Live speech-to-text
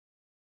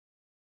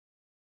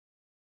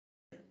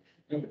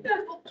right,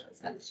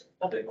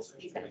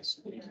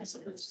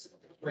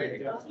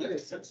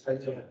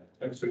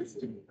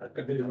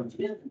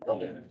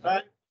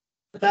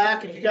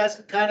 back. If you guys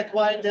can kind of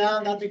quiet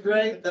down, that'd be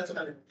great. That's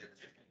what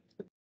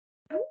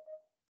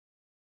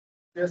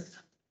just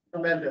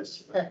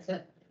tremendous.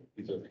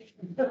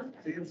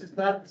 It's just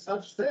not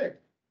such thing.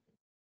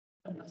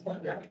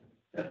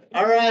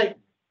 All right.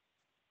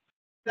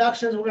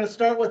 Introductions. We're going to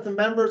start with the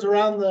members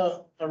around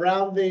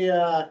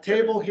the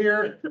table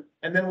here,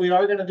 and then we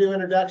are going to do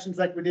introductions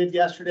like we did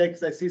yesterday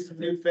because I see some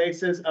new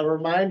faces. A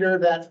reminder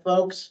that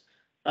folks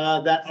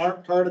that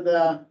aren't part of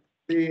the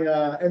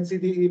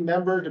NCDE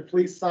member to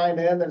please sign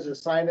in. There's a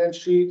sign-in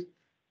sheet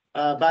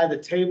by the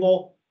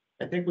table.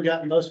 I think we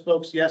got most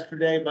folks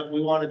yesterday, but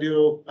we want to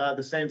do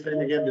the same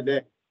thing again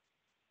today.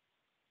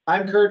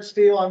 I'm Kurt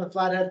Steele. I'm the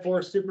Flathead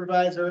Forest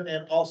Supervisor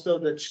and also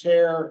the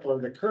chair or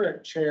the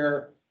current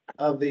chair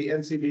of the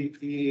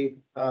NCDE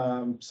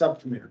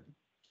subcommittee.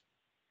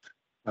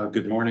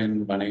 Good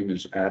morning. My name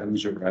is Adam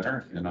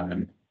Zerretter, and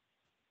I'm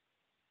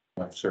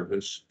Wildlife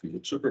Service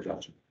Field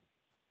Supervisor.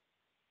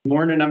 Good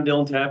morning. I'm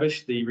Dylan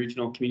Tabish, the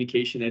Regional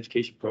Communication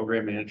Education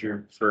Program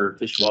Manager for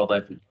Fish and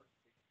Wildlife.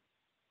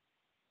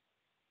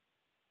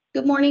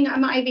 Good morning.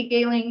 I'm Ivy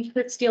Galing,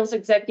 Kurt Steele's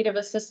Executive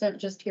Assistant,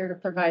 just here to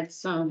provide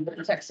some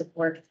tech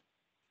support.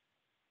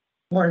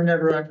 Morning,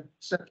 everyone.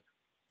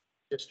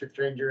 District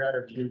Ranger out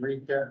of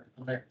Eureka,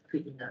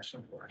 Creek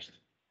National Forest.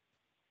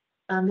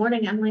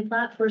 Morning, Emily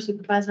Platt, Forest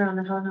Supervisor on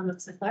the Helena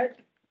Clark.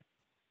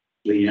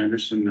 Lee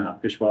Anderson,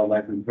 Fish,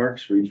 Wildlife and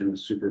Parks Regional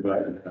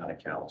Supervisor out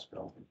of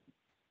Kalispell.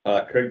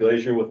 Craig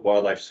Glazier with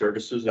Wildlife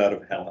Services out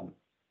of Helen.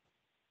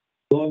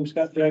 Hello, I'm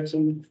Scott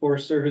Jackson,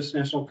 Forest Service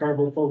National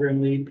Carnivore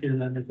Program Lead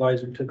and an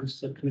advisor to this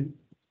subcommittee.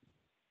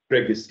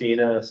 Greg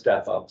Gustina,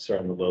 Staff Officer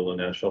on the Lolo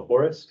National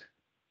Forest.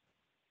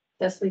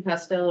 Cecily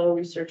Costello,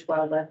 Research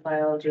Wildlife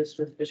Biologist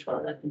with Fish,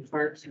 Wildlife and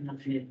Parks and I'm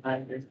the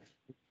advisor.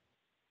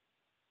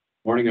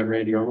 Morning, I'm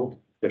Randy Arnold,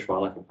 Fish,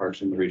 Wildlife and Parks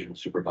and the Regional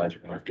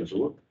Supervisor out of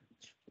Missoula.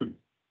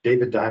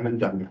 David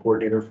Diamond, I'm the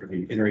coordinator for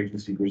the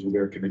Interagency Grizzly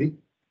Bear Committee.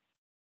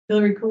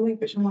 Hillary Cooley,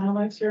 Fish and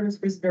Wildlife Service,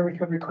 Grizzly Bear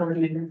Recovery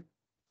Coordinator.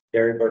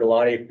 Gary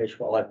Bertolotti, Fish,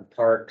 Wildlife and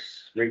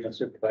Parks, Regional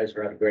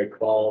Supervisor out of Great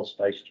Falls,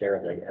 Vice Chair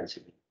of the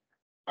NCDE.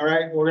 All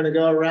right, we're going to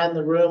go around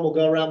the room. We'll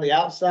go around the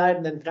outside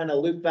and then kind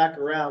of loop back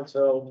around.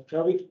 So,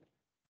 Toby.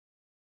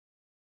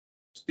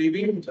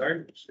 Stevie,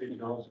 sorry. Stevie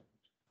Knowles.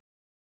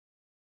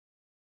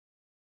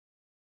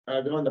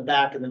 Go in the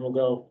back and then we'll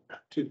go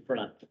to the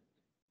front.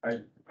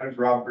 I'm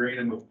Rob Green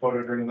and with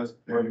photojournalist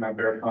working on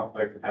bear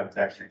conflict and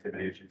habitat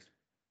activity issues.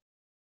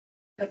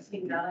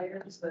 Christine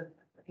Dyers with.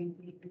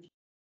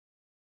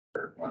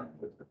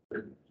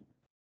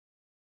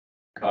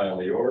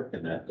 Kyle York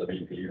and that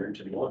WP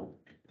Engine 1.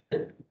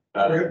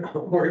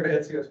 Morgan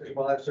Vance, U.S. Fish and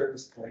Wildlife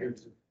Service.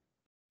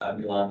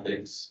 I'm Milan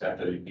Biggs,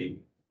 FWP.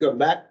 Go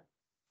back.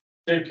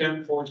 Dave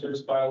Kemp, Forest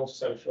Service Biologist,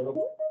 South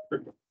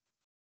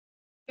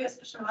U.S.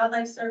 Fish and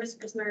Wildlife Service,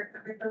 Prisoner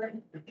River.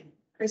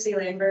 Chrissy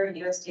Lambert,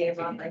 USDA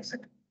Wildlife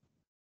Service.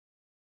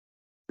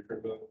 Fish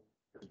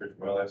and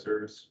Wildlife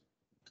Service.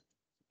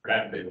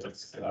 Brad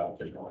Bayless, Fish and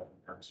Wildlife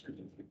Parks.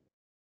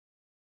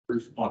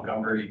 Bruce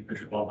Montgomery,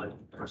 Fish and Wildlife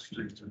Parks.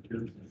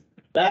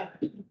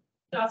 Back.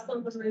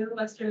 Jocelyn Peru,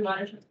 Western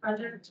Watershed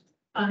Project.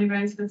 Bonnie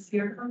Rice with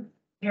Sierra.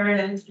 Aaron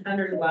and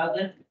Under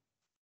Wildlife.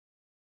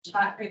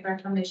 Chat Great Bear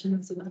Foundation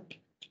in Sudan.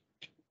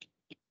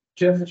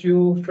 Jeff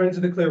Jewell, Friends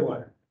of the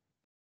Clearwater.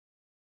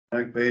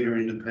 Mike Bader,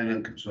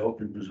 independent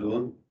consultant,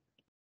 Missoula.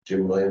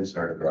 Jim Williams,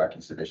 Art of the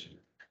Rockies Division.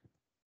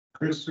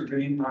 Chris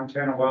Green,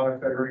 Montana Wildlife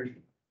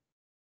Federation.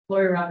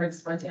 Lori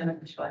Roberts, Montana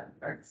Fish Wildlife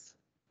Parks.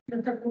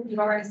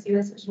 U.S.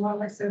 Fish and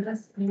Wildlife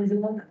Service, New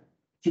Zealand.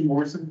 Jim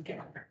Morrison.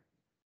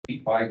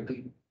 Pete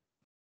Wiley.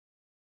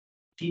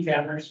 Steve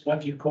Hammers,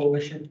 Lucky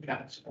Coalition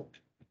Council.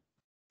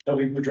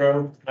 Toby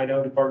Boudreau,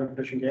 Idaho Department of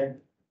Fish and Game.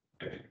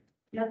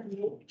 Yeah,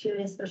 the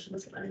GIA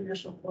specialist on the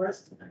National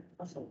Forest. And I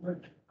also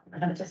work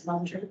on habitat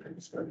monitoring for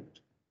this work.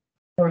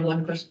 Or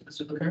one question,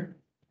 Mr. Booker.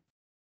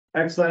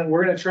 Excellent.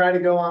 We're going to try to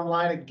go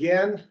online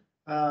again.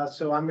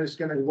 So I'm just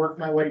going to work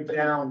my way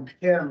down.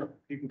 Kim,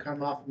 you can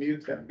come off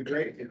mute. That'd be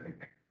great.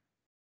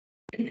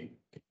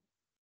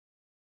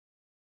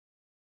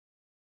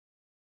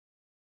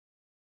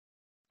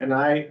 And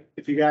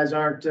if you guys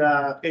aren't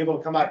able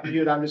to come off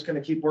mute, I'm just going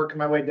to keep working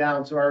my way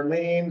down. So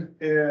Arlene,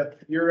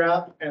 you're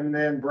up, and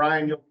then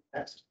Brian, you'll be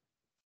next.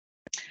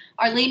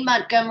 Arlene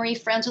Montgomery,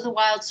 Friends of the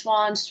Wild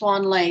Swan,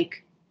 Swan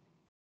Lake.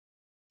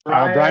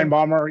 Brian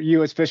Balmer,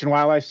 U.S. Fish and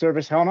Wildlife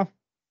Service, Helena.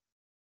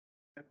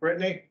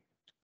 Brittany.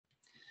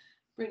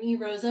 Brittany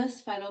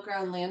Rosas, Final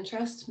Ground Land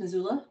Trust,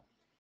 Missoula.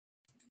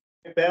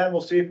 Hey Ben, we'll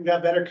see if we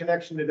got better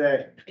connection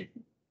today.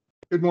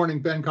 Good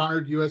morning, Ben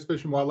Connard, U.S.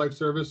 Fish and Wildlife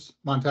Service,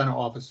 Montana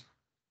office.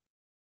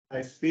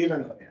 Hi,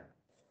 Stephen.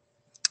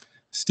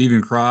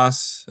 Stephen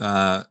Cross,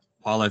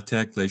 Wildlife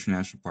Tech, Glacier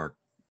National Park.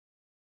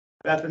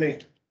 Bethany.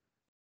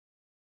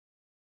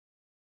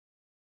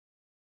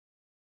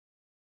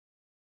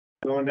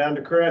 Going down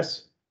to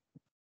Chris.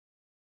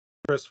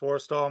 Chris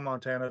Forstall,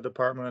 Montana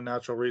Department of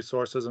Natural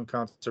Resources and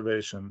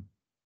Conservation.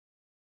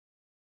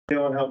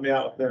 Dylan, help me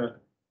out with the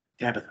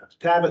Tabitha.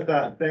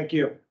 Tabitha, thank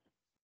you.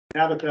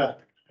 Tabitha,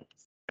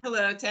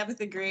 Hello,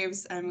 Tabitha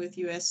Graves. I'm with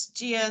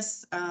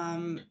USGS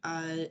and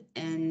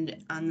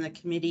on the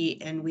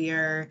committee, and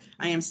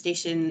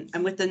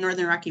I'm with the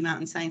Northern Rocky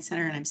Mountain Science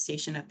Center, and I'm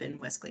stationed up in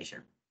West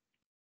Glacier.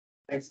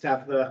 thanks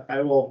Tabitha.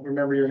 I will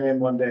remember your name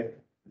one day.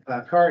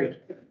 Kari,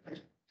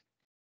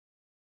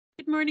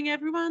 Good morning,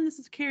 everyone. This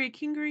is Carrie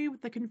Kingery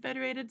with the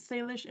Confederated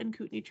Salish and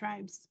Kootenai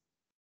Tribes.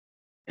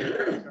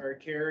 sorry,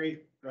 Carrie,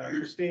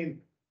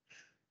 Christine,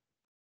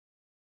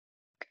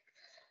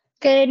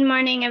 Good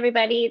morning,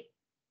 everybody.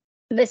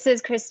 This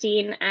is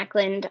Christine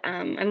Ackland.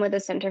 I'm with the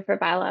Center for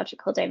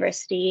Biological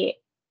Diversity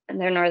and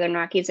their Northern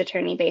Rockies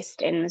attorney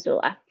based in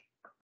Missoula.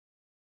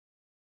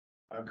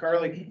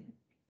 Carly,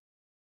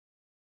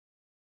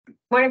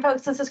 Morning,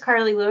 folks. This is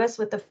Carly Lewis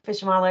with the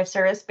Fish and Wildlife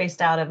Service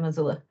based out of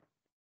Missoula.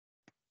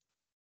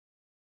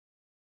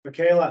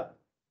 Michaela,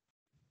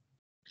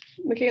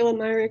 Michaela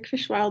Myrick,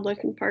 Fish, Wildlife,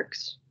 and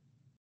Parks.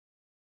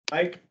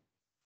 Mike,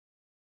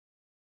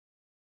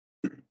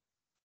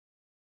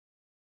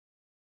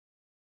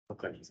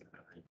 Okay.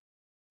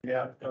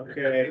 yeah,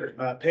 okay,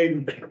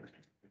 Peyton.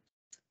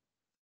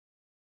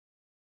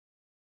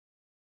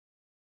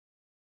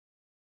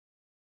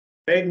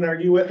 Peyton, are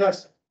you with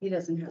us? He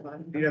doesn't have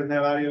audio. He doesn't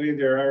have audio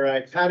either. All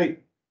right, Patty,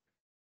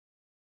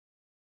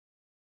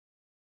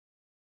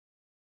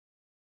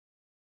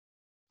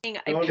 I'm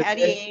Going to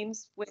Patty Patty.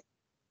 Ames with,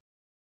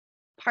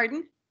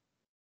 pardon?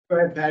 go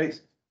ahead, Patty.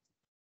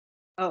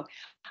 Oh,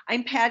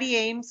 I'm Patty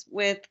Ames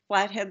with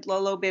Flathead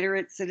Lolo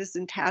Bitterroot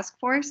Citizen Task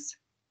Force.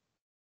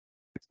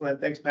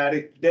 Excellent, thanks,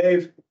 Patty.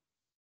 Dave,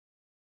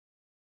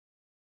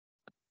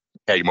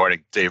 Hey, good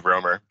morning. Dave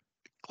Romer,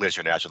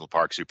 Glacier National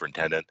Park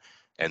Superintendent,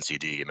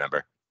 NCDE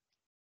member.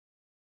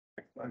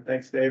 excellent,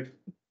 thanks, Dave.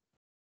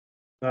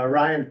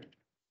 Ryan,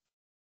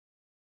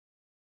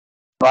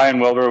 Ryan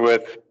Wilbur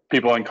with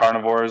People and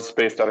Carnivores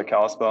based out of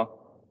Kalispell.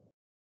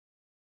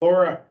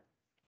 Laura,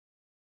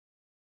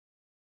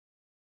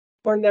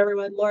 Morning,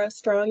 everyone. Laura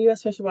Strong,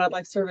 U.S. Fish and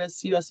Wildlife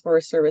Service, U.S.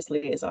 Forest Service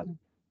Liaison.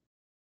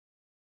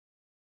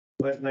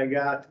 and I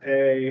got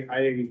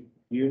a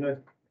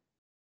unit.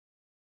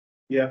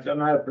 Yeah, I don't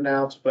know how to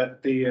pronounce,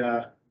 but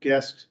the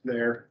guest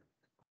there.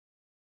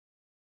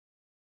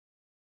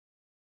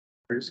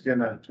 We're just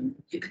gonna.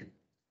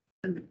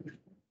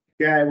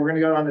 Yeah, we're gonna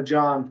go on to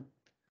John.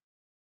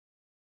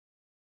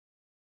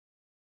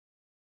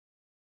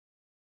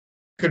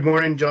 Good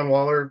morning, John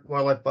Waller,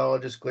 wildlife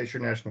biologist, Glacier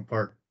National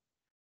Park.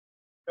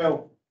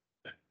 Go.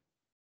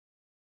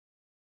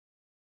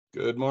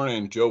 Good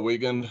morning, Joe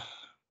Wiegand,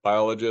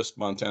 biologist,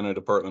 Montana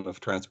Department of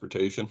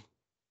Transportation.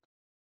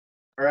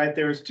 All right,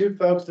 there was two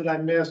folks that I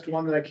missed,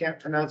 one that I can't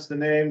pronounce the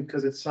name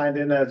because it's signed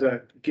in as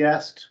a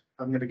guest.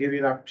 I'm gonna give you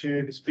an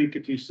opportunity to speak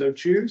if you so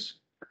choose.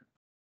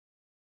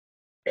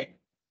 Okay,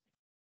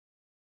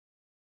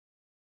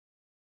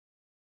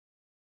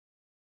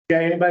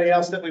 anybody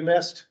else that we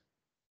missed?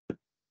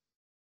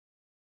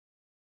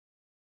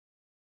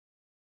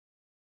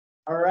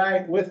 All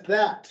right, with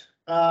that,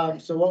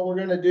 so what we're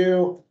gonna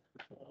do,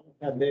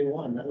 day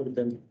one, that would have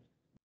been,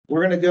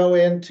 we're gonna go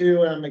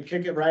into, I'm gonna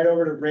kick it right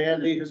over to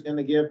Randy, who's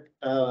gonna give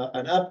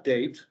an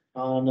update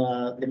on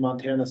the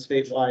Montana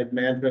statewide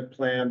management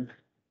plan.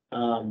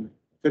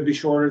 Could be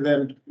shorter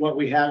than what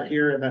we have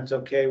here, and that's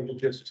okay, we'll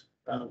just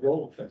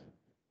roll with it.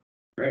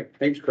 All right,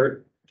 thanks,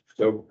 Kurt.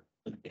 So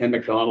Ken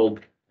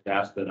McDonald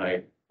asked that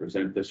I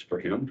present this for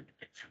him.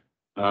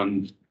 Our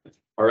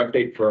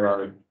update for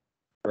our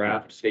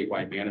draft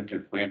statewide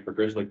management plan for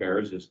grizzly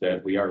bears is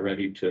that we are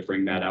ready to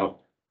bring that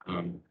out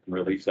and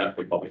release that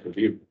for public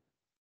review.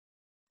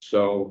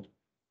 So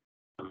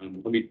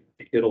let me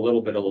hit a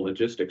little bit of the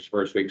logistics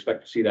first. We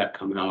expect to see that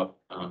come out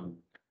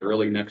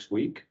early next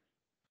week.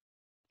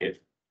 If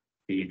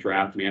the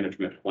draft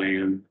management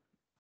plan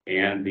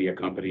and the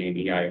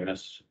accompanying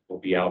EIS will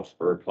be out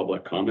for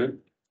public comment.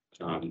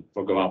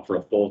 We'll go out for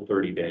a full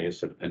 30 days,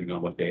 so depending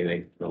on what day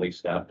they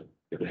release that,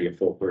 it'll be a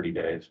full 30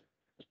 days.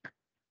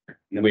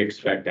 And then we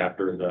expect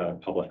after the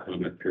public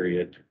comment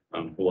period,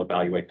 we'll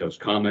evaluate those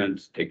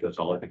comments, take those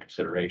all into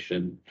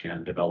consideration,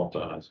 and develop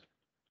a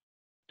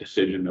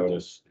decision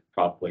notice,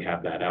 probably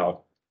have that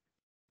out.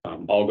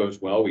 All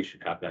goes well, we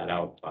should have that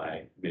out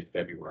by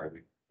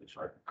mid-February, is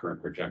our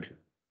current projection.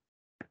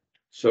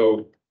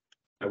 So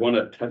I want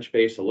to touch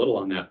base a little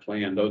on that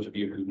plan. Those of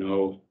you who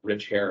know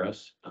Rich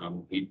Harris,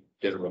 he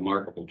did a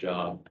remarkable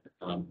job.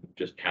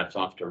 Just hats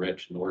off to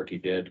Rich and the work he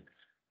did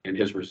and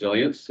his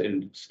resilience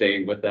in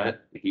staying with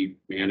that. He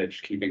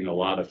managed keeping a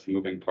lot of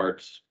moving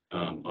parts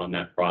on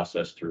that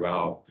process through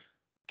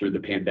the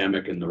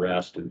pandemic and the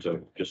rest. And so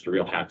just a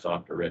real hats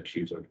off to Rich.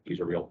 He's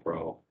a real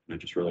pro. And I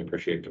just really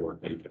appreciate the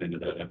work that he put into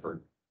that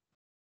effort.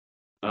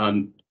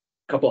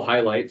 Couple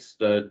highlights.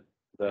 The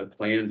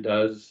plan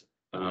does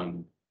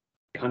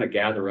kind of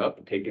gather up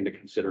and take into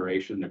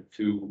consideration the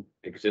two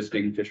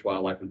existing Fish,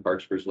 Wildlife, and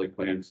Parks grizzly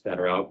plans that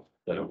are out,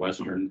 the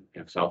western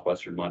and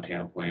southwestern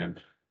Montana plan,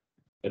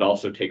 It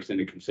also takes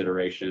into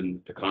consideration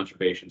the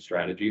conservation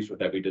strategies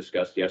that we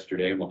discussed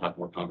yesterday, and we'll have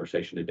more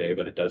conversation today,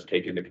 but it does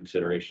take into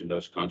consideration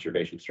those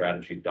conservation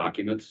strategy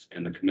documents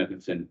and the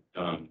commitments in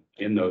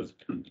those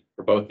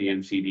for both the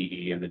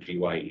NCDE and the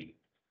GYE.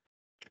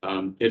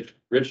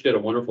 Rich did a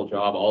wonderful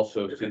job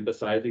also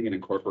synthesizing and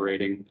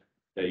incorporating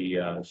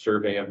the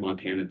survey of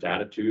Montanans'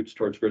 attitudes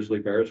towards grizzly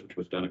bears, which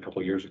was done a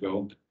couple years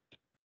ago.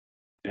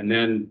 And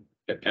then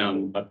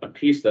a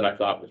piece that I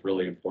thought was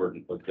really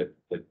important was that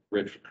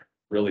Rich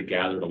really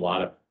gathered a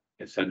lot of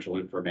essential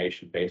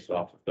information based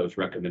off of those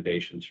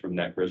recommendations from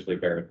that Grizzly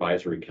Bear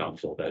Advisory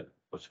Council that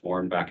was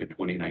formed back in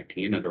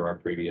 2019 under our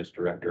previous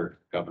director,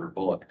 Governor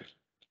Bullock.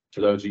 For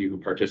those of you who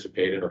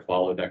participated or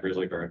followed that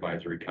Grizzly Bear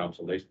Advisory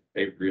Council,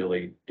 they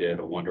really did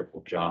a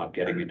wonderful job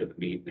getting into the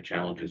meat and the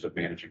challenges of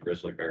managing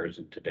grizzly bears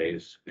in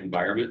today's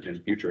environment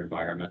and future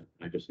environment.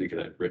 I just think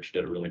that Rich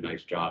did a really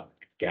nice job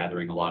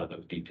gathering a lot of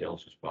those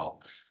details as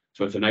well.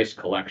 So it's a nice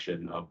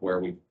collection of where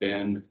we've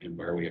been and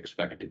where we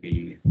expect to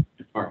be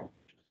tomorrow.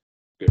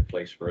 Good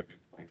place for a new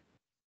plan.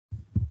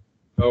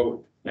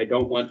 So I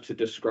don't want to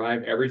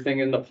describe everything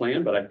in the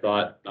plan, but I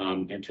thought,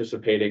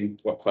 anticipating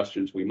what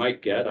questions we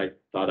might get, I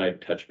thought I'd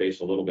touch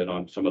base a little bit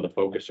on some of the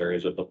focus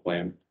areas of the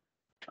plan.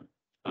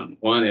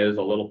 One is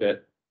a little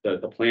bit, the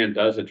plan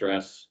does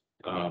address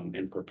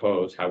and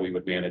propose how we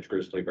would manage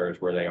grizzly bears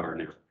where they are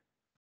now.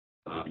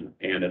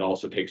 And it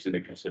also takes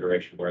into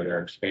consideration where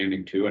they're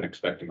expanding to and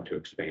expecting to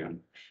expand.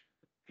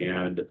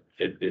 And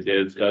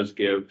it does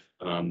give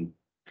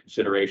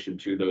consideration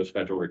to those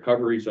federal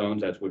recovery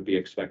zones as would be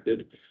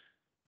expected.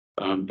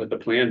 But the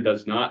plan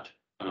does not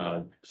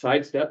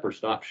sidestep or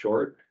stop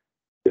short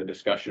the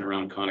discussion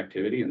around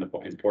connectivity and the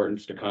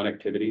importance to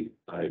connectivity.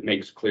 It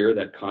makes clear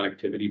that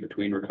connectivity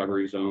between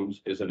recovery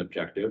zones is an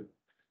objective.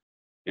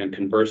 And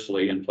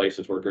conversely, in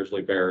places where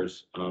grizzly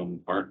bears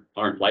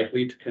aren't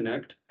likely to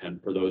connect,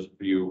 and for those of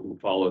you who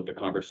followed the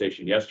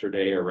conversation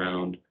yesterday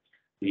around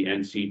the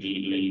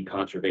NCDE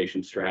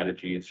conservation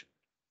strategies,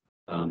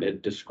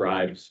 it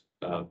describes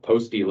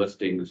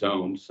post-delisting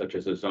zones such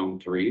as a zone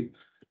 3,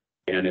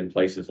 and in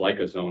places like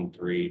a zone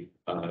 3,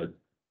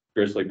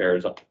 grizzly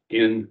bears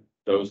in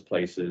those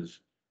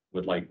places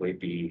would likely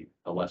be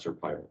a lesser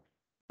priority.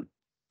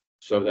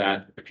 So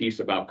that piece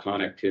about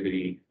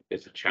connectivity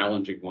is a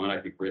challenging one.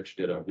 I think Rich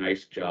did a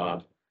nice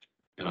job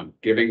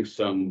giving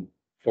some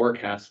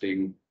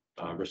forecasting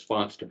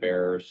response to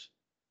bears,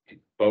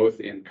 both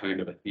in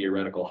kind of a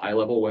theoretical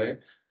high-level way,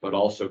 but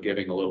also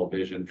giving a little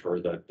vision for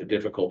the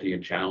difficulty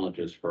and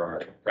challenges for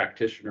our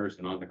practitioners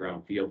and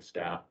on-the-ground field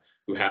staff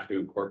who have to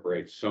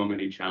incorporate so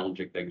many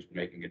challenging things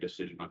when making a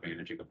decision on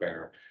managing a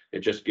bear. It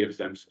just gives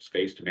them some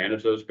space to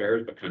manage those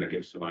bears, but kind of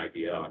gives some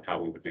idea on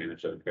how we would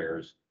manage those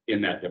bears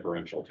in that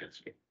differential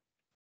landscape.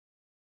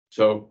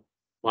 So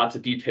lots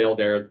of detail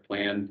there. The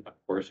plan, of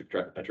course,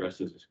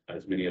 addresses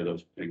as many of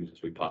those things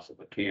as we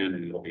possibly can,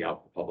 and it'll be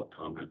out for public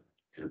comment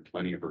and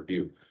plenty of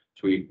review.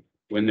 So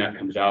when that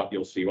comes out,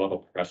 you'll see all the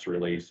press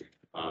release.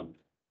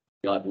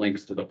 You'll have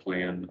links to the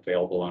plan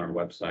available on our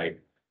website.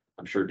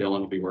 I'm sure Dylan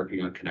will be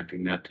working on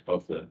connecting that to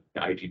both the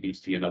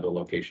IGBC and other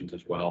locations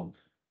as well.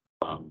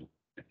 I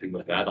think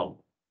with that, I'll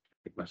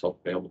make myself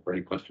available for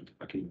any questions if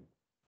I can.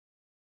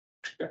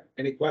 Okay.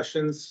 Any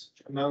questions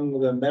among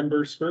the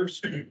members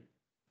first?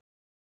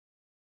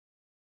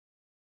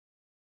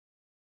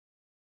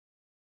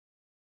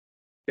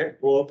 Okay,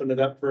 we'll open it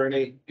up for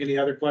any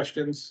other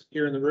questions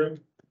here in the room.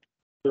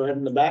 Go ahead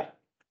in the back.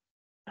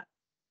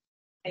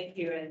 Thank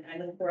you, and I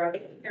look forward to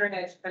hearing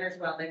it as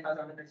well. They cause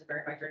there's a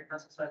very migratory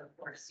process, so I look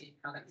forward to seeing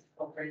how that's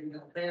incorporated in the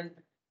plan.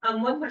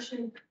 One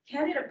question,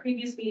 Ken at a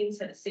previous meeting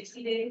said a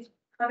 60 days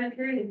comment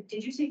period.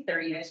 Did you say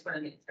 30? I just want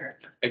to make sure.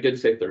 I did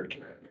say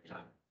 30.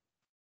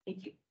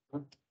 Thank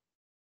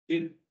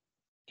you.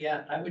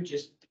 Yeah, I would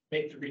just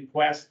make the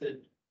request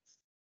that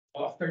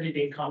a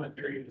 30-day comment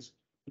period is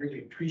really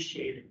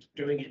appreciated,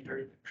 doing it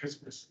during the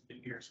Christmas and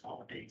New Year's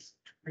holidays.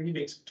 Really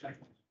makes it tough.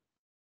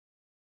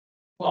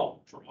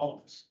 Well, for all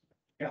of us.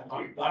 Yeah,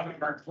 a lot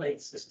of our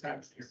plates this time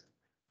of year.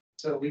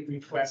 So we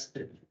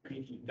requested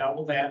maybe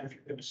double that if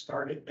you're going to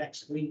start it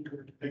next week or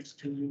the next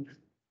 2 weeks.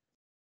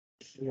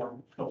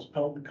 Or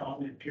postpone the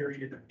comment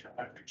period until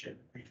after January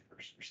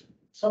 1st or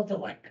something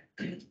like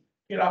that.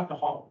 Get off the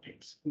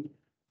holidays.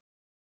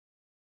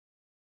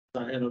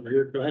 And over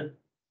here, go ahead.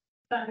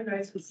 Hi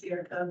guys, it's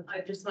Erica.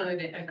 I just wanted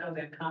to echo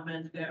that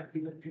comment that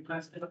we would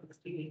request it on the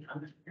speaking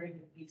comment period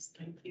at least.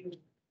 Thank you.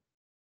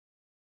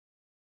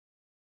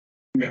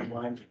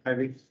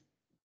 Ivy.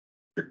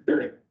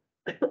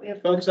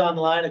 Folks on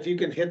the line, if you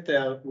can hit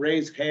the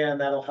raise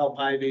hand, that'll help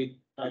Ivy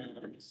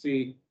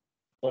see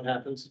what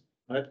happens.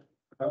 Right?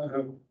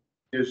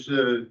 Does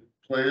the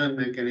plan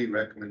make any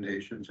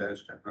recommendations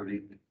as to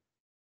hunting?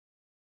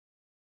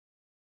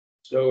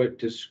 So it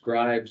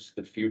describes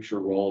the future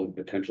role and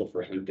potential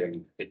for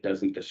hunting. It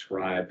doesn't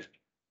describe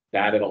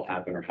that it'll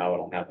happen or how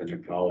it'll happen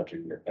in college,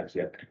 and that's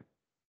yet.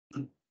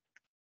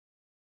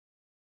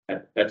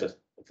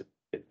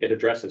 It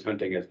addresses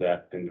hunting as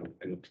that in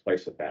the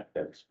place of that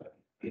fits, but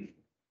it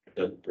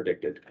doesn't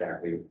predict it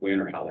exactly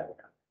when or how that will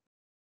happen.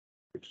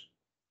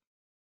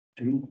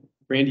 And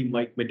Randy,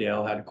 Mike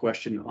Madell had a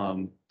question.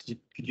 Could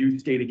you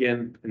state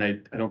again, and I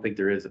don't think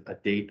there is a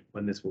date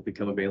when this will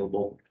become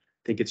available.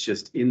 I think it's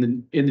just in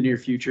the near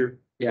future.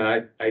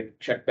 Yeah, I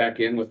checked back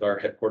in with our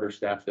headquarters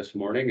staff this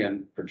morning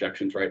and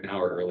projections right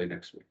now are early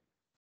next week.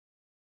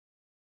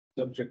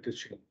 Subject to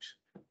change.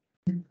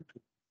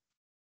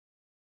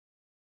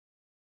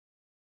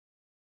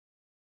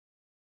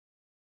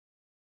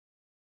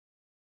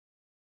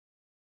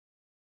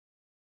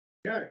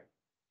 Okay.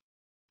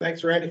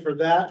 Thanks, Randy, for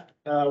that.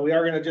 We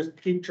are gonna just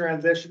keep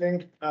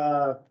transitioning,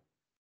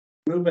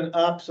 moving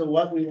up. So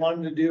what we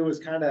wanted to do is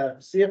kind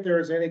of see if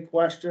there's any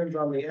questions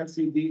on the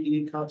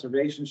NCDE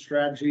conservation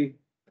strategy.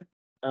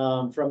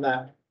 From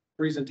that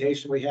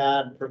presentation we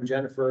had from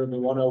Jennifer, the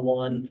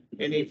 101,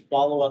 any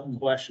follow-up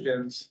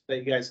questions that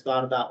you guys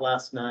thought about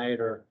last night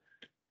or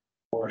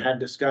had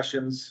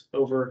discussions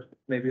over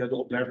maybe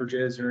adult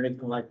beverages or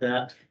anything like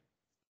that?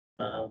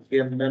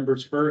 Give the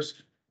members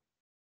first.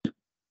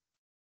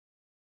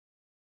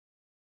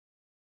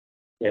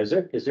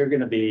 Is there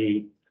gonna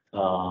be,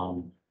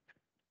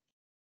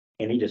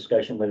 any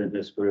discussion within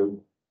this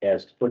group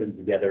as to putting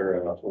together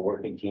a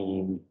working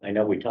team? I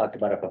know we talked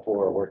about it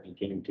before, a working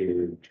team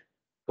to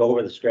go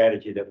over the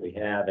strategy that we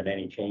have and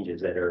any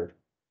changes that are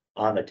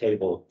on the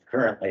table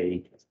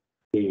currently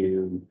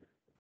to,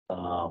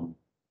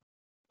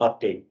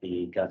 update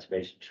the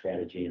conservation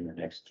strategy in the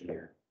next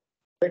year.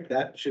 I think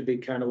that should be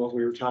kind of what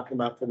we were talking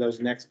about for those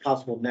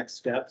possible next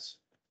steps,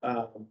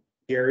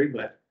 Gary,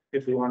 but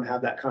if we want to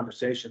have that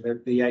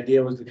conversation, the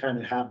idea was to kind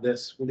of have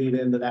this lead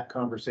into that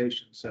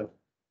conversation, so.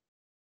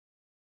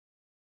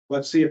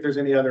 Let's see if there's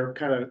any other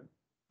kind of,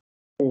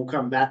 we'll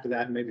come back to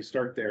that and maybe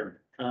start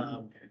there.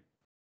 I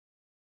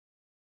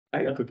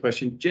have a quick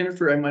question.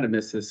 Jennifer, I might have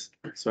missed this,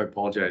 so I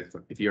apologize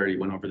if you already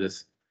went over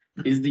this.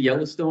 Is the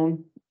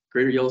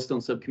Greater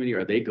Yellowstone Subcommittee,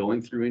 are they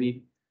going through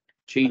any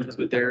changes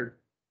with their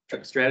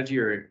strategy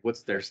or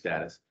what's their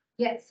status?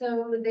 Yeah,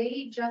 so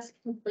they just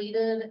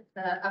completed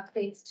the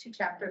updates to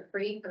chapter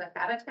 3 for the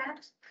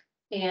habitat.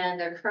 And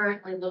they're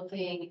currently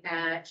looking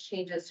at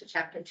changes to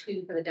chapter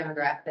 2 for the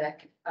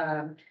demographic.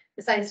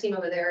 The science team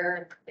over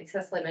there, like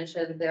Cecily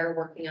mentioned, they're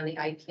working on the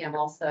IPM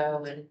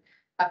also and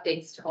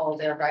updates to all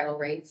their vital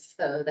rates.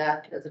 So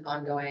that is an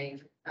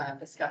ongoing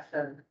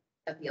discussion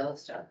at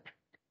Yellowstone.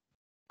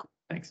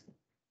 Thanks.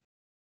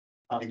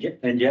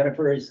 And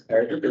Jennifer, is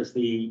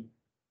the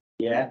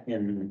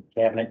in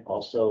cabinet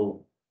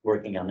also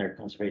working on their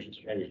conservation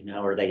strategy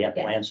now, or they have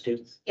Yes. plans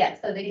to?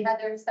 Yeah, so they had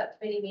their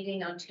subcommittee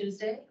meeting on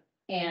Tuesday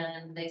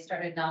and they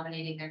started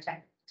nominating their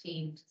tech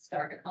team to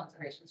start a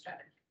conservation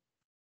strategy.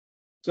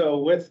 So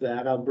with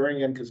that, I'll bring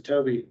in, because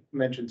Toby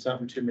mentioned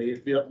something to me,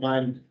 if you don't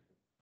mind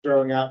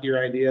throwing out your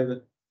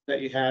idea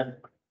that you had.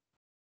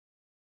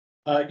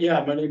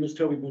 Yeah, my name is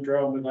Toby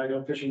Boudreau, I'm with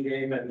Idaho Fishing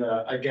Game, and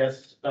I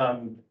guess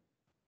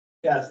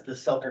as the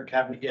Selkirk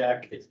Cabinet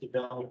Yak is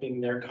developing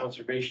their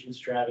conservation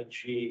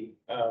strategy,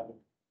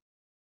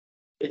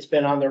 it's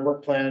been on their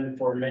work plan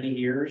for many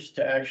years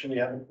to actually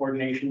have a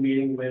coordination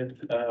meeting with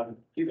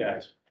you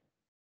guys,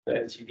 the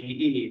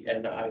NCDE,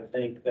 and I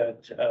think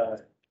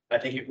that I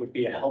think it would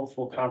be a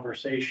helpful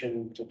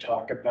conversation to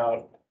talk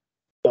about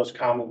those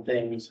common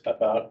things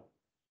about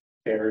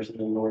bears in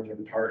the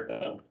northern part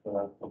of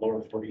the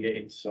lower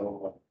 48.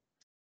 So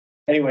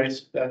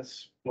anyways,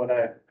 that's what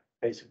I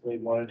basically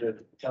wanted to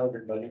tell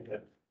everybody,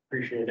 but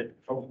appreciate it.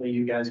 Hopefully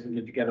you guys can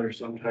get together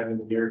sometime in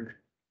the near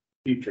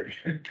future.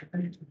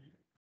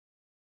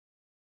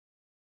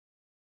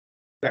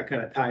 That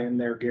kind of tie in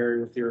there, Gary,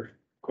 with your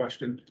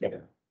question. Yeah. I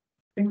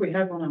think we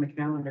had one on the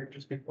calendar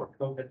just before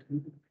COVID.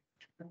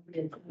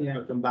 Yeah.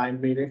 A combined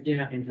meeting?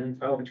 Yeah.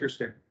 Oh,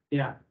 interesting.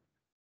 Yeah.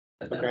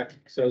 Okay,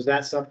 so is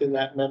that something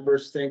that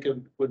members think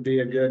would be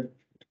a good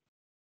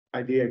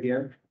idea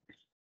again?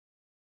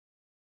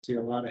 See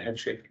a lot of head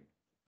shaking.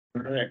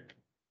 All right.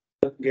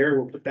 Gary,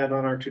 we'll put that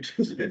on our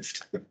to-do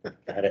list.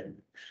 Got it.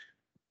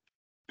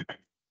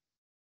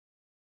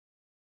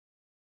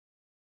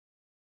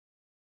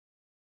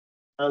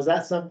 Is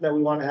that something that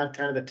we want to have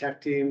kind of the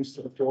tech teams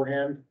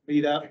beforehand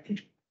meet up?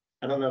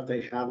 I don't know if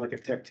they have like a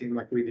tech team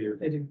like we do.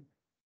 They do.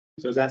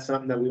 So is that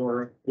something that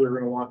we're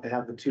gonna want to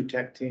have the two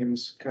tech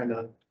teams kind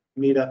of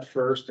meet up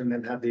first and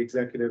then have the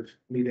executive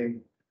meeting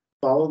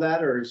follow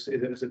that, or is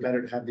it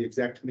better to have the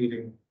exec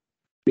meeting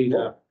meet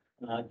up?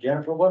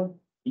 Jennifer,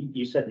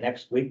 you said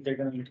next week they're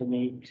going to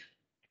meet?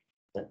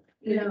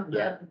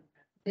 Yeah.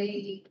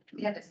 They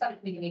had a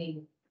subcommittee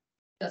meeting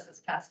just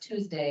this past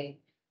Tuesday,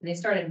 and they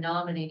started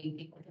nominating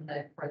people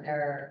for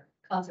their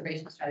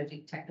conservation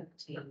strategy technical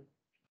team.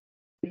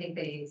 I think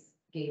they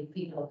gave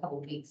people a couple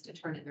weeks to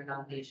turn in their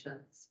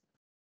nominations.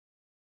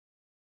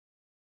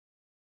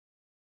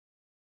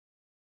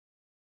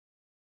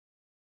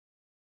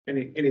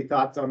 Any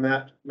thoughts on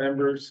that,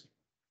 members?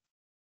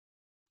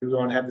 Do we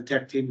want to have the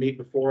tech team meet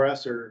before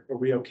us, or are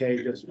we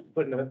okay just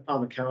putting it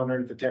on the calendar?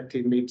 If the tech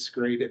team meets,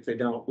 great. If they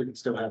don't, we can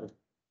still have a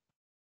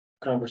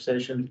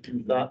conversation.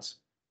 Any thoughts?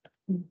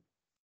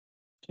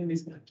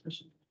 Jamie's got a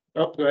question.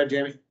 Oh, go ahead,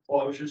 Jamie.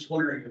 Well, I was just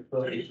wondering if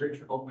the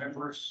original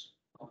members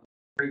on the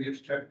previous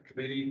tech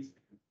committee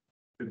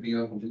Could be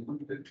on the one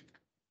page.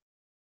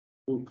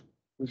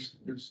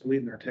 Who's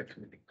leading our tech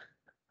committee?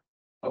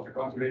 Of the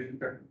conservation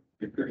fair.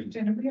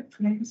 Jenna, we have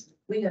names.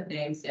 We have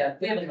names, yeah.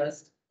 We have a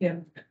list. Yeah.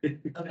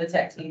 Of the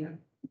tech team.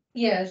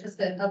 Yeah, it's just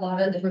that a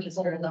lot of the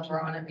people that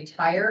were on it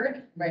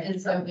retired, right, and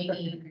so we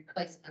need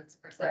replacements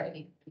for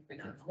somebody.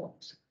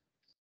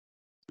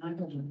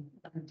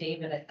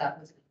 David, I thought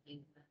was.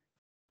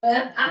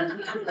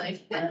 I'm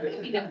like,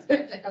 you know,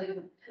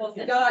 Well,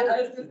 Scott,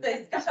 I was gonna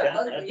say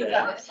Scott. You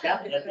got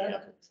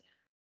it.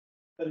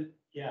 But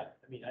yeah,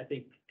 I mean, I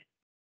think.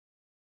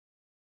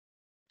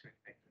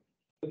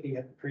 Looking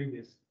at the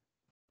previous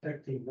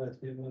tech team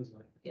list, it was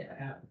like.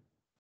 Yeah.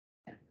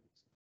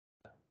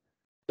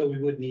 So we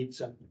would need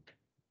some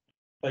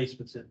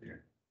placements in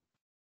there.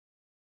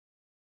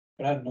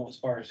 But I don't know as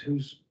far as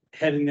who's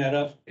heading that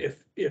up,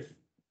 if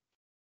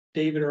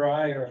David or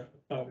I or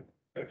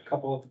a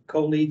couple of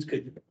co-leads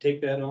could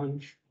take that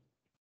on.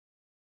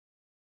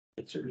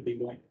 It'd certainly be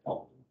going to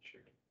help.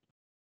 Sure.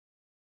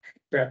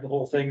 Grab the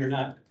whole thing or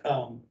not,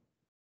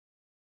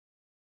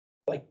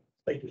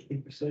 like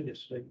we said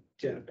yesterday,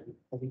 Jennifer,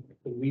 I think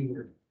when we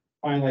were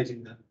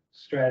finalizing the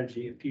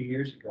strategy a few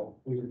years ago,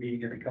 we were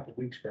meeting every couple of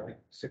weeks for like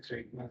 6 or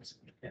 8 months.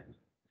 And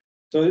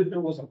so there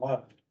was a lot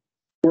of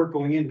work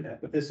going into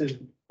that, but this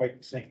isn't quite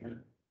the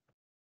same.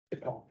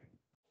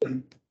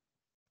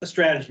 The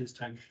strategy this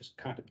time is just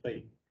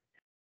contemplating.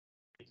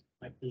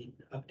 Might be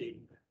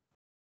updating.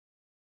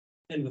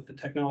 And with the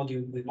technology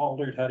we've all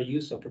learned how to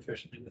use so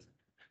proficiently with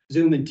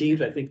Zoom and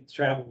Teams, I think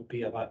travel will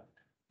be a lot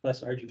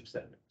less arduous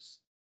than it was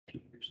 2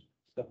 years.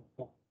 So,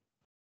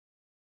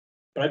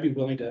 but I'd be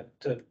willing to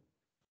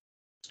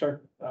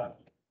start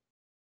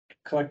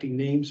collecting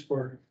names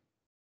for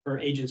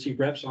agency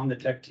reps on the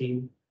tech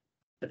team.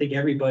 I think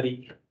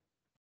everybody,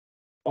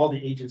 all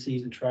the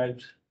agencies and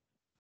tribes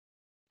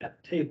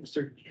at the table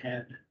certainly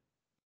had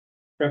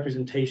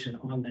representation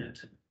on that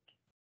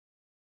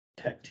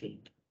tech team.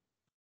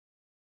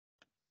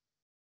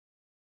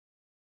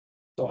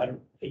 So I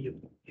don't,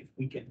 if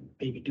we can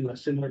maybe do a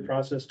similar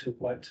process to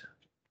what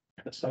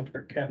the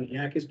Selkirk Cabinet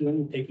Act is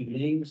doing, taking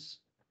names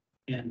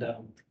and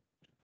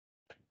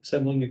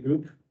assembling a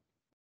group.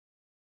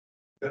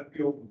 That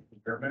field with the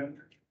bear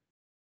manager.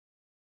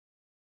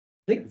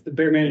 I think the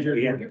bear manager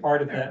were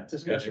part of that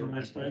discussion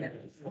last time.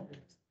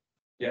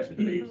 Yes,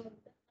 please.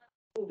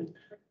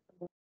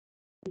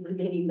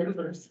 Remaining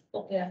members.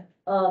 Yeah.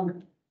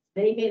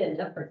 They made an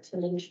effort to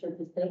make sure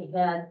that they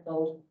had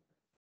both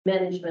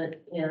management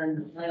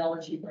and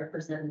biology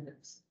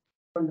representatives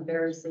from the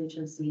various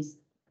agencies.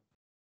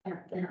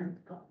 And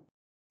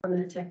from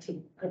the tech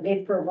team, it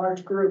made for a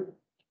large group,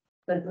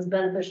 but it was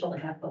beneficial to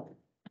have both.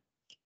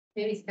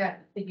 Maybe Scott,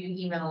 could you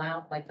email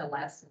out like the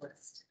last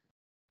list?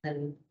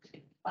 And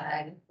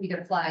flag, we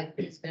could flag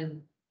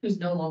who's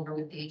no longer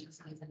with the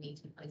agencies and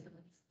needs replacements.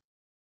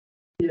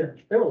 Yeah,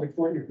 there were like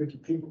 40 or 50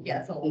 people.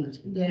 Yeah, it's a lot.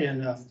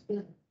 And,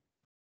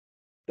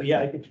 but yeah,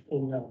 I think,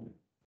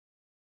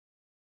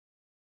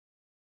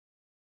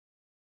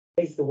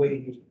 I think the way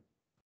you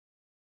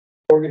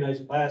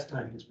organized it last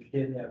time is we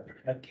did have,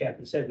 like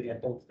Kathy said, we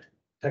had both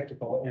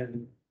technical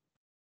and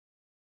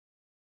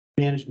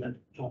management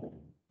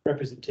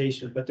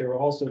representation, but there were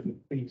also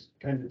things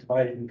kind of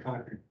divided and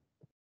conquered.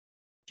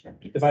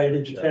 Divided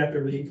into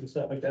chapter leads and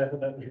stuff like that, but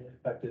that was really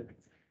effective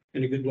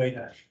and a good way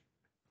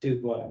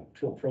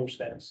to approach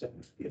that. So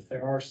if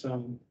there are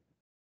some,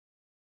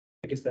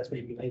 I guess that's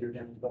maybe later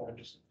down the road. I'm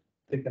just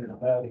thinking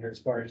out loud here as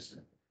far as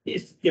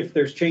if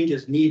there's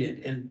changes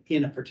needed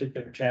in a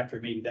particular chapter,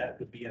 maybe that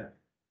would be a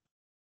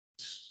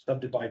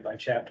subdivide by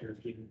chapter.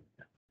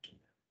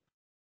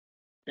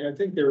 And I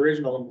think the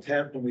original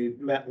intent when we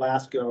met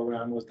last go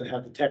around was to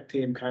have the tech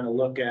team kind of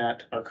look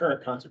at our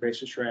current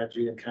conservation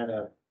strategy and kind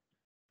of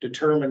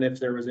determine if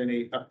there was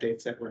any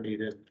updates that were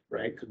needed,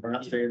 right? Because we're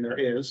not saying there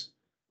is,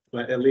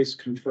 but at least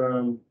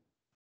confirm,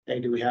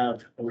 hey, are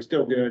we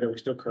still good? Are we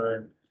still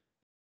current?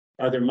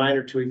 Are there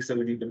minor tweaks that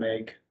we need to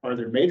make? Are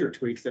there major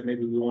tweaks that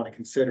maybe we want to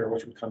consider,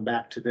 which would come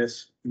back to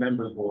this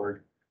member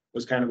board?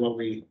 Was kind of what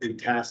we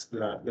tasked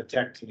the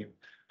tech team.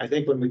 I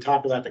think when we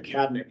talk about the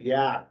cabinet,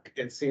 yeah,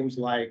 it seems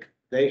like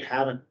they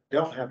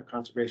don't have a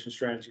conservation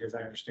strategy, as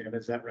I understand.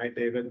 Is that right,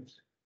 David?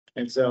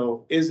 And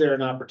so is there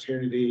an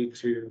opportunity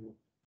to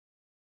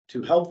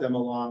help them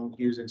along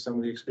using some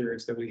of the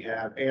experience that we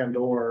have and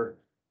or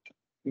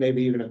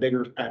maybe even a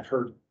bigger, I've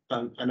heard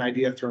an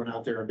idea thrown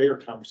out there, a bigger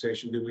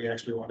conversation. Do we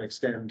actually want to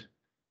extend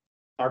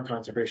our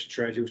conservation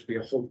strategy, which would be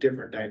a whole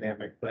different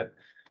dynamic? But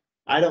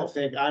I don't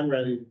think I'm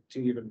ready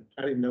to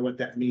I don't even know what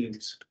that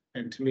means.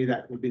 And to me,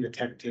 that would be the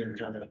tech team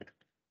kind of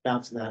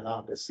bouncing that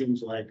off. It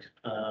seems like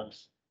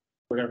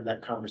whatever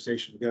that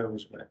conversation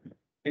goes, but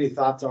any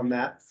thoughts on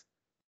that?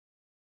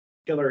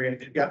 Hillary,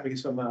 it got me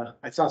some,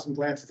 I saw some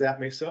glances at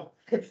me, so.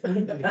 No,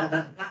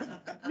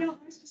 I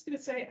was just gonna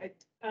say,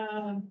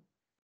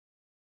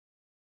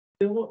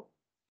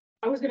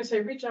 I was gonna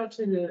say, reach out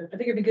to I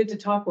think it'd be good to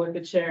talk with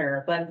the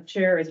chair, but the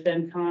chair is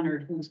Ben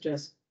Connard, who's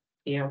just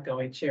the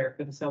outgoing chair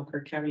for the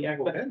Selkirk County Act.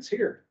 Well, Ben's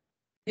here.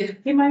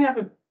 He might have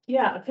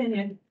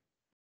opinion.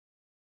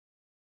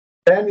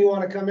 Ben, you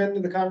want to come into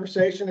the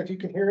conversation if you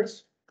can hear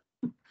us?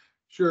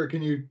 Sure,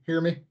 can you hear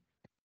me?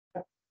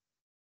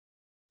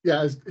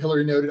 Yeah, as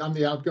Hillary noted, I'm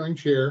the outgoing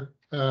chair.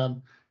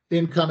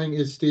 Incoming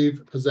is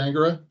Steve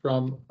Pazangara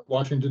from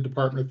Washington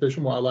Department of Fish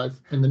and Wildlife,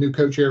 and the new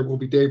co-chair will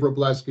be Dave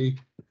Robleski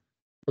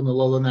from the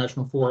Lolo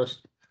National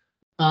Forest.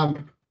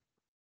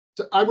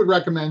 So I would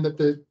recommend that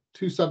the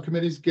two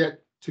subcommittees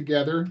get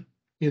together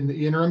in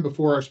the interim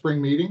before our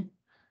spring meeting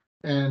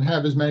and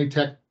have as many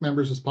tech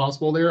members as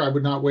possible there. I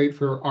would not wait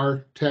for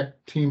our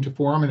tech team to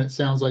form, and it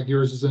sounds like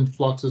yours is in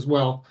flux as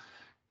well.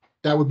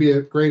 That would be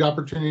a great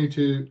opportunity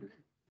to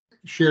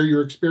share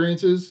your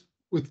experiences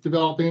with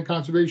developing a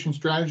conservation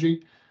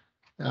strategy.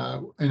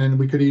 And then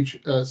we could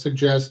each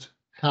suggest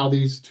how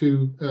these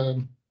two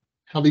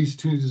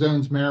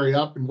zones marry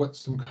up and what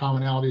some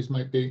commonalities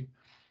might be.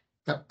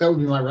 That would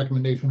be my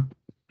recommendation.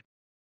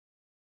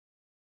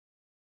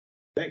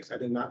 Thanks. I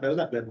did not know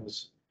that Ben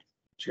was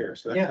chair,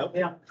 so that Yeah, helped.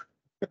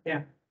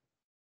 yeah.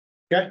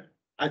 Okay,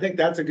 I think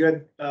that's a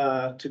good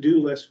to-do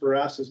list for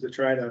us, is to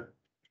try to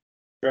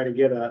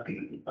get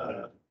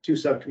a two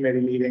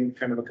subcommittee meeting,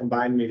 kind of a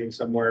combined meeting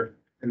somewhere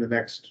in the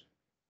next,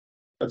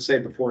 let's say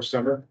before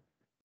summer.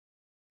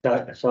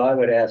 So I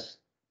would ask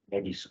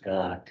maybe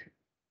Scott,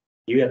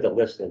 you have the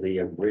list of the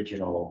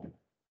original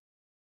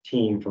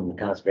team from the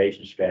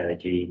conservation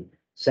strategy,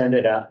 send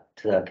it out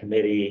to the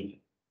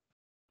committee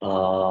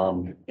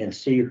and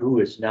see who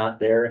is not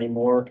there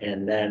anymore,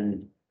 and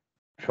then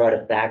try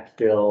to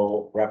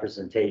backfill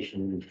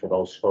representation for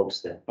those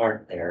folks that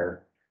aren't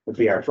there would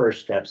be our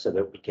first step, so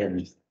that we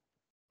can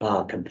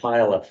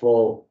compile a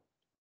full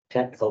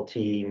technical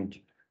team,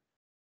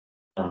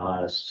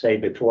 say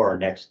before our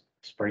next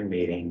spring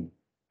meeting,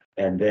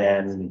 and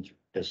then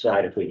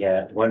decide if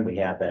when we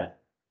have that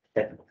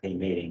technical team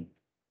meeting.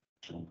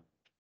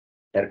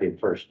 That'd be the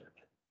first step.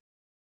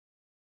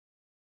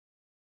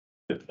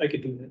 I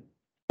could do that.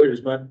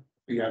 Where's Bud?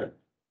 You got it.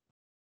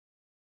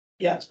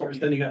 Yeah, as far as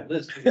then you got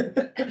this.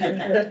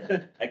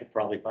 I could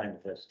probably find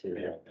this too.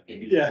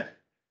 Yeah.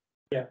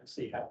 Yeah,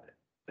 see how.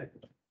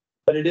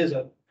 But it is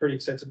a pretty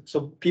extensive,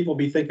 so people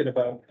be thinking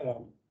about, I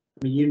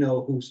mean, you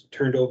know, who's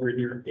turned over in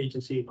your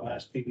agency in the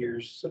last few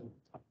years, so.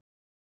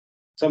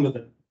 Some of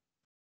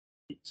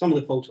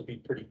the folks will be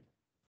pretty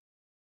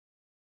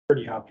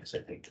obvious, I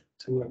think, to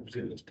whoever's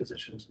in those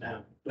positions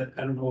now, but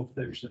I don't know if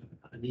there's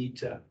a need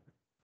to,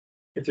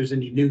 if there's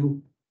any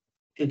new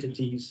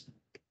entities,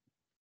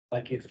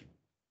 like if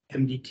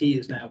MDT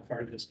is now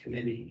part of this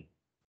committee.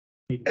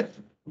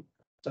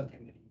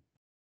 Subcommittee.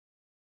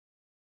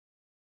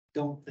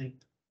 Don't think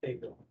they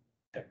will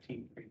tech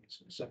team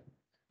previously, so.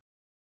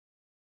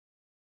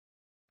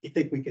 I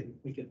think we can,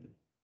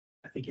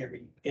 I think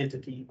every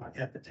entity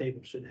at the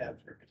table should have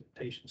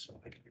representation, so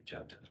I can reach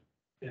out to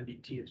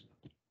MDT as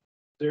well. Is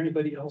there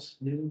anybody else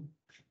new?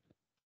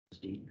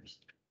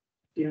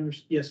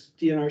 DNRC, yes,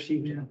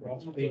 DNRC, yeah, we're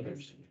also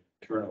DNRC.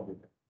 Turnover.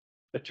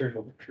 The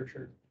turnover,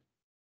 sure.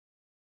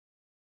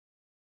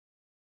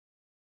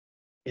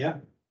 Yeah,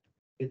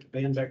 get the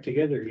band back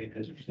together again,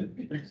 as you said.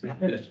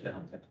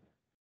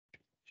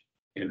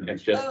 And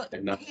it's just Oh,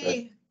 enough that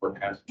hey. we're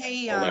past.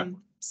 Hey, all that.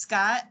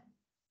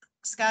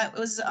 Scott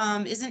was,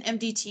 isn't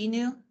MDT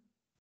new?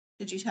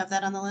 Did you have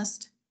that on the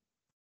list?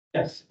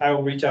 Yes, I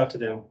will reach out to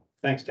them.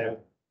 Thanks, Tab.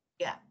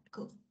 Yeah,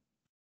 cool.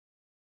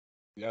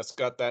 Yeah,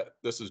 Scott,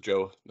 this is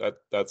Joe.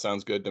 That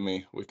sounds good to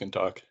me. We can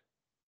talk.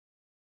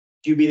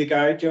 You be the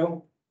guy,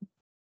 Joe?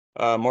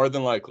 More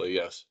than likely,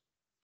 yes.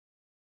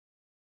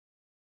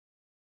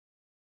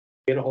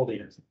 Get a hold of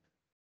you.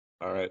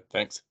 All right,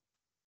 thanks.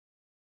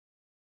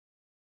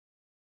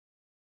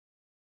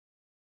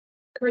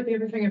 Kurt, the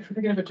other thing, if we're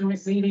thinking of a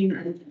joint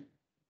meeting,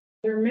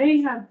 there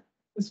may have,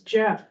 was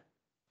Jeff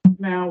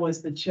Mao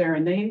was the chair,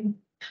 and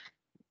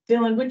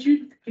Dylan, do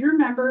you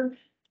remember,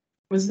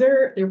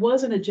 there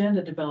was an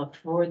agenda developed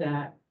for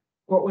that,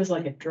 or it was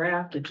like a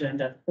draft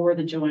agenda for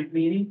the joint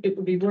meeting? It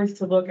would be worth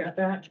to look at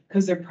that,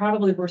 because there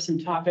probably were some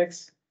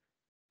topics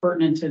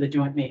pertinent to the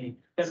joint meeting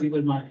that we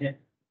would want to hit.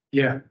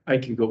 Yeah, I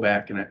can go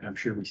back and I'm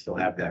sure we still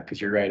have that,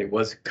 because you're right, it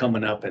was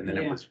coming up and then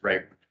it Yeah. was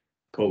right,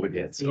 COVID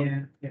hit, so.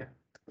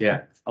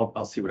 Yeah,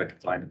 I'll see what I can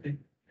find.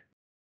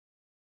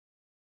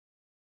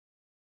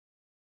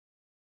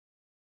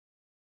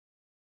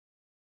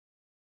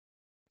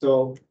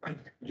 So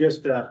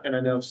just, and I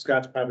know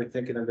Scott's probably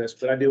thinking of this,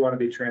 but I do want to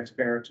be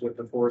transparent with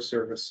the Forest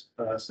Service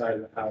side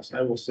of the house.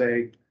 I will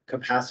say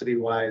capacity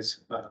wise,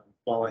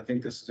 while I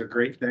think this is a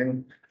great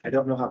thing, I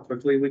don't know how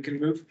quickly we can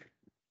move.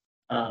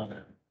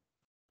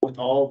 With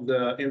all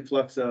the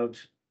influx of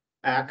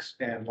acts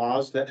and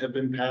laws that have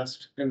been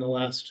passed in the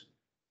last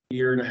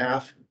year and a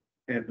half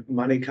and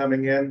money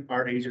coming in,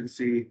 our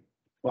agency,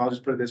 well, I'll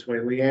just put it this way,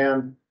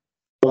 Leanne,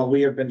 while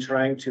we have been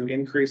trying to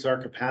increase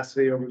our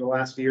capacity over the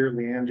last year,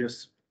 Leanne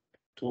just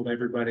told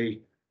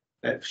everybody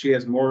that she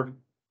has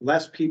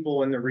less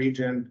people in the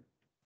region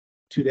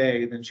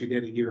today than she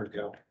did a year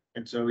ago.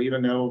 And so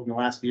even though in the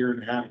last year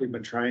and a half, we've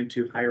been trying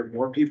to hire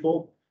more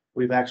people,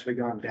 we've actually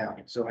gone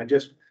down. So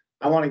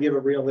I want to give a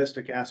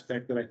realistic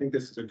aspect that I think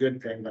this is a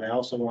good thing, but I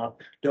also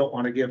don't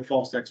want to give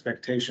false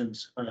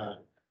expectations,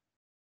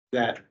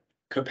 that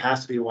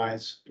capacity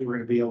wise, we're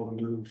gonna be able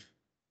to move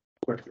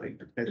quickly.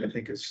 I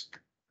think is,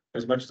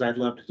 as much as I'd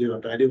love to do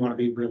it, but I do want to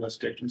be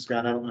realistic. And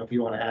Scott, I don't know if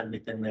you want to add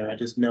anything there. I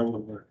just know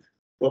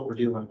what we're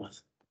dealing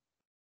with.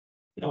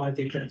 No, I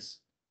think that's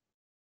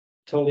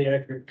totally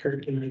accurate,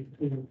 Kurt.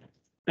 And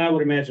I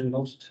would imagine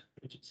most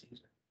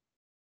agencies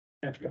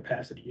have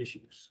capacity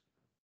issues.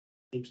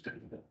 Seems to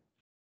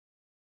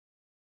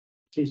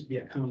be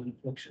a common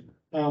affliction.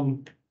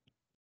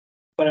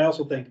 But I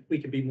also think we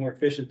could be more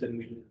efficient than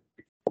we do.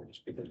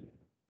 Just because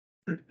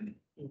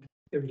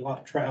there was a lot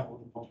of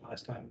travel involved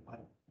last time. I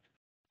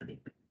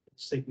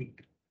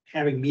think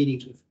having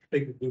meetings with a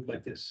bigger group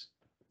like this,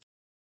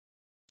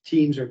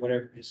 Teams or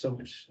whatever, is so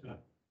much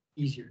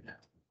easier now.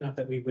 Not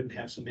that we wouldn't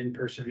have some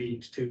in-person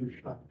meetings too.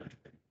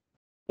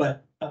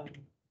 But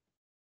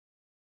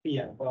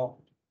yeah,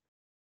 well,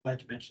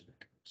 glad you mentioned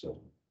it. So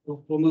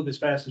we'll move as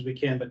fast as we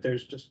can, but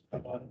there's just a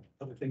lot of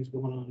other things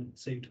going on at the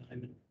same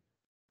time.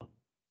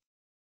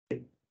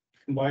 And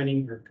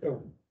combining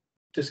or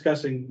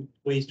discussing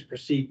ways to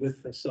proceed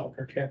with the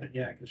Selkirk Cabinet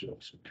Act is really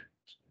super.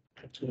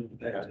 That's really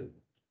bad too.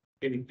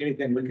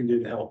 Anything we can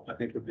do to help, I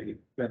think would be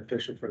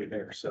beneficial for the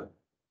mayor, so.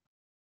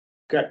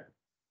 Okay,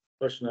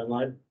 question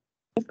online.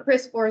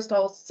 Chris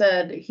Forstall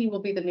said he will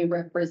be the new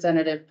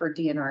representative for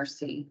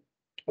DNRC.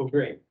 Oh,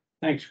 great.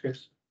 Thanks,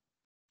 Chris.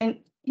 And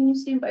can you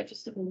stand by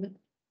just a moment?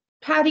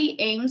 Patty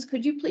Ames,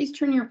 could you please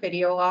turn your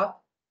video off?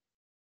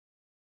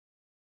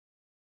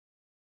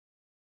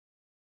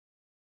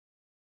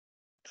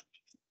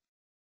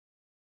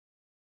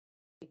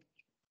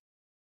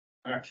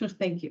 All right.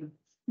 Thank you.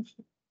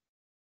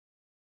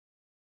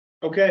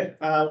 Okay,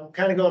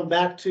 kind of going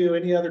back to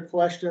any other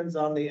questions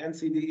on the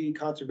NCDE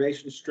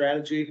conservation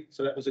strategy.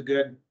 So that was a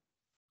good,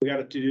 we got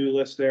a to-do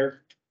list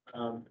there.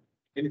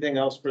 Anything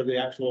else for the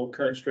actual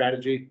current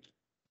strategy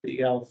that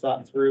you all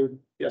thought through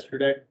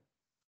yesterday?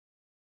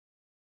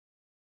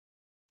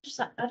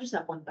 I just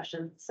have one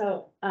question.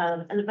 So,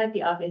 and it might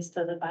be obvious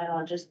to the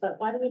biologist, but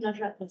why do we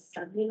measure at the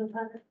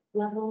centimeter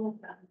level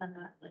rather than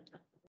that? Like,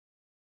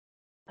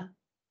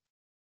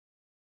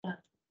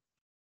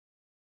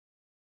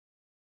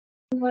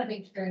 We want to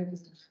make sure it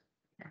was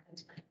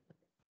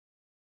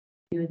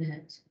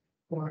unit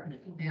or an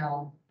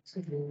email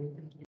to the.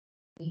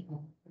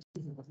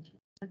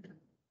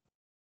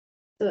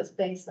 So it's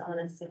based on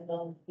a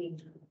single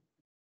feed.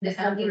 The The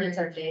supplements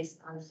are average- based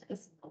on a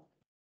single.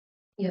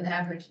 Yeah, the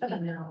average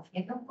email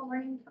income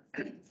pouring,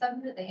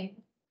 something that they.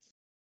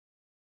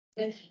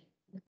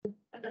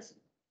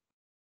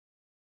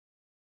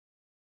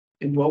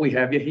 And while we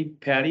have you, hey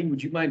Patty,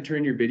 would you mind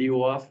turning your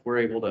video off? We're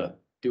able to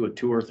do a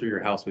tour through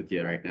your house with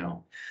you right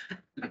now.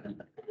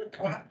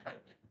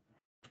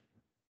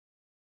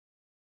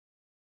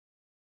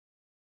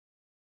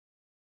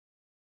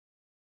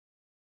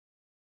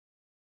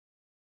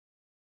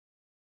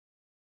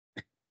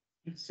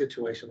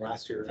 Situation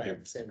last year, I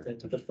had the same thing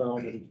with the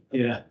phone and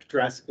Yeah.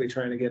 drastically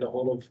trying to get a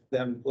hold of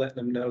them, letting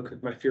them know,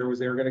 because my fear was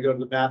they were gonna go to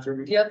the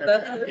bathroom. Yep,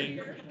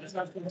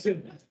 So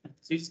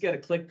you just gotta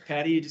click,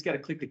 Patty, you just gotta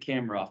click the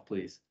camera off,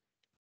 please.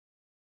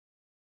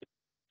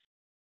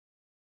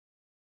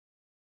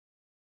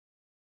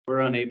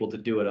 We're unable to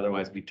do it,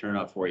 otherwise we turn it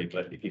off for you,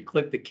 but if you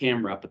click the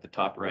camera up at the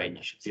top right,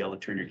 you should be able to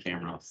turn your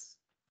camera off.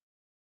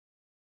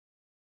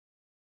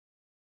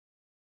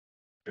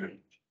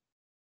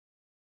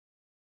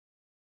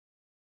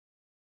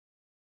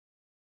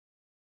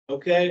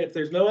 Okay, if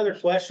there's no other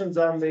questions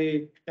on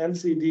the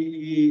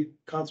NCDE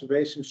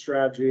conservation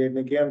strategy, and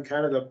again,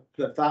 kind of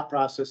the thought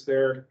process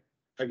there,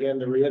 again,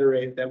 to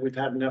reiterate that we've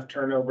had enough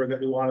turnover that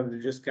we wanted to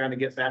just kind of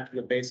get back to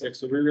the basics.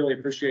 So we really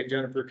appreciate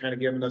Jennifer kind of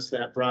giving us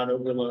that broad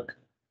overlook.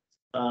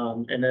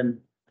 And then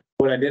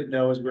what I didn't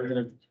know is we're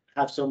gonna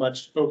have so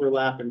much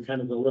overlap and kind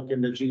of the look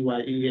into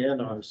GYE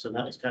and ours. So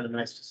that was kind of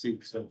nice to see.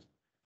 So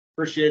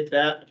appreciate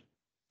that.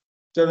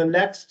 So the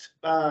next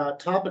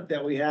topic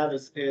that we have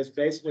is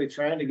basically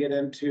trying to get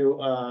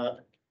into a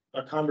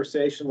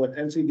conversation with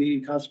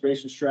NCDE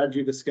conservation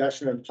strategy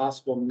discussion and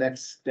possible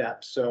next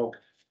steps. So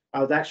I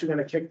was actually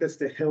going to kick this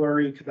to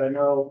Hillary because I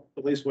know,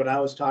 at least what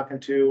I was talking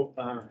to,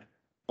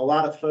 a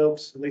lot of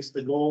folks, at least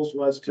the goals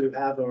was to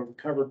have a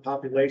recovered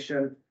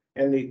population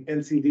in the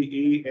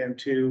NCDE and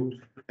to,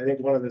 I think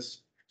one of the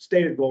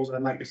stated goals, I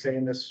might be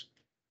saying this,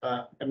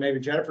 and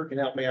maybe Jennifer can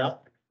help me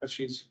out.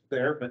 She's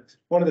there, but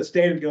one of the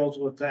stated goals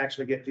was to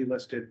actually get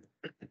delisted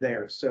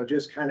there. So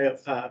just kind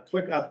of a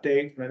quick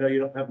update. And I know you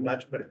don't have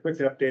much, but a quick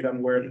update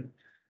on where the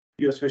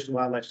U.S. Fish and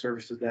Wildlife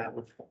Service is at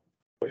with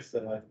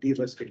the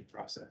delisting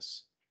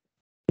process.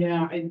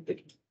 Yeah,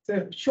 it's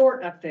a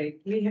short update.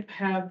 We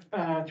have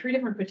 3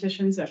 different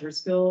petitions that we're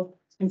still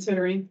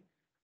considering.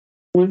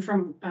 One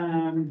from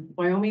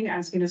Wyoming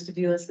asking us to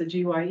delist the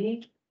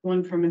GYE,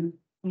 one from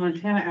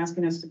Montana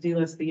asking us to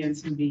delist the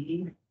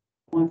NCDE,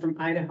 one from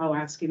Idaho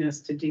asking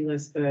us to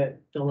delist the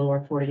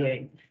lower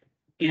 48.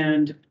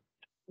 And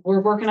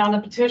we're working on the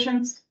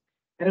petitions.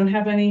 I don't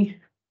have any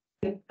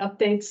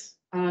updates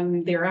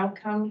on their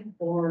outcome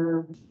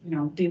or,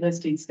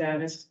 delisting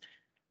status.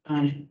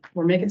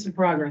 We're making some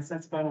progress.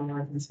 That's about all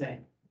I can say.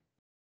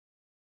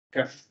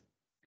 Okay.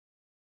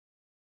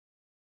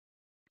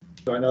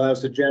 So I know that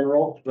was a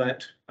general,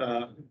 but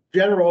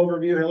general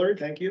overview, Hillary,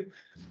 thank you.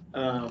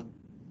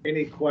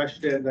 Any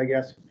questions, I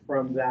guess,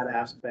 from that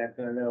aspect?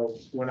 I know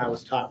when I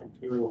was talking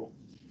through,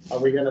 are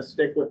we gonna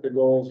stick with the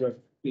goals of,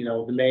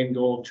 the main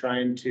goal of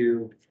trying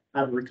to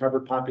have a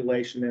recovered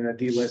population and a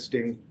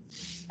delisting?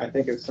 I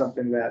think it's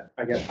something that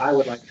I guess I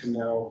would like to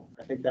know.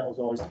 I think that was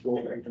always the goal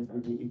of the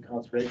NCDE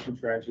conservation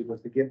strategy, was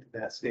to get to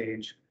that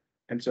stage.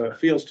 And so it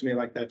feels to me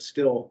like that's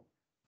still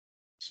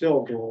a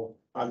goal.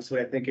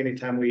 Obviously, I think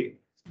anytime we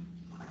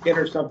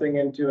enter something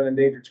into an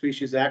Endangered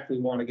Species Act, we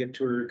want to get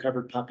to a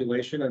recovered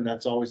population, and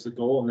that's always the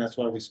goal, and that's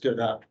why we stood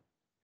up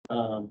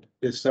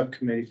this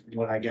subcommittee, from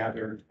what I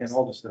gathered, and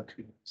all the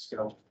subcommittees.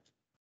 So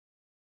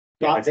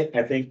Yeah, I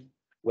think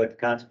with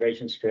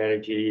conservation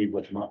strategy,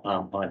 with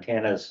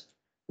Montana's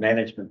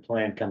management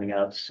plan coming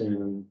out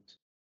soon,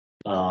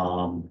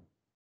 all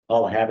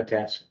the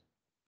habitats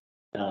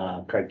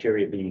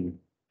criteria being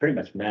pretty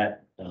much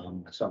met,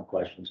 some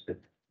questions, but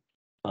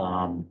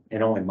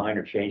and only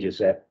minor changes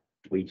that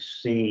we've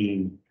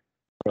seen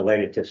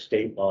related to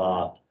state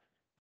law.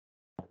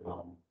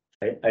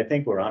 I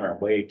think we're on our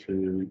way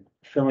to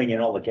filling in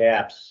all the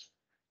gaps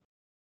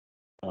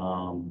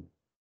for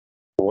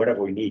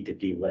whatever we need to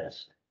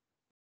delist.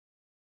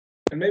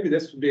 And maybe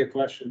this would be a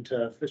question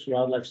to Fish and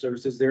Wildlife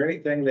Service. Is there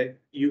anything that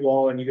you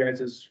all and you guys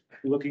is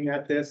looking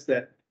at this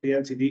that the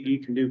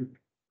NCDE can do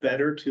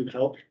better to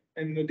help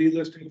in the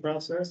delisting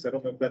process? I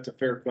don't know if that's a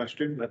fair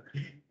question, but.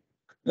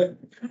 I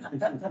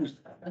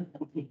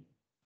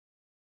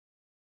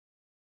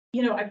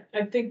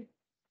think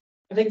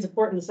it's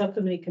important the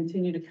subcommittee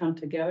continue to come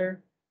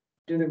together,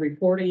 do the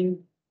reporting,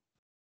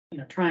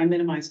 try and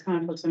minimize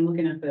conflicts. I'm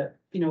looking at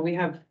we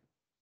have,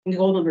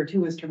 goal number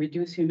 2 is to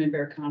reduce human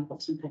bear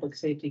conflicts and public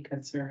safety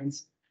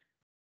concerns.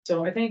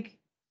 So I think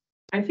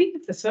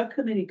if the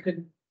subcommittee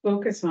could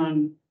focus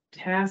on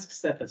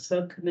tasks that the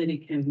subcommittee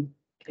can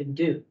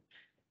do.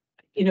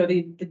 The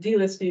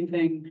delisting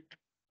thing,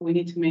 we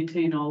need to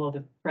maintain all of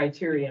the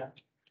criteria,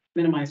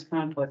 minimize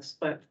conflicts,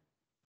 but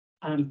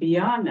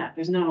beyond that,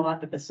 there's not a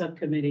lot that the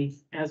subcommittee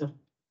as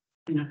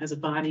a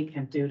body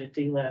can do to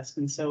delist.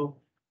 And so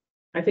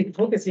I think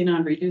focusing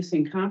on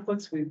reducing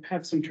conflicts, we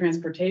have some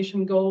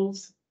transportation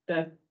goals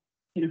that,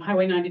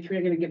 Highway 93,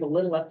 I'm going to give a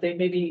little update.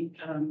 Maybe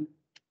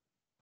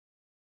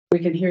we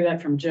can hear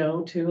that from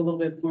Joe too, a little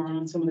bit more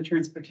on some of the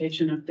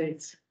transportation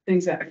updates,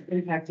 things that are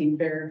impacting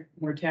bear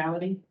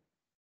mortality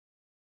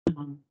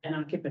and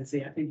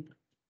occupancy. I think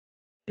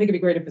it'd be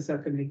great if the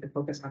subcommittee could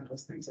focus on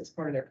those things as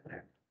part of their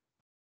plan.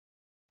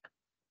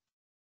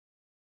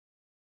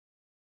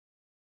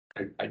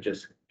 I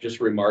just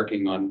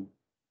remarking on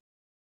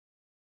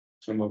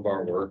some of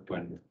our work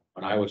when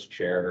I was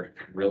chair,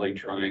 really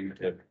trying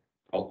to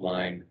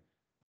outline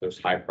those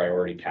high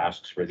priority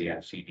tasks for the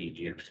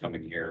NCDE in the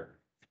coming year.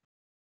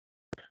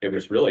 It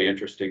was really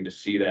interesting to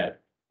see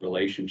that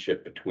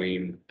relationship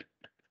between,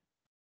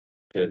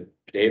 to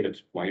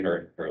David's point,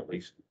 or at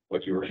least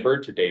what you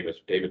referred to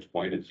David's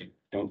point is you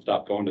don't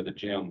stop going to the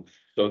gym.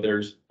 So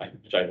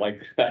which I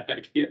like that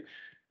idea.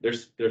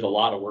 There's a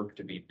lot of work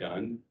to be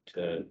done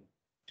to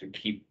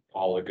keep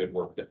all the good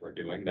work that we're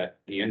doing, that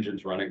the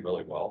engine's running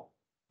really well.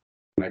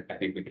 And I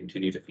think we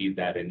continue to feed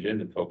that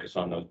engine and focus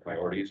on those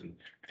priorities. And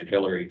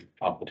Hillary,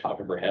 off the top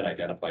of her head,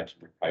 identified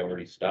some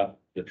priority stuff,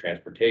 the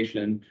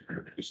transportation.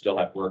 We still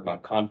have work on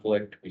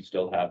conflict. We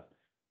still have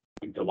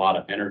a lot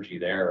of energy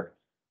there.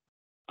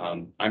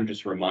 I'm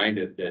just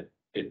reminded that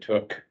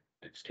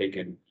it's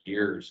taken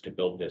years to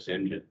build this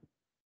engine.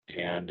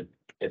 And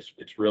it's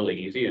really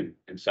easy. And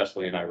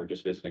Cecily and I were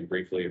just visiting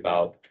briefly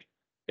about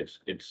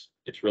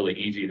it's really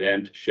easy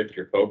then to shift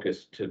your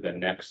focus to the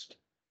next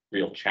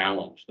real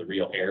challenge, the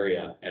real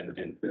area. And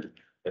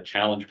the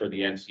challenge for the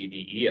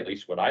NCDE, at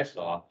least what I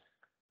saw,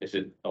 is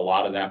that a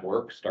lot of that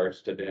work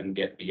starts to then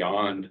get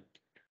beyond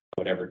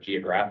whatever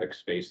geographic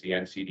space the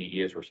NCDE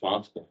is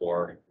responsible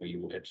for.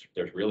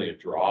 There's really a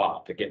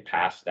draw to get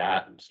past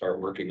that and start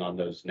working on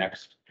that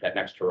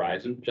next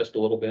horizon just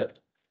a little bit.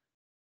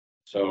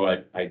 So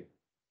I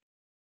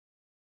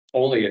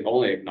only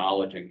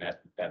acknowledging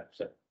that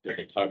there's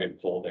a tug and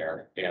pull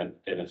there. And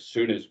as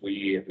soon as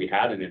if we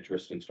had an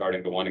interest in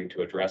starting to wanting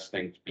to address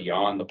things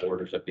beyond the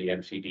borders of the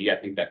NCD,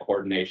 I think that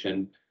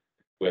coordination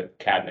with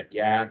Cabinet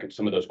YAC and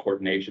some of those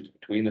coordinations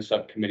between the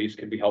subcommittees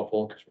can be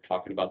helpful, because we're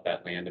talking about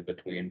that land in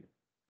between.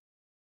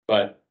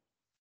 But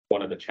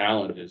one of the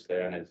challenges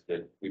then is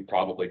that we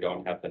probably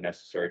don't have the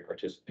necessary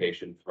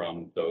participation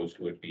from those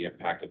who would be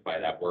impacted by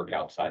that work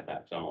outside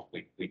that zone.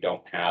 We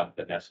don't have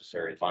the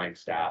necessary line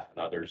staff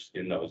and others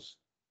in those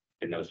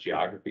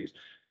geographies.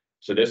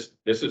 So this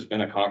has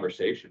been a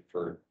conversation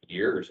for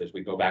years as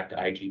we go back to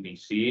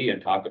IGBC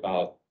and talk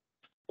about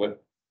what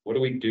do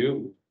we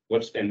do?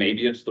 And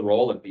maybe it's the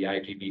role of the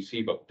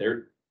IGBC, but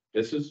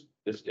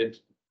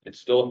it's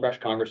still a fresh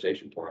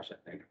conversation for us,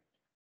 I think.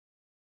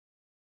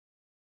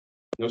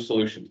 No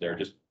solutions there,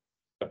 just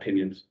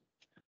opinions.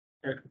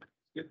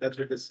 That's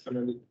what this, I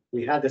mean,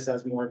 we had this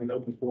as more of an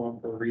open forum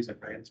for a reason,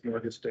 right? It's more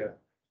just to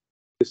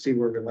see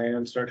where we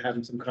land, start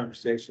having some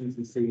conversations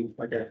and see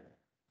like a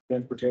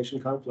transportation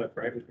conflict,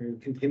 right? We can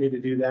continue to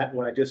do that.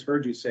 What I just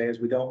heard you say is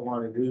we don't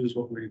want to lose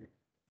what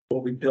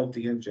we built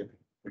the engine,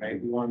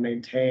 right? We want to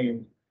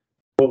maintain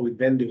what we've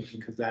been doing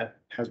because that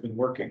has been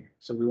working.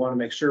 So we want to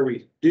make sure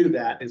we do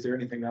that. Is there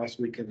anything else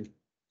we can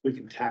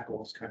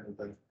tackle is kind of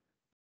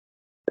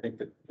I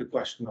think the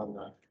question on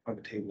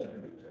the table.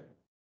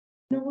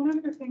 Now, one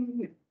other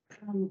thing,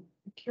 I'm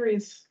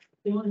curious,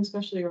 Dylan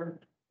especially, or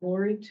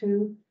Lori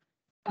too.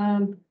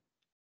 Now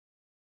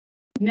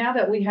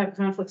that we have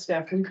conflict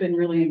staff, we've been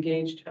really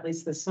engaged, at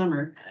least this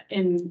summer,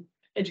 in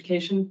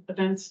education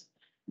events.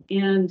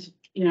 And,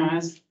 you know,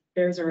 as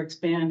fairs are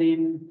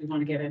expanding, we want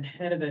to get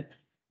ahead of it.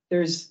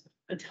 There's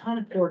a ton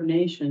of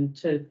coordination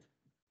to,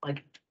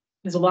 like,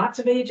 there's lots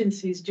of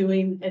agencies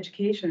doing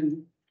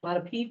education, a lot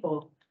of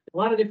people, a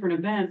lot of different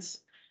events.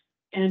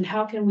 And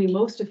how can we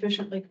most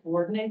efficiently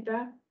coordinate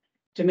that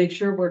to make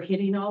sure we're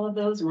hitting all of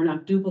those and we're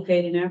not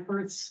duplicating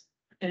efforts?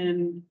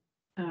 And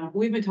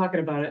we've been talking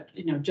about it,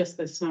 you know, just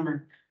this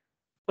summer.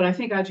 But I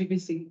think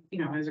IGBC, you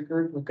know, as a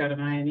group, we've got an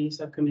INE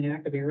subcommittee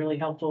that could be really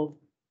helpful.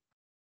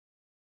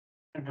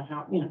 I don't know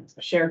how, you know,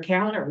 a shared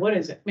calendar, what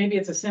is it? Maybe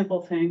it's a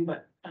simple thing,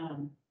 but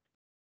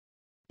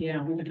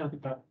yeah, we've been talking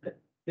about that.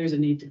 There's a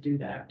need to do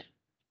that.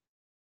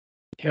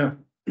 Yeah,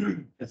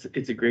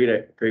 it's a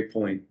great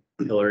point,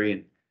 Hillary,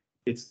 and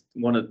it's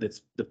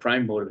the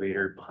prime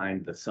motivator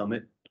behind the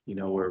summit, you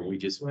know, where we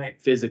just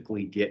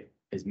physically get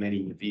as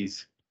many of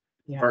these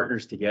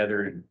partners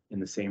together in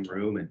the same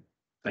room and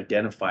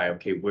identify,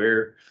 okay,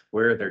 where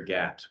are there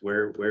gaps,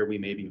 where we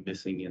may be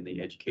missing in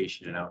the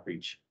education and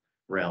outreach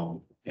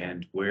realm,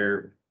 and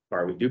where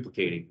are we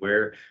duplicating,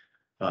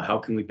 how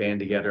can we band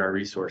together our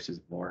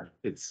resources more?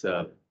 It's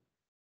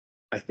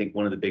I think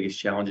one of the biggest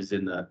challenges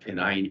in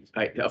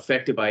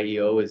effective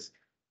IEO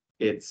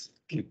is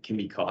can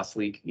be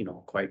costly, you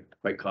know, quite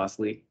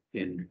costly,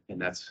 and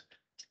that's,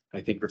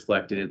 I think,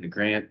 reflected in the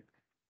grant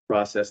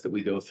process that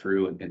we go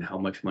through and how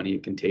much money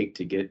it can take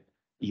to get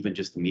even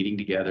just the meeting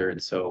together.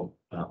 And so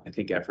I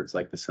think efforts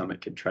like the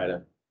summit can try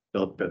to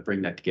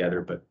bring that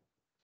together, but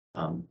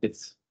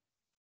it's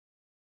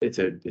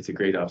a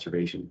great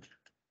observation.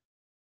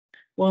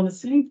 Well, the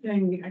same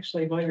thing,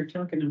 actually, while you're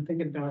talking, I'm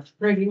thinking about,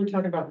 Greg, you were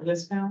talking about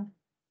this now.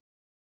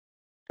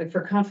 Like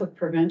for conflict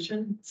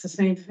prevention, it's the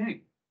same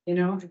thing, you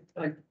know,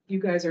 like you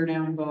guys are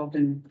now involved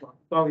in, well,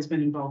 always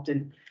been involved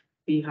in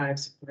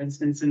beehives, for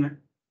instance, and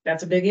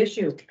that's a big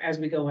issue as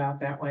we go out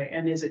that way.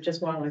 And is it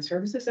just wildlife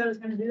services that is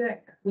going to do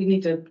that? We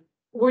need to,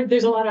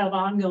 there's a lot of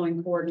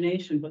ongoing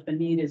coordination, but the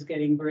need is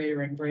getting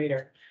greater and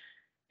greater.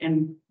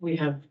 And we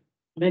have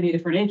many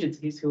different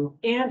agencies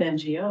and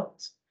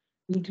NGOs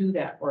who do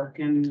that work.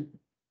 And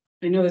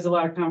I know there's a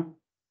lot of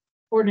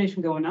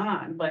coordination going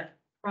on, but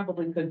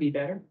probably could be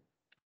better.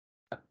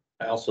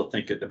 I also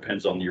think it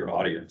depends on your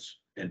audience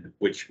and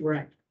who's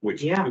going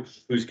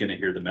to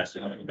hear the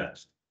message the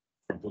best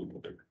from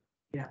whom.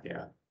 Yeah.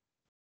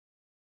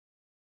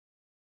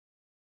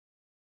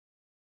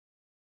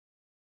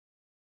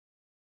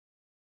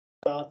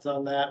 Thoughts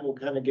on that? We'll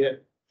kind of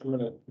I'm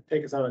gonna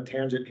take us on a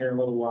tangent here in a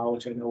little while,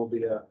 which I know will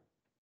be a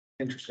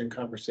interesting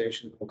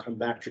conversation. We'll come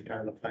back to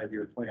kind of the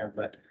 5-year plan,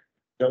 but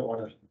don't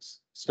want to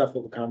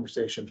stifle the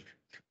conversation.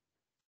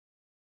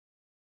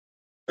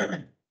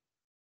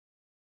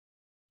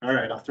 All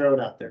right, I'll throw it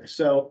out there.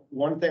 So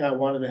one thing I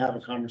wanted to have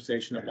a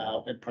conversation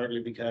about, and partly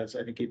because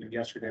I think even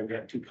yesterday we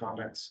had 2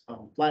 comments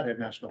on Flathead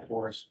National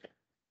Forest.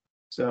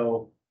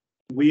 So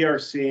we are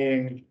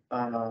seeing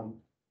an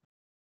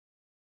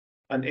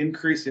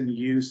increase in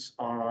use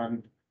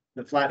on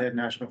the Flathead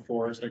National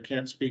Forest. I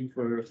can't speak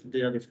for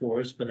the other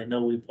forests, but I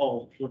know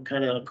we're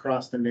kind of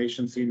across the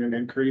nation seen an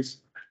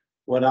increase.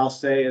 What I'll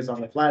say is on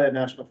the Flathead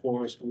National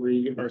Forest,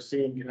 we are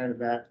seeing kind of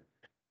that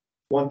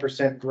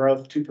 1%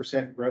 growth,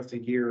 2% growth a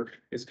year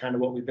is kind of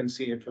what we've been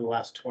seeing for the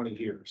last 20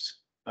 years.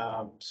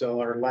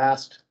 So our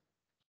last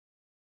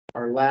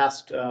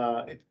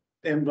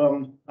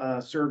emblem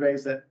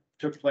surveys that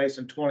took place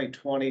in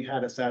 2020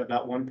 had us at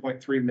about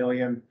 1.3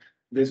 million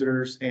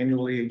visitors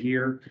annually a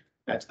year.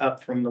 That's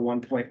up from the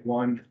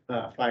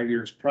 1.1 5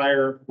 years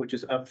prior, which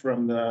is up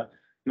from the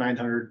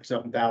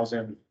 900-something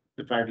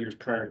the 5 years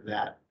prior to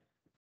that.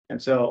 And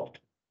so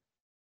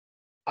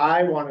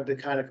I wanted to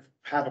kind of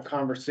have a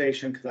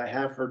conversation because I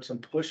have heard some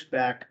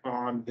pushback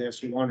on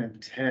this 1 in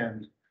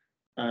 10.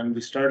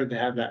 We started to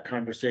have that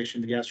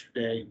conversation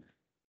yesterday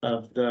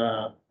of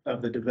the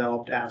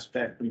developed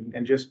aspect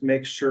and just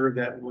make sure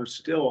that we're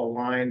still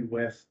aligned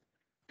with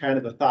kind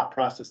of the thought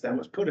process that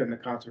was put in the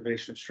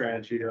conservation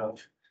strategy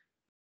of,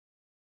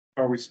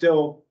 are we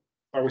still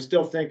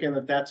thinking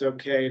that that's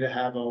okay to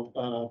have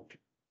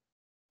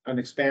an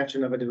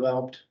expansion of a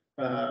developed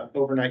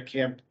overnight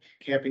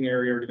camping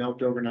area or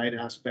developed overnight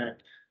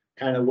aspect,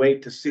 kind of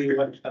wait to see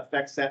what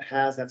effects that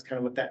has. That's kind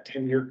of what that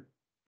 10-year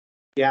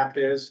gap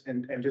is,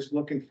 and just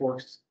looking for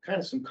kind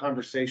of some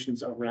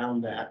conversations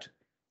around that.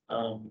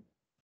 And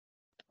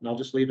I'll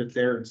just leave it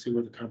there and see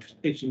where the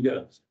conversation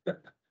goes.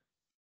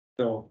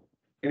 So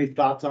any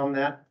thoughts on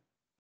that?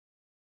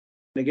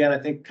 And again, I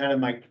think kind of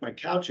my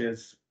couch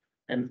is,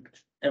 and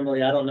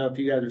Emily, I don't know if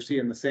you guys are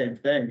seeing the same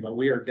thing, but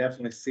we are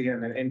definitely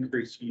seeing an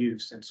increased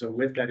use. And so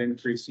with that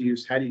increased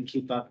use, how do you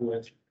keep up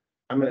with,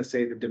 I'm gonna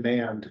say the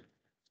demand,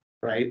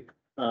 right?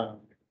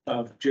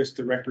 Of just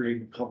the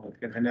recreating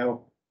public. And I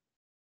know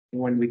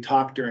when we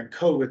talked during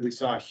COVID, we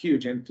saw a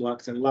huge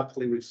influx, and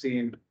luckily we've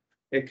seen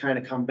it kind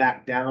of come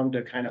back down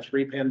to kind of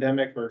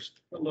pre-pandemic or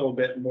a little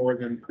bit more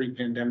than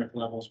pre-pandemic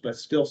levels, but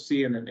still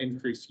seeing an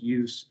increased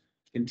use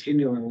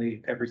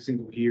continually every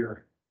single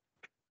year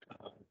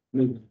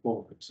moving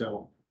forward.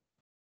 So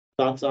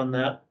thoughts on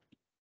that?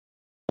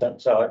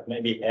 So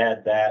maybe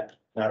add that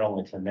not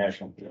only to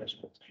national forest,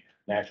 but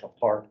national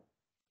park,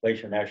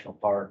 Glacier National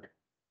Park,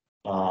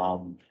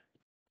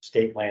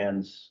 state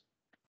lands,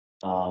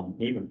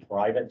 even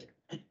private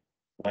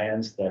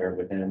lands that are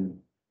within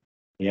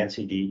the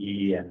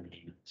NCDE and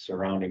the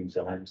surrounding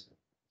zones,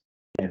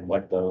 and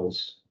what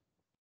those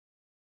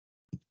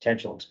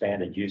potential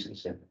expanded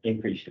uses and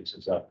increased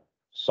uses of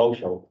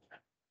social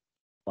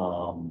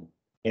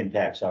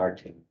impacts are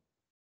to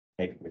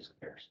make a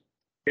comparison.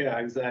 Yeah,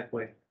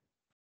 exactly.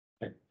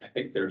 I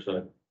think there's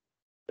a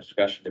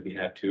discussion to be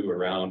had too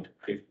around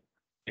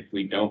if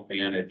we don't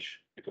manage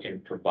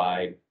and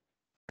provide,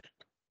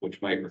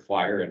 which might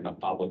require and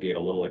obligate a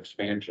little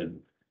expansion,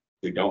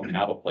 we don't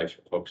have a place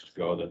for folks to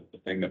go. The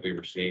thing that we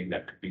were seeing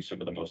that could be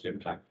some of the most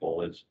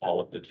impactful is all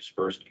of the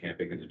dispersed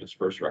camping and the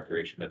dispersed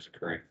recreation that's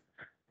occurring.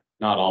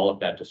 Not all of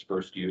that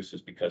dispersed use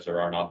is because there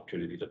aren't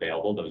opportunities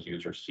available. Those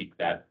users seek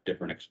that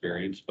different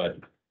experience,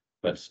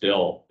 but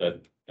still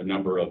the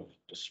number of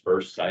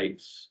dispersed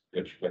sites,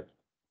 which with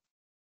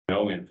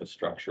no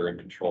infrastructure and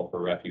control for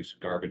refuse,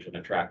 garbage and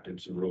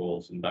attractants and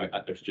rules, and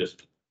there's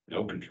just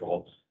no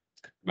control.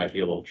 Might be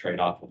a little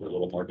trade-off with a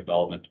little more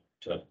development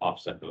to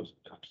offset those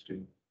costs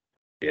too.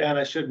 Yeah, and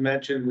I should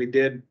mention, we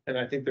did, and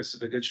I think this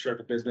is a good stroke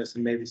of business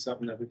and maybe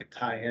something that we could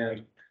tie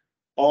in.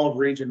 All of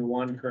Region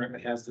 1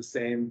 currently has the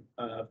same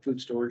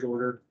food storage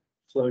order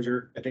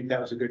closure. I think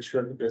that was a good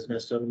stroke of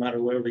business. So no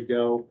matter where we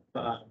go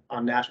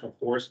on national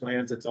forest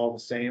lands, it's all the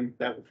same.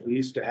 That we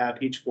used to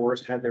have, each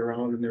forest had their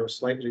own and there were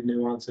slightly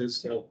nuances.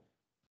 So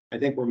I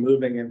think we're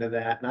moving into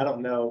that. And I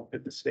don't know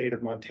if the state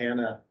of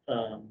Montana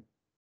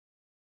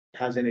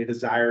has any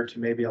desire to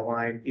maybe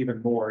align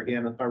even more.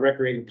 Again, our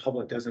recreating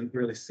public doesn't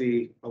really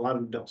see, a lot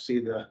of them don't see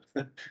the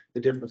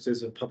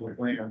differences of public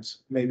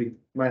lands, maybe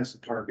minus the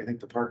park. I think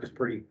the park is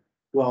pretty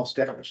well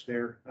established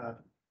there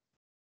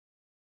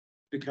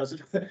because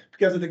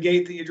of the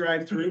gate that you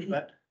drive through,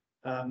 but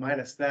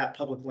minus that,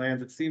 public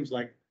lands, it seems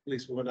like, at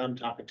least what I'm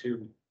talking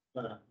to,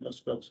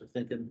 most folks are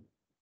thinking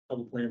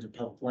public lands are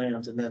public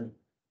lands. And then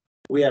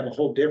we have a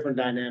whole different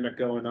dynamic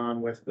going on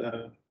with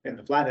in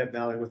the Flathead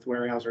Valley with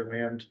Weyerhaeuser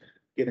land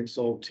getting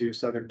sold to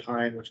Southern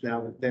Pine, which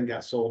now then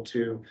got sold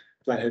to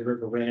Flathead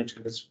River Ranch,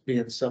 and it's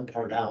being some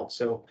part out.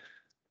 So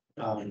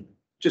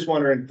just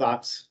wondering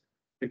thoughts,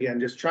 again,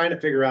 just trying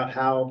to figure out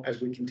how, as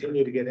we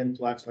continue to get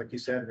influx, like you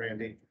said,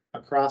 Randy,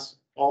 across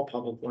all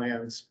public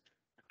lands,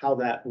 how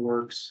that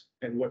works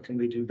and what can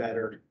we do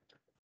better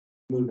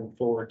moving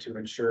forward to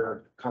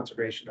ensure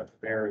conservation of the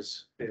bear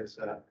is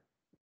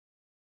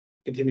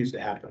continues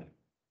to happen.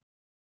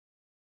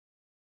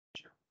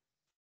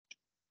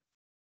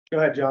 Go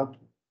ahead, John.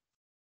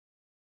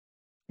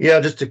 Yeah,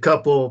 just a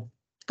couple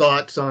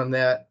thoughts on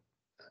that.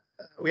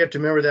 We have to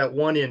remember that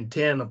 1 in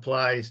 10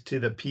 applies to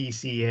the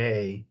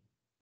PCA.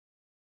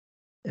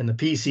 And the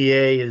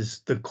PCA is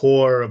the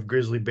core of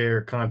grizzly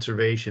bear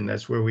conservation.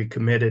 That's where we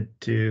committed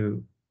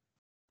to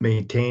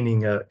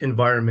maintaining an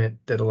environment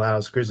that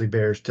allows grizzly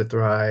bears to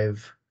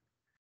thrive.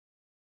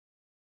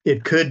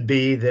 It could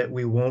be that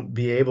we won't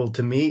be able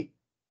to meet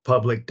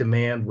public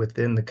demand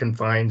within the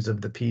confines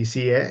of the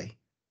PCA.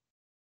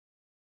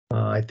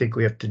 I think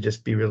we have to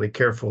just be really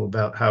careful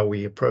about how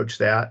we approach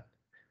that.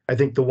 I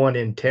think the 1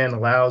 in 10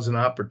 allows an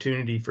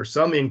opportunity for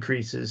some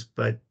increases,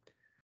 but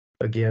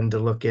again, to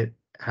look at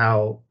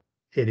how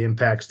it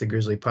impacts the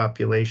grizzly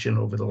population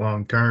over the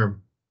long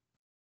term.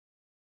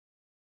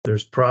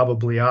 There's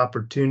probably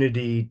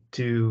opportunity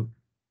to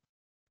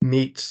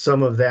meet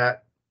some of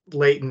that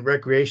latent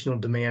recreational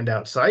demand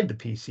outside the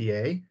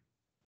PCA.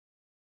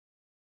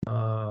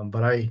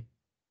 But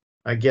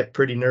I get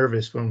pretty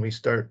nervous when we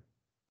start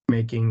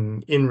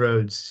making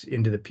inroads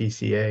into the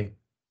PCA.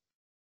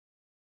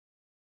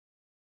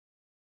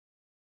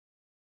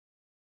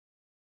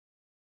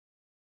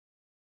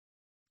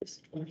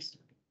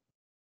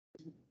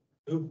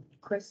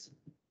 Chris.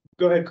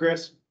 Go ahead,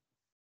 Chris.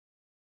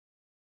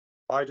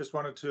 I just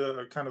wanted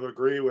to kind of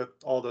agree with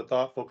all the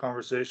thoughtful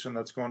conversation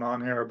that's going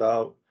on here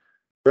about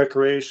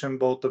recreation,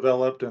 both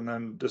developed and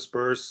then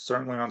dispersed,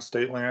 certainly on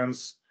state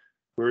lands.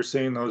 We're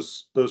seeing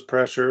those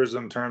pressures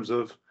in terms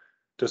of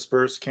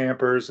dispersed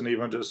campers and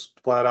even just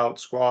flat out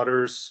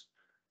squatters,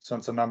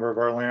 since a number of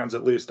our lands,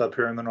 at least up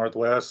here in the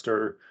Northwest,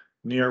 are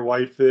near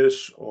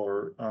Whitefish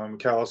or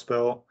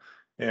Kalispell.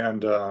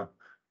 And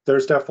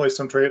there's definitely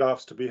some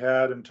trade-offs to be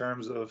had in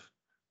terms of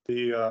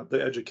the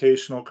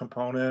educational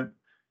component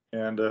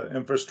and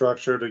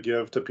infrastructure to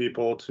give to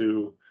people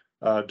to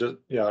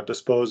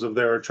dispose of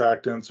their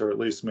attractants or at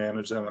least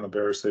manage them in a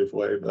very safe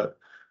way.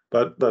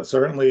 But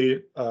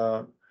certainly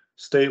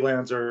state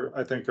lands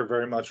I think are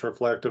very much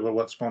reflective of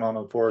what's going on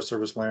in Forest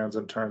Service lands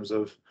in terms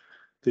of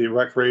the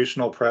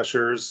recreational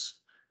pressures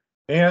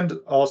and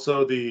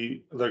also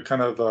the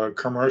kind of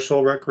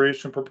commercial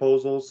recreation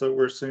proposals that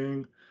we're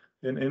seeing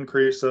an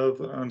increase of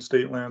on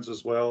state lands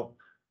as well.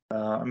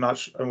 I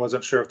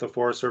wasn't sure if the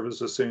Forest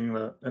Service is seeing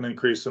an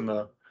increase in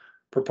the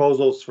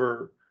proposals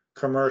for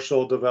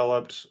commercial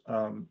developed,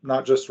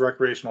 not just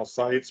recreational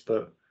sites,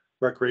 but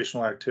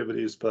recreational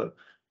activities, but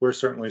we're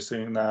certainly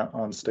seeing that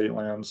on state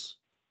lands.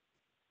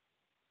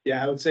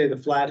 Yeah, I would say the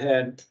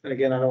Flathead, and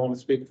again, I don't want to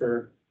speak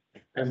for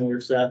Emily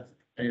or Seth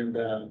and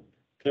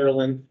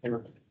Carolyn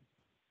or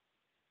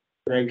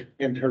Greg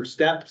and her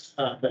steps,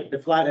 but the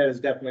Flathead is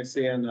definitely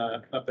seeing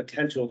a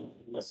potential.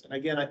 Listen,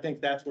 again, I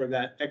think that's where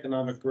that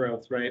economic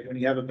growth, right? When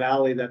you have a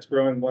valley that's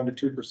growing 1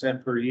 to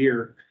 2% per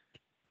year,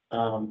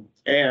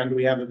 and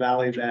we have a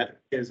valley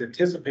that is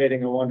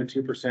anticipating a 1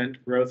 to 2%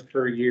 growth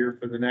per year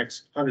for the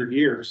next 100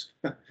 years.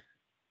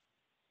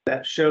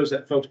 That shows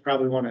that folks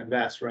probably want to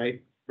invest,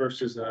 right?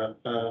 Versus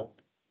an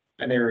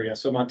area.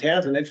 So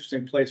Montana's an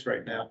interesting place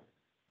right now.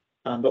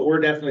 But we're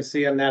definitely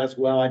seeing that as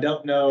well. I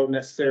don't know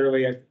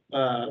necessarily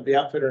the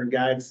outfitter and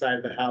guide side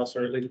of the house,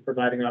 or at least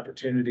providing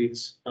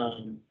opportunities.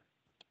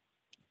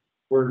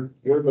 We're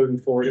moving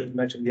forward. As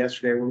mentioned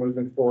yesterday, we're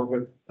moving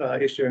forward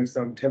with issuing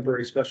some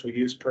temporary special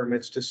use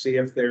permits to see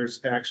if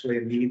there's actually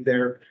a need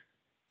there.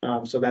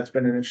 So that's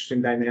been an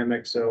interesting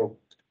dynamic. So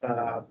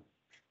because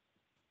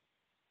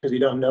you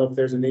don't know if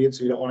there's a need,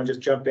 so you don't want to just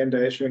jump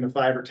into issuing a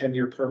 5 or 10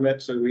 year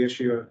permit. So we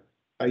issue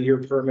a year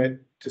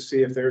permit to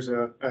see if there's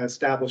an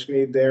established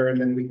need there, and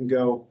then we can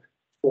go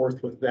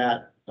forth with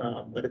that.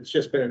 But it's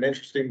just been an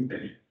interesting,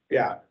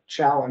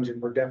 challenge,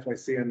 and we're definitely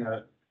seeing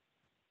a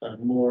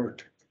more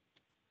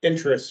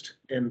interest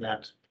in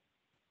that.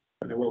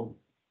 And it will.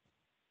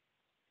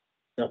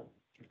 No.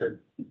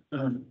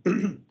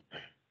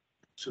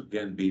 So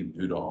again, being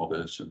new to all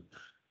this, and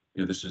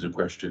this is a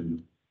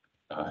question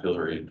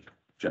Hillary and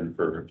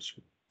Jennifer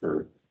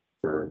for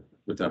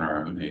within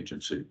our own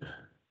agency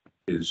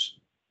is,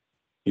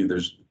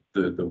 there's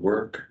the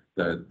work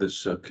that this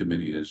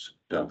subcommittee has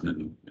done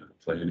in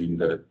planning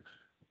that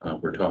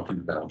we're talking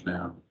about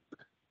now.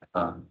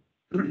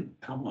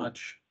 How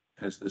much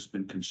has this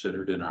been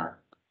considered in our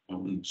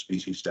own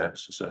species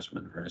status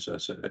assessment, or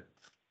SSA,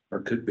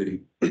 or could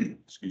be,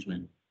 excuse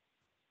me,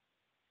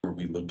 where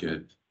we look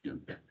at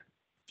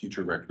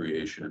future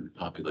recreation,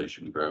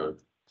 population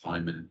growth,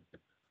 climate,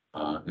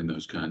 and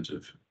those kinds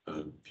of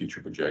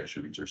future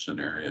projections or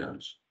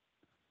scenarios,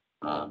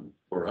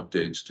 or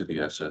updates to the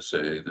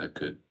SSA that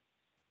could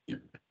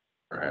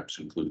perhaps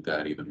include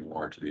that even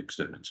more to the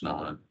extent it's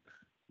not,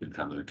 and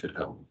how that could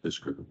help this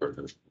group, or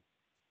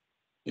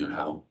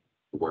how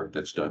the work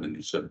that's done in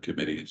these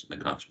subcommittees and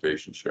the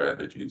conservation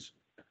strategies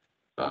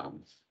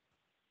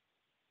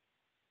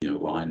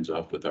lines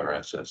up with our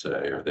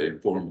SSA. Are they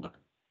informed?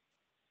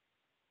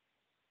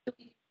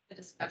 The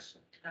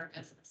discussion in our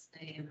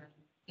SSA and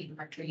in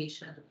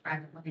recreation and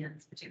private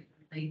lands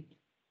particularly,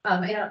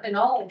 and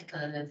all of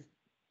the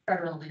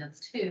federal lands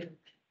too.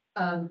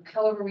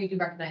 However, we do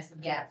recognize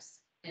some gaps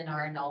in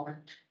our knowledge,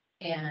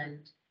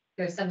 and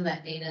there's some of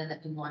that data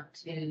that we want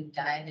to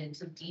dive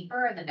into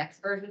deeper in the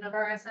next version of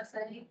our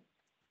SSA.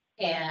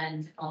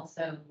 And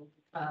also,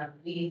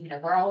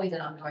 we're always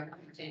in ongoing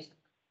conversation with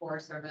the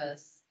Forest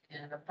Service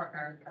and our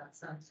partner about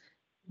some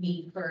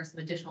need for some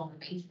additional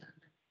information.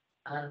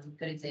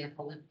 Good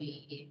example would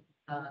be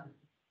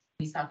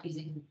we stopped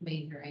using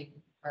majoring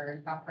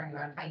or buffering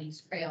around high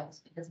use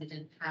trails because we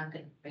didn't have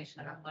good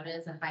information about what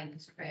is a high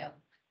use trail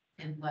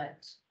and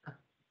what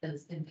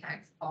those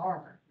impacts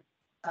are.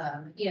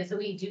 So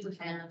we do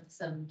have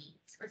some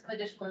needs for some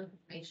additional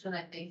information,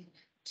 I think,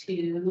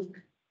 to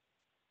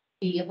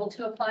be able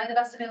to apply the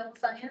best available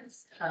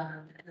science.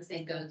 And the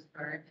same goes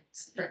for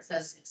it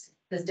says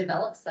this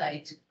developed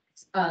site.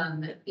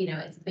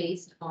 It's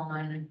based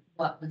on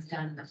what was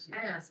done in the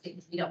past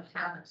because we don't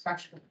have a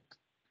structure.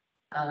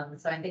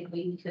 So I think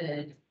we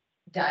could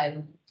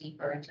dive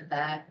deeper into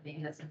that.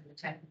 Maybe that's something the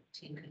technical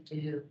team could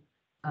do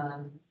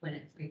when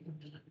it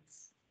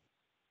reconvenes.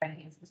 Try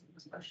to answer some of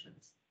those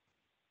questions.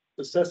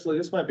 So Cecily,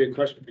 this might be a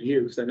question for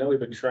you, because I know we've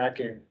been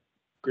tracking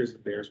grizzly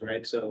bears,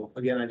 right? So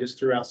again, I just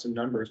threw out some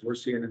numbers. We're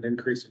seeing an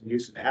increase in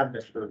use and have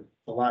been for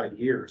a lot of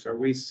years. Are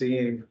we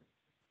seeing,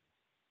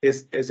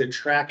 is it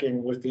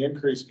tracking with the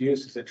increased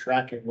use? Is it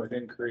tracking with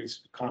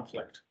increased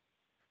conflict?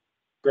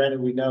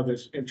 Granted, we know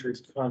there's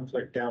increased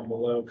conflict down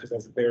below because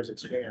as the bears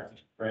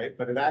expand, right?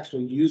 But it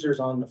actually users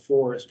on the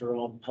forest or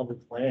on public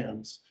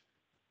lands,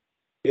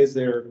 is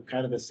there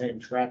kind of the same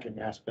tracking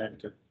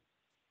aspect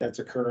that's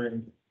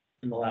occurring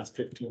in the last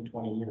 15,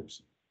 20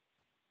 years?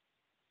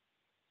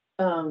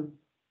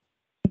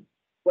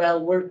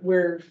 Well,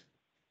 we're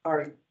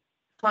our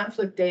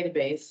conflict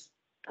database,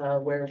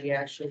 where we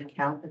actually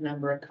count the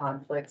number of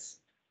conflicts,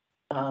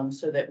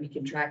 so that we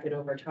can track it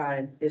over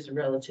time is a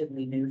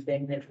relatively new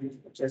thing that we've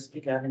just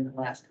begun in the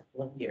last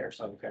couple of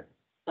years. Okay.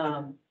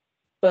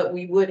 But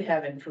we would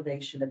have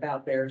information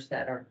about bears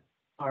that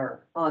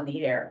are on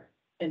the air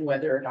and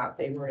whether or not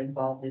they were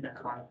involved in a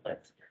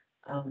conflict.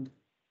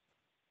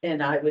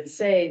 And I would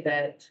say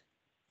that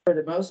for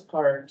the most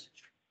part,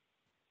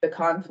 the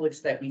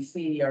conflicts that we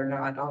see are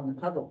not on the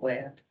public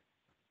land.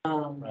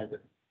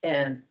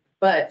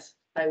 But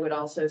I would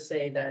also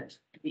say that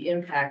the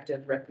impact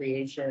of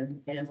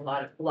recreation and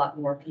a lot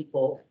more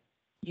people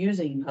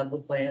using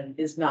public land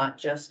is not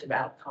just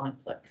about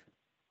conflict.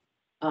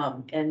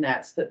 And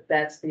that's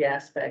the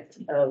aspect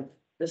of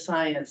the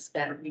science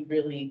that we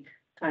really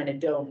kind of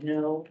don't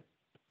know,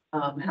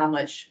 how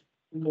much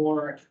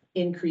more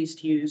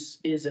increased use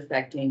is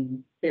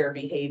affecting bear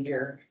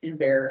behavior and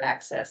bear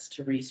access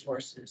to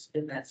resources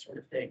and that sort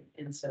of thing.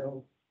 And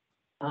so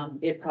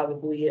it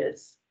probably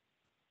is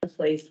a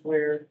place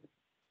where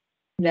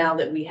now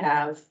that we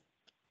have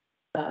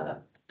a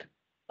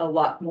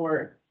lot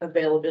more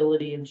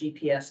availability of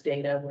GPS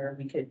data where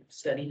we could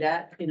study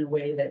that in a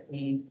way that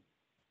we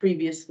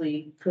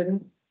previously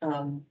couldn't.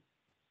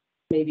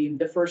 Maybe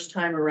the first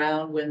time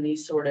around when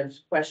these sort of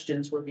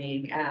questions were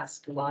being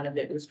asked, a lot of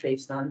it was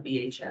based on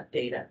VHF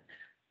data,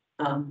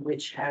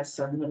 which has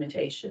some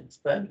limitations,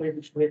 but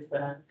with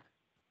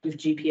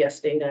GPS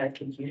data, I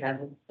think you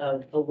have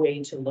a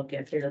way to look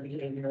at their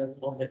behavior a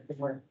little bit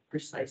more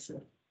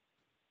precisely.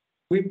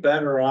 We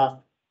better off,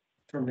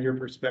 from your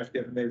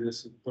perspective, maybe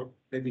this is,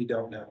 maybe you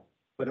don't know,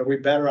 but are we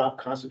better off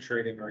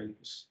concentrating our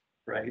use,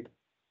 right?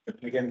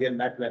 Again, getting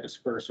back to that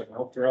dispersal,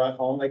 I'll throw out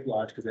Hall Lake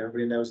Lodge because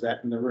everybody knows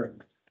that in the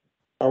room.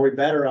 Are we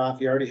better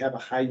off? You already have a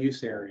high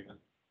use area,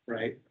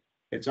 right?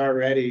 It's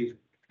already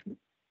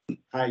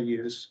high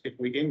use. If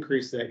we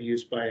increase that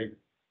use by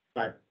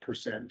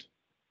 5%,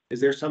 is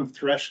there some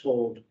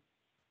threshold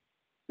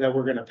that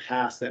we're gonna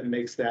pass that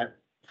makes that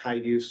high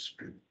use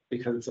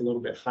because it's a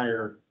little bit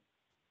higher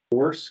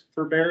force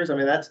for bears? I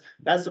mean, that's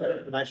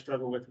what I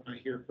struggle with when I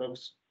hear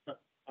folks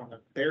on the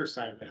bear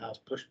side of the house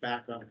push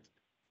back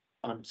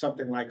on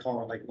something like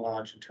Hall Lake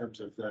Lodge in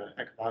terms of the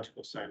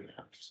ecological side of the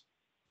house.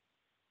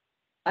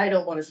 I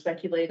don't want to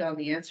speculate on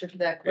the answer to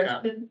that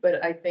question,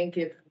 but I think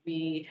if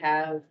we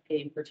have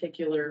a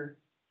particular,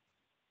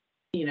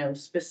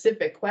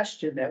 specific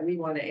question that we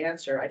want to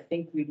answer, I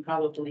think we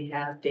probably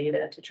have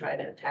data to try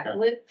to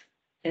tackle it.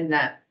 And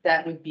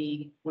that would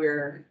be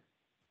where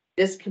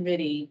this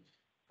committee,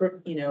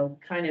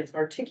 kind of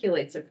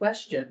articulates a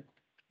question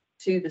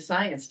to the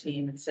science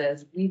team and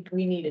says, we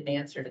need an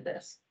answer to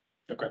this.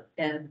 Okay.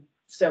 And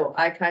so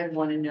I kind of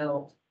want to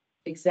know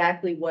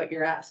exactly what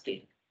you're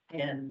asking,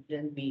 and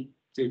then we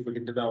see if we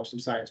can develop some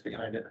science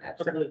behind it.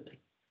 Absolutely. Okay.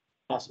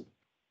 Awesome.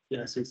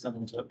 Yeah, I see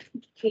someone's up.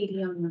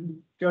 Katie,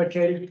 Go ahead,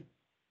 Katie.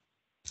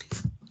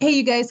 Hey,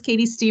 you guys,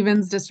 Katie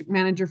Stevens, District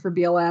Manager for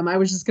BLM. I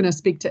was just going to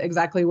speak to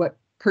exactly what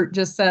Kurt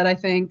just said. I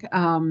think,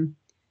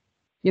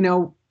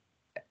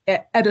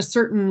 at a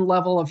certain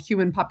level of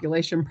human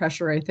population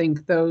pressure, I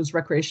think those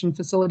recreation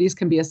facilities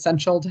can be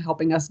essential to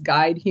helping us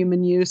guide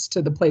human use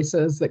to the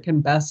places that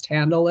can best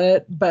handle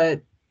it.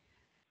 But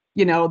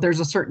there's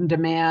a certain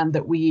demand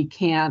that we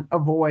can't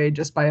avoid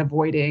just by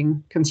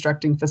avoiding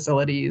constructing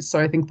facilities. So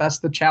I think that's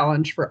the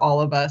challenge for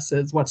all of us,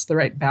 is what's the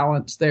right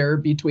balance there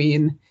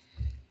between,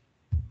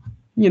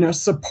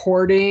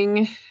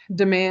 supporting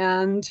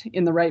demand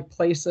in the right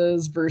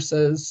places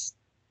versus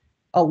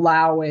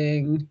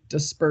allowing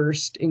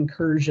dispersed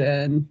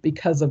incursion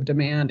because of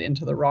demand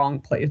into the wrong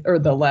place or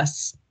the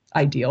less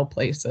ideal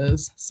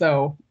places.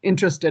 So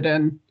interested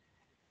in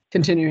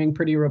continuing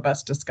pretty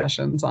robust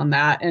discussions on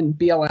that, and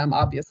BLM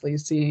obviously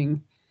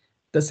seeing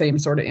the same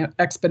sort of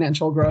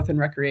exponential growth in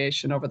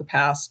recreation over the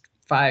past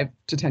 5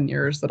 to 10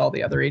 years that all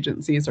the other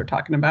agencies are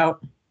talking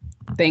about.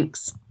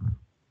 Thanks.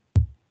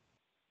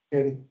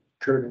 Okay.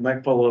 Kurt, I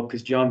might follow up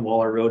because John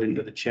Waller wrote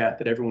into the chat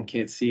that everyone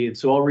can't see. And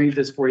so I'll read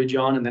this for you,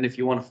 John, and then if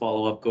you want to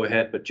follow up, go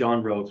ahead. But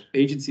John wrote,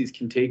 agencies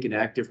can take an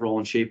active role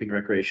in shaping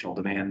recreational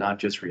demand, not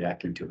just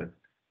reacting to it.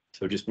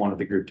 So just wanted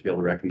the group to be able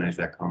to recognize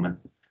that comment.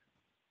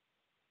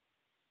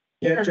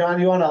 Yeah,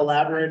 John, you want to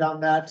elaborate on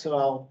that?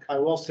 So I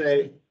will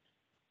say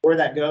where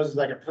that goes is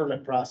like a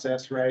permit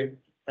process, right?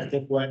 I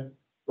think what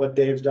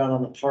Dave's done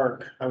on the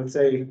park, I would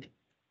say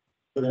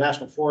for the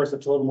National Forest,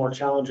 it's a little more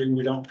challenging.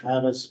 We don't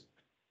have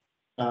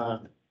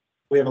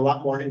we have a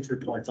lot more entry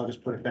points. I'll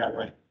just put it that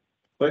way.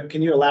 But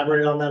can you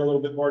elaborate on that a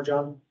little bit more,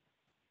 John?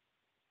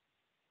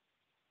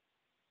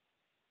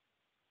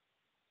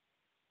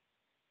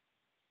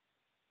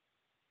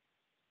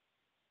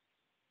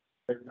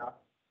 I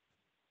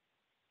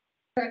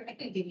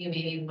could give you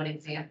maybe one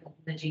example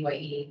from the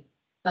GYE.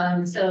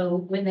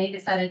 So when they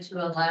decided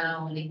to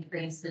allow an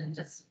increase in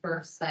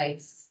dispersed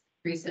sites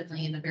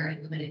recently in a very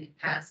limited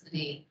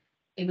capacity,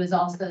 it was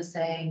also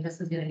saying this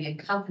is going to be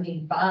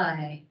accompanied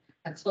by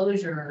a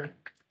closure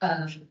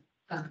of,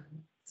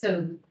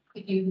 so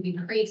if you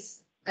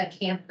increase a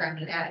campground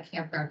and add a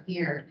campground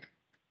here,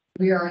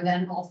 we are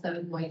then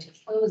also going to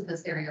close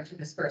this area to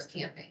dispersed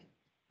camping.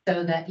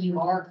 so that you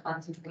are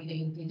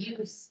concentrating the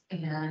use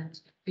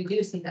and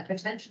reducing the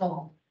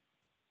potential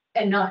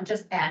and not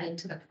just adding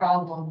to the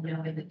problem,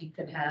 knowing that you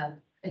could have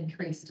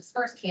increased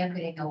dispersed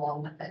camping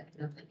along with it.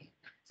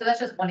 So that's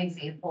just one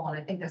example, and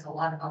I think there's a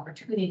lot of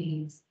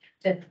opportunities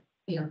to,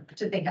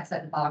 to think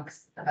outside the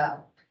box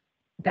about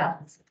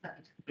balance.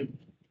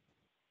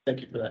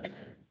 Thank you for that.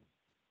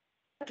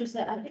 Just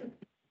that, I think,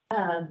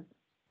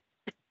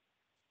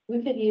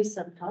 we could use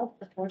some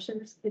help, the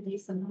portions could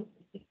use some help,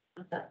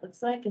 what that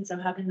looks like, and so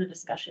having the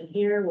discussion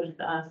here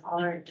with, all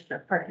our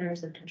different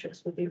partners and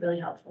interests would be really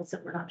helpful, so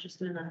we're not just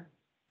doing that.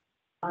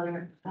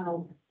 It'd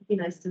be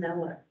nice to know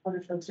what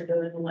other folks are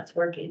doing and what's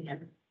working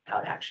and how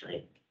it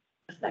actually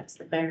affects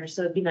the bears,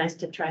 so it'd be nice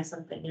to try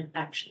something and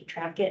actually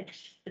track it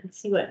and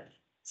see what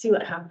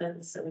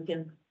happens, so we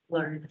can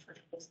learn if we're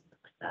doing something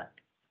like that.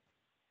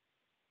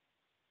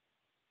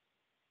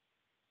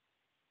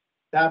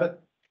 Tabit?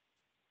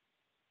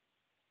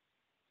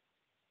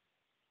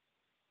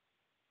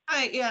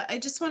 I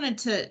just wanted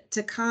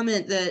to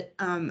comment that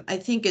I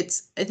think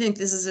this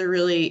is a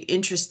really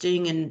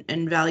interesting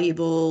and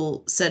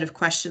valuable set of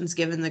questions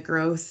given the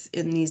growth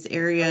in these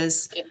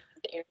areas.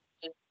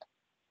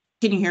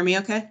 Can you hear me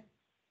okay?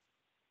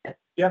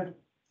 Yeah.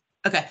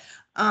 Okay.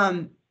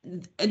 And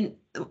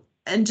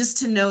just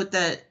to note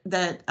that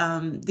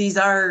these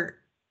are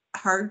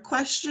hard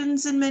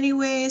questions in many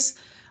ways.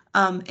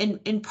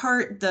 In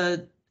part,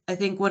 I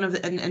think one of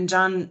the, and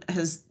John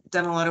has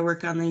done a lot of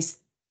work on these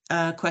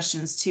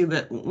questions too,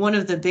 but one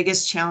of the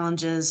biggest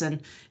challenges,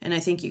 and I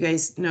think you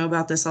guys know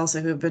about this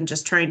also, who have been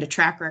just trying to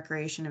track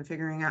recreation and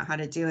figuring out how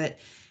to do it,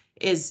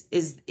 is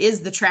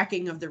the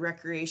tracking of the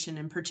recreation,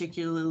 and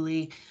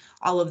particularly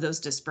all of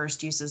those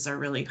dispersed uses are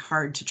really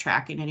hard to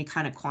track in any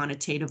kind of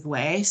quantitative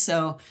way.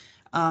 So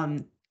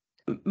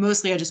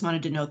mostly I just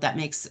wanted to note that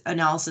makes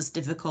analysis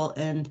difficult,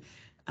 and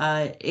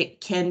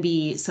it can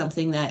be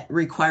something that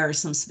requires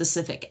some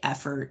specific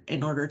effort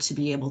in order to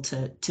be able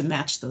to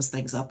match those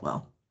things up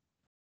well.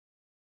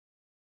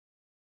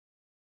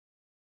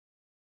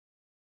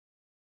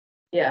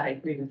 Yeah, I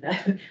agree with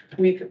that.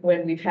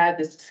 When we've had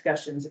these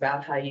discussions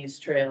about high-use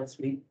trails,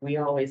 we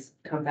always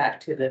come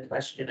back to the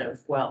question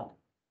of, well,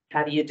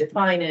 how do you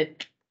define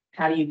it?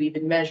 How do you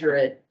even measure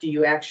it? Do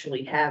you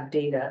actually have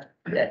data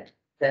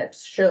that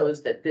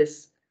shows that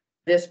this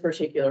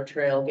particular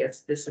trail gets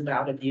this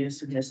amount of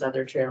use and this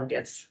other trail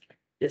gets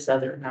this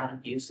other amount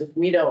of use? If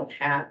we don't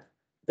have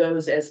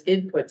those as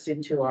inputs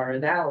into our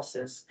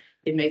analysis,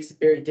 it makes it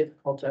very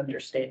difficult to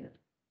understand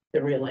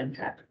the real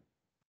impact.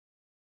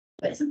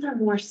 But isn't there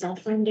more cell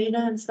phone data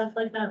and stuff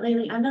like that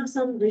lately? I know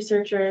some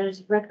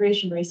researchers,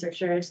 recreation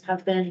researchers,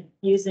 have been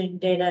using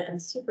data in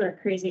super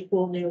crazy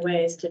cool new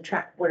ways to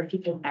track where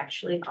people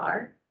actually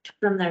are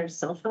from their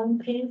cell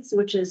phone feeds,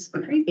 which is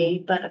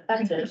creepy but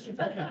effective.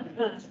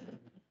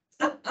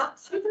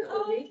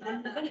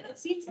 It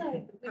seems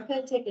like we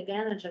could take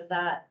advantage of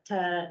that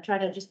to try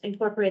to just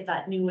incorporate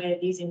that new way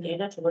of using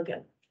data to look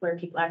at where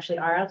people actually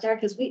are out there,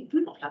 because we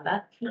don't have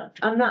that.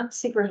 I'm not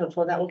super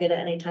hopeful that we'll get it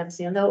anytime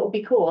soon, though it would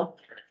be cool.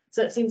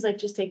 So it seems like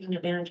just taking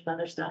advantage of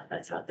other stuff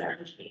that's out there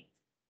would be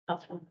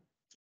helpful.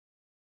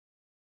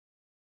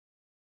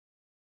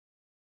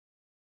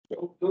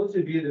 So those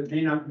of you that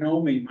may not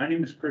know me, my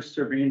name is Chris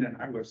Servine, and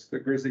I was the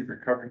Grizzly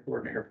Recovery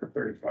Coordinator for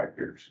 35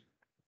 years.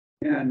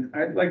 And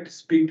I'd like to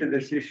speak to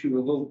this issue a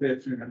little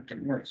bit in a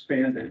more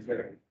expanded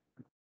way.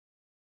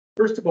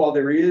 First of all,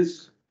 there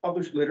is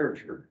published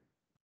literature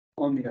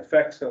on the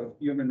effects of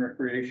human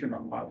recreation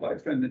on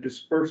wildlife and the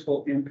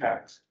dispersal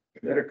impacts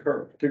that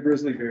occur to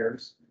grizzly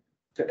bears,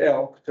 to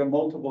elk, to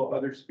multiple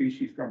other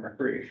species from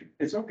recreation.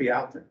 It's already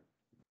out there.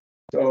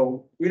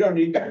 So we don't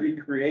need to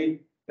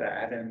recreate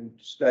that and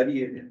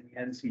study it in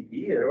the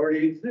NCDE. It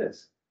already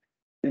exists.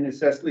 And as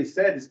Cecily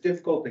said, it's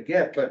difficult to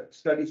get, but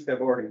studies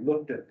have already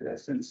looked at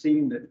this and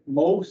seen that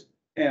most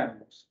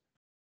animals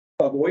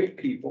avoid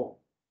people,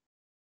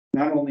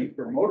 not only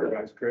for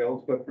motorized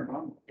trails, but for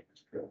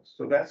non-motorized trails.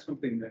 So that's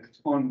something that's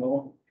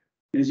ongoing.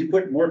 And as you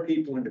put more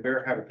people into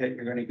bear habitat,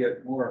 you're going to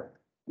get more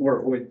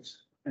avoidance,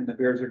 and the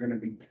bears are going to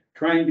be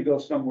trying to go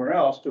somewhere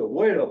else to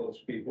avoid all those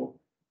people.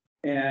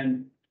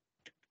 And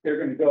they're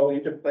going to go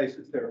into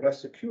places that are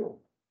less secure.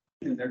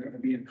 And they're going to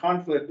be in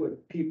conflict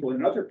with people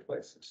in other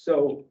places.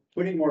 So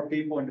putting more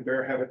people into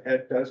bear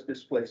habitat does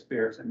displace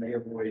bears, and they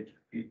avoid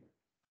people.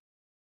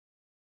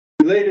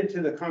 Related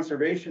to the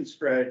conservation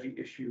strategy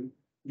issue,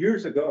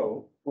 years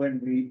ago, when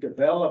we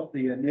developed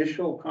the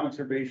initial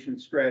conservation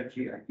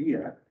strategy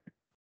idea,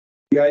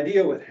 the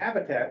idea with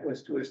habitat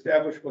was to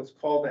establish what's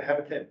called the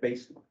habitat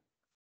baseline.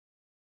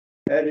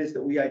 That is,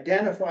 that we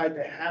identified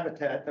the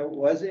habitat that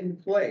was in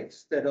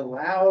place that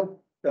allowed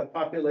the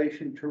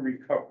population to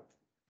recover.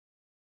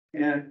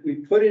 And we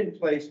put in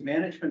place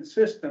management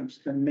systems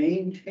to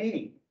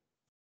maintain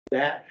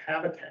that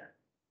habitat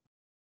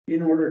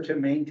in order to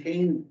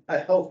maintain a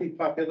healthy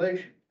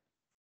population,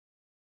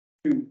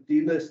 to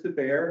delist the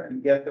bear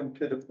and get them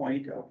to the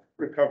point of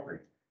recovery.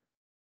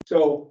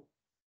 So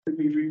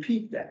we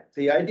repeat that.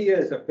 The idea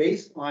is a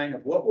baseline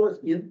of what was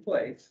in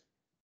place,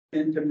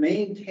 and to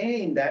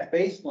maintain that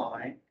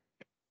baseline,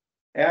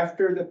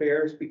 after the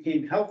bears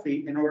became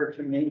healthy in order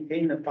to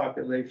maintain the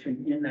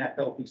population in that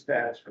healthy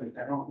status from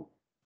then on.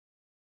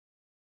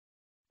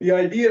 The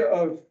idea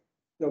of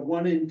the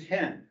 1 in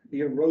 10,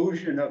 the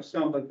erosion of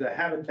some of the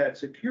habitat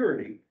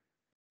security,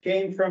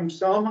 came from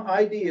some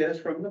ideas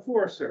from the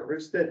Forest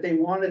Service that they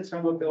wanted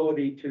some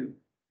ability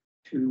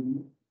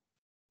to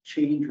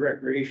change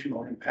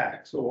recreational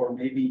impacts or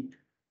maybe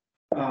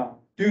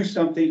do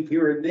something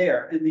here and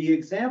there. And the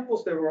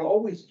examples that were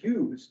always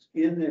used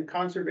in the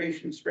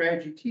conservation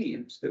strategy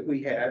teams that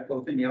we had,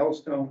 both in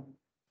Yellowstone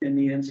and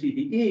the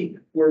NCDE,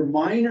 were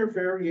minor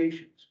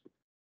variations.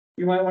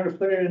 You might want to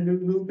put in a new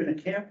loop in a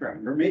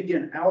campground, or maybe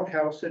an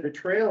outhouse at a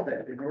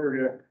trailhead in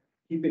order to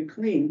keep it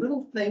clean.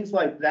 Little things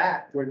like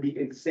that were the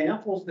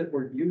examples that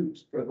were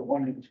used for the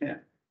 1 in 10.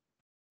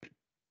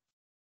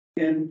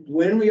 And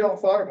when we all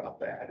thought about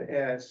that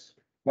as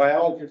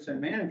biologists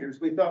and managers,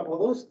 we thought, well,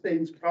 those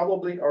things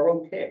probably are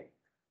okay,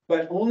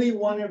 but only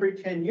 1 every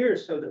 10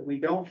 years so that we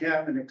don't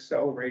have an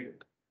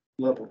accelerated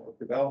level of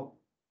development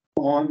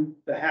on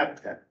the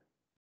habitat.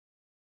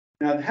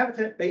 Now, the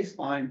habitat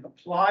baseline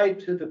applied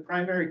to the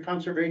primary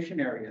conservation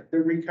area, the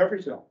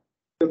recovery zone,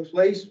 the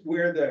place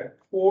where the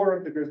core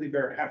of the grizzly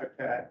bear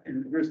habitat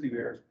and the grizzly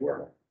bears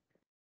were.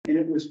 And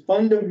it was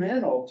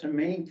fundamental to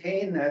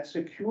maintain that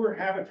secure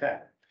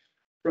habitat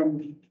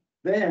from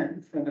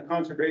then, when the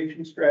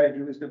conservation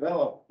strategy was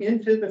developed,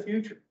 into the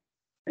future,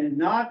 and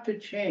not to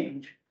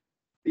change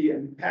the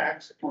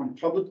impacts on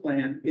public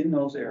land in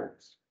those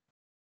areas.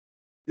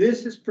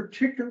 This is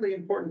particularly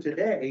important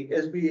today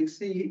as we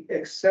see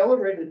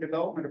accelerated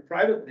development of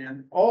private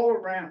land all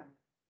around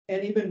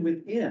and even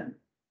within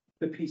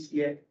the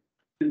PCA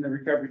in the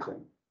recovery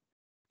zone.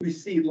 We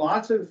see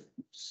lots of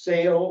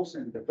sales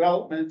and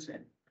developments,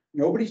 and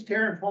nobody's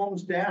tearing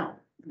homes down.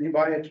 They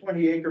buy a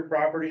 20-acre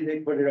property, they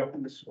put it up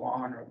in the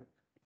Swan or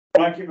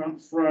Rocky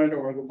Mountain Front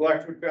or the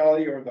Blackfoot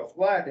Valley or the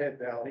Flathead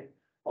Valley.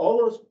 All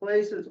those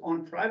places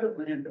on private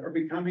land are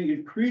becoming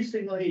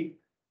increasingly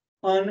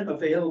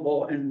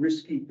unavailable and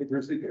risky to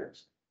grizzly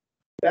bears.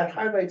 That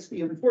highlights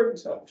the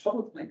importance of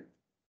public land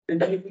and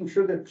making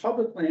sure that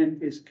public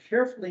land is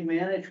carefully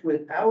managed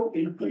without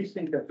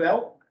increasing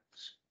developments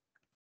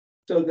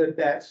so that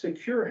that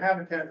secure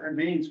habitat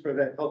remains for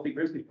that healthy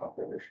grizzly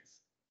population.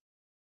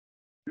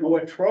 And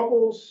what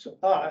troubles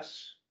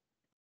us,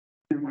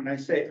 and when I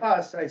say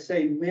us, I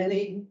say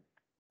many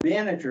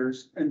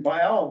managers and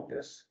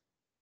biologists,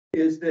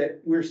 is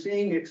that we're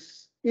seeing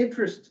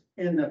interest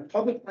in the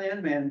public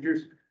land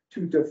managers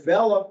to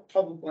develop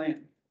public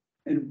land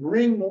and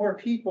bring more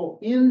people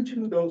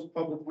into those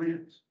public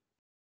lands.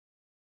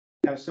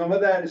 Now, some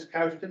of that is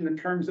couched in the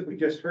terms that we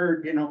just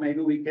heard. You know,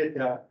 maybe we could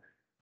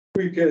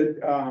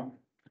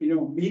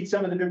meet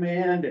some of the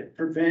demand and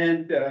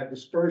prevent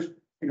dispersed,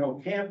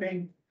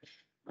 camping.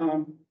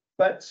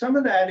 But some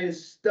of that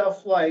is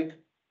stuff like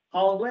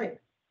Holland Lake.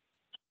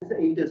 It's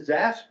a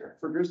disaster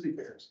for grizzly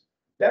bears.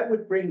 That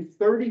would bring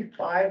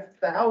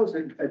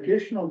 35,000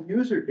 additional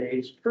user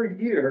days per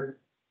year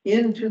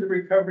into the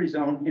recovery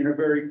zone in a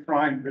very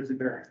prime grizzly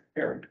bear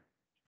area.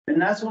 And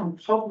that's on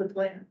public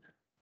land.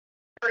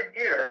 Per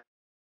year.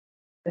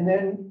 And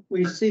then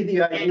we see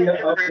the idea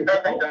of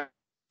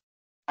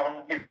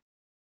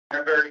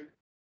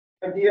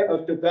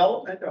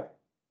development of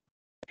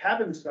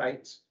cabin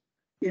sites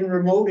in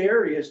remote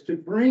areas to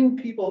bring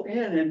people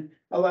in and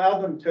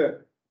allow them to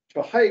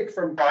hike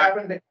from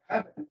cabin to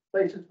cabin,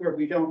 places where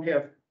we don't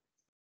have,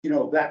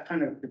 that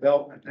kind of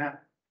development now.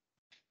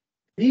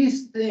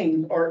 These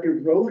things are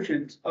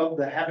erosions of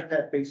the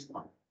habitat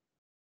baseline.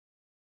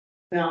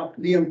 Now,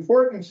 the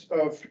importance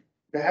of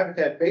the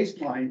habitat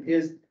baseline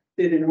is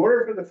that in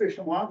order for the Fish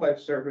and Wildlife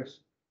Service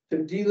to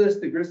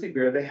delist the grizzly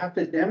bear, they have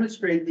to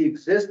demonstrate the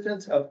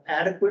existence of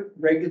adequate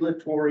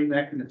regulatory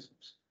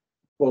mechanisms,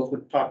 both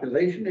with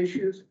population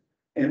issues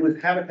and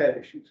with habitat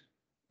issues.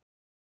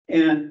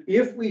 And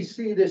if we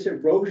see this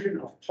erosion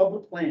of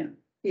public land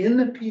in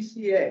the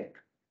PCA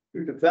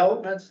through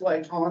developments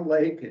like Holland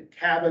Lake and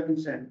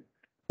cabins and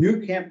new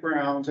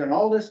campgrounds and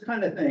all this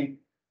kind of thing,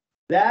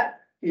 that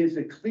is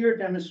a clear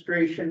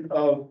demonstration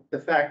of the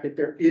fact that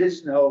there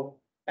is no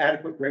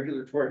adequate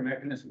regulatory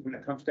mechanism when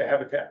it comes to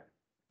habitat.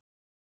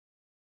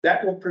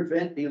 That will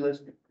prevent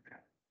delisting.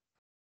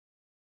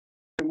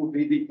 It will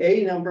be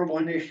the number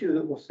one issue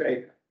that will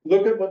say,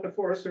 look at what the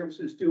Forest Service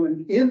is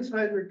doing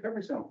inside the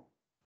recovery zone.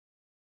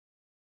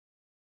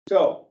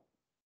 So,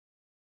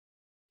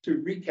 to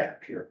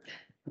recap here,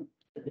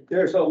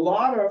 there's a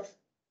lot of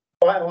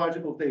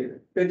biological data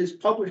that is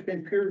published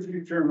in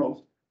peer-reviewed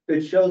journals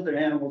that shows that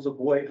animals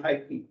avoid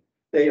hiking,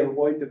 they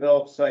avoid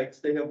developed sites,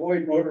 they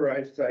avoid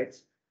motorized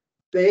sites.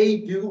 They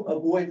do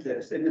avoid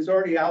this, and it's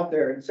already out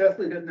there, and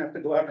Cecily doesn't have to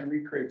go out and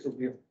recreate the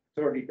wheel.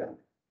 It's already done.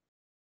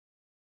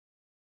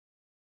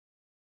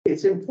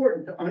 It's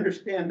important to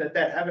understand that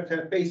that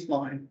habitat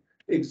baseline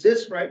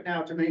exists right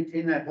now to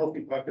maintain that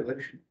healthy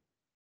population.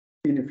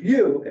 And if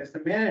you, as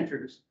the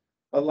managers,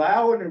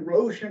 allow an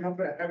erosion of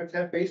that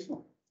habitat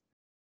baseline,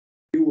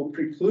 you will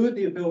preclude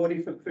the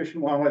ability for the Fish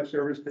and Wildlife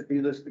Service to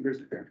delist the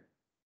grizzly bear.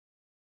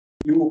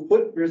 You will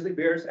put grizzly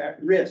bears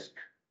at risk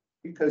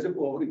because it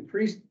will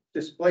increase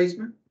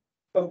displacement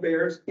of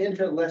bears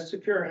into less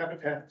secure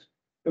habitats,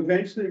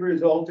 eventually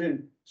result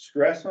in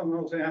stress on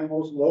those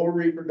animals, lower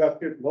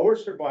reproductive, lower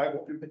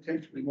survival, and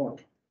potentially more.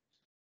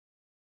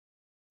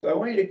 So I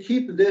want you to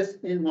keep this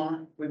in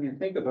mind when you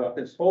think about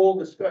this whole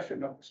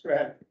discussion of the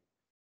strategy.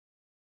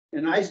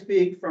 And I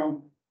speak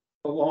from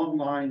a long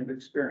line of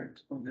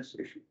experience on this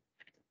issue.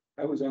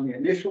 I was on the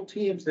initial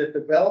teams that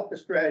developed the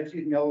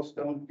strategy in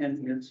Yellowstone and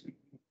the NCDE.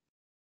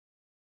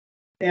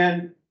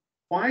 And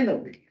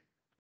finally,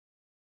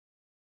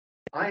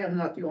 I am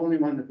not the only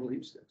one that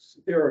believes this.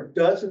 There are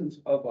dozens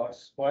of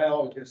us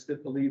biologists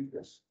that believe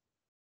this.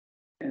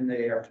 And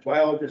they are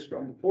biologists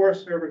from the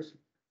Forest Service,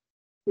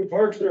 the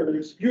Park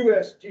Service,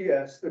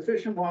 USGS, the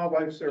Fish and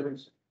Wildlife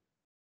Service,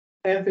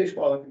 and Fish,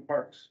 Wildlife, and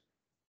Parks.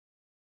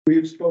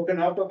 We've spoken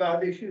up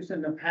about issues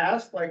in the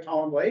past, like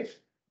Holland Lake.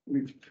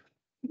 We've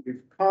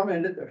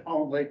commented that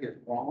Holland Lake is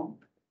wrong.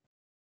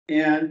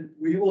 And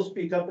we will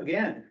speak up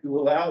again to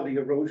allow the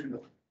erosion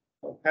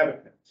of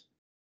habitats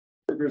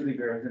for grizzly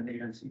bears in the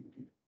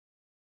NCDE.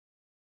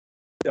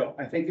 So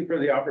I thank you for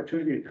the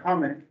opportunity to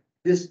comment.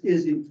 This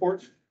is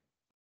important.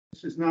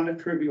 This is not a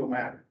trivial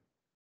matter.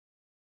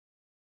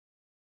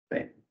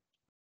 Thank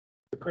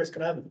you. Chris,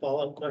 can I have a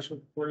follow-up question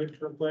for you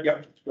real quick?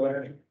 Yep, go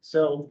ahead.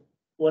 So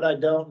what I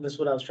don't, this is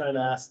what I was trying to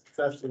ask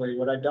Cecily,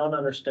 what I don't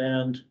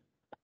understand,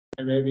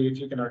 and maybe if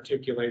you can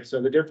articulate,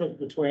 so the difference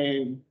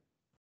between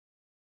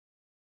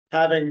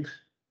having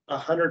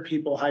 100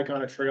 people hike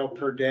on a trail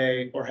per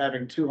day or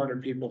having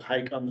 200 people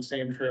hike on the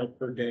same trail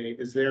per day,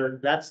 is there,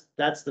 that's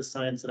the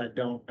science that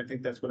I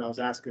think that's what I was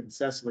asking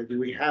Cecily, do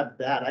we have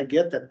that? I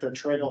get that the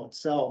trail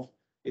itself,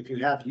 if you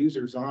have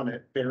users on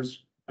it,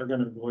 bears are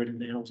gonna avoid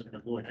and animals are gonna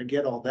avoid, I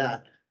get all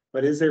that.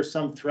 But is there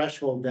some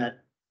threshold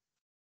that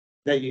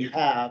you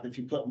have, if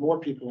you put more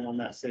people on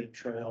that same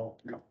trail,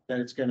 that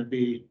it's gonna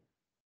be?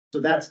 So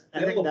that's, I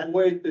think They'll that,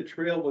 avoid the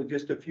trail with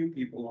just a few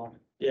people on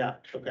it. yeah,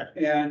 okay.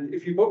 And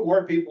if you put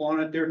more people on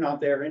it, they're not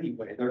there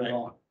anyway, they're Right.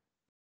 gone.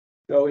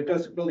 So it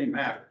doesn't really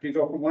matter. If you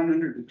go from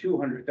 100 to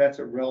 200, that's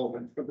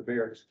irrelevant for the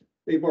bears.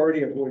 They've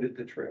already avoided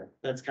the trail.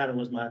 That's kind of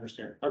was my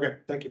understanding. Okay,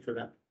 thank you for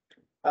that.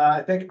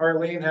 I think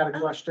Arlene had a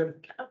question.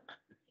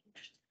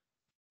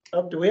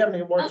 Oh, do we have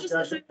any more I'll just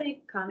discussion?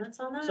 make comments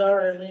on that.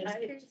 Sorry, Arlene.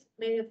 I'm curious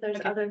maybe if there's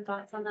Okay. other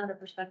thoughts on that or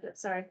perspective,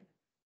 sorry.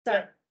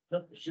 Sorry, No,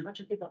 a bunch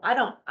of people. I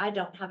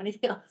don't have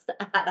anything else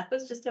to add. I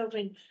was just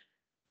hoping.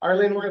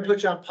 Arlene, we're gonna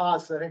put you on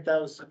pause. I think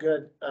that was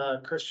good.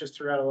 Chris just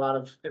threw out a lot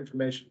of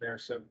information there.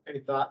 So any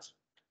thoughts?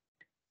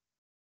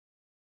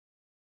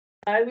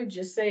 I would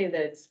just say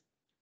that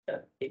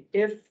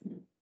if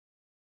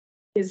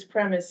his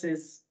premise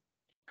is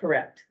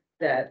correct,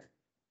 that,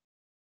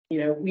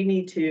 we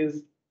need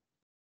to,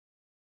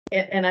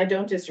 and I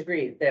don't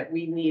disagree, that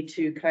we need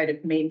to kind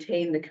of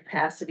maintain the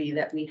capacity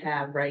that we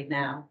have right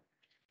now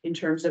in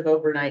terms of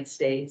overnight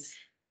stays,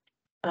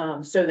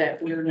 so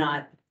that we're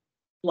not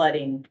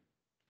flooding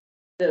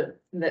the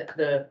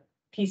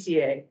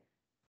PCA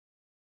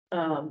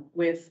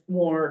with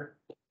more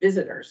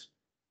visitors.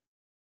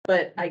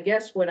 But I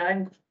guess what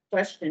I'm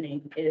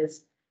questioning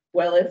is,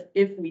 well,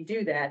 if we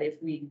do that,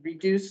 if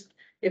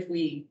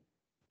we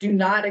do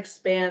not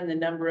expand the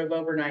number of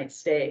overnight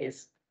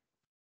stays,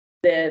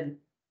 then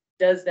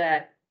does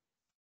that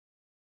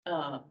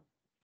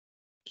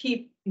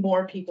keep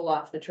more people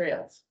off the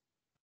trails?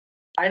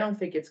 I don't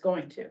think it's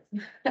going to.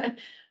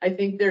 I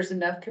think there's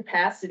enough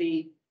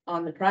capacity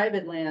on the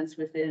private lands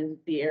within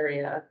the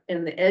area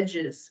and the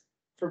edges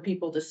for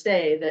people to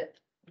stay that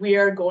we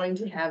are going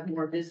to have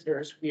more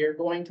visitors. We are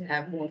going to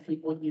have more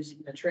people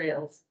using the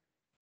trails.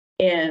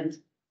 And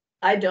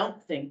I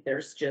don't think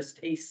there's just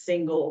a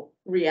single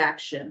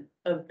reaction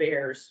of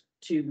bears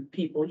to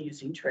people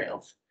using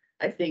trails.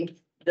 I think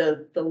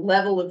the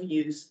level of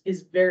use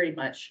is very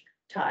much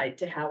tied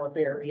to how a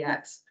bear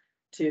reacts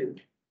to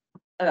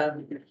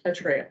a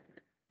trail.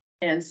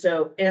 And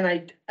so,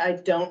 I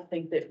don't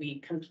think that we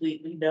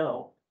completely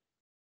know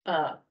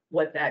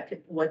what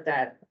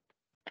that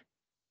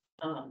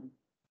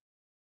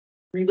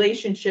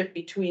relationship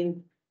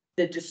between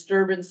the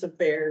disturbance of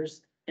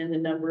bears and the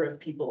number of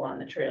people on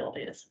the trail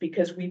is,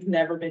 because we've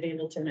never been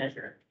able to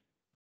measure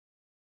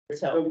it.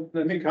 So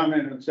let me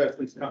comment on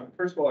Cecily's comment.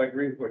 First of all, I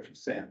agree with what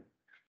she's saying.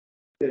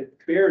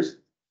 That bears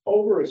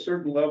over a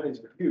certain level of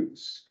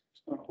use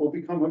will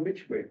become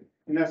habituated,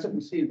 and that's what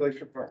we see in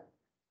Glacier Park.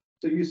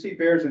 So you see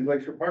bears in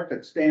Glacier Park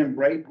that stand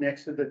right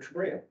next to the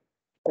trail,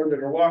 or that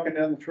are walking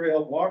down the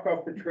trail, walk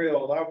off the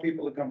trail, allow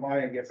people to come by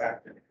and get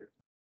back to the trail.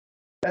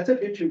 That's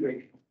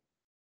habituation.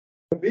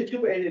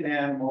 Habituated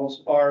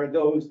animals are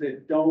those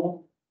that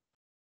don't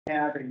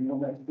have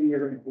a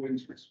fear and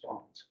avoidance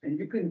response. And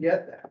you can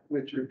get that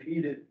with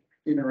repeated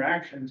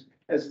interactions,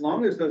 as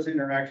long as those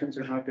interactions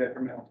are not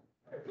detrimental.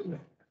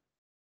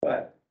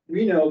 But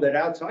we know that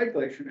outside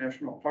Glacier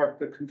National Park,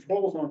 the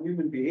controls on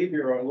human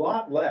behavior are a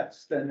lot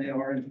less than they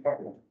are in the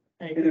park.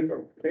 And if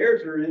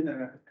bears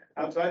are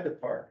outside the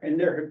park and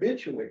they're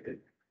habituated,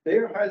 they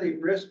are highly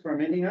at risk from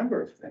any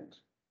number of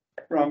things.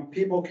 From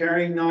people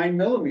carrying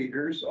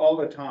 9mm all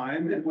the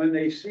time, and when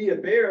they see a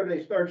bear,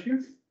 they start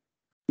shooting.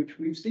 which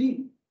we've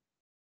seen.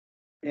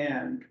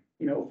 And,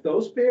 you know,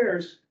 those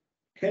bears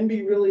can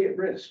be really at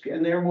risk,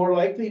 and they're more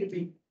likely to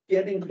be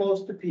getting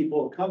close to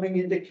people, coming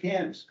into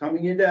camps,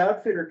 coming into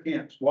outfitter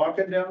camps,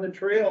 walking down the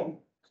trail,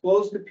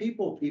 close to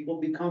people. People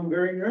become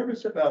very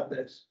nervous about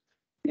this.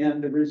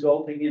 And the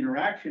resulting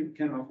interaction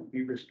can often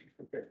be risky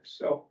for bears.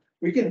 So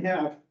we can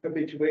have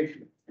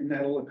habituation, and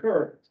that'll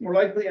occur. It's more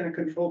likely in a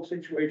controlled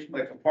situation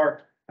like a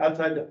park.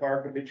 Outside the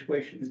park,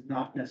 habituation is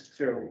not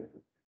necessarily.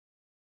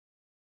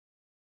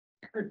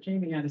 I heard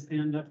Jamie had his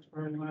hand up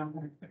for a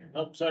while.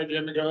 Oh, sorry,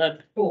 Jimmy, go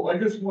ahead. Oh, I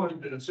just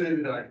wanted to say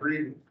that I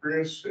agree with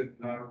Chris and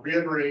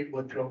reiterate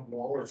what John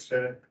Waller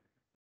said.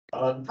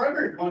 The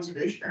primary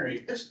conservation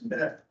area isn't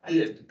that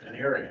big an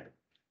area.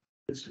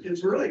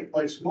 It's really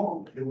quite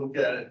small if you look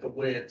at it the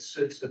way it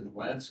sits in the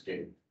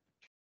landscape.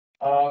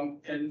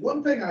 And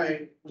one thing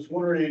I was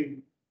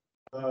wondering,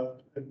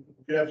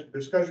 we have some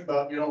discussion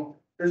about, you know,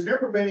 there's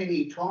never been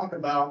any talk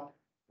about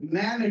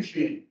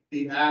managing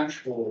the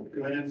actual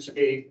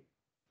landscape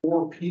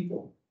for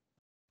people.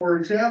 For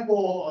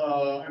example,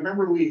 I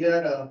remember we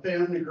had a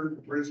family group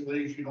of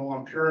grizzlies, you know,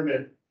 on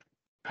Pyramid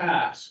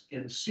Pass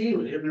in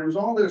Sealy, and there was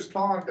all this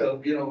talk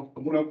of, you know,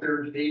 going up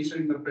there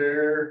chasing the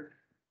bear,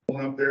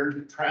 going up there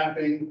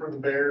trapping for the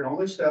bear and all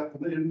this stuff.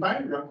 And then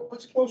finally, well,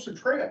 let's close the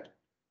trail.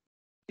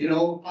 You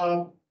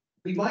know,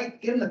 we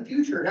might in the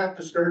future have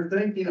to start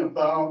thinking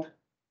about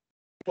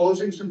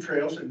closing some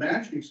trails and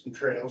managing some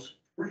trails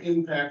for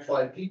impact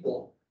by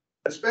people,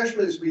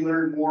 especially as we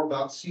learn more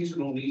about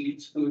seasonal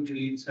needs, food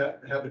needs,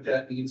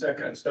 habitat needs, that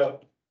kind of stuff.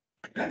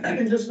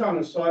 And just on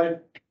a side,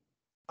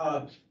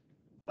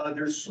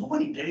 there's so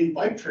many dang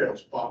bike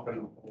trails popping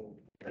up all over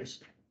the place.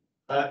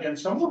 And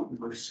some of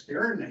them are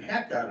scaring the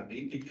heck out of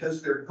me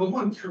because they're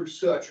going through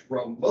such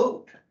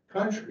remote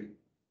country,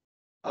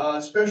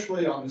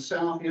 especially on the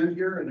south end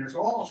here. And there's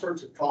all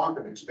sorts of talk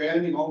of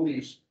expanding all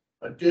these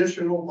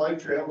additional bike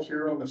trails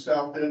here on the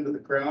south end of the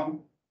crown.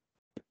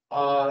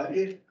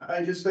 I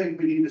just think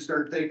we need to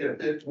start thinking a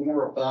bit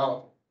more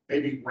about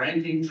maybe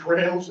ranking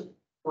trails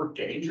for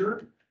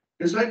danger.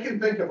 Because I can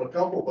think of a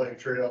couple bike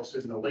trails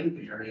in the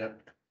Lincoln area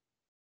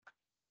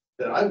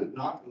that I would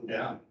not go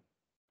down.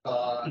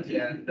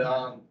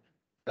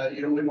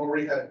 You know, we've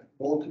already had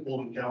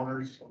multiple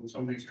encounters on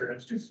some of these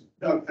trails, just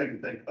another thing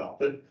to think about.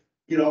 But,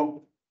 you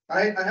know,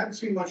 I haven't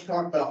seen much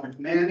talk about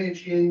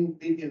managing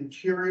the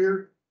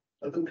interior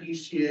of the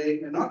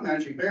PCA and not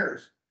managing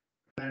bears,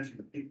 managing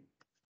the people.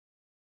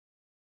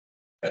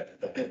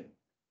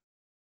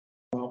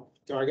 Well,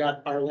 so I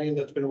got Arlene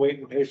that's been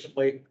waiting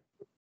patiently,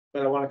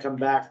 but I want to come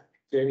back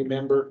to any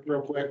member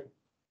real quick.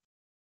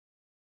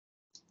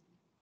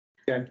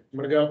 Okay, I'm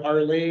gonna go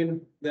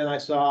Arlene, then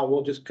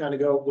we'll just kind of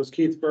go, was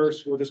Keith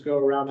first? We'll just go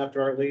around after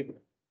Arlene.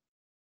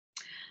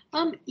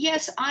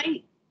 Yes,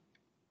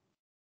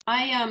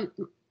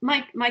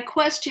 my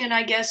question,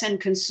 I guess,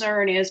 and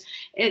concern is,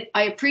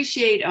 I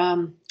appreciate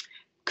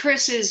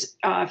Chris's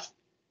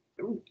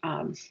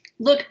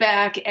look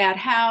back at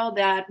how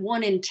that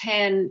 1 in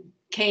 10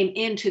 came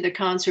into the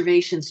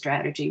conservation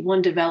strategy,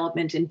 one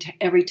development in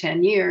every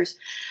 10 years,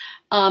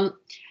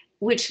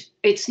 which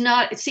it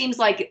seems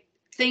like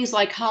things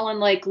like Holland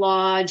Lake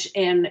Lodge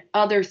and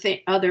other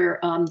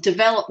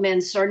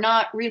developments are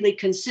not really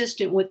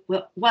consistent with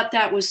what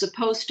that was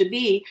supposed to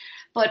be.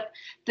 But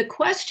the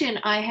question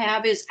I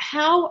have is,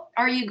 how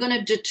are you going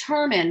to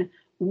determine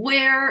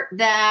where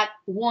that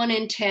 1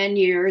 in 10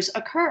 years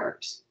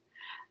occurs?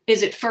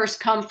 Is it first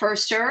come,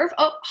 first serve?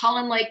 Oh,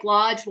 Holland Lake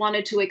Lodge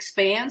wanted to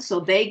expand, so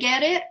they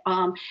get it.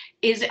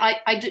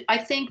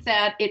 I think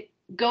that it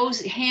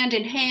goes hand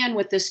in hand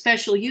with the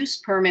special use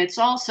permits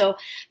also,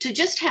 to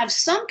just have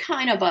some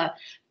kind of a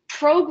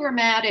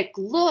programmatic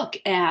look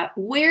at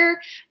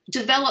where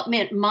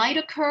development might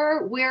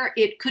occur, where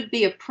it could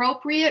be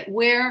appropriate,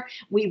 where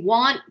we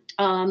want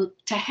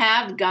to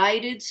have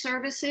guided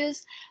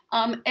services,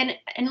 and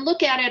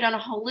look at it on a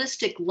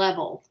holistic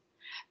level.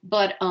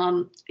 But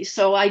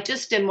so I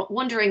just am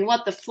wondering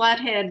what the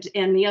Flathead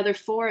and the other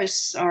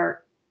forests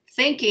are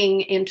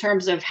thinking in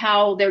terms of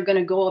how they're going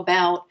to go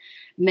about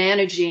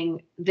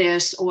managing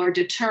this or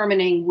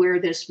determining where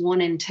this 1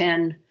 in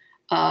 10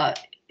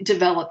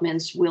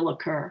 developments will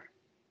occur.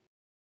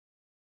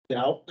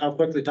 Yeah, I'll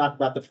quickly talk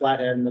about the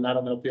Flathead, and then I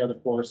don't know if the other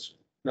forests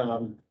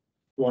want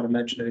to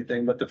mention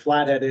anything, but the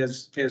Flathead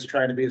is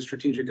trying to be as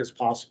strategic as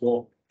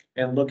possible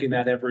and looking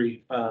at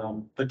every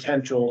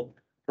potential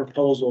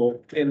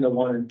proposal in the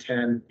 1 in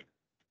 10.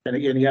 And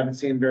again, you haven't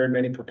seen very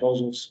many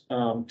proposals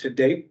to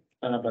date,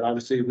 but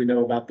obviously we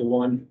know about the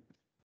one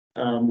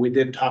we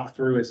did talk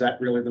through. Is that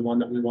really the one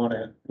that we want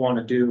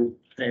to do?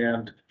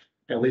 And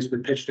at least we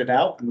pitched it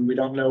out, and we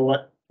don't know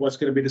what's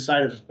going to be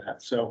decided on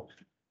that. So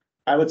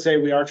I would say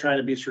we are trying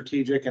to be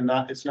strategic and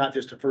it's not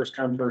just a first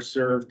come, first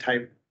serve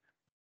type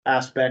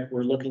aspect.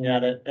 We're looking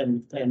at it,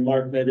 and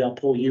Mark, maybe I'll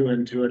pull you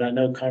into it. I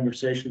know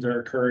conversations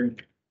are occurring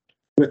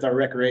with our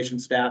recreation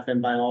staff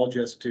and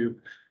biologists to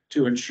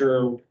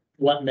ensure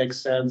what makes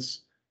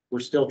sense. We're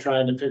still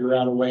trying to figure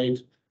out a way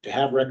to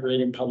have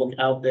recreating public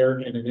out there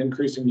and an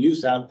increasing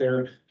use out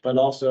there, but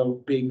also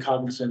being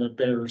cognizant of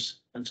bears.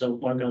 And so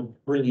I'm gonna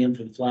bring you in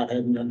for the Flathead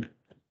and then.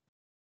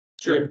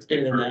 Sure.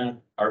 Anything to For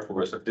add? our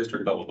forest at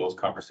district level, those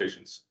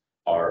conversations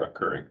are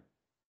occurring.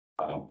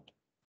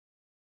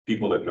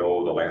 People that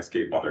know the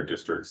landscape on their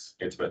districts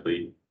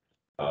intimately,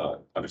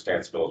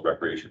 understand spills,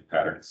 recreation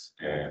patterns,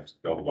 and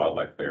know the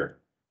wildlife there.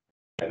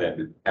 And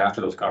then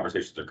after those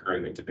conversations are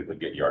occurring, they typically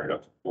get yarded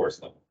up to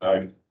forest level.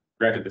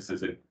 Granted, this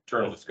is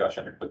internal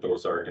discussion, but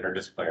those are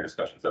interdisciplinary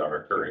discussions that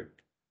are occurring.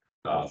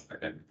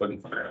 And putting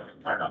from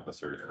an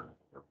officer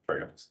or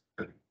trails.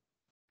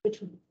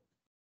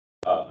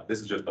 This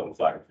is just on the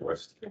flag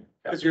forest.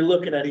 Cause you're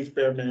looking at each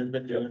bear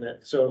management doing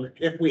it. So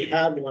if we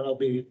had one, I'll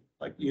be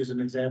like, use an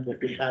example.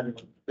 If we had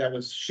one that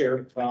was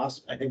shared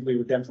across, I think we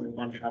would definitely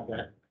want to have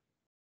that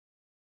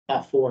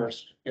off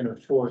forest,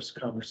 interforest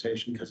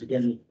conversation. Cause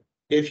again,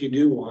 if you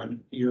do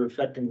one, you're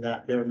affecting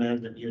that bear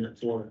management unit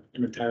for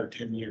an entire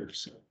 10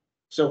 years.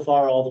 So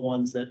far, all the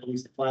ones that at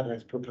least the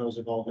Flathead's proposed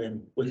have all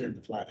been within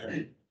the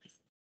Flathead.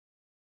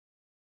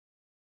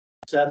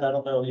 Seth, I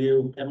don't know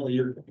you, Emily,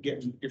 you're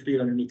getting your feet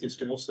underneath you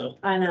still, so.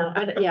 I know,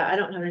 yeah, I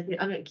don't have anything,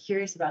 I'm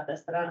curious about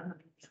this, but I don't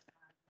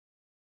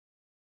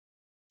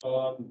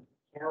have.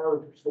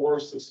 Our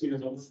forest is,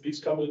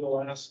 these come in the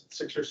last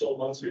 6 or so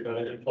months, we've had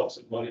an influx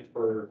of money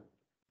for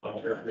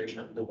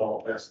recreation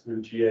development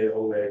through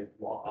GAOA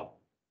law.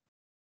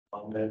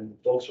 And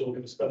folks are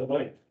looking to spend the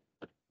money.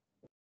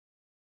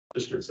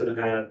 Districts that have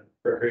had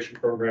recreation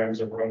programs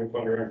and running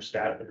under our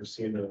staff that are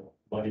seeing the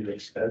money they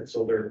spend,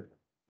 so they're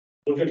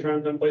looking to try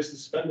and find places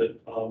to spend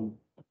it.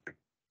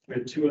 We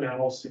have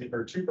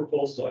two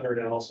proposals under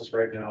analysis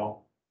right now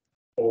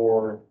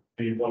for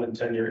the 1 in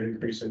 10 year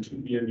increase in 2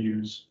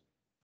 EMUs.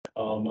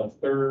 A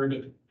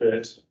third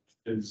that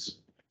is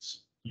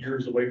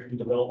years away from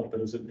development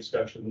that is in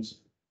discussions.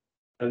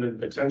 And then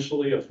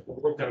potentially a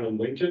fourth down in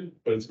Lincoln,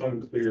 but it's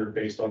unclear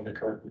based on the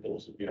current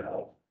proposal we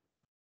have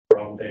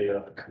from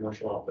a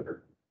commercial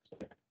outfitter. So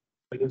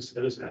it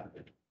is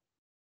happening.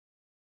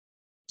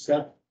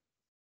 Seth?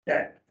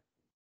 Yeah.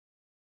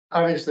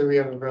 Obviously, we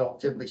have a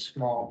relatively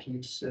small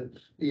piece of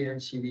the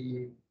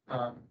NCDE,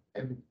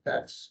 and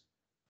that's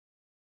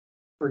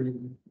pretty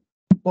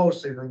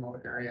mostly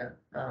remote area.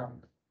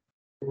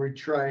 We're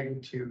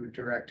trying to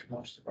direct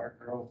most of our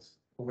growth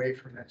away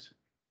from it,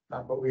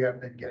 but we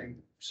have been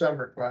getting some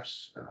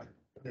requests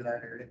in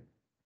that area.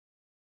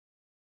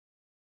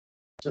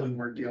 Something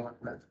we're dealing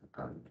with.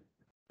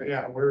 But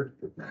yeah, we're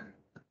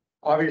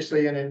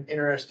obviously in an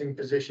interesting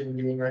position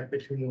being right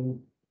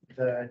between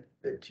the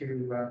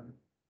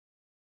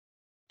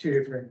two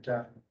different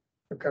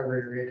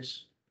recovery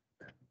areas.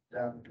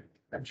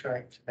 I'm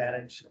trying to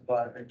manage a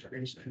lot of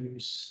increased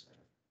use.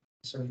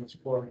 Some of those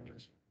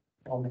corridors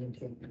all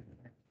maintained.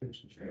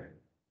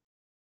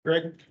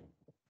 Greg?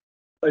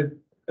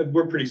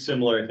 We're pretty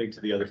similar, I think,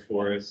 to the other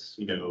forests.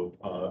 I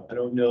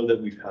don't know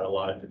that we've had a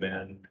lot of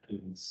demand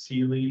in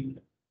Sealy,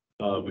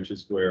 which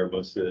is where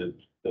most of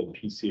the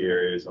PC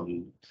areas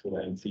on the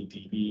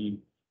NCDE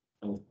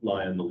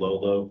lie on the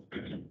low.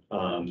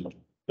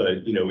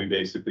 But, we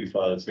basically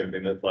follow the same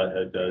thing that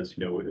Flathead does.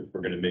 If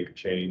we're going to make a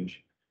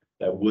change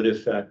that would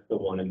affect the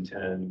 1 in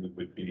 10,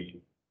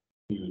 we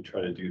would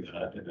try to do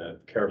that in a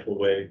careful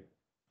way.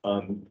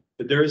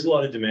 But there is a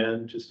lot of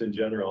demand just in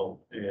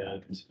general,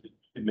 and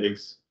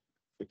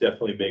it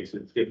definitely makes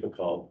it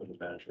difficult from a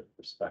management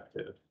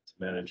perspective to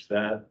manage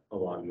that,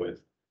 along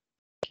with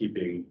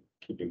keeping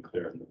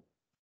clear on the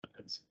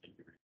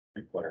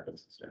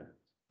requirements and standards.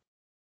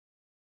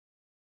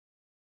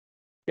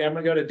 Yeah, I'm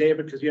gonna go to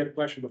David because you had a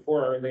question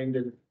before, Arlene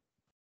did.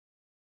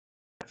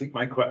 I think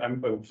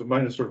so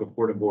mine is sort of a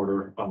point of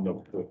order on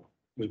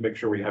just make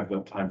sure we have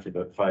enough time for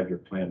the 5-year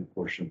plan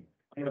portion.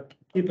 I'm gonna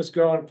keep us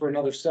going for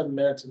another 7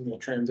 minutes and we'll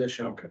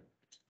transition. Okay.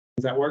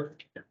 Does that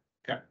work? Yeah.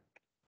 Okay.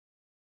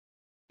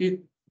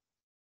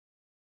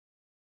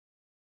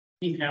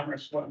 Keith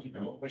Hammer's what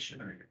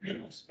missionary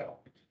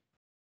spell.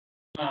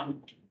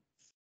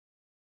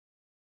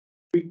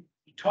 We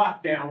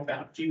talked now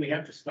about, we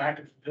have this lack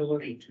of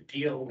ability to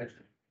deal with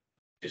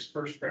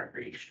dispersed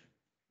recreation.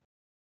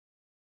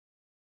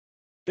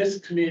 This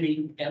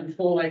committee and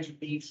full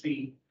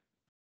HBC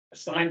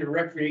assigned a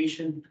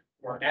recreation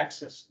or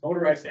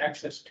motorized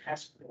access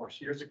task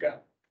force years ago.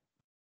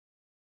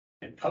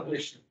 And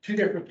published 2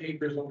 different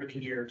papers over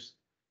the years,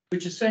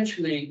 which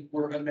essentially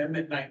were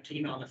Amendment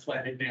 19 on the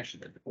Flathead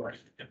National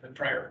Forest and the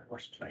prior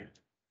forest plan.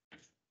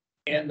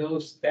 And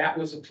that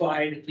was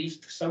applied at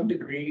least to some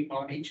degree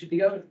on each of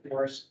the other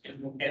forests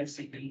in the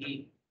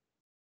NCDE.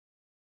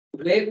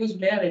 The way it was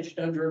managed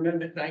under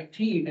Amendment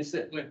 19 is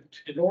that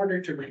in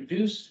order to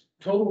reduce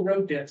total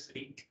road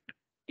density,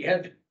 you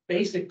had to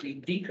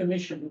basically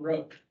decommission the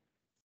road.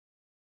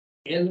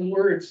 In the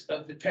words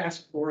of the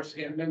task force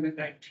in Amendment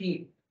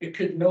 19,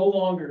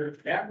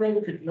 that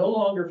road could no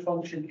longer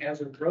function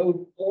as a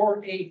road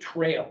or a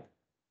trail.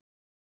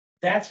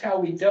 That's how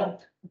we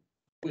dealt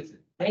with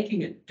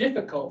making it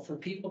difficult for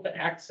people to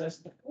access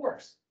the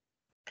forest.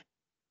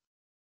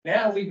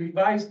 Now we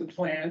revised the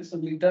plans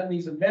and we've done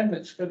these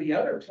amendments for the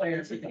other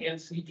plans in the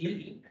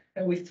NCDE,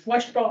 and we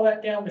flushed all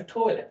that down the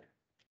toilet.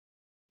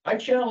 I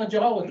challenge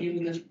all of you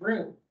in this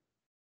room.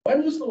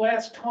 When was the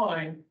last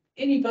time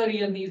anybody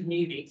in these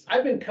meetings,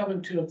 I've been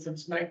coming to them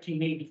since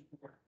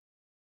 1984.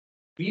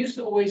 We used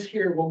to always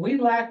hear, when we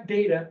lack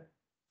data,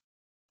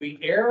 we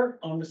err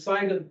on the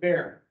side of the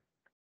bear.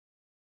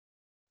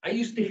 I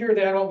used to hear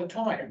that all the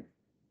time.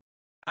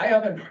 I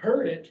haven't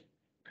heard it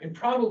in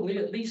probably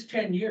at least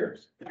 10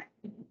 years.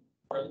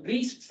 Or at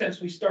least since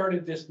we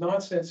started this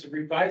nonsense of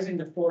revising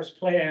the forest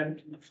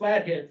plan in the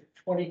Flathead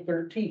in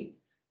 2013.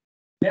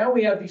 Now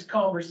we have these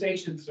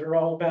conversations that are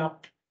all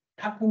about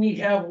how can we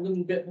have a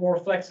little bit more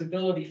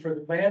flexibility for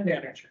the land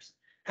managers?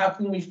 How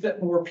can we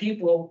fit more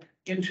people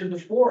into the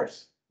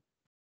forest?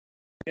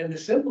 And the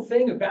simple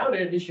thing about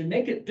it is you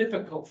make it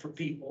difficult for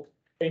people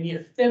and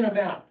you thin them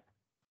out.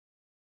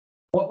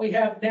 What we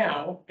have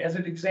now, as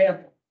an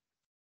example,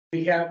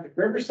 we have the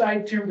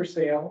Riverside Timber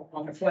Sale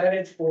on the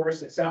Flathead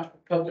Forest that's out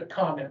for public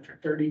comment for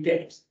 30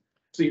 days.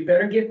 So you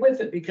better get with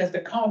it because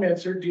the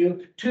comments are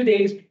due 2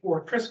 days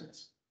before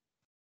Christmas.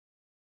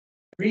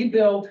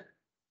 Rebuild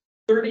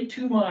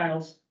 32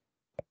 miles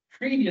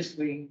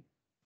previously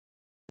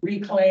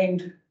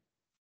reclaimed,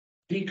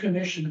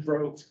 decommissioned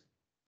roads.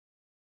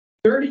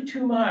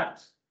 32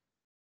 miles.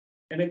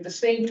 And at the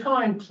same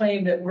time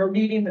claim that we're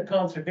meeting the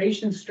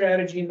conservation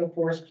strategy in the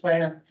forest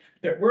plan,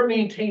 that we're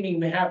maintaining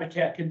the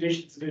habitat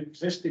conditions that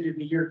existed in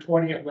the year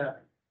 2011.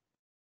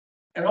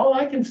 And all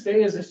I can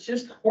say is it's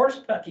just horse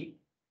pucky.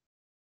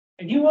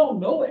 And you all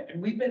know it.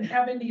 And we've been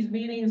having these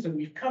meetings and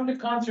we've come to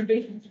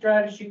conservation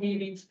strategy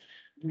meetings.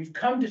 We've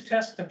come to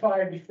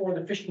testify before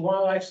the Fish and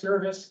Wildlife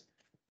Service.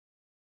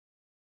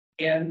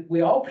 And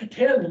we all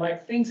pretend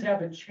like things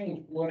haven't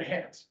changed. Well, it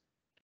has.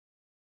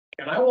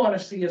 And I want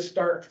to see us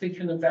start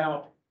thinking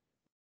about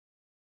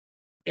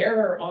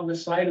error on the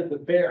side of the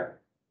bear.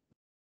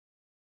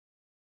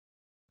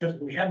 Because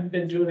we haven't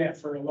been doing that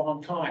for a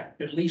long time,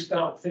 at least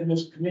not within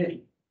this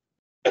committee.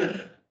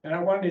 And I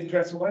wanted to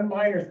address one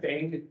minor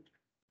thing that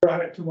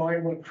brought it to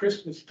mind when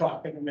Chris was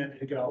talking a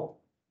minute ago.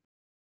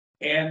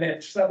 And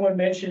that someone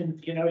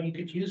mentioned, you know, you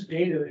could use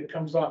data that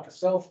comes off of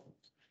cell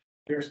phones.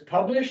 There's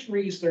published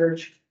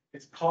research,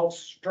 it's called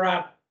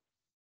Strava.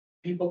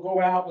 People go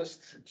out with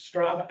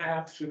Strava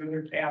apps or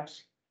other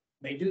apps.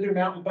 They do their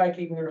mountain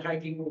biking or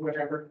hiking or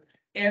whatever,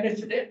 and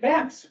it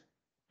maps.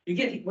 You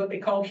get what they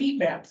call heat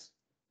maps.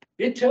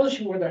 It tells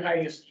you where the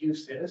highest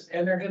use is,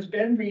 and there has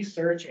been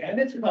research, and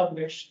it's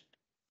published,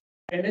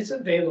 and it's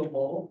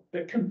available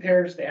that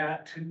compares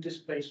that to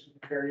displacement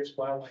of various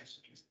wildlife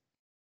species.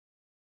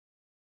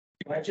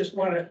 I just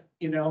want to,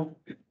 you know,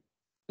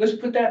 let's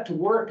put that to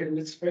work, and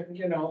let's,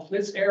 you know,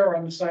 let's err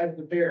on the side of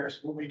the bears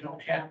when we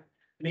don't have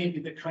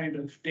maybe the kind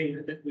of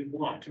data that we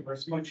want, or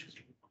as much as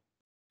we want.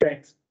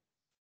 Thanks.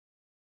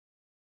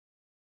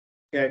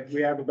 Okay,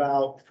 we have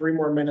about 3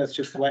 more minutes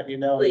just to let you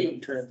know I'm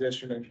Please.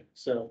 transitioning,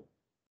 so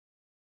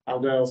I'll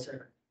go.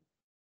 Sir.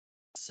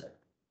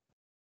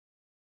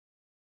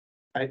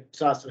 I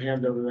saw some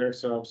hand over there,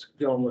 so I was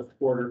going with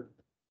Porter.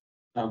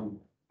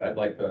 I'd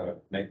like to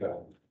make a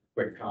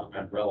quick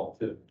comment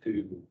relative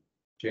to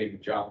Jamie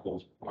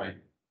Joplin's point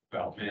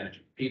about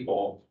managing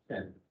people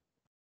and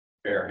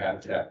bear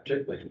habitat,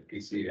 particularly in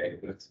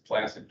PCA, but it's a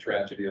classic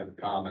tragedy of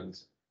the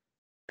commons.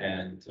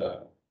 And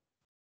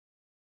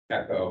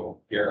echo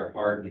Garrett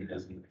Hardin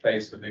is in the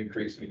face of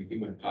increasing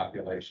human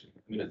population,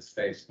 limited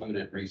space,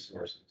 limited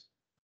resources.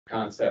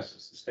 Concepts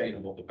of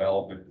sustainable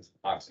development is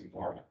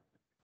oxymoron.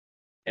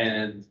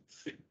 And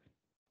at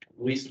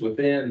least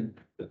within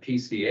the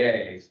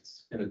PCA,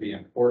 it's going to be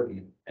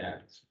important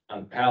and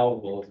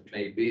unpalatable as it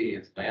may be,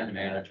 as land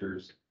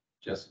managers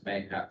just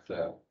may have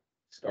to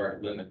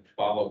start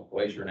follow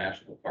Glacier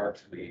National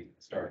Park's lead,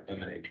 start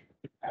limiting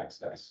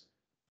access.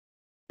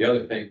 The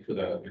other thing for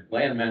the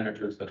land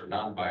managers that are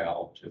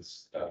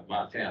non-biologists,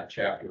 Montana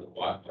chapter of the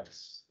Wildlife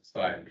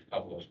Society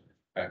published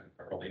back in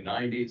the early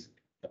 90s,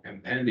 a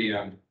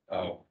compendium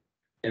of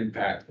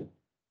impact of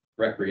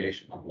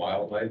recreation on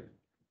wildlife.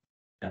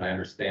 And I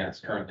understand it's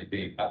currently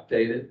being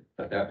updated,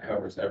 but that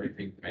covers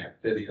everything from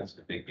amphibians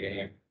to big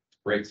game. It's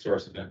a great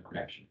source of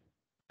information.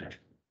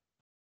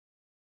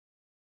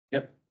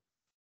 Yep.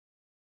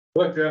 I'd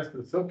like to ask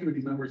the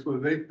subcommittee members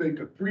whether they think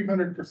a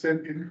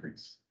 300%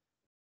 increase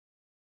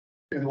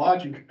in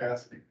lodging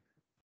capacity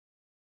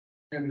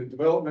and the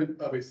development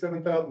of a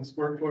 7,000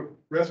 square foot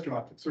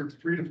restaurant that serves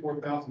 3,000 to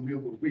 4,000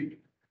 meals a week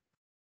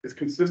is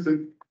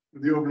consistent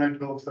with the overnight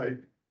developed site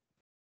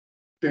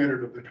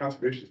standard of the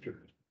conservation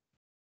strategy.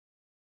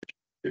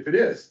 If it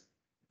is,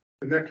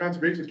 then that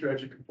conservation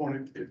strategy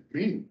component is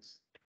meaningless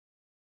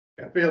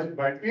and fails to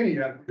provide any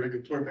adequate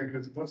regulatory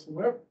mechanism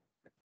whatsoever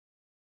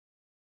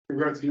in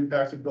regards to the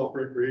impacts of adult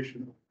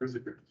recreation of grizzly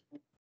bears.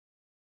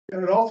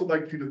 And I'd also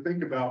like you to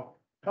think about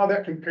how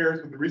that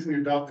compares with the recently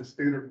adopted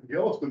standard of the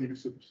Yellowstone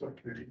Use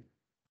Subcommittee,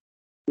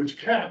 which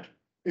capped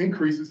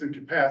increases in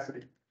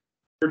capacity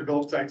for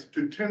developed sites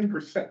to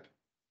 10%.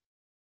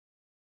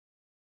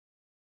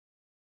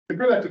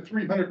 Compare that to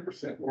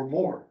 300% or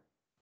more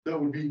that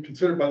would be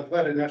considered by the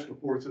Flathead National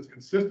Forest as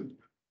consistent with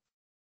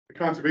the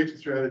conservation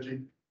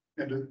strategy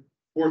and the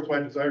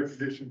forest-wide desired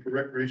condition for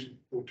recreation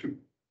O2,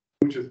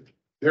 which is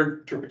their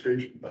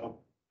interpretation of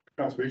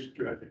conservation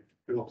strategy.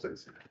 So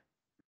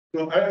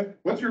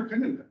what's your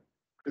opinion then?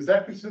 Is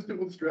that consistent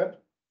with the strategy?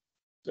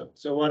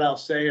 So what I'll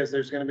say is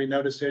there's gonna be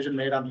no decision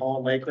made on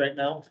Hall Lake right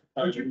now.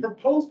 But you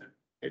proposed it.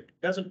 It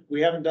doesn't,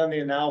 we haven't done the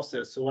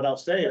analysis, so what I'll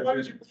say is. Why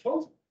did you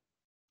propose it?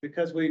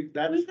 Because We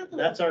have a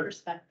that's little our,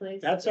 respect,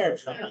 please. that's our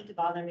It's starting to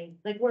bother me.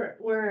 Like,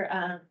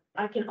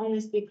 I can only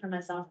speak for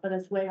myself, but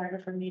it's way harder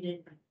for me to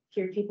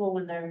hear people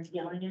when they're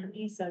yelling at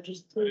me, so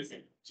just please.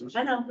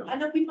 I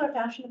know people are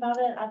passionate about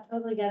it. I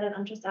totally get it.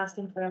 I'm just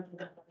asking for a little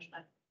bit more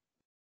respect.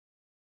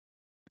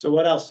 so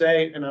what I'll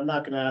say, and I'm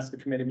not gonna ask the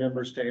committee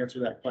members to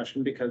answer that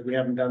question because we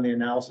haven't done the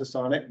analysis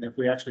on it. And if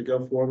we actually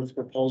go forward with the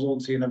proposal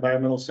and see an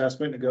environmental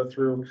assessment and go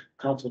through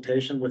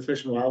consultation with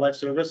Fish and Wildlife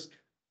Service,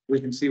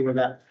 we can see where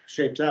that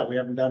shapes out. We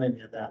haven't done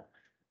any of that.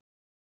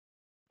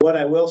 What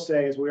I will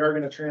say is we are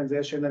gonna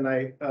transition and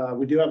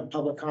we do have a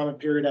public comment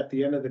period at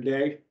the end of the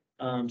day.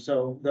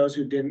 So those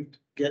who didn't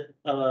get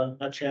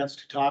a chance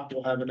to talk,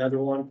 we'll have another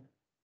one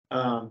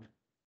at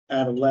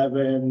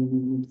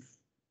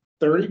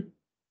 11:30.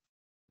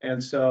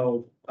 And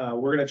so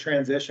we're gonna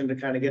transition to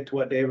kind of get to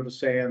what David was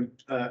saying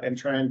and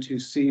trying to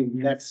see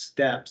next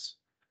steps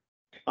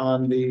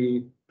on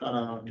the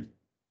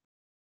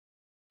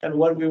and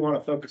what we want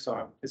to focus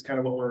on is kind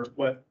of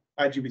what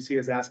IGBC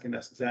is asking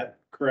us. Is that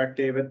correct,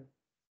 David?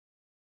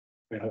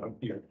 I mean, I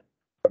don't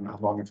know how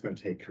long it's gonna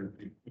take, or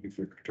if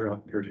you're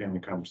entertaining the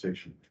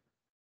conversation.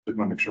 Just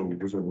want to make sure we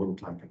reserve a little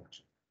time for that.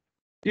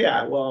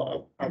 Yeah,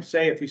 well, I'll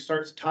say if he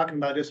starts talking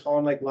about just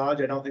Holland Lake Lodge,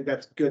 I don't think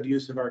that's good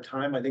use of our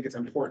time. I think it's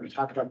important to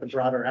talk about the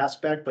broader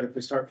aspect, but if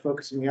we start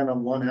focusing in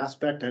on one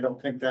aspect, I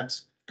don't think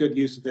that's good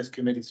use of this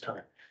committee's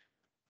time.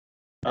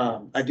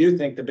 I do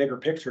think the bigger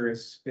picture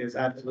is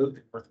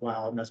absolutely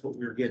worthwhile, and that's what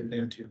we were getting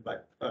into,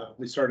 but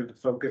we started to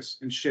focus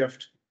and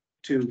shift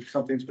to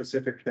something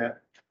specific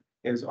that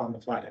is on the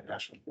Flathead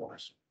National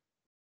Forest.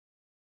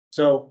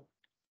 So,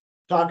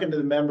 talking to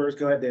the members,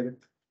 go ahead, David.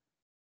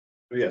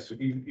 Yes,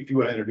 if you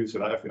want to introduce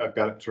it, I've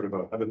got sort of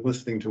I've been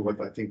listening to what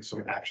I think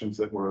some actions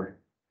that were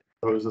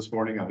proposed this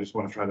morning. I just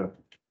want to try to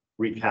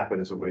recap it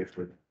as a way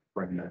for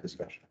bringing that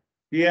discussion.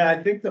 Yeah,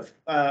 I think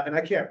and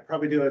I can't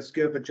probably do as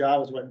good of a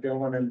job as what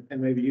Dylan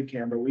and maybe you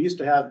can, but we used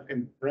to have,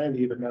 and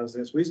Randy even knows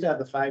this, we used to have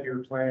the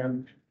 5-year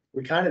plan.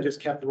 We kind of just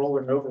kept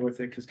rolling over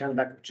with it because kind of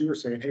back what you were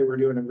saying, hey, we're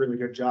doing a really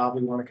good job.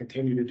 We want to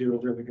continue to do a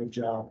really good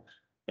job.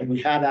 And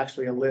we had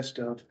actually a list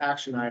of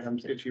action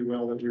items, if you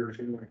will, that we were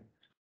doing.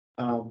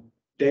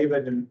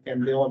 David and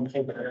Dylan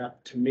pulled it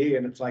up to me,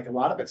 and it's like a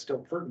lot of it's still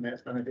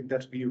pertinent. And I think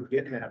that's what you were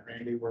getting at,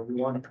 Randy, where we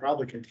want to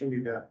probably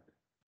continue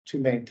to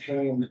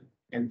maintain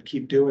and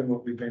keep doing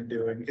what we've been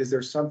doing. Is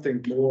there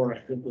something more, I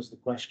think was the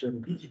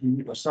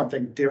question, or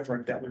something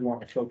different that we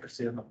want to focus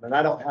in on? And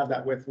I don't have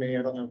that with me.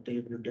 I don't know if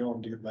David or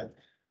Dylan do, but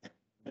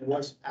it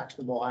was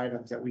actionable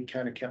items that we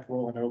kind of kept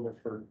rolling over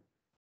for.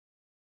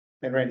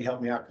 And Randy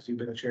helped me out because you've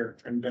been a chair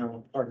and been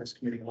on part of this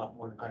committee a lot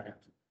more than I have.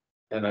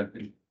 And I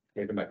think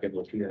maybe might be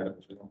able to do that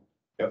as well.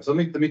 Yeah, so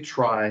let me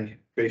try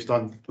based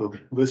on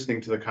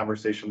listening to the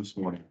conversation this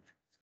morning.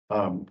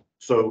 And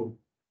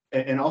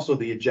also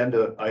the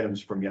agenda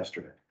items from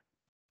yesterday.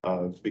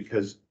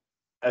 Because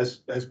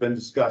as has been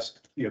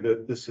discussed,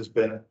 this has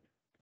been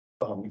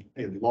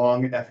a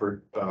long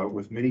effort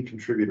with many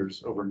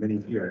contributors over many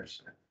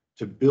years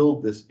to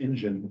build this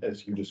engine,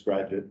 as you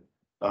described it,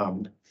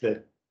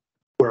 that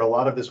where a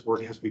lot of this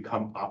work has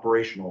become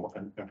operational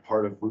and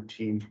part of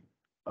routine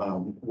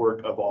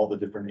work of all the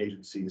different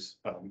agencies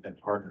and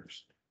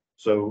partners.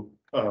 So,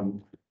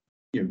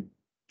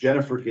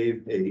 Jennifer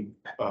gave a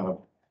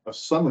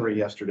summary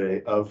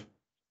yesterday of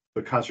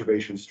the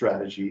conservation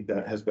strategy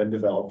that has been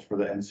developed for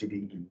the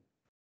NCDE.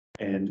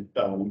 And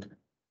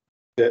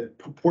that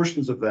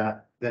portions of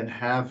that then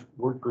have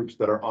work groups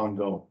that are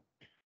ongoing.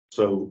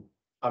 So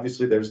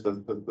obviously there's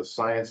the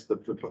science,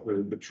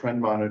 the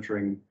trend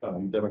monitoring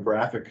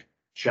demographic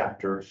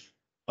chapter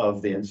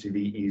of the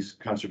NCDE's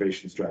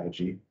conservation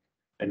strategy.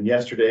 And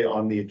yesterday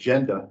on the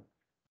agenda,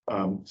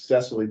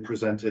 Cecily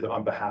presented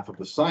on behalf of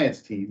the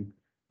science team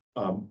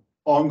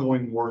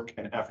ongoing work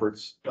and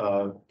efforts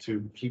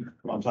to keep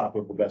on top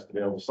of the best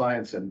available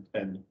science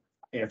and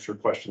answer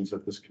questions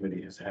that this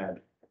committee has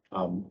had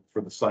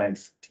for the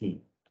science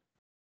team.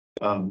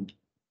 The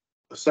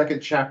second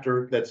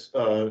chapter that's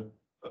a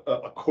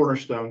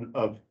cornerstone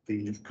of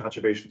the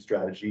conservation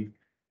strategy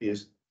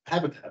is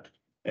habitat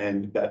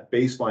and that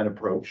baseline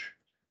approach.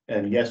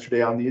 And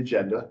yesterday on the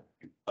agenda,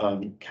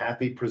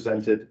 Kathy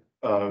presented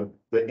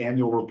the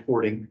annual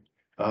reporting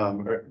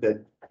or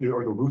the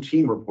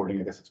routine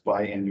reporting, I guess it's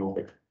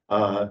biannual.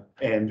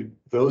 And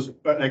those,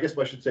 I guess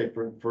I should say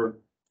for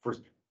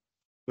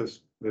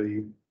this,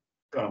 the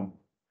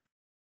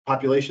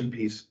population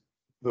piece,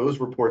 those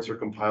reports are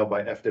compiled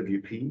by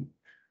FWP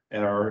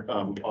and are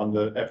on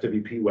the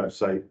FWP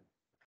website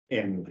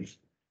annually.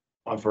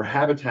 For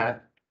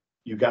habitat,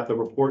 you got the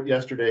report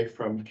yesterday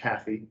from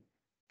Kathy,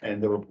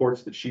 and the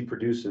reports that she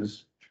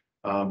produces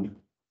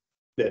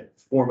that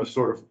form a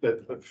sort of,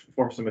 that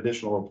form some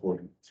additional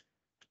reporting.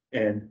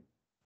 And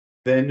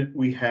then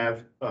we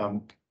have,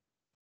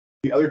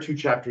 the other two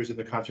chapters in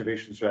the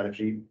conservation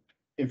strategy,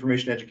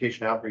 information,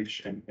 education,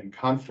 outreach, and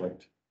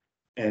conflict.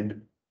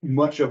 And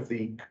much of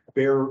the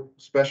bear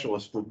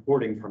specialist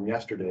reporting from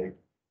yesterday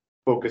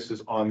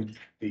focuses on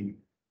the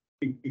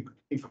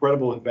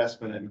incredible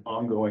investment and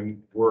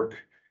ongoing work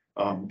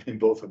in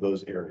both of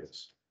those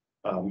areas.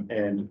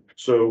 And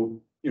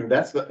so, you know,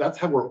 that's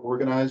how we're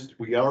organized.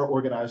 We are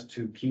organized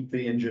to keep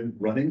the engine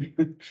running.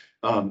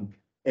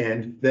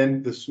 And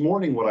then this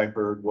morning, what I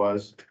heard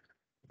was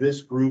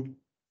this group,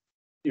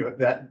 you know,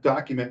 that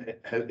document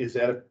is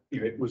at a,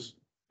 you know, it was,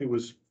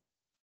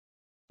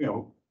 you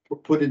know,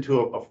 put into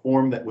a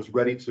form that was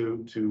ready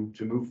to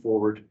move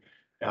forward.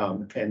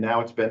 And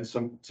now it's been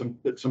some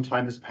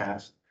time has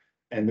passed,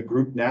 and the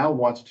group now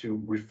wants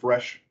to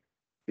refresh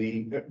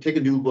take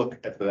a new look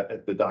at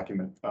the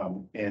document.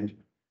 And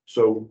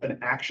so an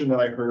action that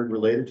I heard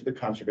related to the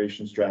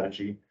conservation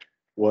strategy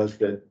was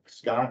that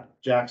Scott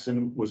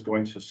Jackson was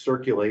going to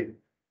circulate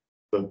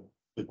the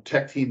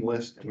tech team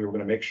list, and we were going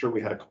to make sure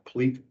we had a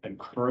complete and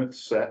current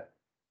set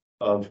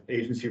of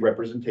agency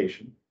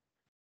representation.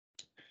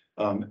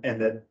 And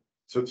that,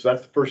 so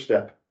that's the first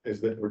step, is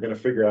that we're going to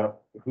figure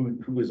out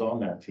who is on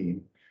that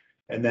team.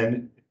 And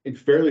then in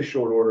fairly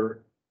short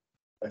order,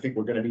 I think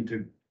we're going to need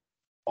to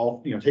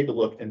all, you know, take a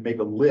look and make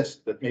a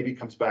list that maybe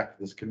comes back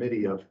to this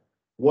committee of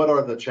what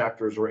are the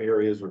chapters or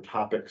areas or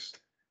topics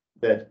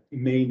that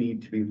may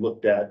need to be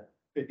looked at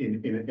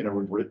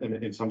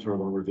in some sort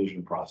of a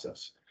revision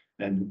process.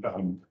 And,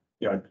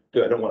 you know,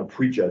 I don't want to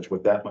prejudge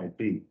what that might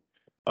be.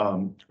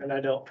 And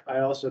I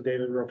also,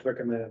 David, real quick,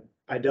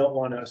 I don't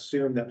want to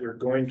assume that we're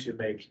going to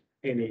make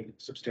any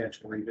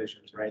substantial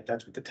revisions, right?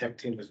 That's what the tech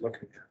team is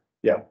looking at.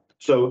 Yeah.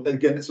 So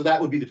again, so that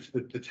would be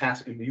the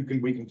task, and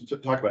we can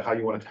talk about how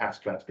you want to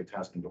task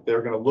tasking, but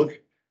they're going to look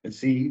and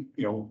see,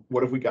 you know,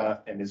 what have we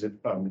got, and is it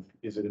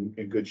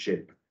in good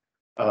shape?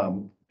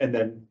 And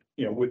then,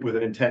 you know, with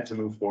an intent to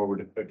move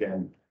forward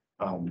again.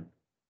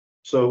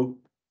 So,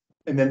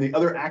 and then the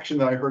other action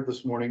that I heard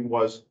this morning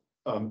was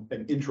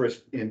an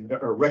interest in,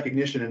 or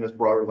recognition in this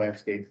broader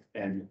landscape,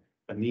 and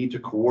a need to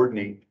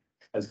coordinate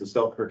as the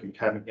Selkirk and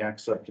Cabot-Yak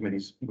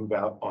subcommittees move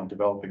out on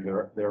developing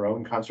their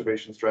own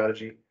conservation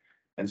strategy.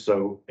 And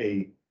so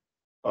I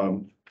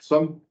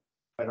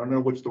don't know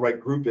which the right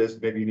group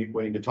is, maybe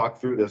we need to talk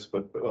through this,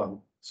 but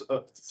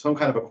some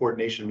kind of a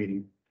coordination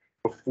meeting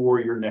before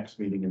your next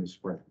meeting in the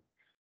spring.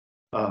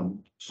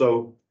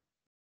 So,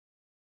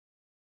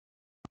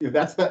 you know,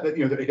 that's that,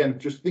 you know, again,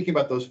 just thinking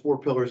about those 4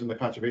 pillars in the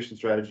conservation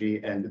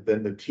strategy, and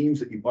then the teams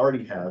that you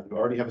already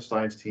have a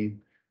science team,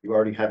 you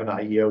already have an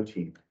IEO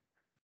team.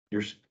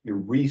 You're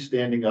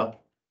re-standing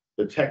up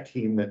the tech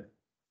team that,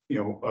 you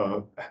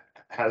know,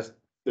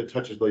 that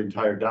touches the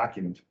entire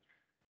document.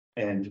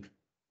 And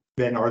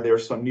then are there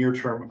some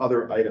near-term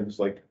other items,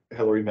 like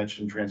Hillary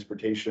mentioned,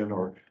 transportation,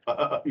 or,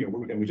 you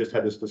know, and we just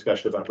had this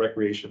discussion about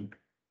recreation.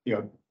 You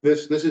know,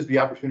 this is the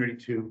opportunity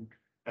to,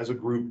 as a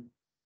group,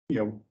 you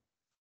know,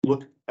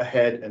 look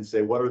ahead and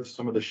say, what are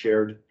some of the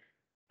shared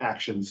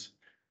actions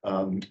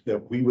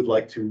that we would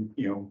like to,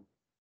 you know,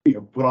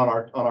 put on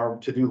our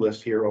to-do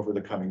list here over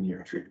the coming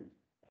year.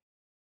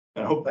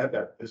 And I hope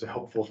that is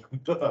helpful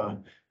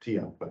to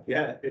you. But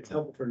yeah, it's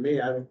helpful for me.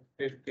 I don't,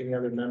 if any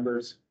other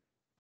members.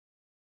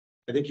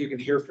 I think you can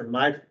hear from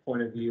my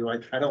point of view.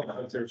 I don't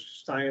know if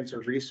there's science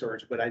or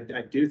research, but I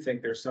do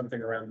think there's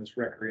something around this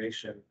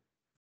recreation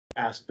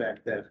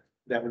aspect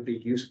that would be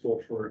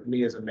useful for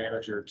me as a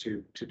manager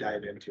to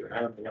dive into. And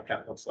I don't know what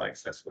that looks like,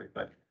 Cecily,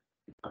 but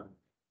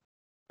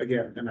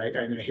again, and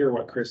I hear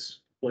what Chris,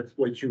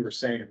 what you were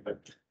saying,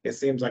 but it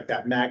seems like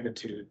that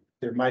magnitude,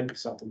 there might be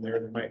something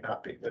there might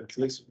not be, but at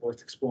least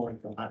worth exploring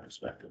from my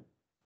perspective.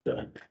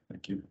 So,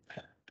 thank you.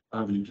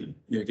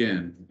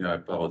 Again, I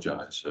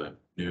apologize,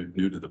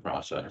 new to the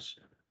process.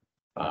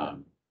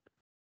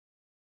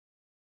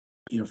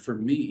 You know, for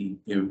me,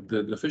 you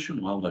know, the Fish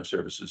and Wildlife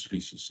Services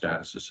species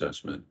status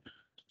assessment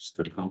is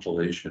the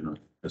compilation of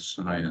the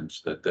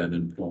science that then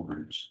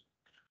informs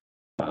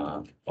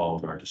all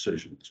of our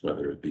decisions,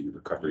 whether it be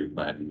recovery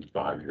planning,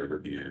 5-year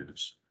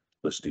reviews,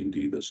 listing,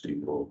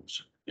 delisting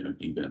rules, you know,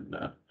 even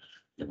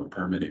you know,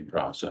 permitting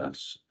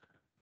process.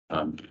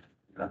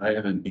 I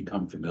haven't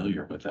become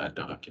familiar with that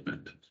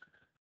document,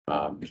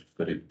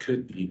 but it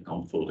could be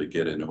helpful to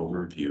get an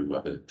overview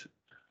of it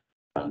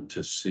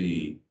to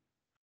see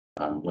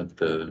what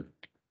the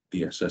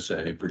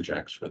SSA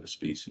projects for the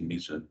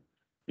species, and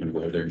you know,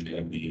 where there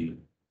may be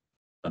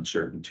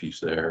uncertainties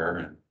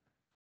there,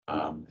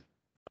 and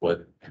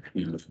what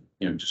you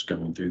know, just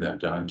going through that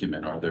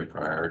document, are there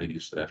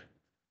priorities that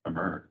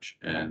emerge,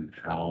 and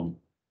how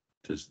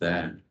does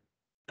that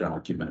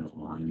document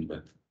align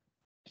with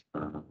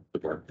the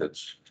work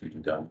that's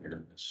being done here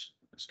in this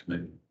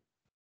committee?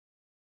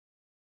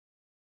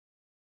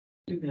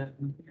 Do that.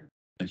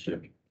 Thank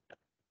you.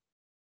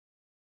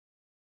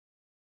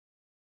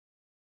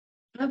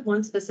 I have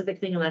one specific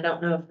thing, and I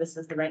don't know if this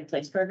is the right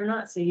place for it or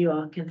not, so you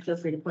all can feel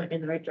free to point me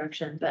in the right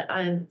direction, but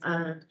I'm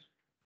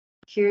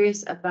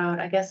curious about,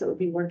 I guess it would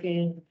be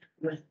working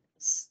with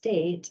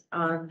state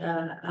on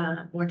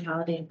the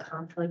mortality and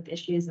conflict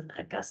issues in the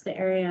Augusta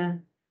area.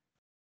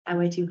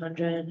 Highway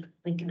 200,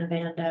 Lincoln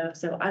Evando.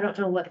 So I don't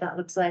know what that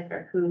looks like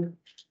or who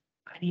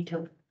I need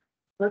to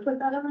work with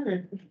that on,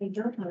 and if they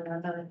don't know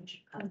about that, I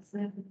should contact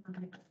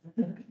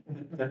them.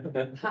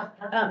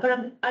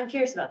 But I'm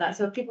curious about that.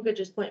 So if people could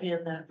just point me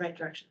in the right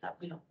direction, that would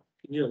be helpful.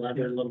 Can you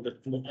elaborate a little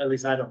bit more? At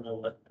least I don't know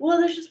what. Well,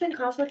 there's just been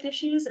conflict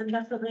issues and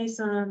definitely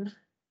some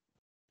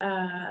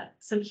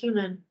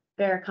human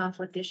bear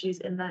conflict issues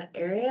in that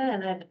area,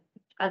 and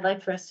I'd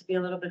like for us to be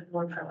a little bit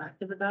more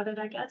proactive about it,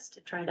 I guess,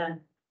 to try to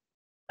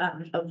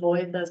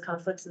avoid those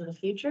conflicts in the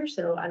future.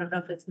 So I don't know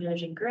if it's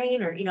managing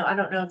grain or, I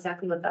don't know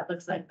exactly what that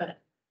looks like, but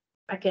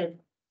I'd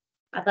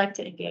like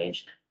to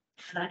engage,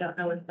 and I don't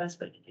know what the best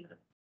way to do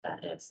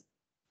that is.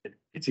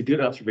 It's a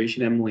good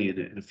observation, Emily.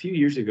 And a few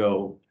years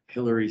ago,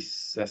 Hillary,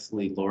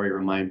 Cecily, Lori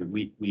reminded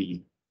me,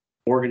 we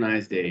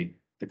organized the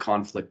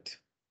conflict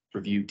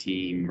review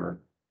team,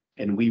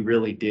 and we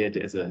really did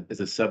as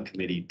a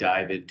subcommittee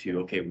dive into,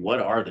 okay, what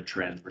are the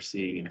trends we're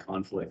seeing in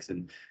conflicts?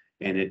 And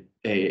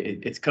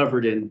it's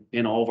covered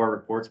in all of our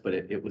reports, but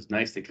it was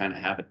nice to kind of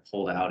have it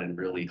pulled out and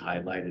really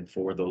highlighted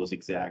for those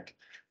exact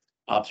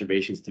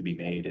observations to be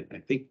made. And I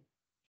think,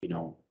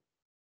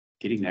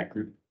 getting that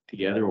group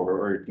together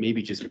or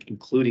maybe just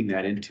including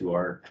that into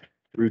our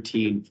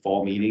routine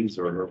fall meetings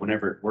or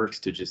whenever it works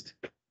to just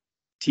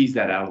tease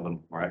that out a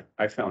little more.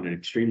 I found it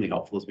extremely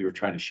helpful as we were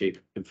trying to shape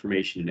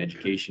information and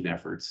education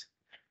efforts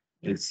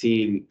and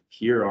seeing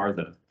here are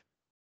the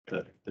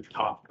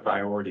top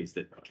priorities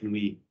that can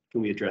we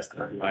address the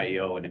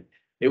IEO, and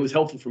it was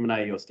helpful from an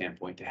IEO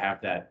standpoint to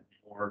have that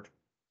more,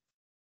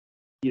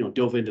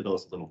 dove into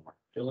those a little more.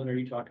 Dylan, are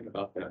you talking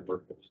about that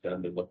work that was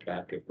done to look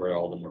back at where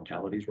all the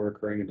mortalities were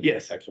occurring? And the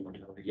Yes. Types of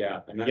mortality?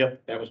 Yeah, and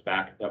Yep. that was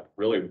that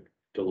really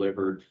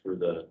delivered for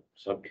the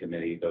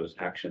subcommittee, those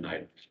action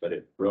items, but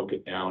it broke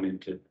it down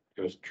into,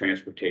 it was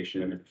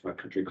transportation and front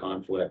country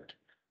conflict.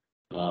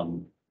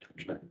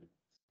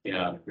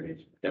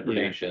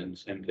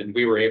 Depredations, and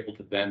we were able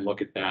to then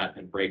look at that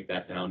and break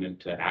that down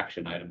into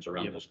action items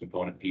around those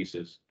component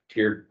pieces.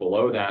 Tiered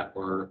below that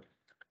were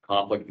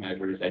conflict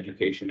measures,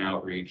 education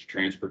outreach,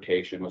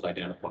 transportation was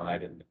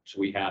identified, and so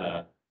we had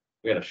a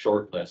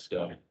short list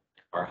of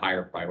our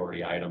higher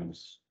priority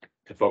items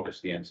to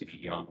focus the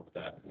NCDE on with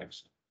that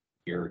next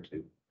year or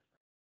two.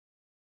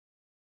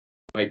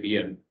 Might be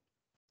I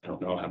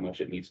don't know how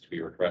much it needs to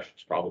be refreshed.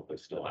 It's probably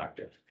still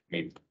active. I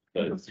mean,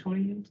 It was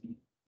 2018.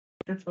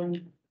 That's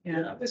when,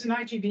 yeah, it was an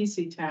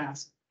IGBC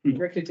task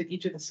directed to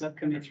each of the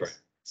subcommittees. That's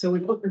right. So we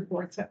put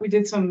reports, we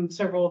did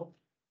several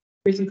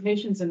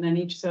presentations, and then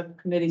each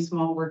subcommittee,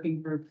 small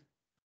working group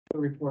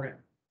will report it.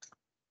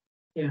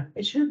 Yeah,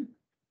 it should.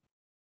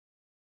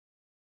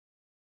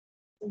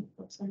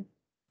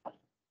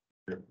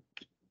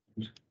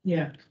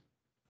 Yeah.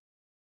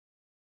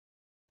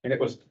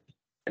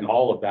 And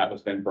all of that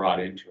was then brought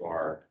into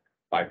our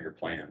 5-year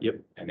plan.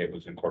 Yep. And it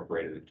was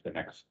incorporated into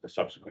the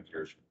subsequent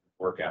year's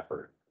work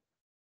effort.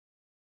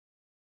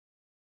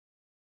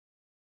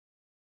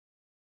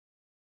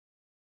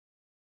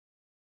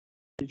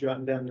 You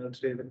jotting down notes,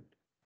 David?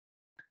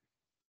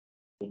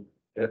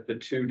 The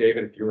two,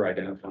 David, if you were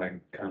identifying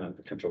kind of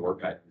potential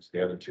work items,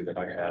 the other two that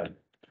I had,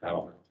 I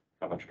don't know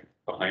how much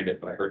behind it,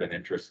 but I heard an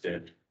interest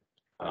in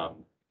the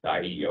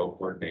IEO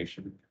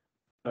coordination.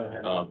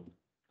 And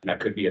that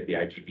could be at the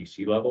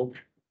IGBC level,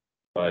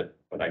 but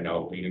I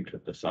know leading to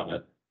the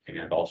summit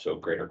and also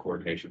greater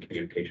coordination,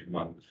 communication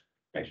among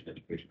nation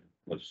education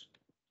was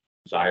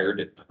desired.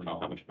 I don't know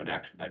how much of an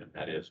action item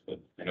that is, but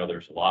I know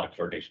there's a lot of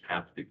coordination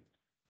happening.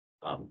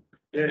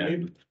 Yeah,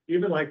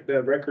 even like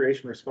the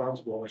recreation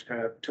responsible, which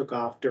kind of took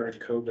off during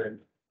COVID.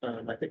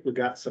 I think we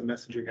got some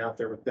messaging out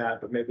there with that,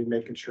 but maybe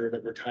making sure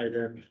that we're tied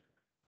in.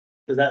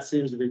 Because that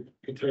seems to be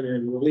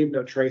continuing. Leave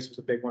No Trace was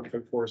a big one for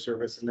the Forest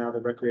Service, and now the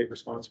recreate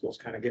responsible is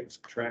kind of getting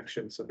some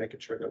traction, so making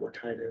sure that we're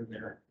tied in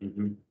there.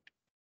 Mm-hmm.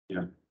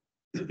 Yeah,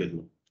 it's a good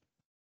one.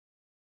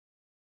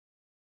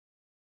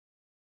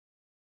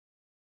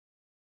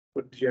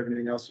 Did you have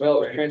anything else?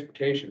 Well, it's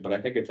transportation, but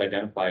I think it's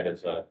identified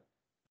as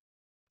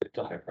it's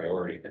a high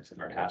priority. It's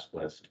in our task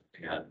list,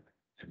 and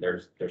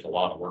there's a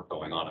lot of work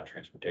going on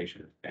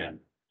transportation, and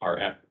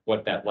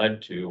what that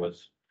led to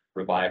was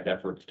revived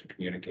efforts to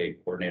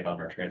communicate, coordinate on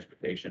our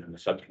transportation, and the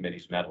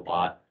subcommittees met a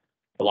lot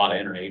of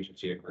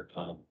interagency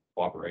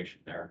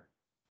cooperation there,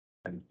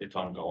 and it's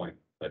ongoing.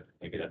 But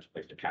maybe that's a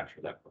place to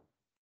capture that.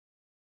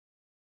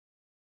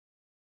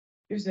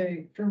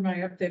 For my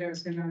update, I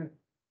was gonna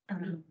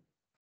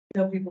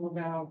tell people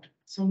about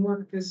some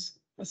work,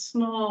 a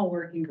small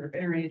working group,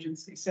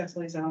 interagency,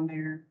 Cecily's on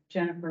there,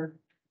 Jennifer,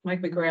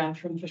 Mike McGrath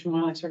from Fish and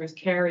Wildlife Service,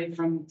 Carrie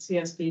from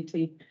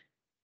CSBT,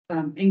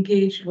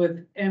 engaged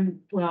with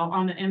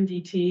on the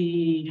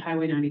MDT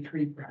Highway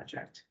 93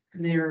 project.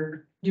 And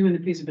they're doing the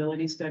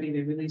feasibility study.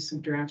 They released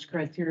some draft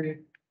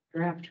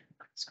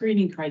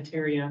screening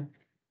criteria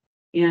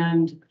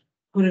and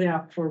put it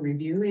out for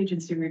review,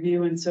 agency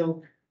review. And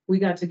so we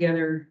got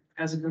together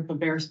as a group of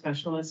bear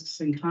specialists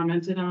and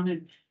commented on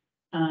it.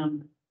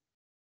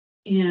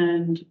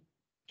 And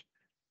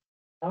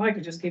I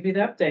could just give you the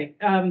update.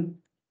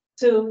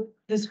 So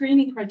the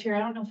screening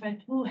criteria, I don't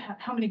know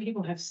how many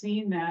people have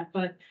seen that,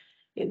 but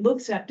it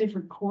looks at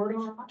different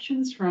corridor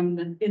options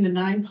in the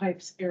Nine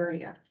Pipes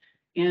area.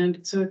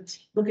 And so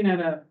it's looking at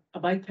a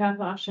bike path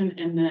option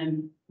and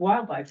then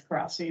wildlife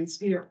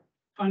crossings, either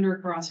under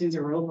crossings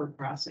or over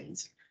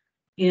crossings.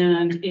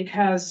 And it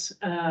has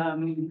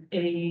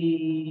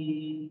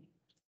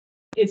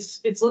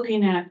it's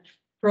looking at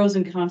pros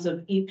and cons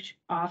of each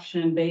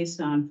option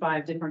based on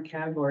 5 different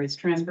categories: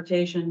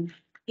 transportation,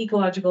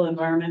 ecological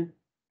environment,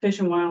 fish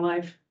and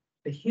wildlife,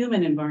 the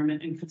human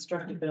environment, and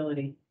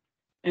constructability.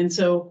 And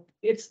so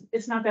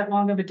it's not that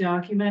long of a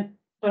document,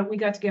 but we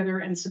got together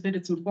and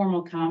submitted some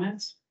formal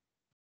comments.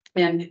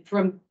 And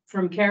from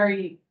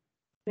Carrie,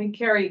 I think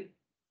Carrie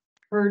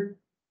heard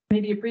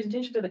maybe a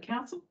presentation to the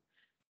council.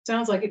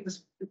 Sounds like it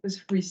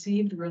was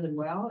received really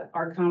well.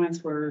 Our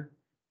comments are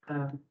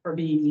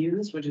being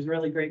used, which is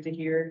really great to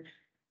hear.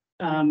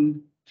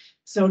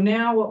 So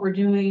now what we're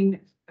doing,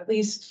 at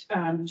least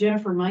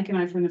Jennifer, Mike, and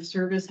I from the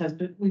service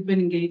we've been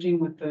engaging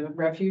with the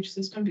refuge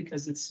system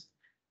because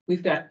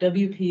we've got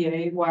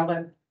WPA,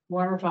 wildlife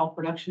waterfowl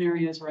production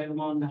areas right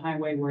along the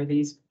highway where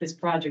this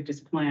project is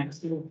planned.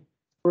 So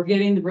we're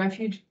getting the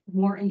refuge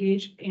more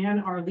engaged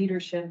and our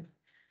leadership.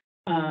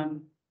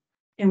 And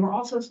we're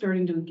also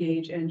starting to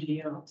engage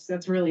NGOs.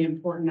 That's really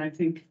important, I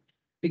think,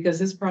 because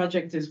this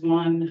project is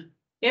one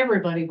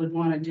everybody would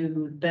want to do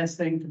the best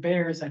thing for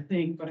bears, I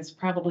think, but it's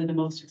probably the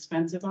most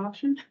expensive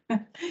option.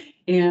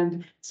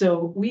 And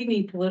so we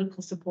need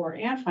political support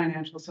and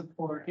financial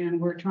support, and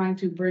we're trying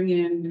to bring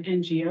in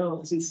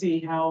NGOs and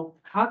see how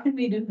can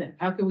we do that?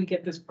 How can we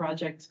get this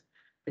project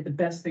the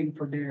best thing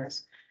for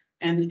bears?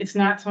 And it's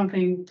not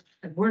something,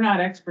 we're not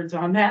experts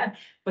on that,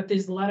 but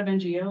there's a lot of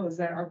NGOs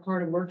that are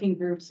part of working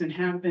groups and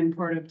have been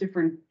part of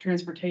different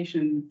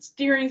transportation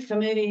steering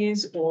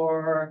committees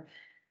or,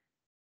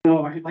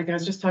 like I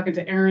was just talking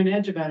to Aaron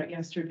Edge about it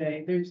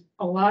yesterday. There's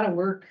a lot of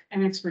work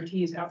and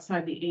expertise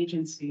outside the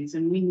agencies,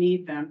 and we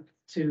need them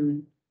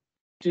to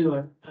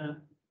do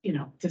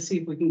to see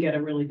if we can get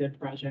a really good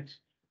project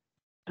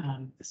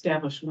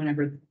established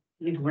whenever,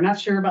 we're not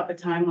sure about the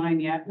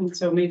timeline yet. And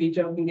so maybe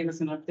Joe can give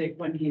us an update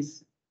when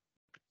he's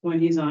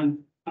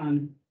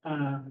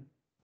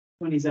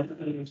up at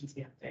the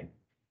agency update.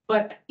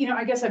 But,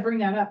 I guess I bring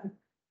that up.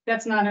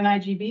 That's not an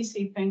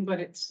IGBC thing, but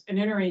it's an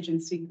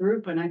interagency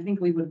group. And I think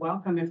we would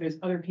welcome if there's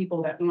other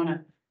people that want to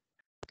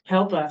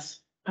help us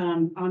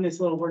on this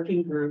little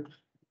working group.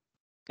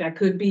 That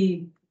could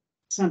be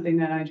something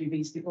that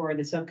IGBC or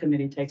the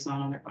subcommittee takes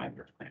on their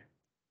 5-year plan.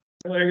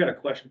 Well, I got a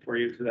question for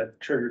you because that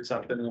triggered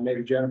something, and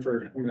maybe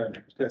Jennifer, I'm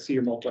gonna see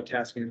you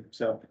multitasking,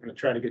 so I'm gonna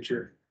try to get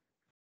your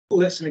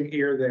listening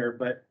ear there,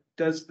 but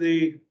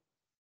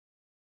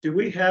do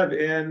we have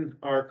in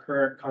our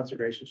current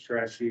conservation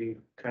strategy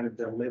kind of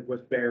to live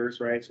with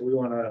bears, right? So we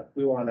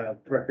wanna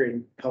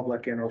recreate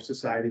public and or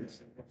society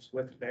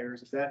with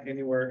bears. Is that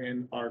anywhere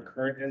in our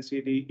current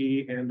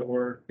NCDE and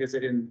or is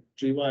it in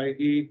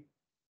GYE?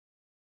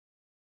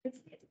 It's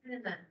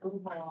in that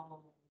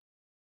overall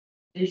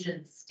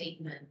vision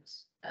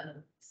statement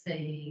of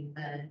saying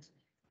that,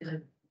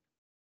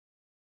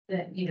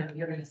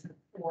 you're gonna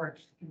support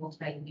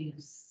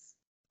multi-use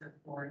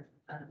support.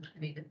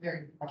 It's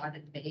very broad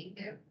and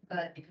vague,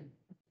 but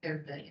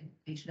there's the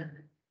information.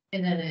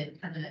 And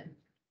then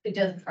it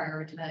does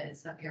prioritize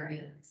some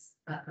areas,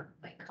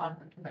 like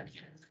conflict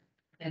prevention.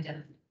 And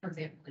then, for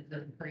example, like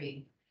the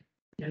 3,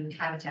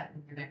 habitat,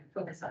 we're gonna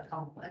focus on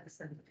conflicts,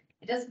 and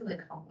it does really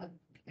conflict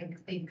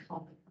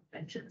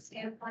prevention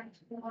standpoint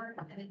more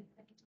than anything.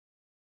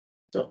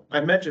 So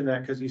I mentioned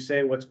that because you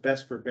say what's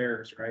best for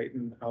bears, right?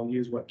 And I'll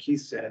use what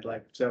Keith said,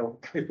 so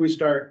if we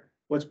start,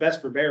 what's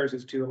best for bears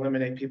is to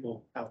eliminate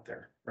people out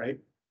there, right?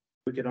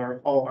 We could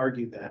all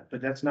argue that,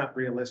 but that's not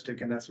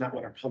realistic and that's not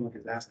what our public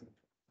is asking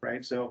for,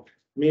 right? So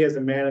me as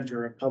a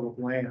manager of public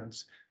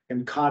lands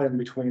am caught in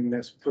between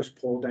this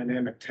push-pull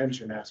dynamic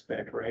tension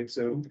aspect, right?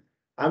 So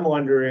I'm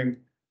wondering,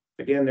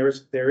 again,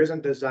 there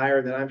isn't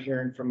desire that I'm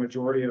hearing from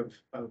majority of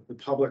the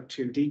public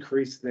to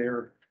decrease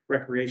their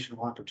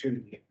recreational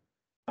opportunity.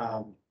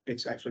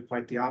 It's actually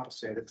quite the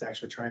opposite. It's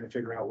actually trying to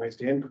figure out ways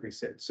to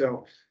increase it.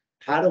 So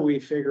how do we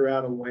figure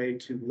out a way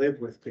to live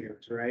with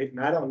bears, right? And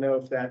I don't know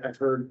if that,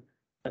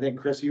 I think,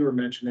 Chris, you were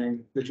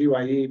mentioning the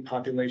GYE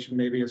population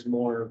maybe is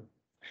more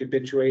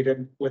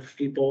habituated with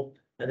people,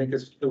 I think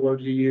is the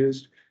word you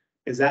used.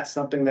 Is that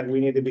something that we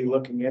need to be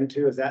looking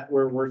into? Is that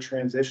where we're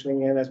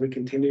transitioning in as we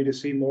continue to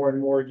see more and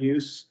more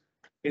use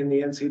in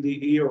the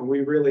NCDE, or are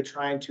we really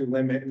trying to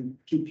limit and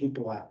keep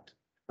people out?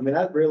 I mean,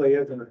 that really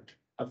is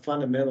a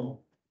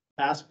fundamental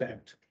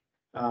aspect.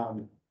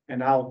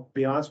 And I'll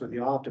be honest with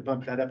you, I'll have to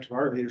bump that up to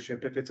our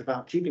leadership. If it's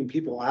about keeping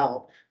people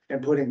out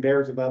and putting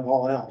bears above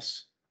all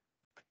else,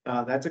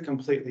 that's a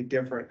completely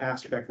different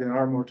aspect than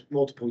our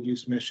multiple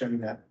use mission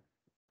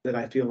that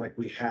I feel like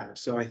we have.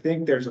 So I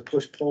think there's a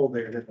push pull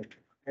there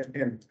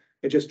and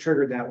it just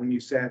triggered that when you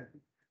said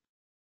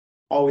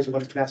always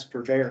what's best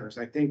for bears.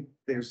 I think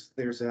there's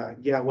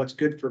what's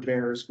good for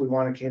bears. We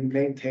want to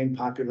maintain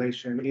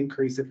population,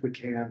 increase if we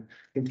can,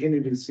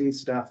 continue to see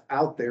stuff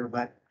out there,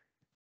 but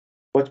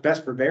what's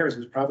best for bears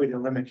is probably to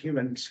limit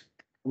humans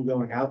from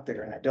going out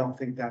there. And I don't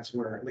think that's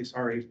where at least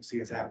our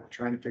agency is at. We're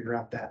trying to figure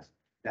out that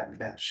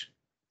mesh.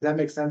 Does that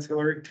make sense,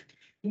 Hillary?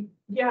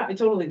 Yeah, it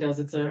totally does.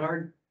 It's a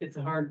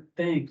hard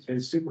thing.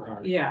 It's super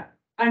hard. Yeah,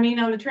 I mean,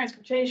 on the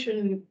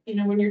transportation,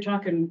 when you're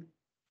talking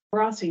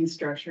crossing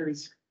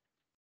structures,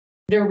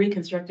 they're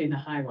reconstructing the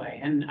highway,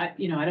 and I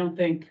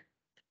think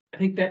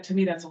that, to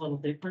me, that's a little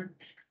different.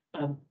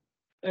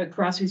 A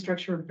crossing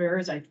structure of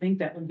bears, I think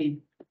that would be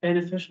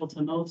beneficial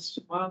to most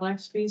wildlife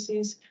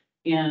species,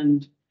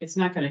 and it's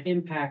not gonna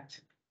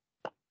impact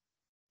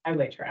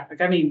highway traffic.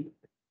 I mean,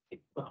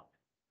 well,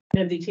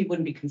 MDT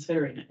wouldn't be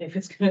considering it if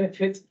it's gonna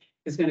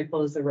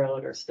close the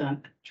road or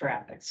stunt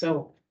traffic.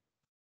 So,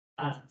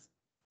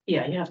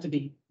 yeah, you have to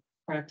be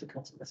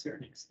practical to a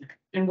certain extent,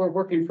 and we're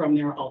working from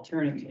their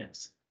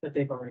alternatives that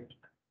they've already.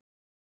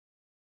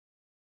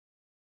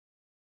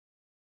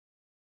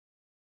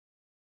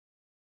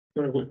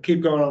 We'll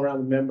keep going around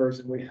the members,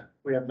 and we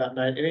have about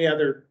 9. Any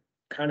other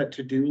kind of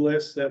to-do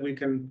lists that we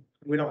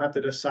don't have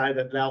to decide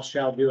that thou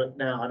shall do it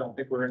now. I don't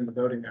think we're in the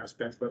voting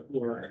aspect, but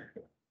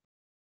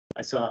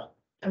I saw.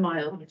 Am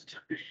I know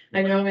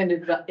I'm an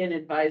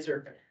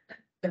advisor.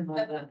 Am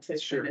I allowed to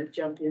Sure. kind of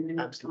jump in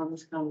Absolutely. on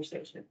this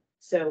conversation?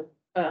 So,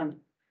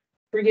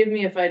 forgive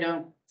me if I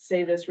don't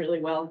say this really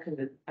well, because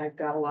I've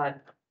got a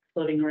lot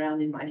floating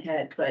around in my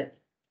head, but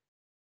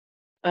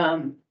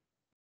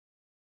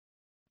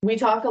we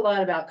talk a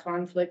lot about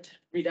conflict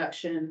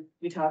reduction.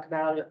 We talk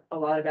a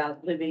lot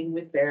about living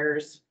with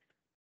bears.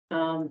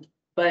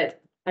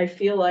 But I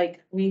feel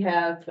like we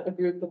have a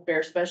group of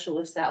bear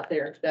specialists out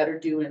there that are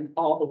doing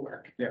all the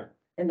work. Yeah.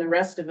 And the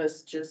rest of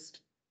us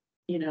just,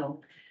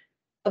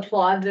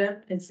 applaud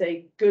them and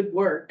say, good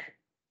work.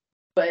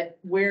 But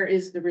where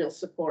is the real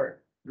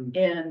support? Mhm.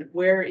 And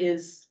where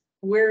is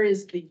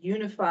the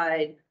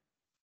unified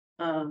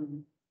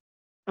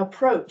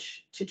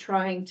approach to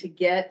trying to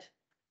get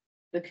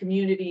the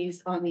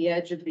communities on the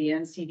edge of the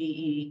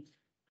NCDE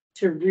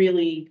to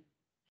really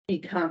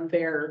become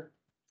bear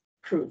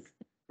proof,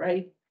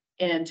 right?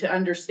 And to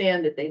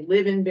understand that they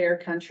live in bear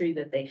country,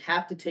 that they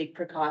have to take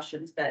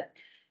precautions, that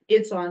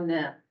it's on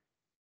them.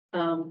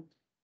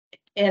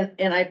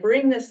 And I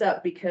bring this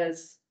up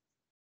because,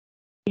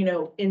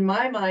 in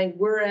my mind,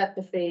 we're at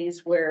the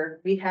phase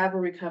where we have a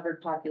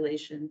recovered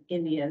population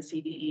in the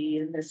NCDE,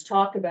 and this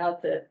talk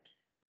about the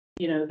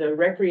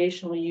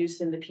recreational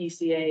use in the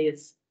PCA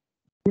is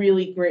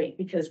really great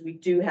because we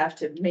do have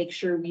to make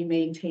sure we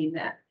maintain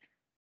that.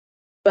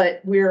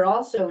 But we're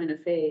also in a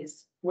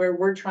phase where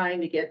we're trying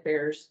to get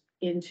bears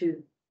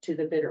into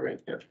the Bitterroot.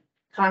 Yep.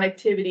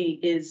 Connectivity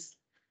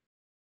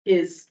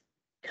is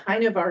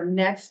kind of our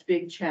next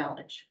big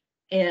challenge.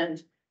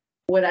 And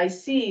what I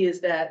see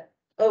is that,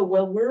 oh,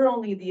 well, we're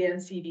only the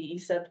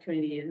NCDE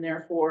subcommittee and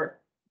therefore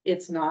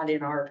it's not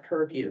in our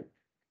purview.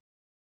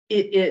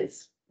 It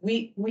is.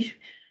 We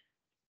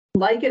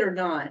like it or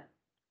not,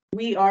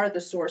 we are the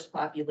source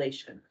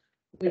population.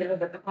 We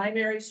have a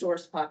primary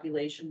source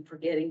population for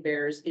getting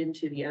bears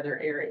into the other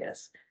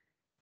areas.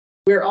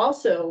 We're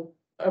also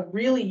a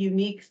really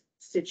unique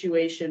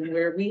situation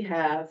where we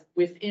have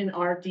within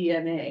our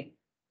DNA,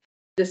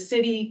 the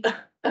city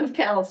of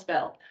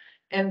Kalispell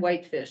and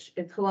Whitefish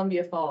and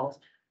Columbia Falls.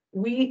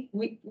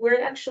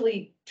 We're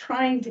actually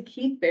trying to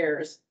keep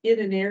bears in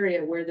an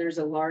area where there's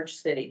a large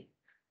city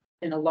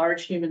and a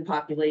large human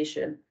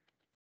population.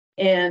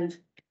 And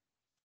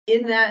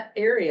in that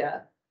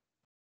area,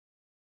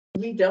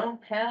 we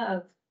don't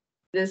have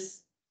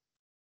this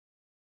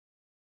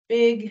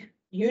big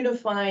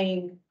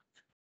unifying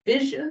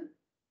vision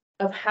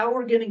of how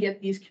we're going to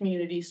get these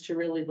communities to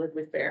really live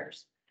with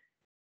bears.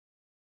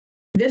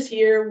 This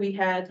year, we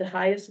had the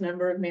highest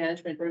number of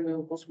management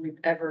removals we've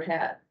ever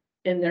had,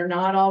 and they're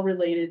not all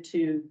related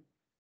to,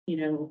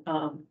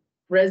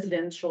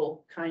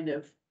 residential kind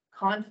of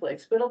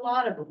conflicts, but a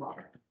lot of them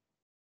are.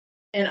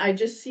 And I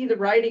just see the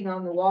writing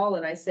on the wall,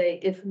 and I say,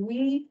 if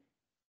we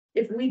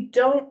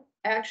don't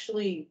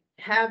actually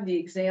have the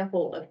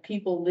example of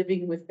people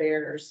living with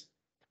bears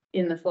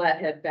in the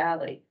Flathead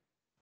Valley,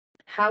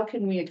 how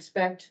can we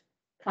expect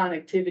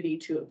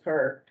connectivity to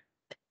occur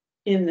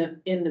in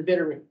the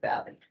Bitterroot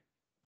Valley?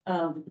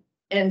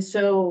 And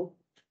so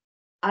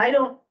I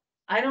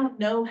don't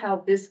know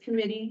how this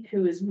committee,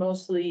 who is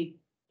mostly,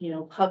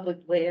 public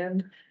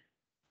land,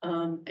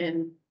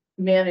 and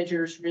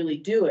managers really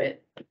do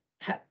it,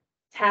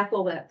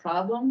 tackle that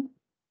problem.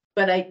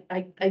 But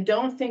I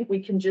don't think we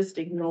can just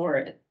ignore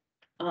it.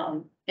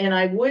 And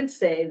I would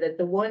say that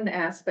the one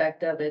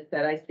aspect of it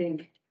that I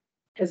think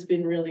has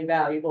been really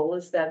valuable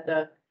is that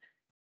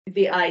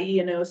the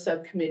IE&O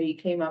subcommittee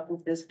came up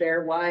with this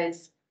Bear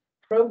Wise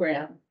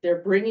program.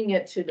 They're bringing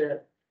it to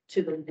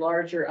the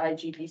larger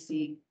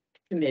IGBC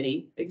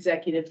committee,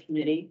 executive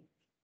committee.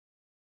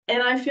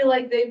 And I feel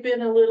like they've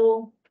been a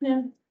little,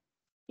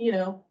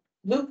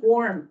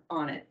 lukewarm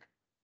on it.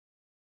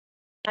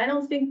 I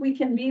don't think we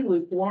can be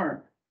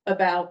lukewarm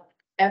about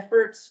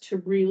efforts to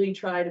really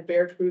try to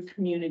bear fruit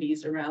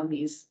communities around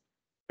these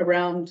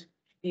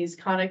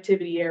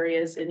connectivity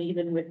areas and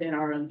even within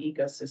our own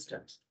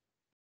ecosystems.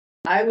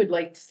 I would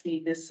like to see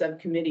this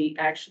subcommittee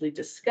actually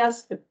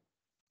discuss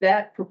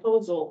that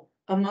proposal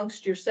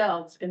amongst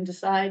yourselves and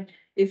decide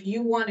if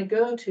you want to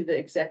go to the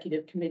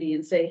executive committee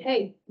and say,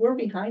 hey, we're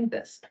behind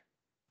this.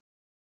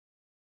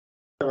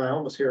 So I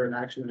almost hear an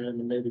action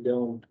and maybe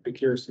Dylan, be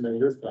curious to know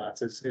your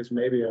thoughts. It's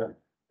maybe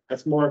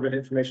that's more of an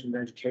information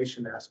and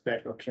education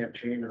aspect or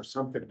campaign or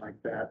something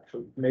like that.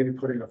 So maybe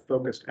putting a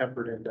focused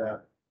effort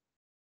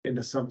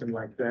into something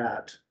like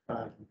that.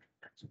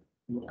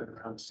 Looking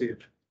around to see if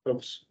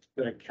folks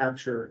that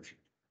capture.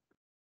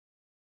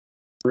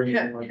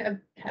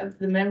 Have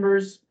the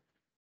members,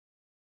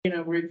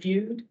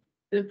 reviewed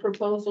the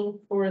proposal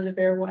for the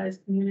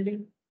Bearwise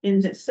community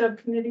in this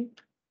subcommittee?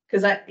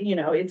 Because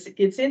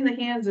it's in the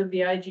hands of the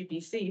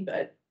IGBC,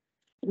 but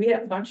we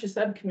have a bunch of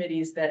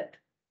subcommittees that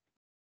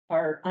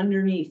are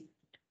underneath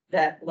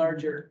that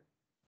larger.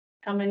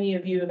 How many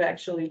of you have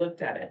actually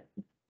looked at it?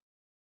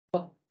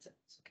 Well,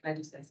 can I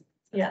just say something?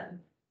 Yeah.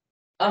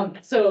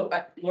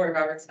 Lori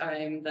Roberts,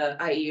 I'm the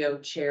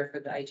IEO chair for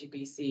the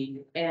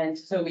IGBC. And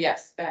so,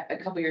 yes, a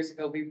couple years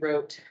ago, we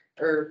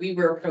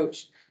were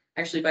approached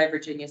actually by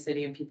Virginia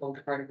City and people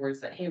in Carter Words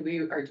that, hey, we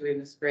are doing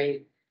this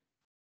great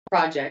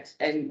project.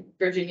 And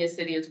Virginia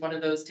City is one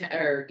of those,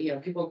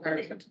 people in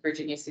Carter come to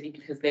Virginia City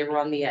because they were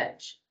on the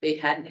edge. They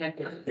hadn't had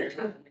bears, they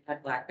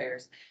had black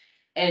bears.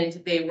 And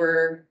they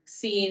were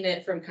seeing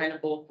it from kind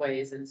of both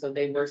ways. And so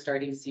they were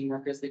starting to see more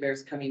grizzly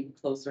bears coming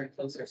closer and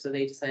closer. So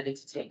they decided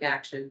to take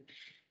action.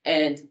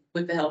 And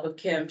with the help of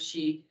Kim,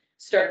 she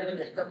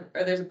started,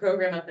 there's a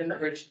program up in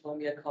British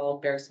Columbia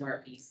called Bear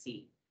Smart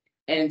BC.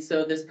 And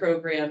so this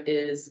program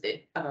is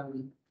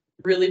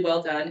really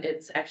well done.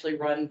 It's actually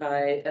run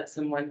by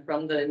someone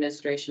from the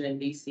administration in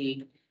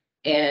BC.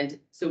 And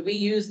so we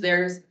use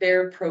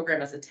their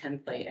program as a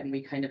template and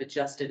we kind of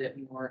adjusted it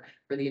more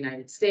for the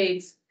United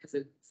States because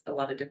it's a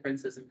lot of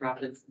differences in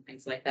providence and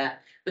things like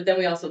that. But then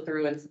we also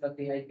threw in some of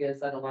the ideas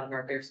that a lot of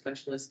our bear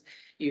specialists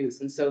use.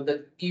 And so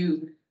the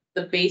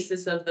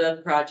basis of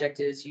the project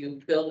is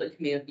you build a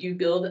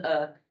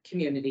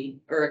community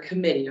or a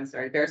committee,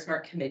 Bear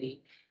Smart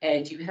committee,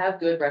 and you have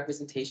good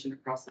representation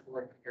across the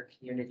board for your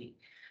community.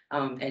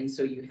 And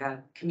so you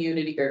have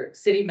community or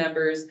city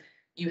members,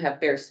 you have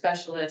bear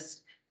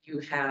specialists, you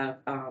have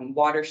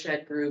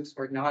watershed groups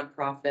or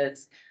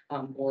nonprofits,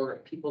 or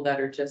people that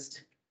are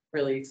just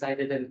really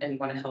excited and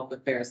want to help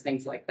with bears,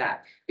 things like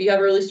that. But you have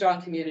a really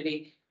strong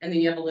community, and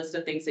then you have a list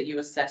of things that you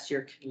assess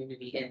your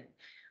community in.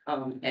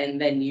 And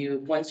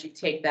then once you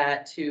take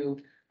that to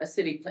a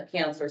city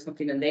council or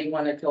something, and they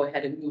want to go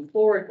ahead and move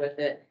forward with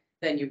it,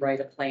 then you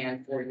write a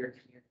plan for your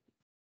community.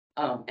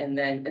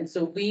 And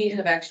so we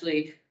have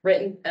actually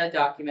written a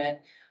document.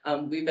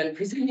 We've been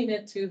presenting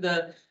it to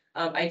the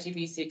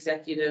IGBC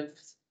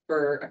executives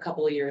for a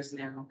couple of years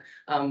now.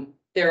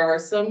 There are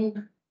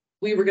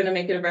we were going to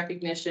make it a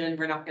recognition.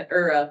 We're not going to,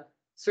 or a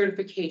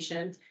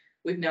certification.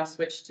 We've now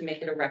switched to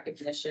make it a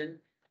recognition.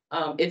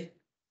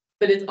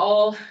 But it's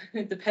all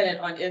dependent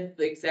on if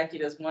the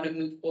executives want to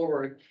move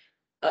forward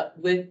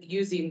with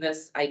using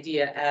this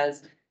idea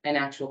as an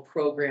actual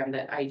program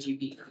that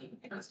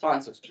IGBC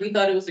sponsors. We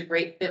thought it was a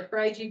great fit for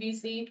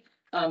IGBC,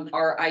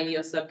 our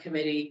IEO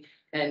subcommittee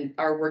and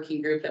our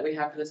working group that we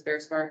have for this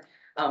Bear Smart,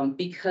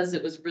 because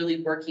it was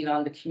really working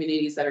on the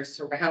communities that are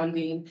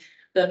surrounding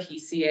the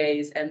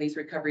PCAs and these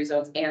recovery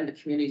zones and the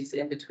communities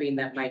in between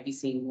that might be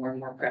seeing more and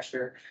more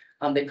pressure.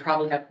 They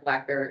probably have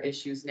black bear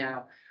issues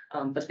now.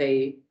 But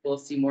they will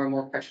see more and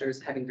more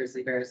pressures having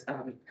grizzly bears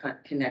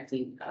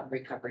connecting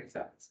recovery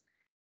zones.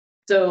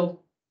 So,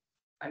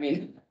 I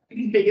mean, I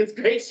think it's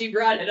great she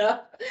brought it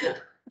up.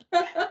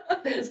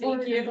 Thank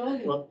you.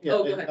 Well, yeah,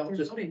 Oh, go ahead. I'll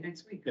just-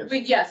 Next week.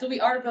 yes. So we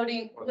are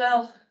voting.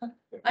 Well,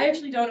 I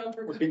actually don't know if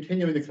We're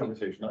continuing the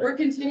conversation. we're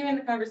continuing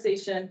the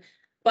conversation,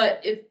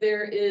 but if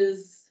there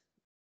is,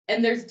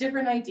 and there's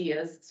different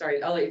ideas.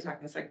 Sorry, I'll let you talk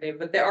in a second, Dave.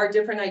 But there are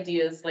different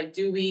ideas. Like,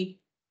 do we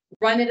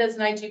run it as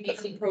an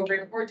IGBC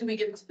program, or do we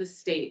give it to the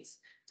states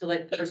to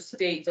let their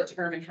state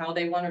determine how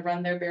they want to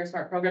run their Bear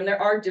Smart program?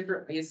 There are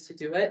different ways to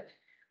do it,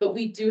 but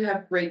we do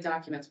have great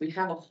documents. We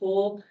have a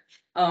whole,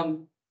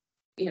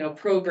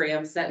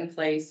 program set in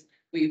place.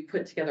 We've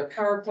put together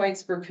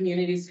PowerPoints for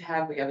communities to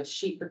have. We have a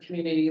sheet for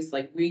communities.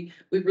 Like we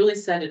really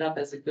set it up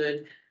as a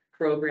good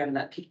program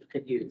that people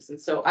could use. And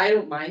so I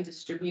don't mind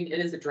distributing. It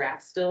is a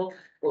draft still.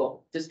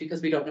 Well, just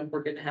because we don't know if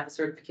we're going to have a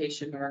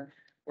certification or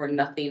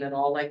nothing at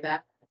all like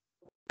that.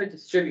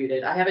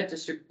 Distributed. I haven't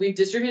we've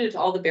distributed to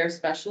all the bear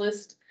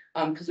specialists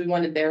because we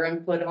wanted their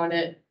input on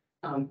it.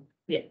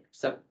 Yeah,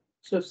 so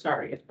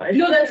sorry if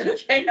no, that's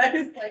okay. I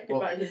was like,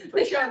 Well,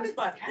 put you on the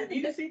spot.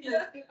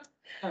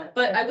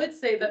 But I would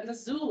say that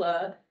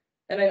Missoula,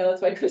 and I know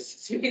that's why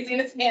Chris is raising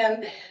his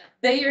hand,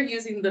 they are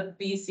using the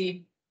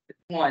BC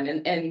one,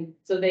 and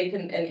so they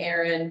can, and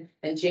Aaron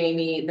and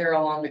Jamie, they're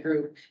all on the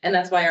group, and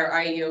that's why our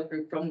IEO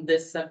group from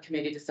this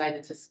subcommittee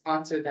decided to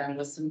sponsor them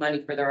with some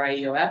money for their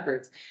IEO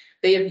efforts.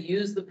 They have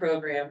used the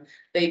program,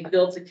 they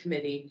built a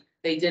committee,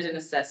 they did an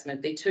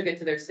assessment, they took it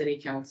to their city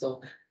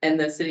council. And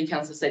the city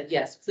council said,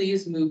 yes,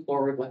 please move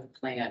forward with the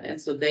plan. And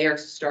so they are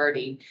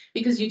starting,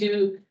 because you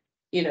do,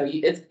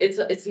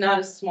 it's not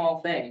a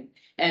small thing.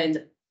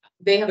 And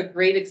they have a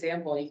great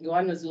example. You can go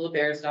on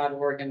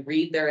MissoulaBears.org and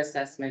read their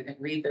assessment and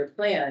read their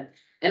plan.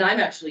 And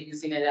I'm actually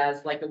using it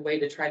as like a way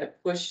to try to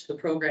push the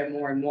program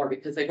more and more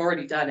because they've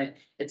already done it.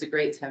 It's a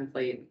great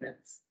template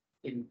that's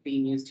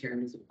being used here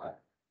in Missoula.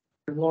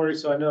 And Lori,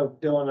 so I know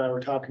Dylan and I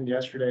were talking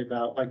yesterday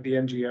about like the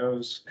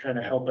NGOs kind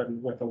of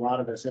helping with a lot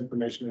of this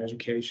information and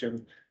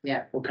education.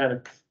 Yeah. We're kind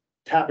of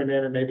tapping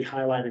in and maybe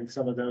highlighting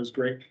some of those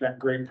great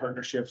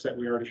partnerships that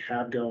we already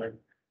have going.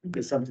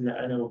 Is something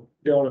that I know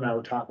Dylan and I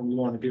were talking, we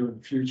want to do in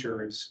the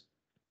future is,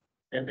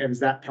 and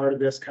is that part of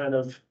this kind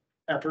of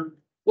effort?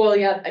 Well,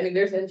 yeah, I mean,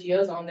 there's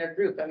NGOs on their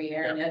group. I mean,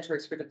 Aaron Edge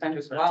works for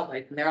Defenders of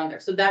Wildlife and they're on there.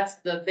 So that's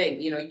the thing,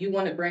 you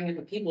want to bring in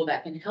the people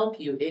that can help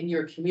you in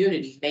your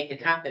community, make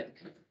it happen.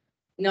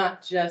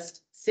 Not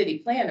just city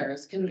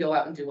planners can go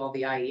out and do all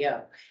the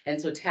IEO. And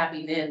so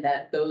tapping in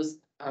those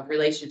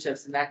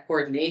relationships and that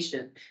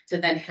coordination to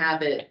then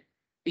have it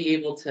be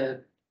able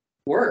to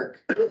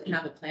work,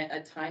 have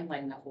a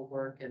timeline that will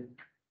work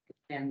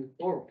and move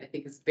forward, I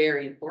think is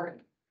very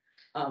important.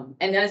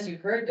 And as you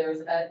heard,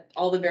 there's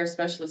all the bear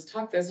specialists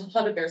talk, there's a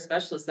lot of bear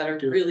specialists that are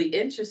really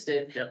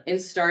interested in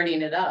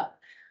starting it up.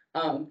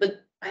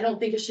 But I don't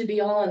think it should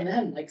be all on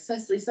them. Like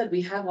Cecily said,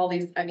 we have all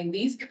these, I mean,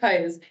 these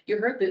guys, you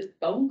heard the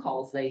phone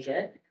calls they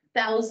get,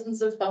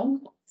 thousands of phone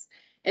calls.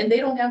 And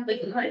they don't have the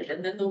time.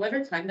 And then the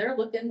winter time, they're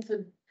looking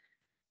to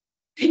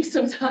take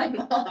some time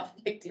off,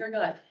 like dear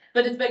God.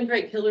 But it's been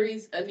great.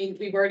 Hillary's, I mean,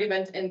 we've already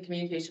been in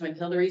communication with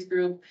Hillary's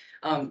group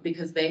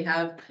because they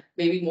have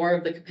maybe more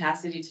of the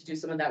capacity to do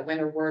some of that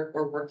winter work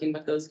or working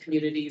with those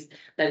communities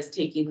that is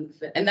taking,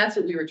 and that's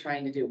what we were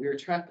trying to do. We're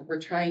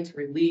trying to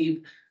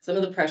relieve some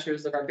of the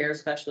pressures of our bear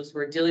specialists who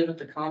are dealing with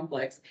the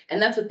conflicts.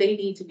 And that's what they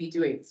need to be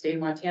doing. The state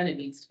of Montana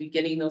needs to be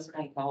getting those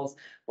phone calls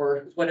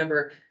or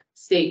whatever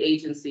state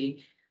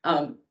agency.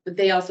 But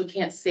they also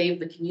can't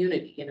save the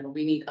community.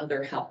 We need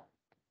other help.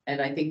 And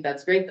I think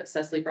that's great that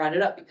Cecily brought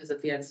it up because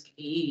at the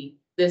NCDE,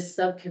 this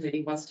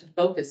subcommittee wants to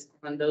focus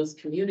on those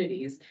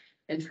communities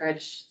and try to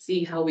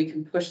see how we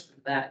can push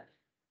that.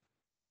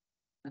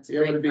 That's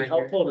Yeah, would it be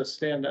helpful to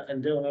stand up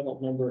and Dylan, I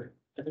don't remember,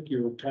 I think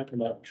you were talking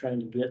about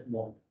trying to get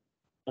more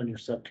on your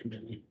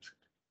subcommittee.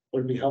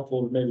 Would it be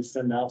helpful to maybe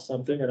send out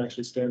something and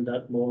actually stand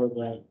up more of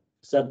a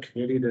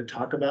subcommittee to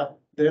talk about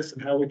this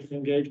and how we can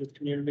engage with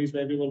communities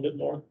maybe a little bit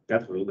more?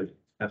 Absolutely.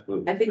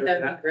 Absolutely. I think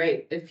that'd be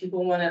great if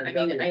people want to,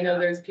 I mean, I know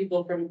there's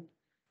people from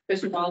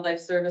Fish and Wildlife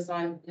Service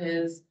on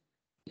his,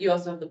 you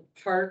also have the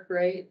park,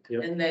 right?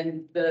 Yep. And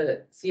then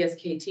the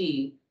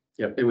CSKT.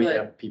 Yep, and we But-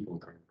 have people in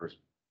person.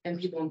 And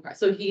people in,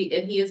 so he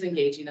is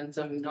engaging in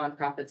some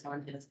nonprofits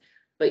on his,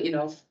 but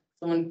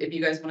someone, if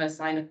you guys want to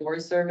assign a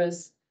Forest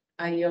Service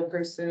IEO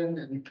person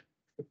and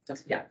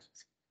just, yeah.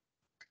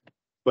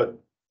 But,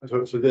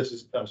 so this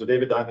is, so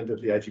David Diamond at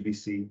the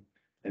IGBC,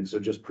 and so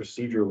just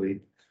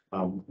procedurally,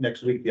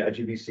 next week, the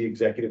IGBC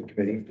Executive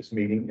Committee is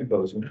meeting in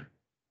Bozeman.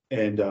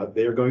 And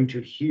they are going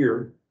to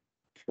hear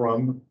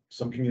from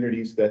some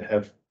communities that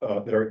have,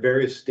 that are at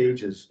various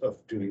stages of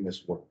doing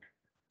this work.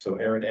 So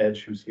Aaron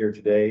Edge, who's here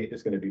today,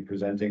 is going to be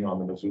presenting on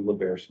the Missoula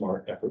Bear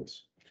Smart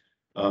efforts.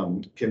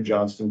 Kim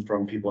Johnston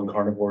from People and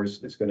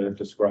Carnivores is going to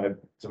describe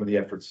some of the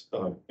efforts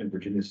in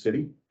Virginia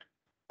City.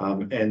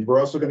 And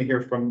we're also going to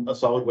hear from a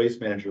solid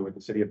waste manager with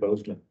the city of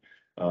Bozeman.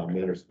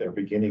 They're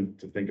beginning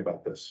to think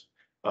about this.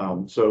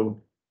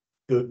 So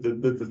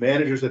the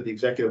managers at the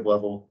executive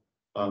level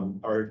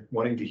are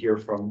wanting to hear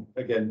from,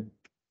 again,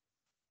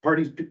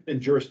 parties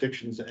and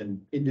jurisdictions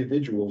and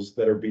individuals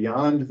that are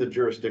beyond the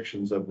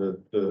jurisdictions of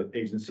the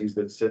agencies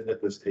that sit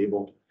at this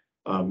table.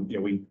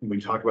 We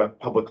talk about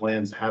public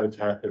lands,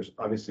 habitat, there's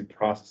obviously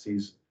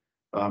processes.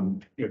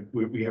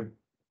 We have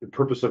the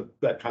purpose of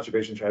that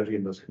conservation strategy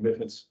and those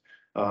commitments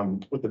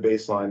with the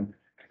baseline,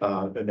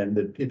 and then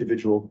the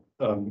individual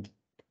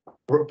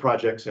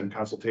projects and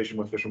consultation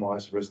with Fish and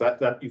Wildlife Service.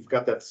 That you've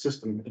got that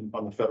system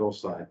on the federal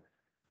side.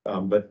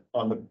 But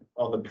on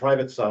the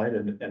private side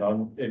and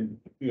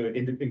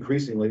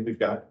increasingly, we've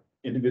got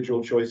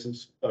individual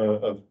choices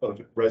of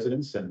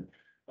residents and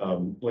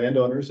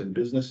landowners and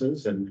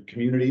businesses and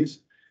communities.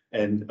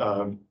 And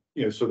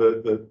so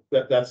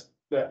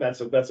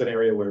that's an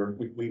area where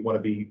we want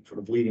to be sort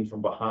of leading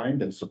from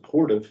behind and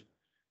supportive,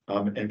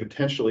 and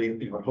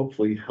potentially,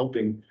 hopefully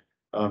helping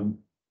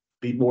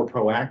be more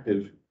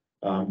proactive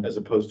as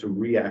opposed to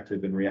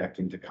reactive and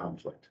reacting to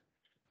conflict.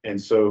 And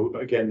so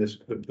again,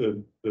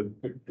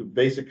 the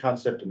basic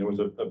concept, and there was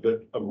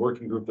a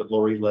working group that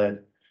Lori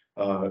led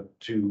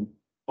to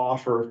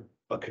offer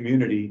a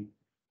community,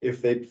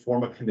 if they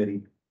form a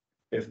committee,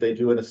 if they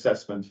do an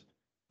assessment,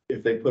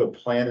 if they put a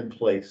plan in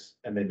place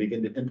and they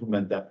begin to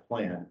implement that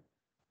plan,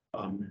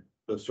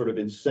 the sort of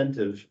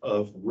incentive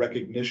of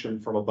recognition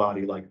from a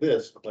body like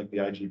this, like the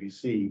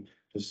IGBC,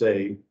 to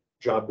say,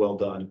 job well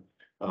done.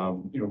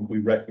 We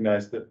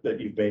recognize that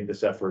you've made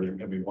this effort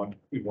and we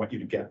want you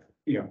to get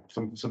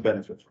some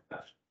benefit from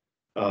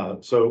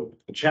that. So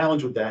the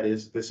challenge with that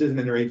is this is an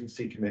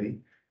interagency committee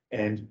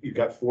and you've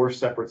got 4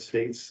 separate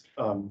states.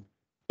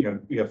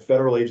 You have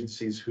federal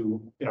agencies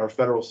who in our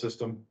federal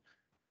system,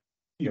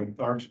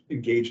 aren't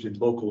engaged in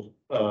local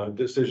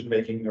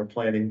decision-making or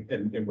planning,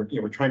 and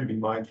we're trying to be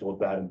mindful of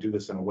that and do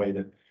this in a way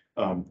that,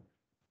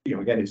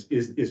 again,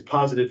 is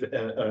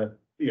positive,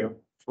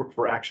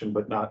 for action,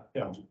 but not,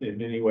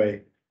 in any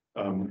way,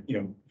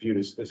 viewed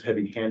as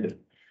heavy-handed.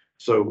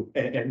 So,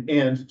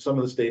 and some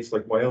of the states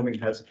like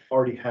Wyoming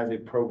already has a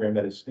program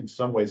that is in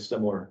some ways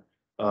similar,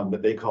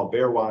 that they call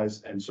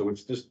Bearwise, and so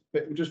it's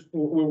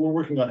we're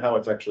working on how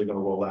it's actually going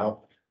to roll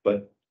out,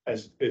 but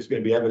as is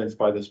going to be evidenced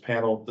by this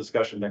panel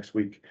discussion next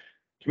week,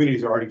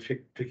 communities are already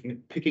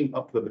picking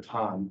up the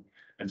baton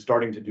and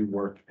starting to do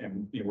work,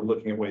 and we're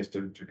looking at ways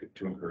to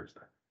encourage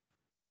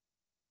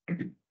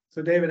that.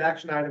 So David,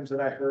 action items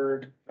that I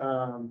heard,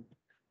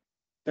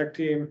 tech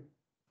team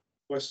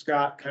with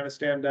Scott, kind of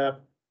stand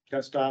up,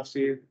 test off,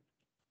 see,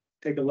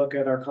 take a look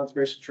at our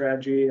conservation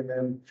strategy, and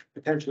then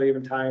potentially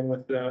even tie in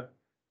with the,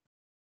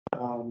 I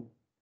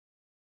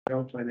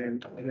don't my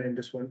name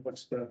just went,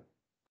 what's the,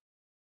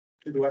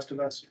 to the west of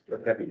us?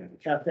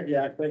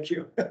 Yeah, thank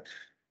you.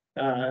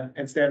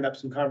 And stand up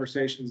some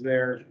conversations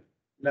there.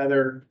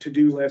 Another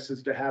to-do list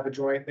is to have a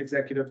joint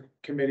executive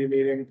committee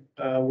meeting,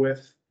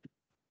 with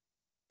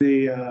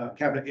the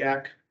Cabinet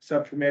Yak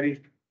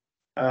subcommittee.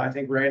 I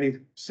think Randy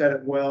said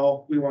it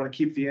well. We want to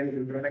keep the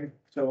engine running.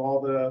 So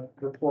all the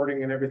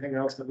reporting and everything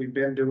else that we've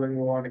been doing,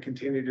 we want to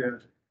continue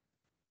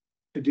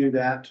to do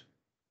that.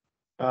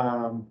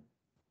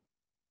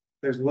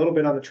 There's a little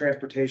bit on the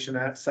transportation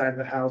side of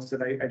the house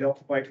that I don't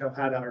quite know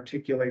how to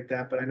articulate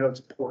that, but I know it's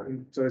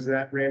important. So is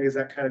that, Randy, is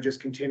that kind of just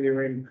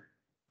continuing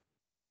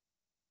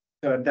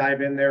to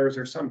dive in there? Is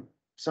there some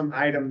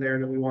item there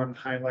that we want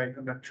to highlight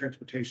on that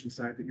transportation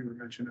side that you were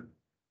mentioning?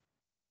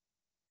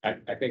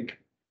 I think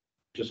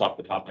just off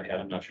the top of my head,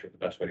 I'm not sure the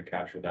best way to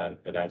capture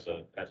that, but as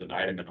an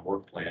item in a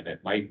work plan,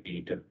 it might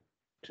be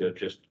to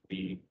just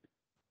be,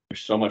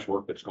 there's so much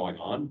work that's going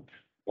on.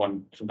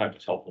 Sometimes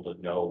it's helpful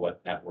to know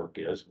what that work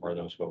is, where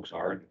those folks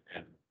are,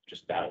 and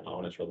just that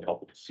alone is really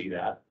helpful to see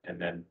that. And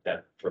then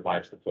that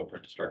provides the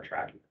footprint to start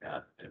tracking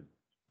that and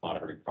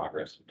monitoring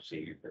progress and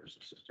seeing if there's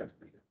a system.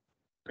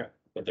 Okay.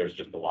 But there's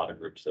just a lot of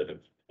groups that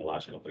have, the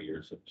last couple of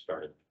years, have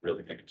started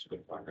really making some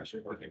good progress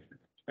in working.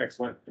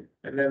 Excellent.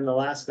 And then the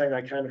last thing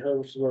I kind of heard,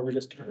 which is where we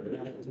just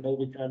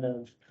maybe kind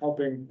of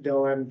helping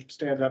Dylan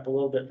stand up a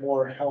little bit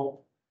more,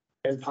 help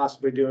and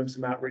possibly doing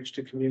some outreach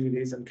to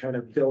communities and kind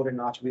of building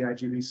off of the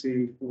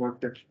IGBC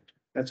work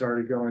that's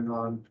already going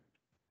on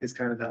is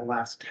kind of that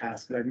last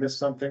task. Did I miss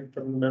something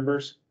from the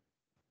members?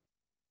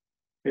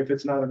 If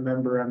it's not a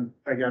member,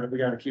 we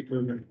gotta keep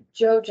moving.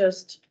 Joe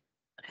just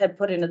had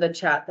put into the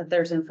chat that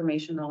there's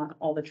information on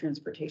all the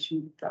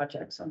transportation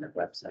projects on their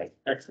website,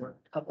 Excellent.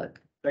 public.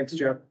 Thanks,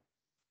 Joe.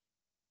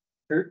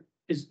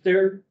 Is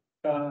there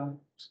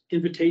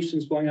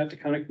invitations going out to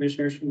county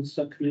commissioners from the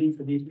subcommittee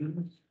for these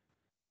meetings?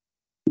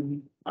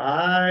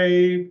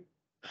 I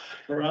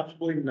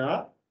probably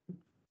not.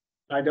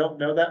 I don't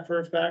know that for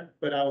a fact,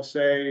 but I'll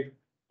say,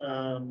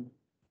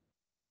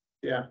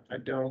 yeah, I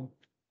don't.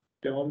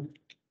 Dylan?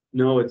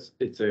 No, it's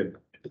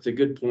a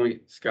good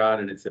point, Scott,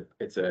 and it's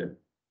a,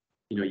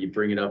 you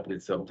bring it up and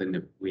it's something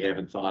that we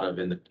haven't thought of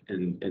in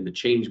the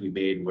change we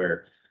made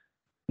where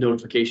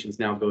notifications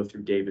now go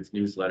through David's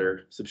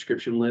newsletter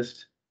subscription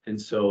list. And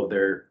so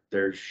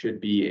there should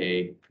be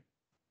a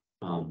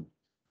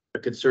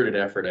concerted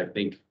effort, I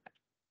think,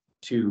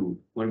 to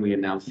when we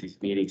announce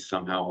these meetings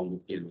somehow,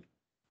 and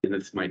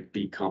this might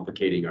be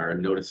complicating our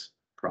notice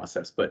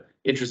process, but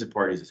interested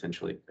parties,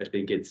 essentially, I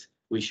think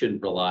we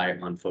shouldn't rely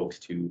on folks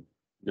to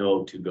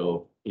know to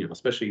go,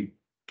 especially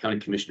county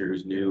commissioner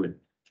who's new and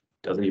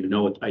doesn't even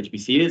know what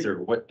IGBC is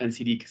or what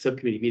NCD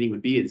subcommittee meeting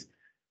would be. Is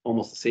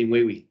almost the same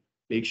way we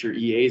make sure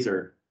EAs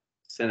are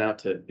sent out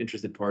to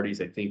interested parties.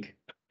 I think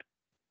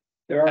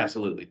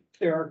absolutely.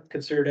 There are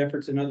concerted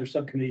efforts in other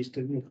subcommittees to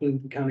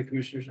include the county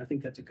commissioners. I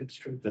think that's a good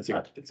strength.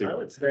 I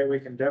would say we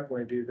can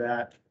definitely do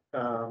that.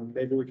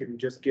 Maybe we can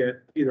just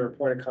get either a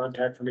point of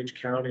contact from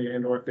each county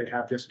or if they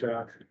have just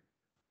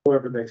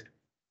whoever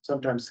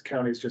sometimes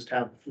counties just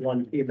have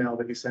one email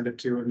that you send it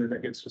to and then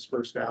it gets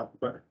dispersed out.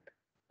 But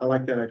I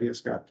like that idea,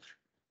 Scott.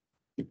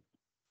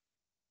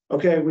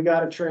 Okay, we got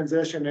to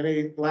transition.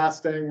 Any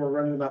last thing? We're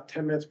running about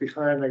 10 minutes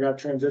behind. I got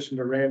to transition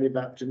to Randy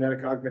about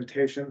genetic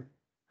augmentation.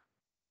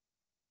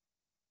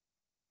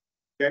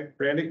 Okay,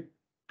 Randy?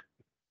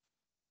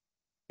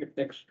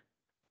 Thanks.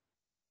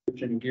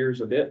 Switching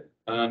gears a bit.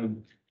 So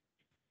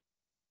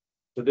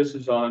this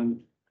is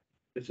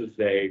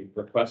a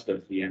request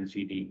of the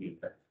NCDE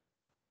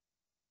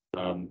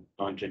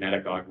on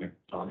genetic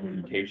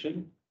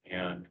augmentation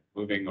and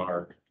moving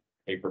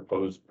a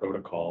proposed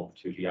protocol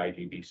to the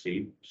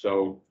IGBC.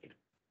 So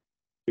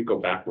we go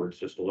backwards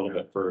just a little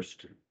bit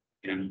first,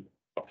 and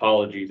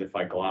apologies if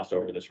I gloss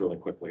over this really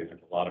quickly.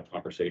 There's a lot of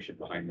conversation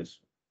behind this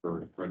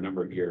for a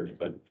number of years,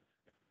 but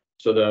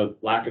So the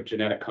lack of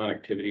genetic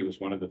connectivity was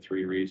one of the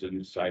three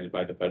reasons cited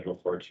by the federal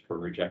courts for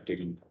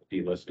rejecting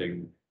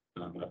delisting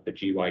of the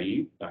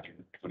GYE back in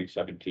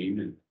 2017.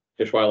 And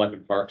Fish, Wildlife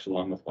and Parks,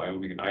 along with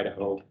Wyoming and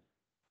Idaho,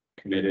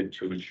 committed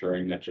to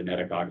ensuring that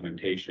genetic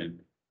augmentation,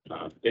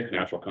 if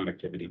natural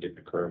connectivity didn't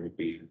occur, would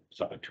be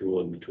a tool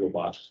in the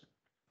toolbox.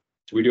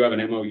 So we do have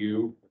an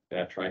MOU,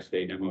 that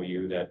tri-state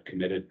MOU that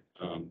committed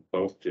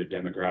both to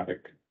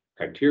demographic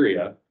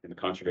criteria in the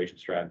conservation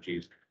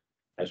strategies,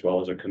 as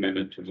well as a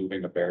commitment to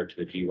moving a bear to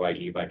the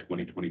GYE by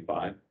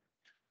 2025.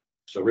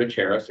 So Rich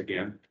Harris,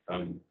 again,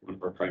 one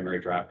of our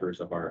primary drafters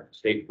of our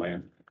state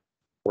plan,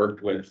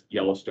 worked with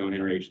Yellowstone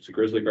Interagency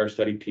Grizzly Bear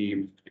Study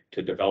Team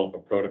to develop a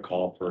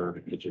protocol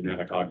for the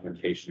genetic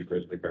augmentation of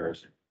grizzly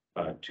bears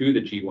to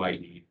the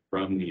GYE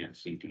from the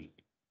NCDE.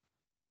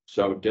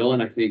 So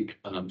Dylan, I think,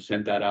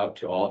 sent that out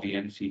to all the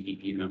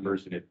NCDE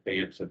members in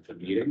advance of the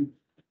meeting.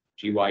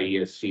 GYE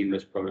has seen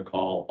this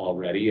protocol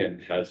already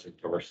and has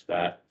endorsed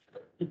that,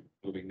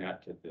 moving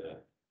that to the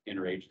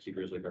Interagency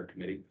Grizzly Bear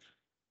Committee.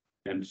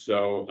 And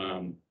so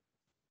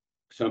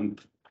some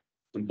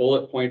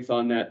bullet points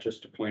on that,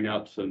 just to point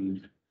out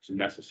some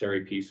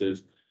necessary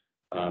pieces.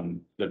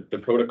 The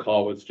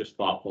protocol was just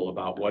thoughtful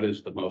about what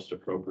is the most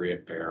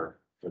appropriate bear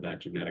for that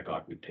genetic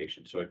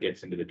augmentation. So it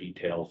gets into the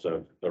details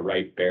of the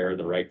right bear,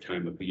 the right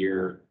time of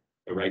year,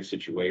 the right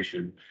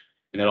situation.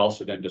 And it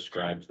also then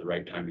describes the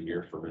right time of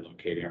year for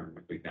relocating or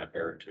moving that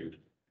bear to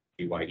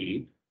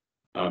GYE.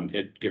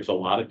 It gives a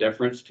lot of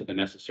deference to the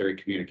necessary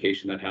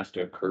communication that has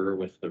to occur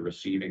with the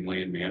receiving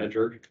land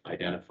manager,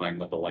 identifying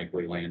with the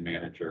likely land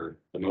manager,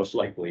 the most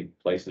likely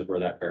places where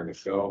that bear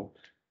would go,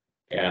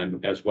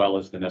 and as well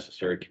as the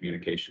necessary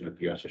communication with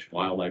the U.S. Fish and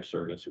Wildlife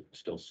Service, who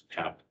still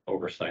have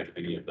oversight of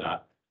any of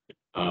that.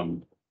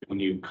 When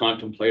you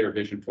contemplate or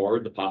vision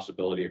forward the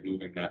possibility of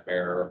moving that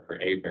bear or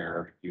a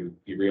bear, you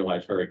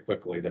realize very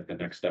quickly that the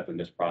next step in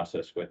this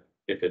process,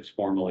 if it's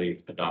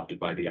formally adopted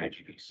by the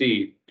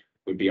IGBC,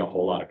 would be a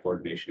whole lot of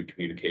coordination and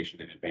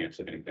communication in advance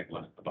of anything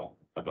about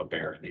a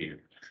bear in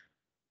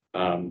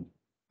hand.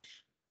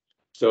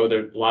 So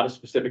there's a lot of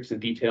specifics and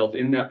details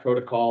in that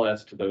protocol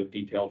as to those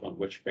details on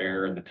which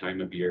bear and the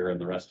time of year and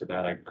the rest of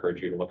that. I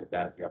encourage you to look at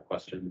that if you have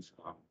questions.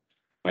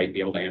 Might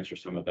be able to answer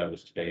some of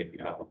those today if you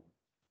have them.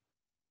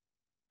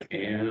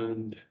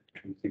 And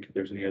I'm trying to think if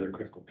there's any other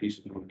critical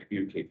pieces I want to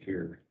communicate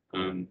here.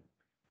 And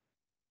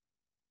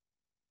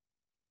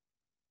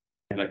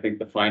I think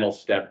the final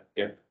step,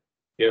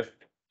 if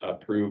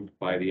approved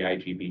by the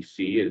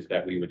IGBC, is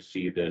that we would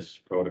see this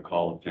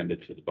protocol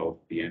appended to both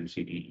the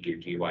NCDE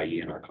and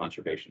GYE and our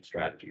conservation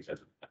strategies as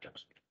a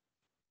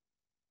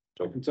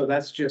So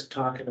that's just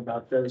talking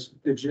about those,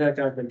 the genetic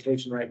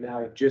augmentation right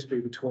now would just be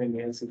between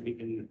the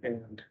NCDE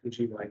and the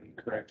GYE,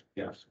 correct?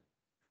 Yes.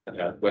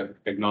 But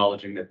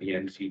acknowledging that the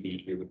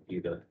NCDE would be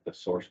the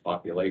source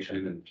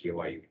population and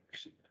GYE.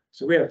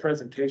 So we had a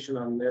presentation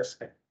on this,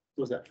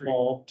 was that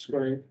fall,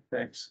 spring?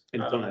 Thanks.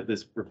 And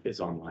this is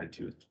online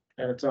too.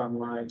 And it's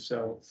online,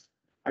 so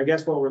I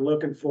guess what we're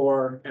looking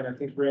for, and I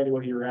think Randy,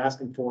 what you were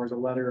asking for is a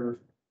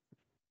letter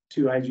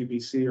to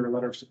IGBC or a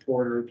letter of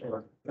support,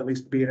 or at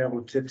least being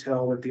able to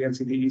tell that the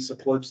NCDE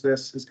supports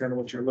this is kind of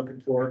what you're looking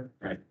for.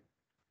 Right.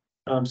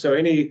 So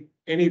any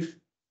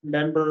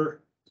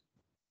member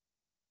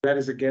that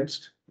is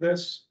against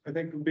this, I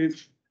think would be,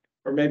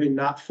 or maybe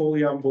not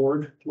fully on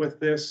board with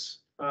this,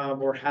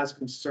 or has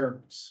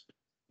concerns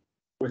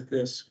with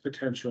this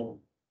potential.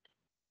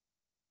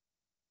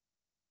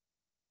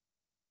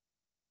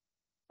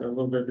 A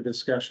little bit of a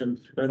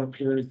discussion. If I don't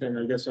hear anything,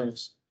 I guess I'll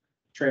just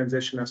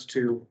transition us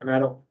to, and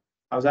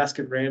I was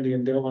asking Randy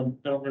and Dylan,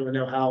 I don't really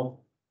know how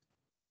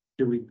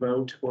do we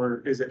vote,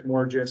 or is it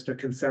more just a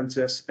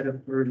consensus? I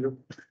don't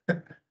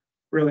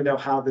really know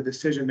how the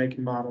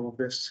decision-making model of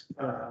this,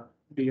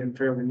 being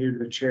fairly new to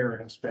the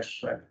chair aspect,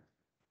 but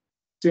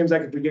seems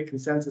like if we get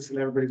consensus and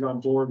everybody's on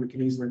board, we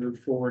can easily move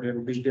forward.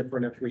 It'll be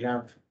different if we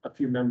have a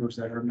few members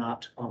that are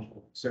not on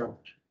board. So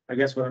I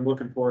guess what I'm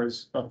looking for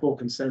is a full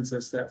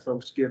consensus that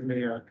folks give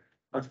me a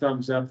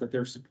thumbs up that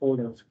they're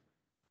supportive.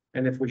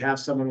 And if we have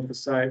someone with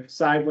a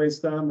sideways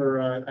thumb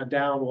or a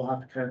down, we'll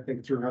have to kind of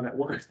think through how that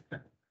works.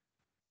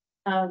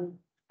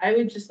 I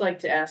would just like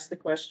to ask the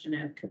question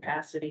of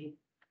capacity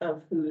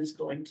of who is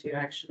going to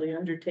actually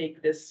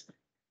undertake this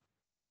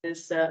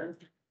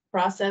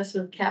process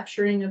of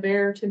capturing a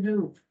bear to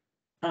move.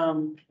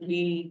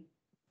 We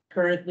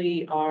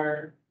currently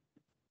are,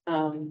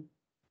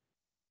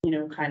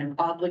 kind of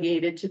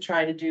obligated to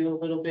try to do a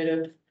little bit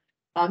of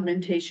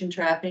augmentation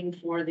trapping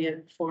for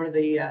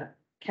the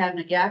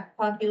Cabinet yak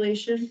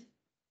population.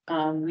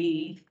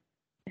 We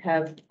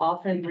have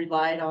often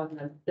relied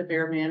on the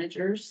bear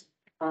managers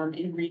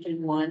in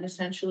Region 1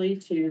 essentially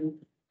to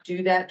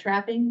do that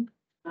trapping.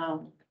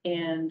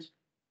 And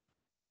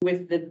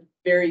with the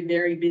very,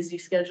 very busy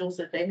schedules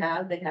that they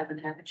haven't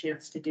had a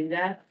chance to do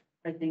that,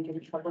 I think, in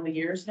a couple of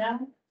years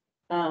now.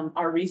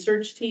 Our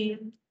research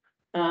team,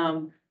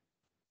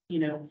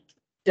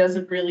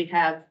 doesn't really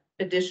have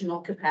additional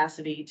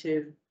capacity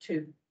to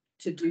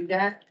do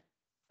that.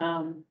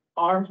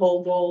 our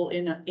whole goal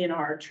in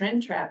our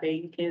trend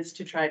trapping is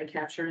to try to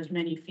capture as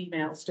many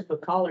females to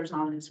put collars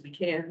on as we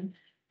can.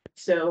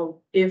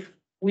 So if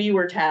we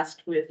were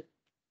tasked with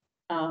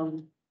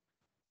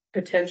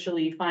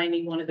potentially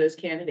finding one of those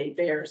candidate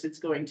bears, it's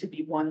going to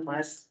be one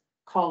less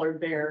collared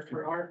bear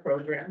for our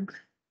program,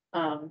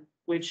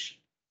 which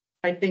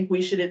I think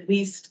we should at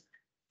least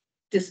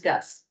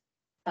discuss.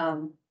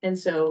 And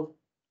so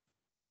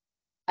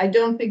I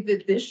don't think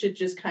that this should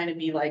just kind of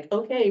be like,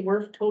 okay,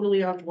 we're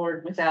totally on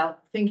board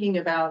without thinking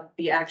about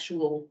the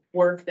actual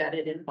work that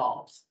it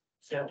involves.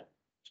 So.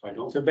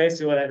 So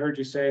basically what I heard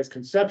you say is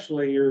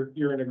conceptually,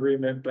 you're in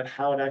agreement, but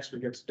how it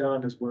actually gets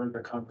done is where the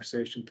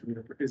conversation,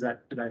 is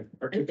that, did I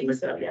articulate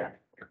so, that? yeah.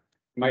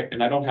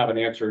 And I don't have an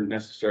answer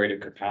necessary to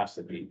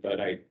capacity, but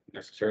I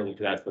necessarily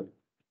to that, but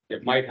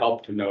it might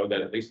help to know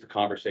that at least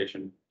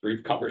the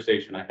brief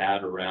conversation I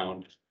had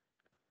around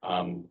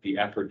the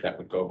effort that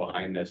would go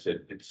behind this,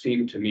 it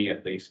seemed to me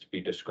at least to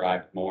be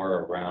described more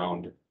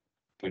around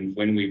when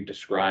we've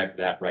described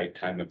that right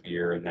time of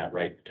year and that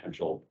right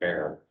potential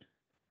bear.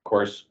 Of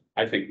course,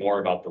 I think more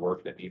about the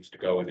work that needs to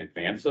go in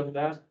advance of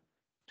that,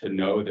 to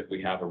know that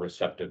we have a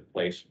receptive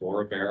place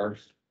for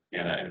bears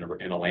and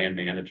a land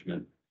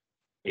management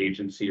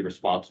agency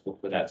responsible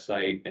for that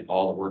site and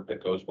all the work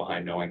that goes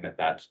behind knowing that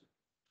that's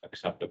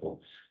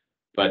acceptable.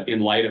 But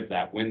in light of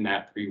that, when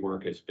that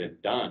pre-work has been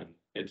done,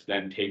 it's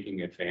then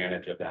taking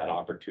advantage of that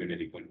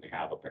opportunity when we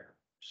have a bear.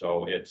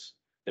 So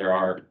there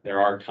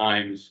are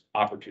times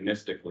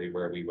opportunistically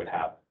where we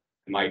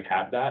might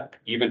have that,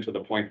 even to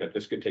the point that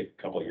this could take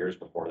a couple of years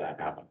before that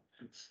happened.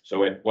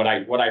 So what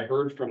I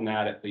heard from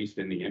that, at least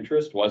in the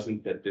interest,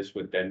 wasn't that this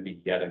would then be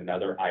yet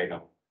another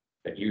item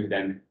that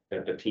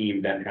the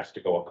team then has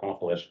to go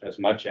accomplish, as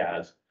much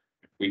as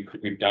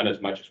we've done as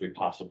much as we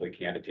possibly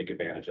can to take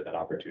advantage of that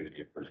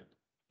opportunity.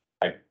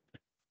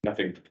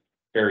 Nothing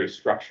very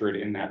structured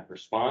in that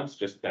response,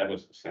 just that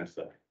was the sense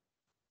that.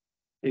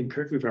 And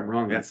correct me if I'm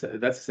wrong, that's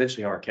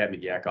essentially how our Academy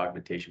Yak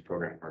augmentation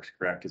program works,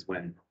 correct? Is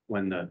when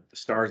the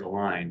stars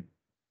align,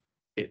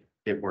 it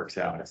works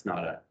out. It's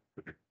not a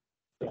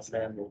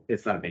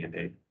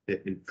Band-Aid.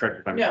 Correct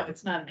me if I'm No, wrong.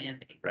 it's not a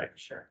mandate. Right.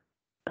 Sure.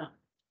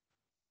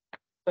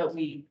 But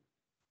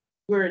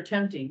we're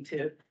attempting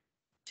to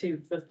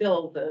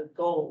fulfill the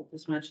goal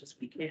as much as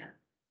we can.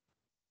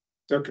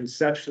 So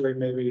conceptually,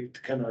 maybe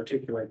to kind of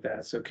articulate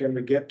that, so can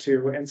we get to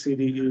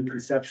NCDE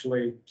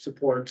conceptually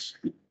supports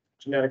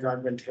genetic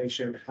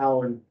augmentation,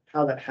 how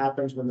that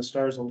happens when the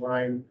stars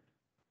align?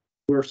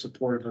 We're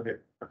supportive of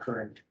it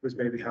occurring, was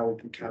maybe how we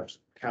can couch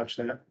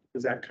that.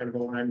 Does that kind of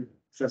align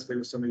successfully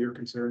with some of your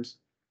concerns?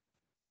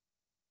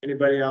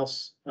 Anybody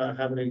else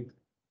have any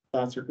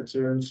thoughts or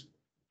concerns?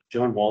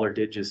 John Waller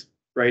did just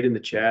write in the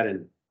chat,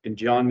 and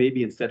John,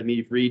 maybe instead of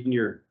me reading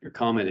your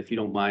comment, if you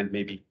don't mind,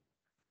 maybe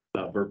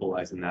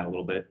verbalizing that a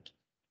little bit.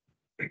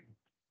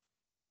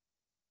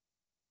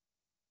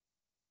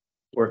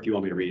 Or if you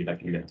want me to read it, I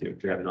can do that too,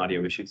 if you're having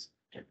audio issues.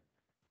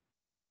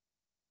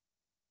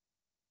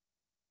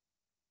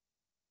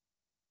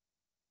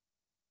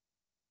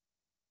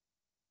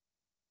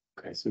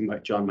 Okay, so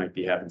John might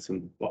be having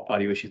some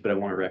audio issues, but I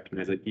want to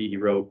recognize that he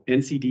wrote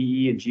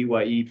NCDE and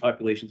GYE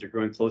populations are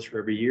growing closer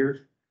every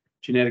year.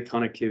 Genetic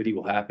connectivity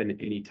will happen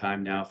at any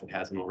time now if it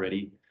hasn't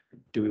already.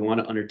 Do we want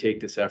to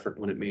undertake this effort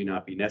when it may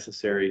not be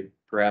necessary?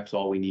 Perhaps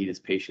all we need is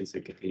patience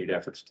and continued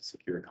efforts to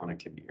secure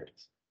connectivity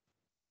areas.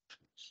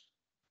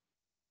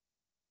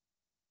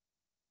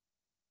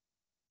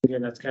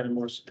 Again, that's kind of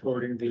more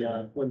supporting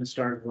the when the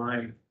stars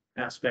align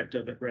aspect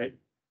of it, right?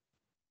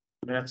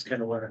 And that's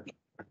kind of what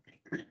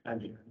I'm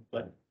hearing,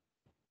 but.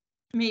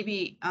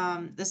 Maybe,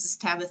 this is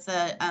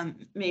Tabitha,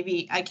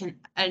 maybe I can,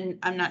 and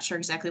I'm not sure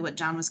exactly what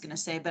John was gonna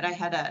say, but I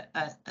had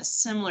a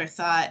similar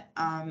thought,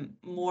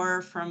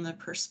 more from the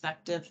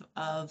perspective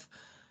of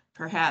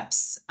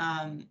perhaps,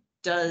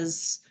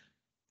 is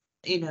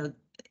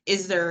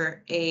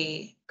there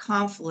a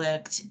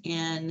conflict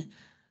in,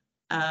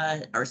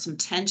 or some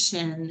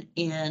tension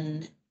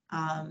in,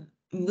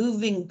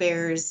 moving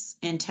bears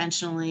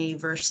intentionally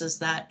versus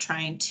that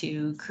trying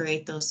to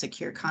create those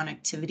secure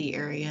connectivity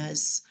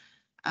areas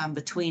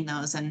between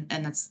those, and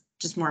that's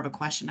just more of a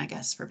question, I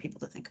guess, for people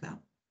to think about.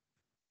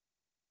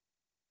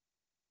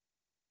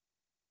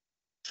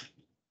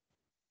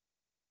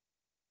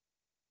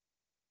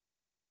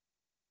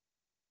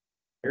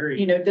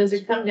 Does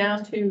it come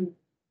down to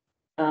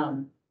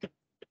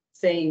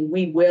saying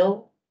we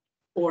will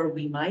or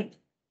we might?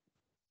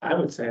 I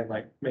would say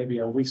like maybe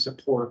a we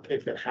support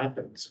if it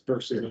happens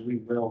versus a we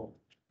will.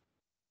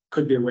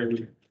 Could be a way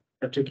we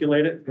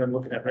articulate it. I'm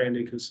looking at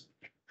Randy because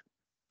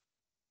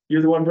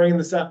you're the one bringing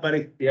this up,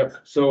 buddy. Yep.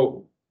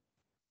 So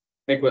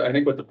I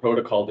think what the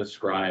protocol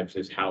describes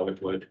is how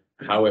it would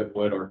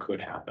or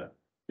could happen.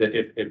 That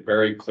it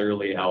very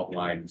clearly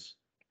outlines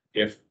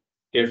if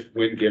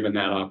when given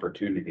that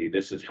opportunity,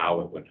 this is how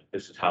that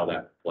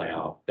would play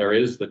out. There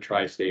is the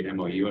tri-state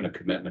MOU and a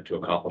commitment to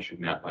accomplishing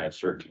that by a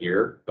certain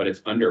year, but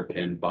it's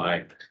underpinned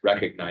by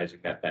recognizing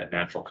that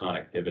natural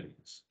connectivity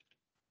is,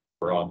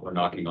 we're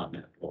knocking on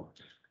that door.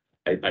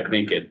 I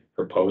think it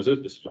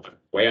proposes, this is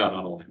way out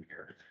on a limb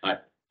here.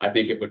 I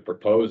think it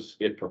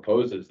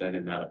proposes then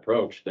in that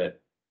approach that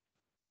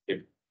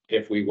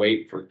if we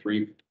wait for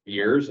 3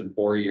 years and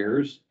 4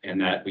 years and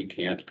that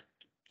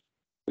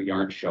we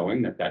aren't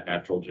showing that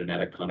natural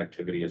genetic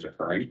connectivity is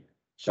occurring,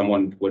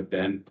 someone would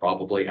then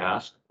probably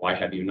ask, why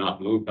have you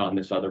not moved on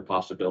this other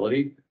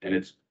possibility?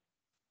 And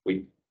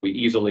we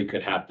easily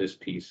could have this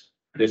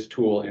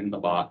tool in the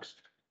box,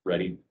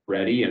 ready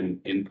and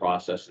in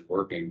process and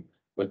working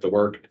with the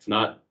work. It's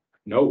not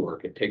no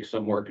work. It takes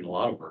some work and a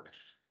lot of work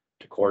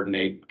to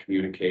coordinate,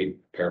 communicate,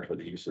 prepare for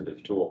the use of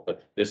this tool.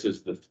 But this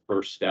is the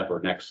first step or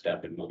next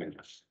step in moving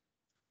this.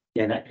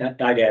 And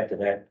I'd add to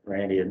that,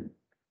 Randy, and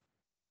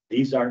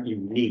these aren't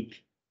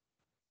unique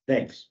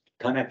things.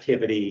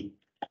 Connectivity,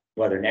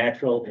 whether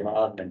natural or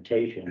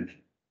augmentation,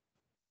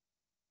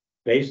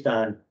 based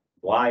on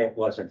why it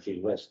wasn't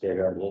delisted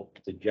or what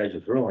the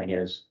judge's ruling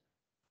is,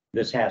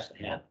 this has to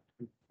happen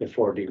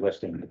before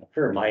delisting can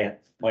occur, my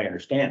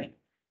understanding.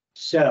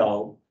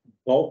 So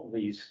both of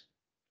these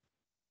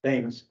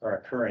things are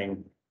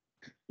occurring,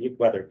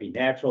 whether it be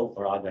natural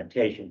or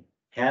augmentation,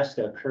 has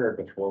to occur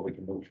before we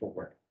can move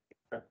forward.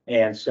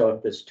 And so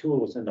if this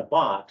tool is in the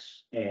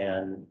box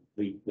and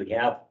we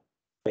have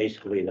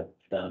basically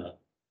the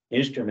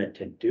instrument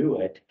to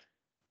do it,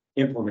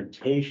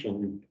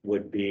 implementation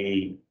would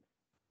be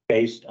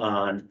based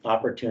on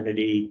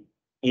opportunity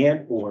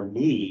and or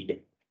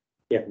need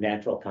if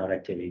natural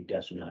connectivity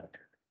does not occur.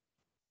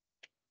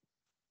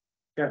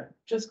 Yeah,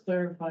 just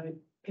clarify,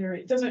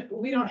 Gary,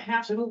 we don't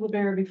have to move a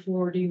bear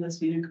before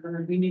delisting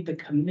occurred. We need the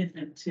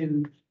commitment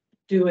to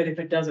do it if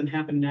it doesn't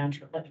happen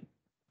naturally.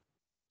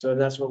 So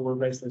that's what we're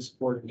basically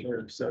supporting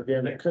here. So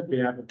again, it could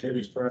be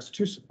advantageous for us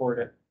to support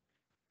it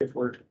if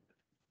we're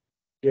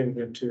getting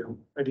into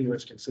a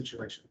delisting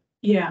situation.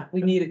 Yeah,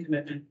 we need a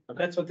commitment.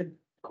 That's what the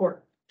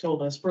court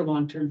told us for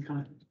long-term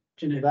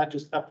genetic. That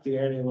just upped the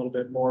ante a little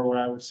bit more, where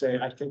I would say,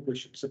 I think we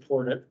should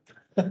support it.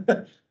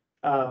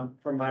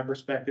 From my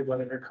perspective,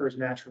 whether it occurs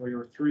naturally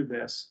or through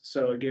this.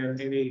 So again,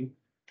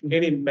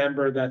 any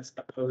member that's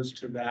opposed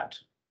to that.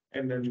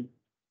 And then,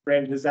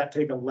 Brandon, does that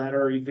take a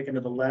letter? Are you thinking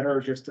of a letter,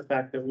 or just the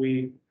fact that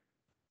we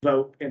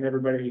vote and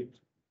everybody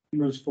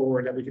moves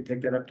forward, that we can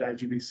take that up to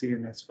IGBC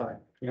and that's fine?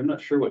 I'm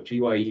not sure what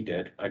GYE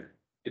did.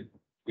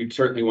 We'd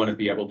certainly want to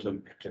be able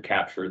to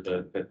capture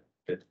that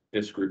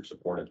this group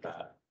supported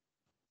that.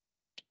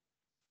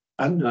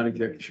 I'm not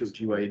exactly sure what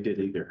GYE did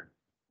either.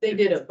 They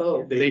did a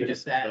vote. They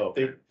just,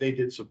 They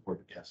did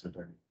support it, yes.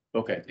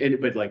 okay,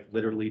 but like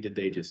literally, did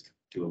they just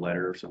do a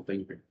letter or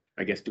something?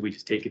 I guess, do we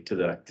just take it to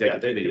the Yeah,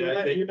 executive they-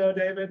 committee? they- You know,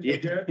 David? Yeah,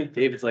 You good?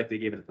 David's like, they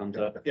gave it a thumbs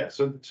up. Yeah,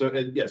 so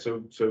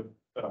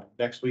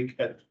next week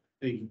at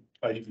the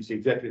IGBC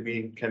executive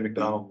meeting, Ken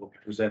McDonald will be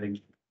presenting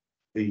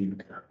the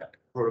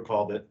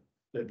protocol that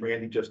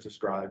Randy just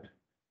described.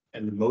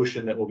 And the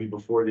motion that will be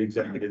before the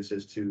executives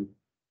is to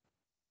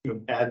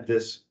add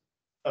this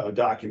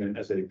document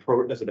as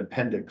an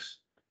appendix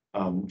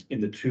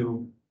in the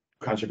 2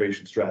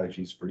 conservation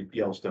strategies for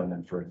Yellowstone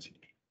and for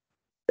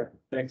NCDE.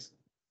 Thanks.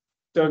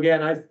 So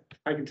again,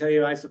 I can tell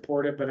you I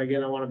support it, but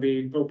again, I want to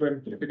be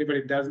open. If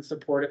anybody doesn't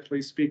support it,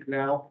 please speak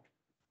now.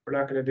 We're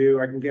not going to do,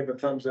 I can give a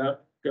thumbs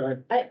up. Go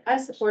ahead. I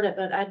support it,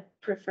 but I'd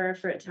prefer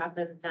for it to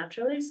happen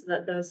naturally so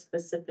that those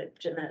specific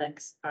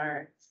genetics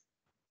are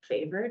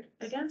favored,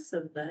 I guess,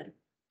 of the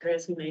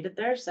grizz who made it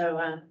there. So,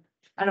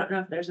 I don't know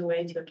if there's a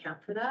way to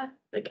account for that.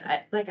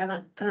 I don't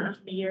know how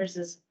many years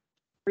is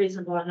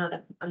reasonable. I'm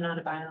not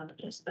a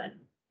biologist, but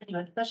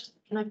anyway, that's just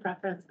my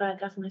preference, but I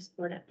definitely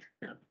support it.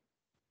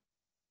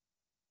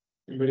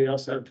 Anybody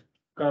else have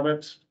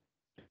comments?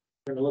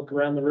 I'm gonna look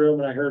around the room,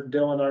 and I heard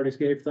Dylan already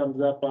gave thumbs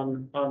up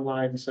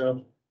online,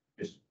 so.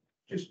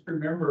 Just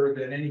remember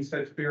that any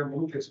such bear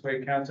move this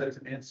way counts as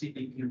an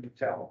NCDE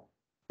tell.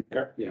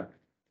 Yeah.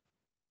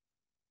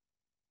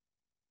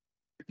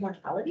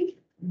 Mortality?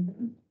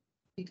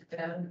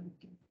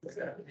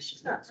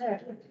 She's not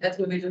there. That's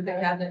what we do with the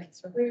cabinet.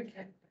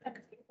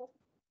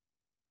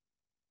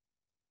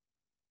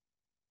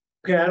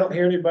 Okay, I don't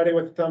hear anybody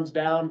with thumbs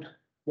down.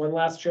 One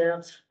last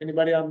chance.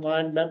 Anybody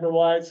online, member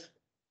wise?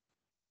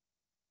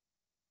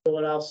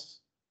 What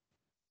else?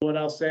 What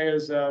I'll say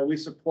is, we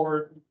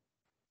support,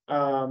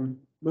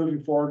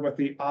 moving forward with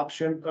the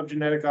option of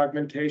genetic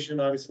augmentation.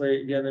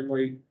 Obviously, again,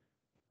 Emily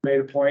made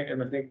a point,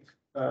 and I think,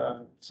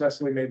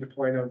 Cecily made the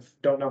point of,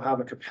 don't know how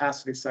the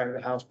capacity side of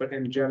the house, but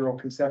in general,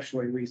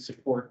 conceptually, we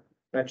support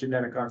that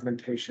genetic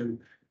augmentation,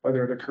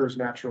 whether it occurs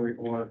naturally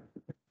or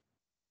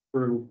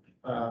through,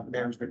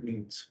 management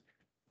needs.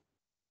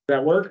 Does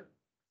that work?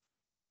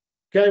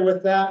 Okay,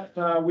 with that,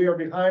 we are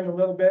behind a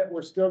little bit.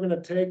 We're still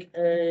gonna take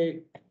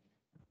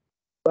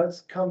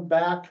let's come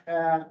back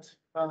at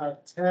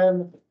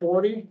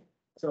 10:40,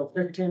 so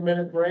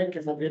 15-minute break,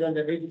 and we'll get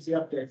into agency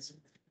updates.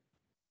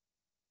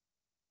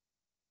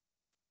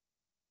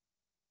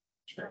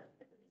 Sure.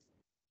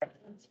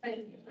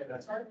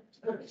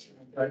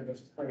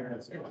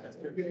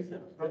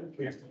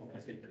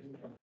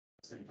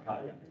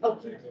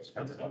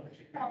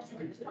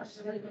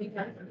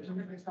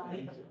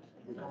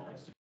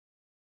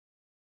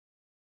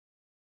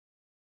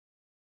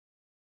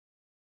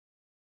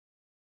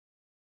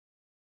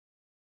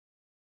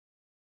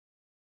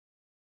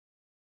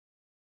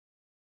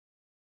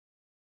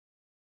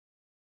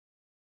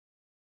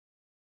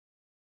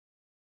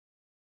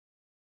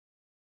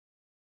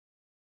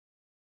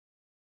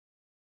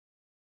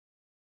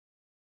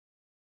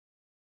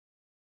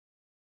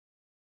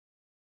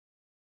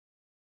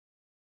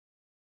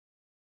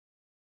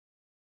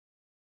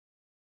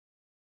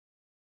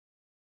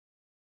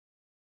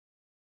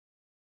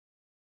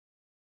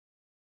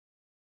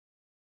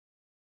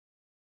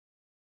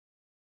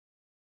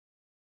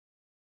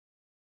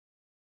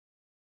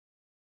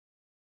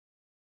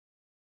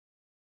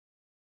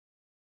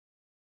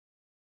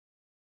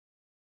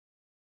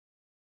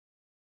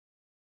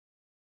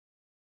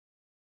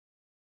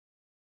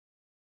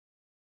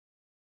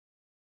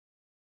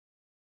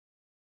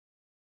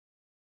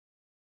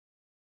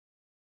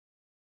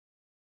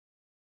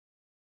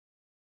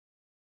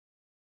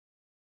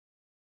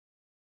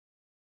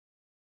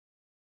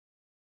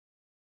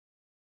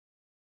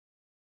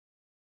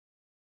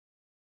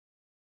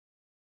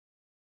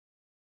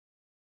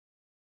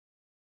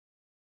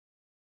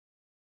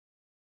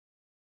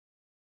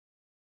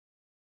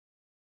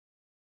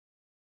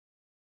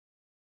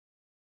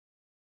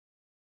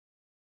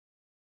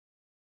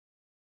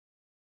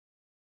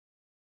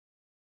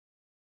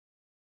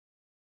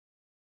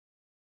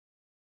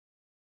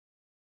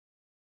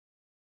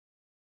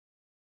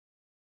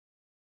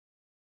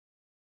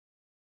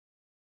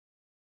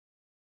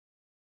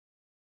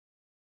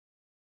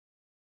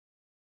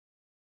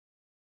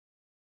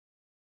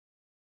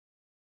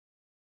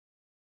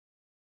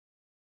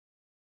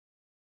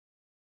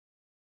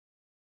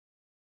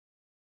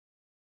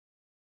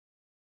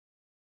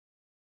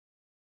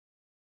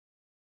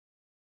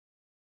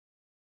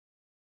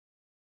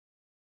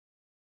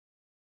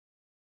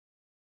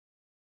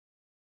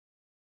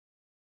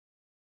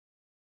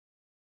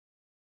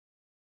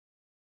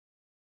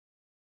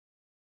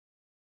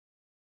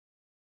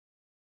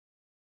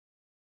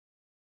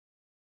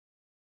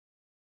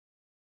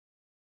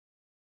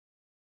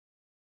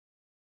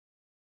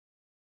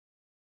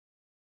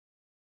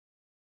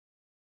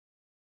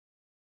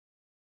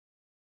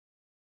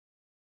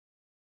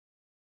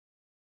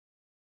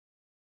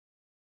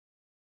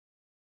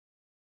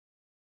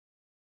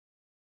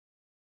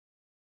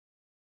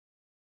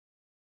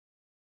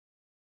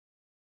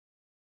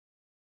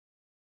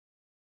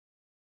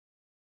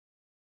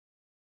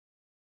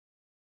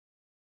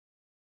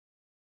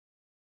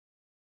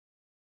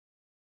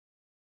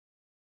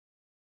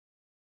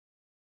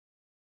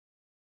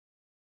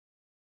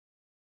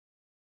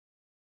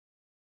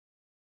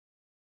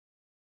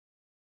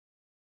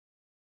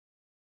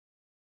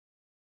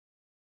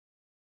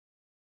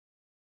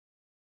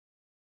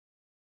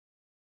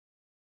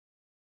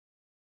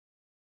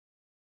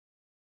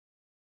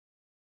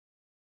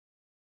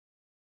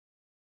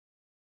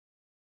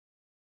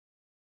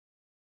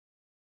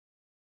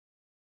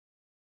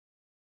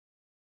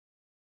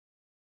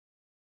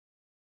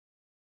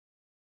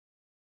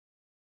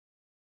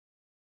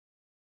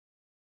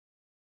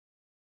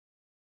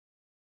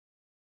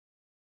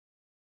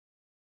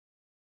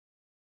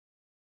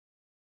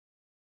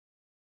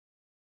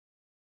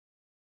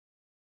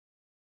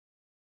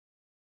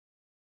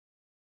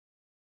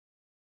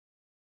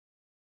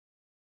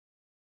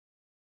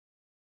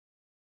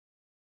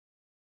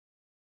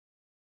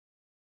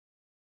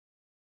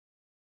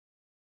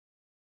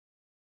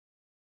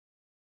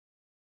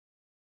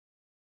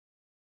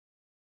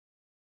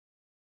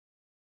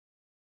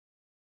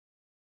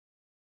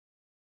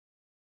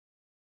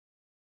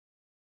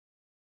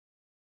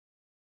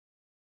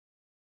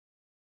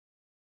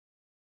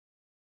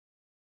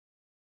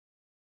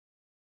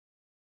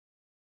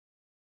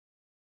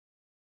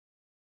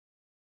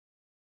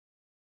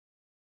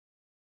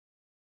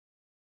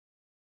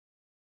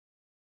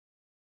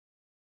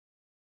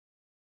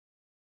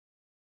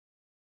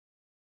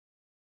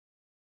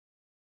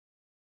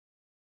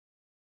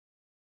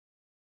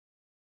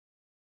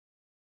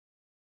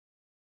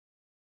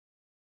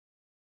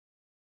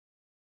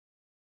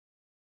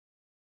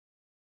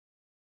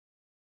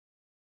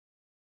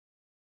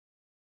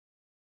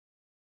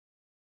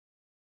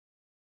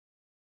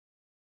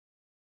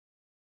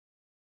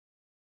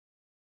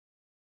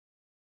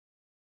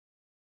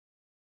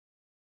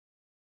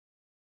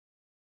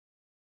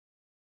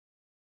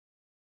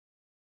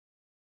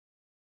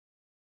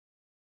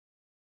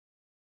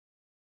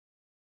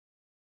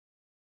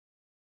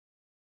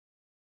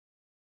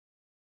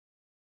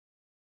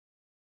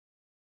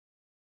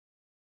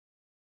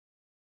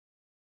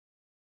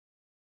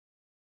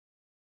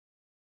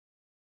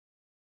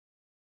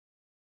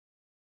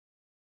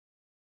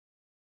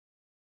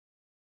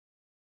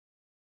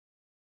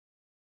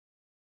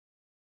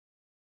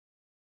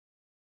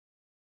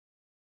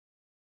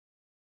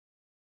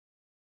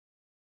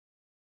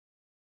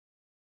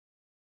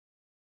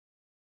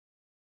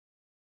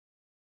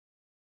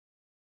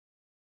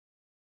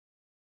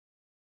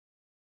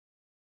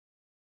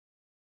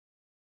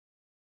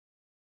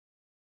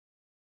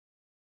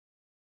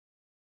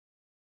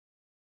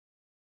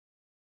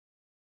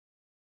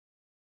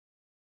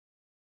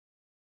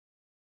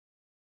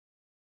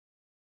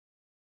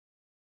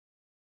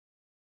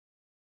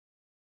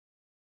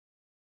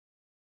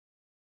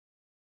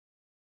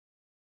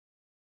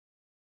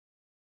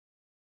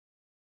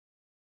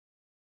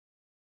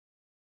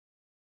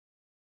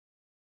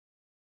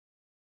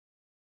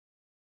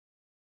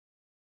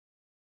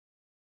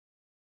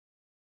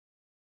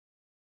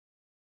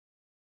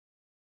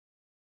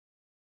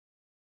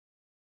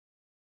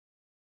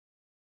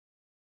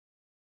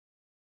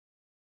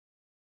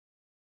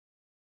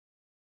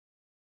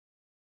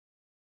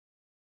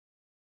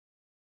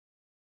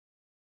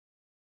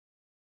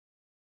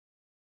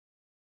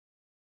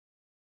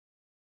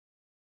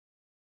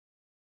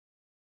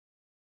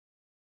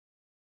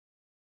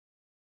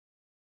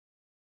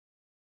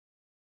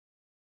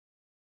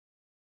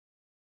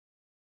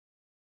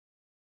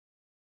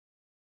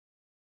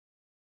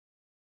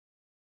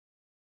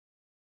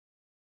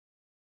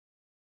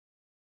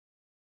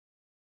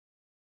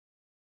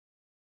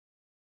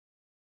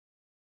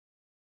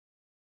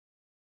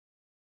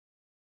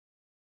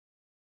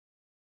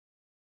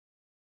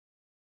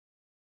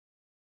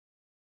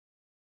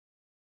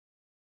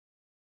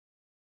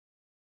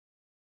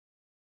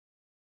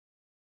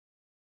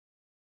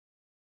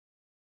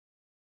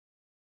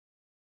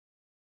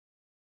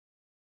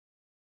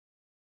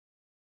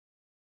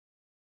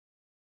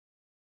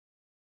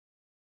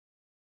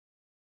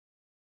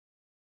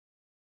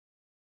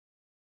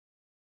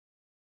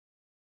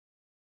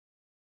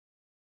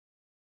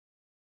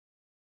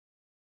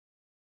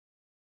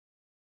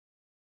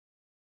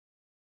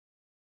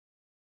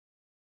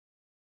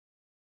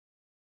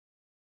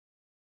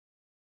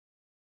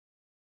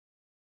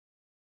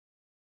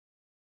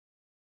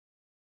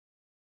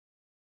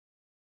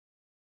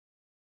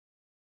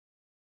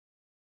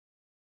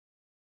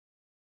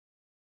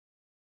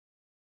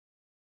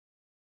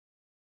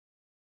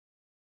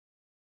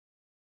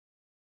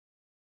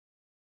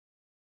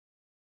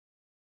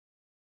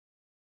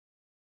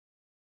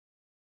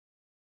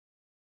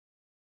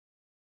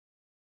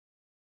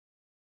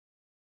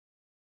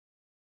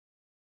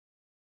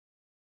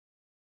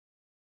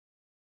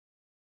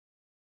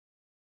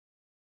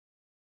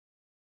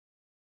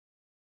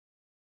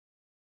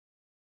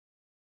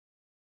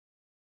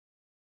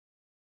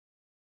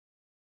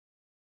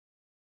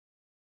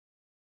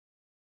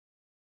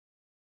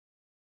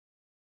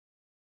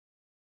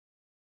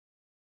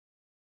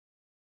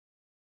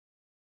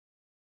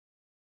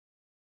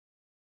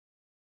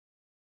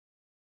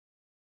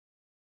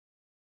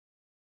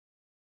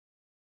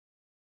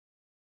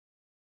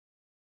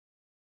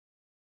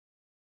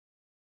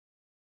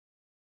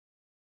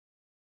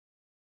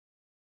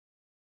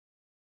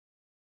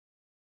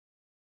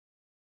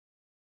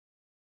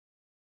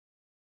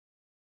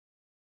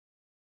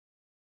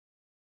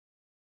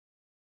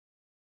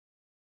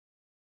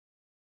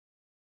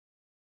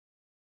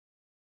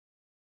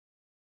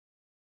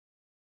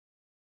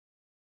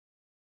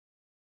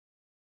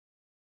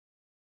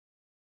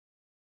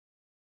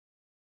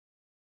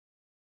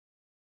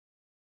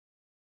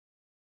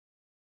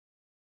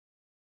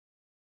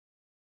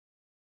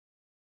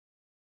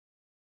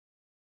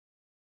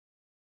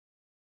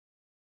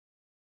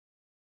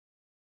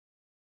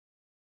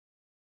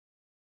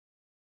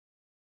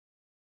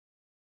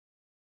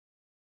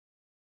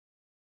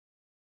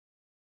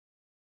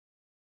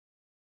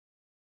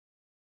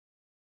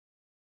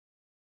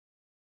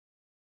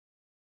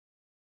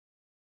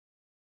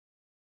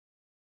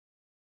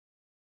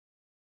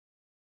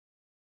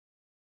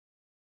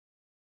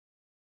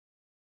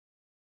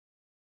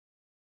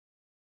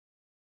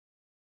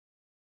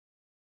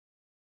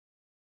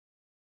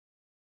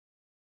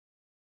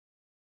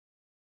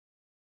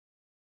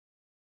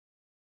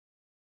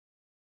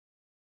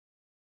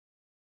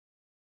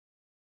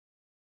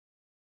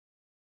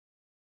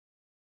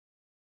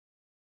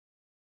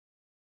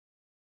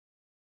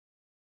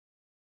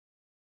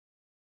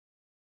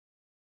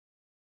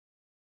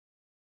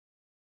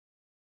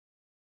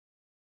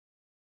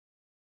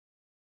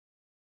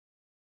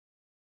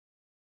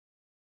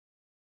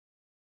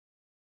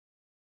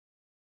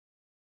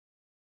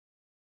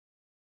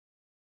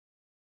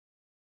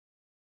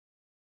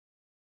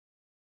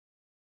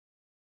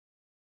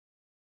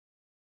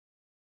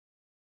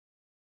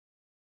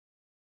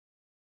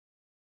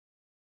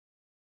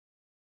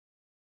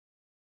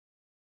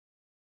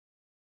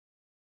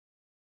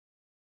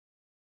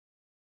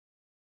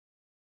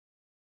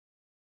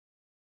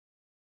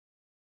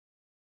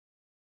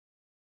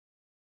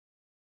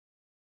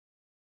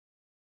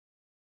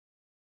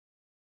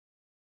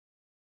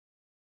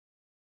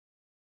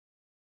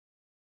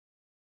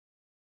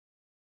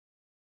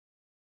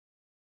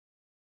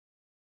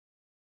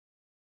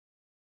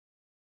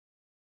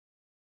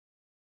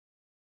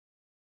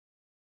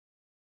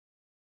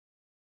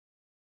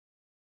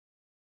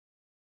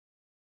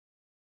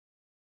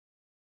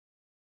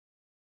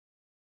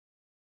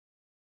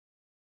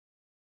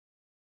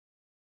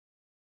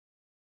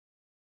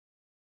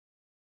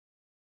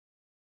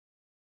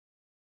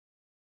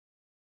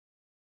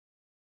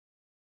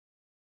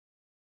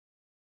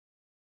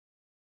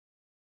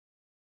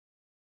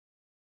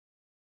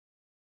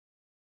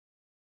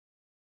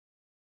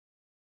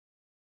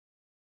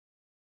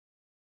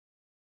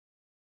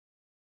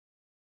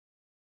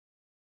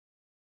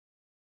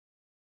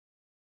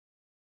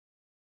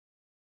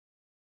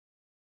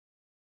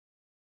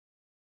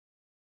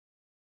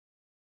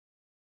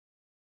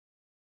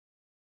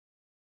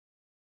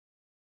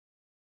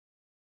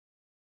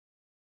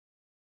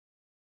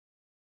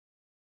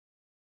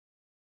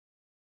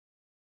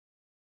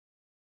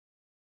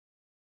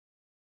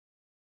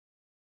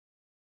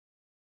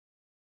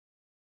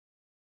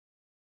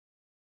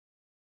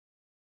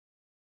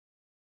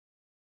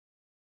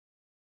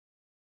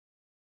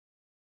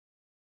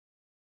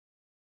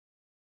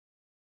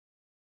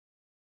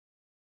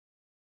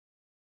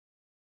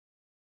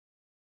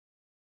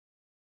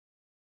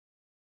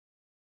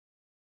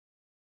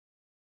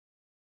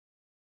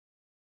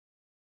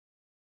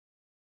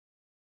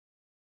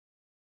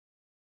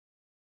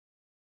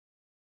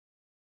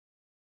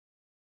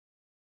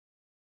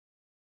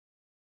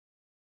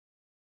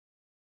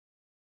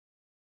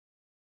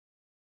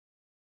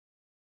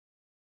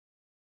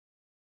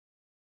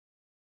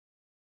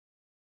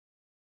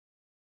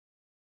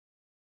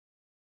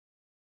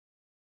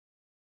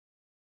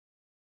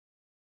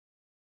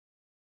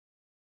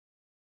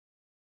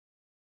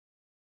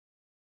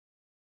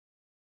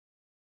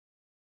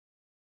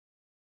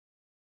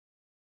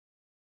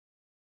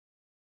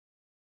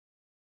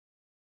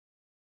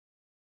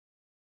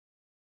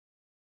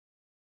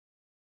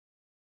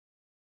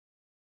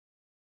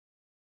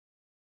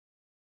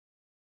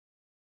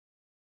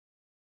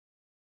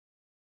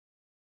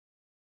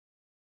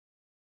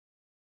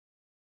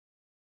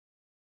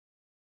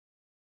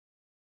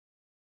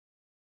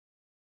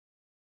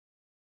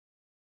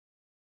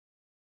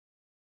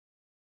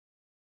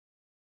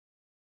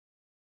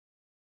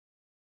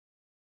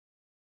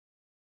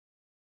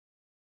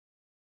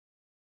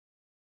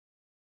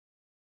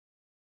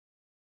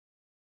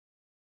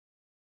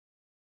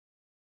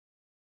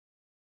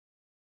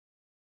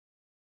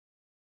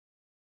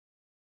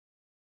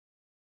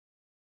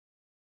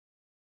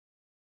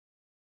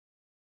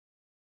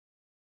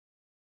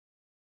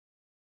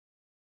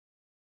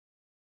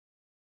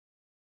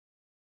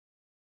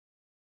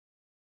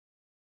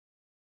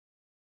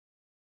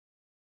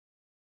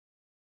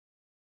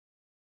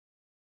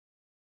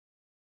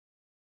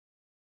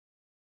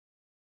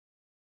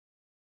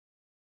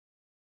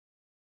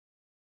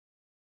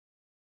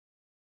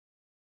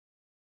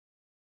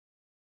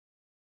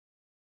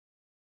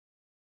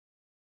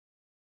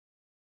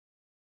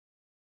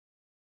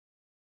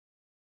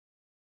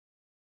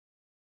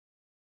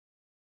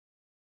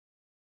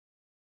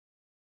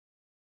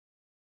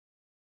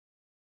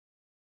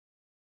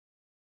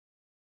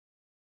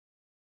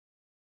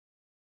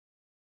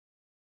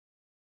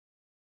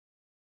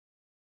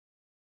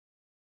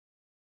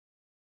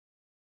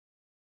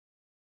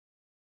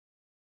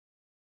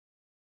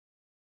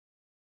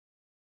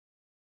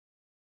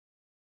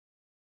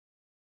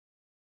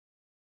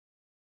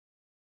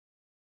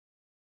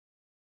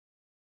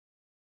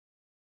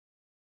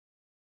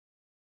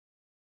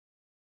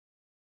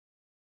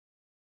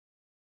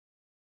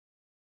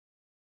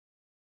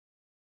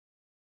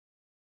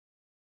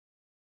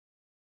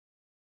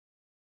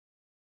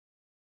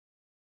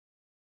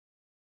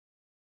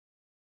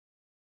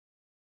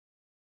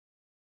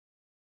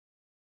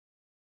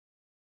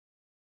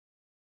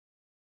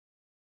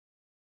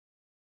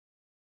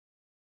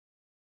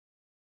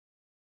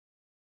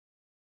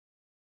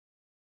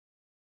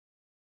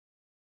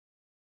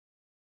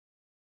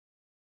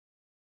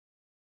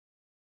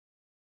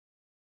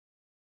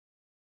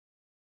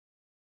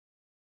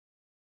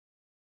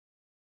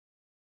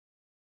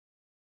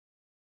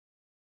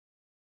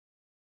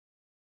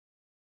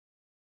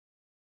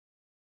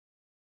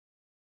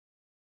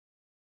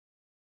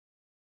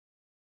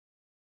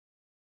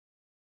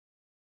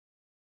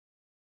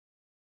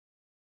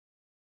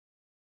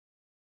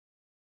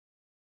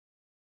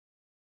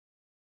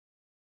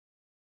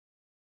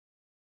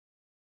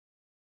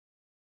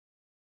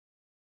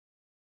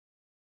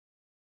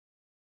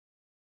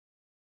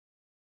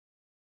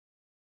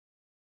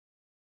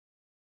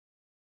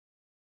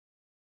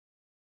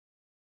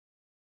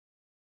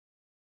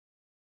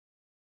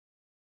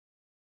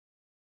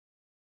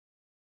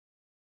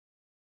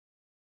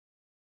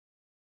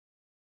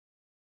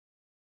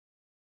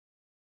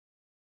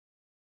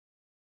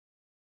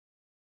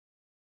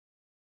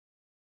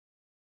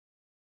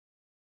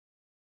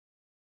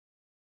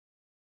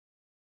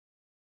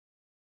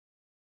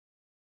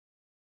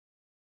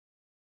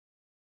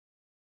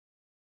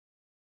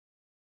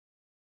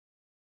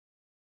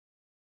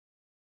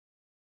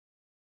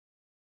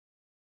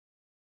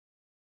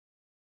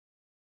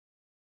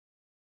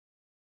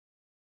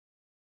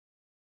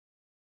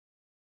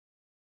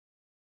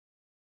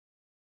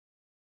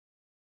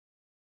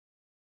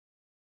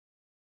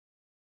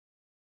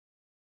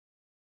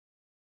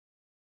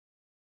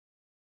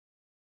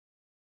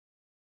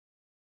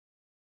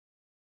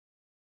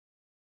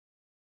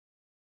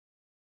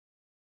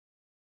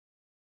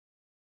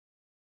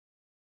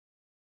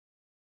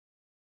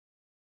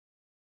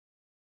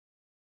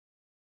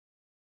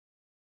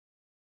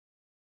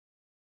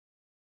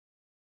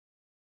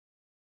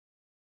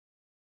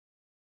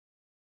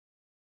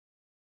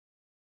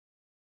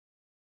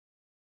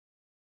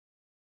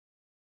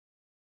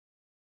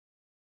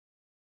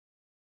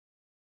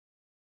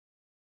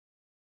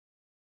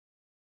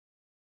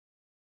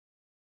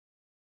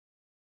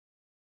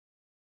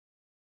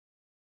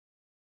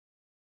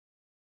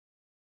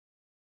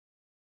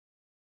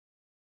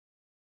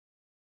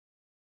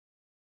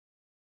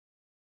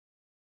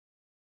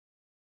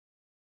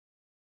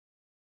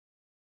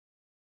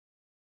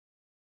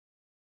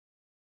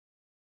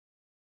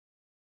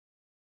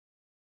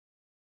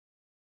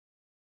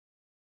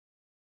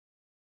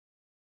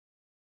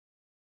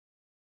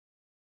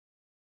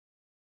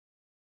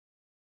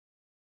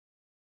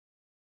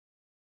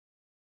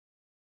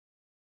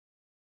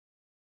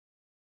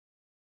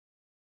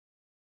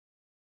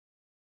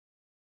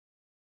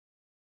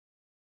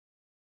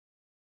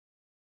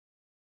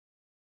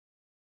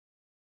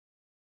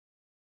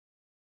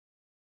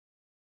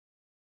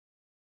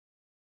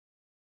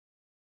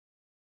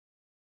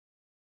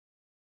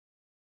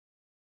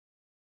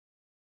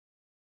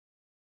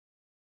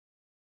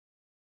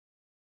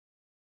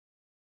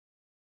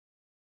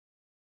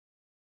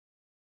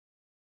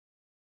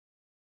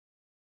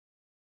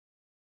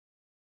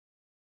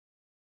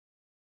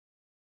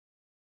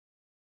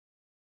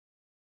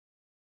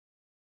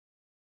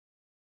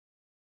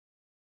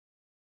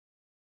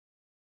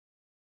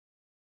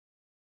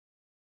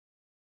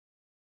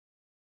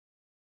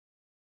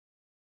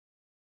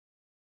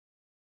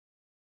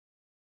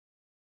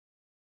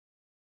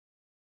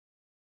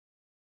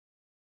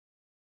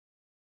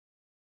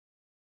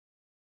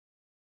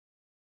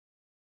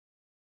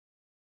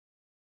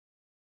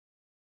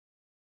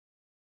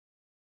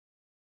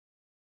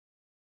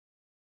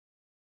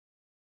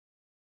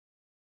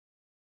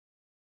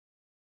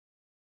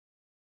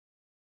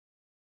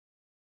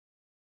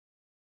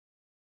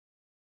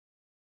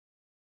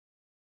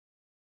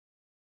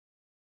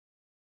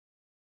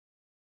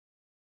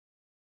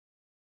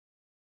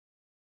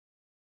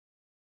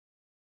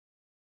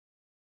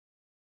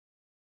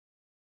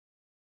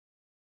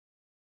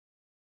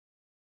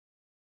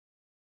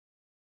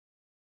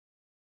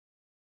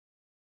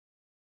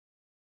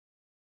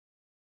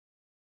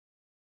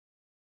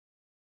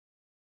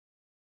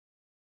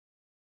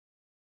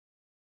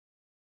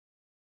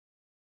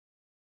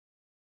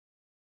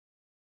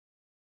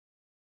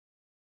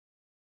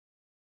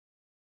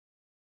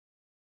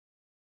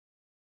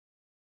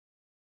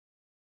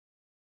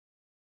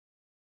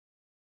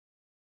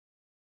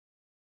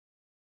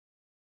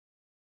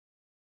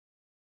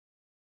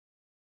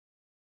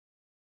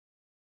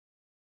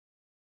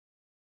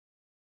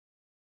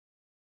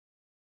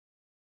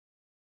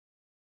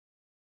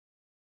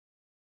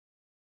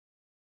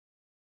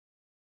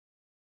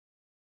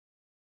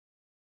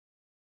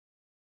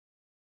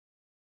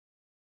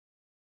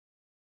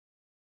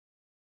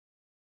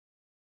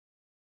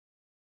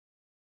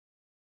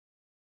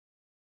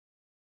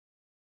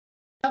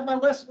 Got my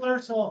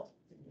whistler, so.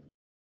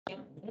 There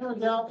we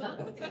go.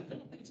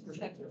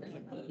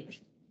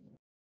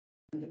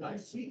 I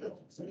see them.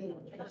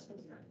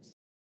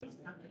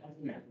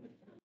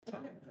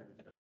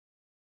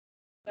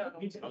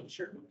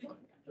 Sure.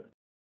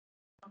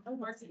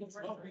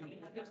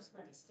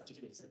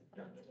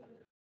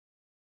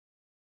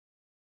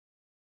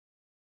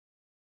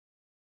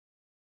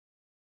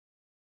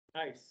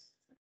 Nice.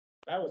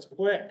 That was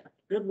quick.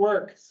 Good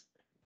work.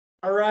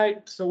 All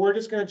right, so we're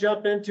just gonna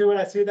jump into it.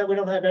 I see that we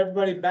don't have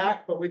everybody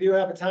back, but we do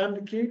have a time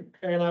to keep.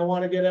 And I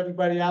want to get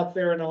everybody out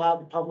there and allow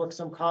the public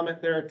some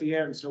comment there at the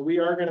end. So we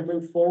are gonna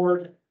move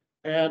forward.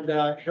 And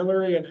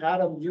Hillary and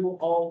Adam, you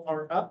all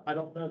are up. I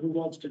don't know who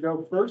wants to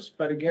go first,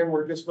 but again,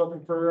 we're just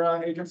looking for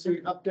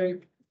agency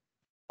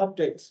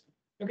updates.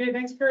 Okay,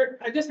 thanks,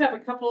 Kurt. I just have a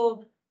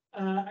couple,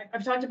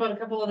 I've talked about a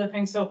couple other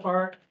things so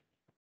far.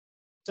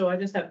 So I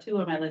just have two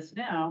on my list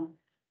now.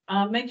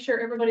 Make sure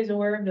everybody's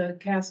aware of the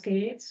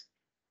Cascades,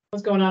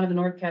 what's going on in the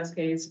North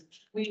Cascades.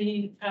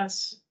 We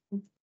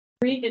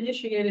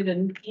re-initiated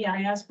an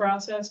EIS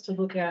process to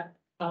look at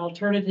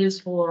alternatives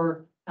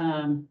for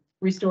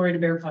restoring a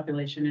bear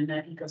population in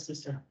that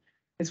ecosystem.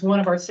 It's one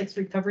of our 6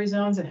 recovery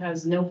zones. It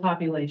has no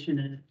population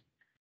in it.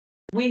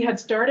 We had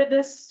started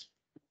this,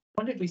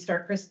 when did we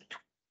start, Chris?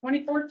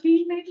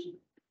 2014, maybe?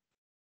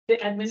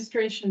 The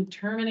administration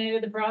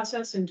terminated the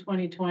process in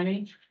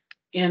 2020,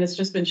 and it's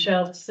just been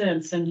shelved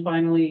since, and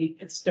finally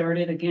it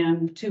started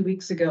again 2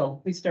 weeks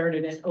ago. We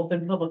started an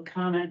open public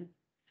comment.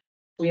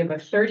 We have a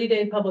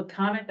 30-day public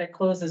comment that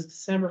closes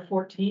December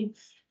 14th.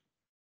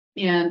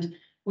 And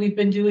we've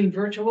been doing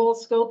virtual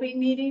scoping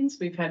meetings.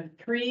 We've had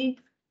 3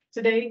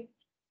 tonight,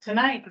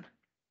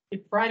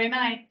 Friday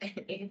night.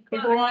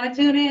 People want to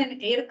tune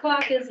in, 8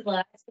 o'clock is the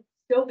last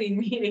scoping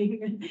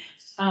meeting.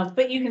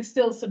 But you can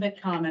still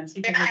submit comments.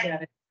 You can look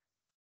at it.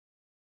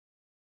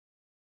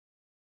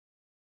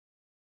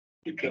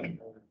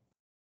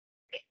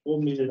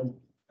 We'll meet them.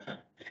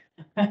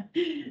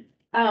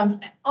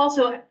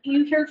 Also,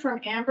 you heard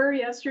from Amber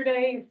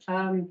yesterday.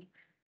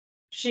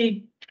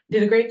 She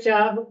did a great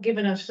job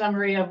giving a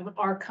summary of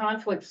our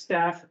conflict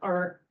staff.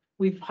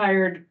 We've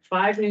hired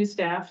 5 new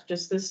staff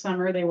just this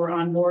summer. They were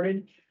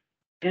onboarded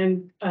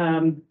and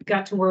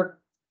got to work.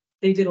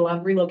 They did a lot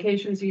of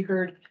relocations. You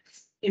heard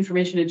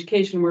information,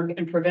 education work,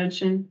 and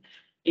prevention.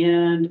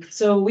 And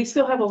so we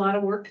still have a lot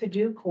of work to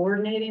do,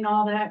 coordinating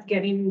all that,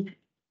 getting,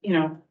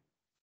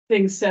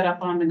 things set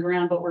up on the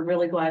ground, but we're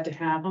really glad to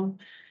have them.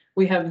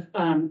 We have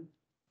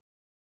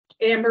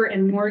Amber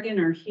and Morgan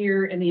are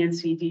here in the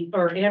NCD,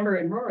 or Amber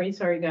and Rory,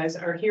 sorry guys,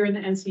 are here in the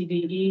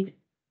NCDE.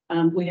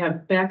 We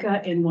have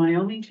Becca in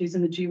Wyoming, she's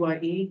in the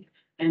GYE.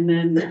 And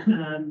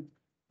then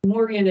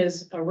Morgan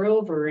is a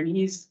rover and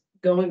he's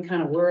going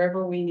kind of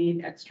wherever we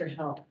need extra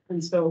help.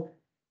 And so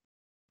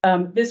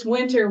this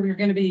winter, we're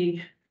going to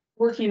be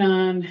working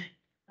on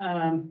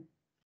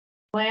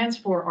plans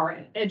for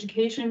our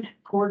education,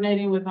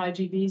 coordinating with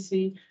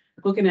IGBC,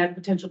 looking at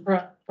potential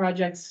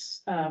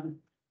projects,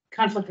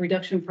 conflict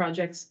reduction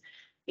projects.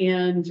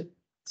 And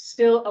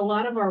still a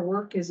lot of our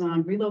work is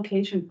on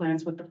relocation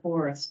plans with the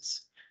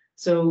forests.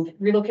 So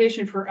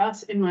relocation for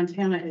us in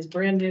Montana is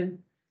brand new,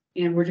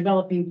 and we're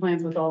developing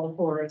plans with all the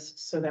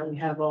forests so that we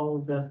have all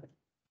of the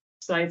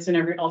sites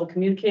and all the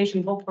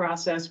communication, whole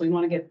process. We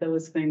want to get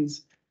those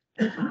things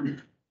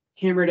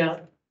hammered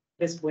out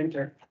this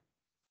winter.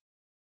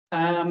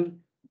 And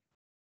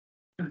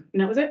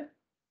that was it.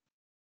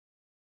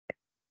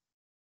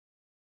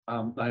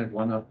 I have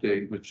one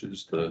update, which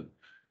is the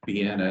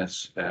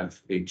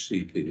BNSF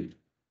HCP.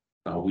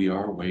 We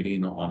are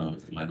waiting on a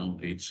final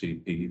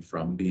HCP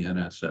from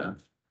BNSF.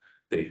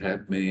 They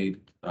had made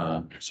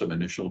some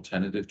initial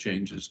tentative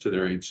changes to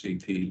their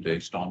HCP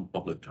based on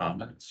public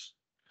comments.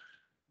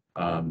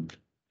 And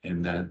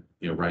that,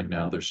 right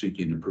now they're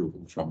seeking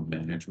approval from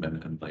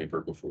management and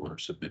labor before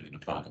submitting a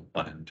final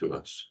plan to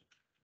us.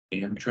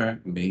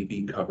 Amtrak may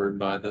be covered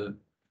by the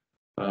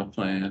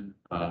plan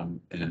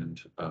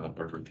and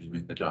are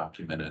reviewing the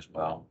document as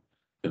well.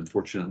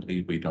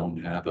 Unfortunately, we don't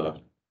have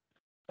a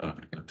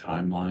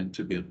timeline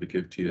to be able to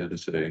give to you to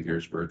say,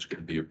 here's where it's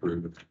going to be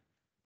approved.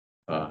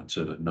 It's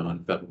a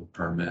non-federal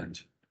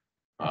permit,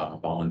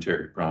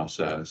 voluntary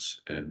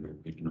process, and we're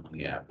waiting on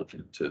the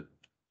applicant to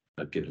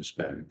get us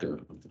back a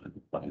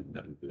plan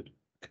that we would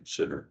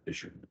consider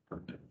issuing the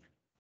permit.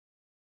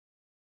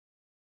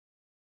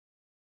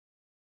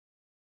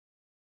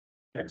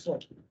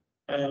 Excellent.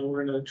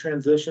 We're going to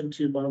transition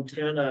to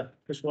Montana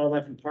Fish,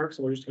 Wildlife and Parks,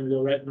 and we're just going to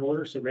go right in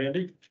order. So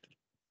Randy.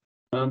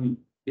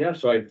 Yeah,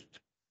 so I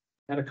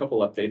had a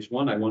couple updates.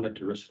 One, I wanted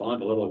to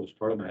respond a little as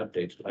part of my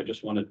updates. I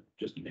just wanted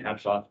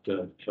hats off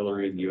to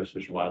Hillary and the U.S.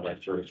 Fish and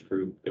Wildlife Service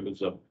crew. It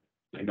was a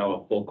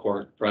full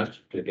court press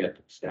to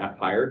get staff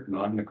hired and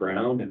on the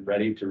ground and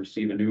ready to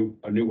receive a new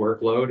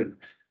workload.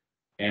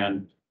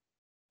 And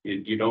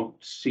you don't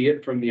see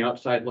it from the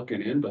outside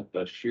looking in, but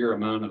the sheer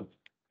amount of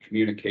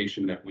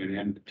communication that went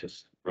in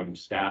from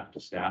staff to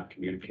staff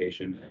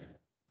communication,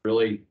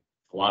 really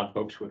a lot of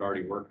folks who had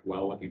already worked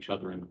well with each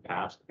other in the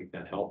past. I think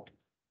that helped.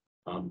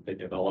 They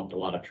developed a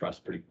lot of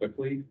trust pretty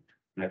quickly.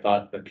 I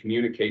thought the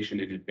communication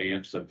in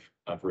advance of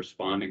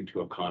responding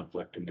to a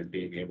conflict and then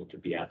being able to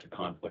be at the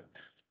conflict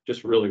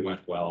just really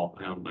went well.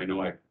 I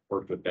know I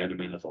worked with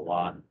Benjamin a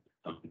lot.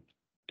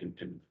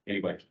 And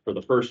anyway, for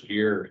the first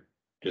year,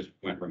 just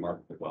went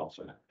remarkably well.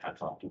 So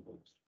hats off to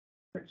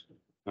them.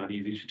 Not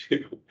easy to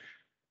do.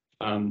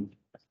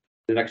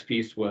 The next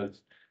piece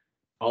was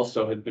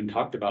also had been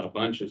talked about a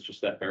bunch. It's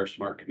just that Bear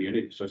Smart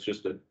community. So it's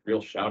just a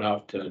real shout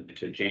out to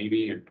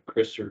Jamie and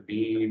Chris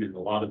Servine and a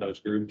lot of those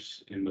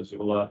groups in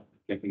Missoula,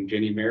 thinking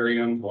Jenny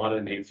Merriam, a lot of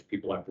the names of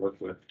people I've worked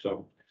with.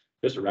 So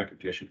just a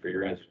recognition for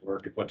your guys'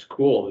 work. And what's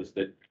cool is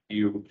that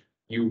you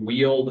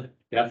wield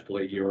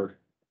deftly your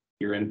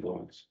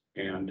influence.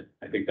 And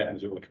I think that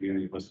Missoula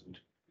community listened,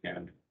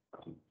 and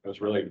it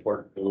was really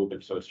important move.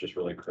 And so it's just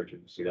really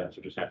encouraging to see that.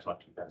 So just hats off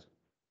to you guys.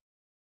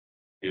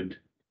 And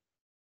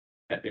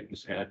at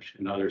Nick's Hedge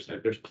and others,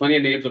 there's plenty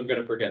of names I'm going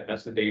to forget.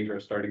 That's the danger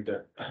of starting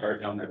to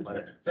start down that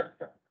letter.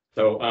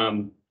 So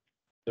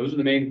those are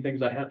the main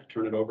things I had to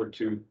turn it over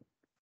to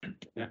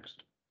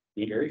next.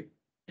 Gary?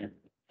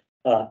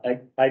 I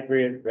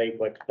reiterate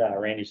what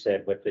Randy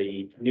said with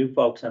the new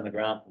folks on the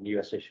ground from the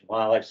U.S. Fish and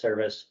Wildlife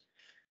Service.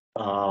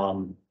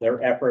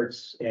 Their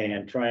efforts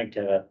and trying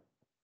to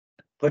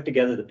put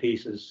together the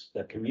pieces,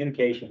 the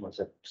communication was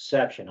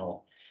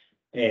exceptional.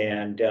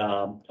 And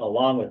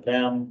along with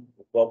them,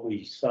 what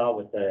we saw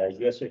with the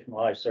U.S. Fish and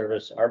Wildlife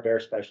Service, our bear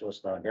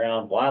specialists on the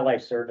ground,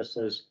 wildlife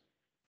services,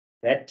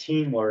 that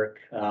teamwork,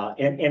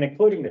 and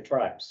including the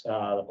tribes,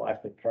 the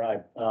Blackfoot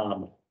tribe,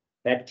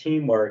 that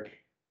teamwork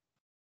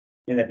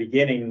in the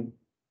beginning,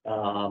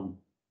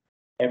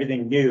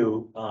 everything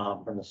new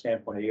from the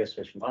standpoint of U.S.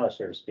 Fish and Wildlife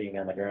Service being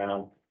on the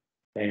ground.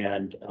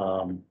 And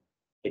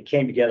it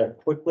came together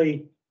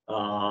quickly,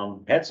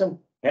 had some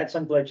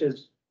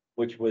glitches,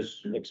 which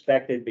was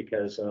expected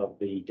because of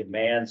the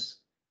demands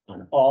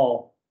on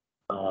all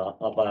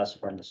of us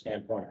from the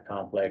standpoint of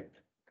conflict,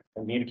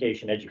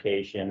 communication,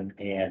 education,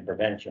 and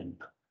prevention.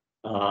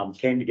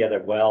 Came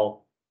together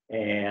well,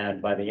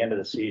 and by the end of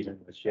the season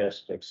was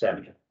just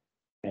exceptional.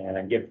 And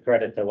I give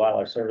credit to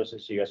Wildlife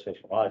Services, U.S. Fish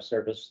and Wildlife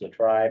Service, the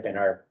tribe, and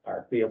our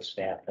field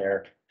staff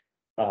there.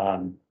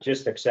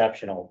 Just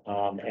exceptional.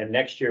 And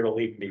next year will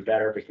even be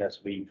better because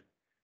we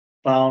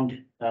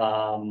found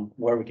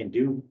where we can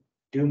do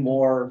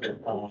more,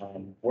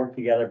 work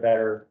together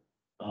better.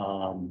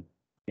 And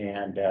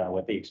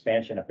with the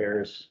expansion of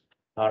bears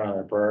out on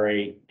the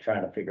prairie,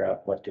 trying to figure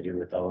out what to do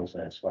with those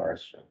as far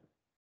as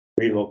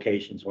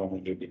relocations when we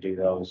need to do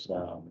those.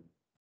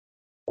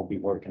 We'll be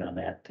working on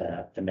that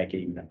to make it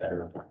even a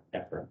better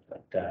effort.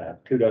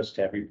 But kudos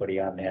to everybody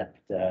on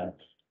that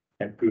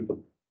group of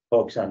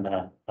folks on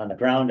the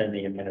ground and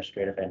the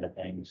administrative end of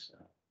things.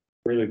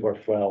 Really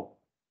worked well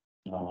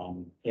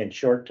in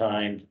short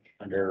time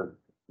under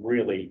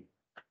really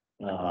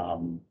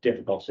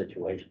difficult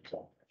situations.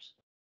 So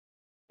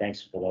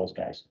thanks for those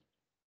guys.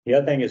 The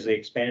other thing is the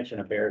expansion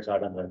of bears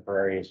out on the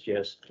prairie is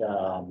just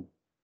going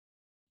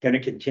to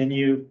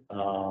continue.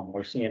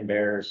 We're seeing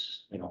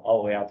bears,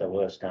 all the way out the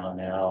Lewistown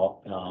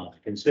now,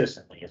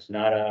 consistently. It's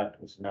not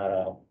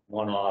a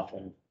one-off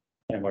and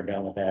we're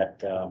done with that.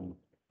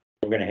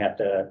 We're going to have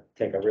to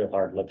take a real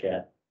hard look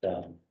at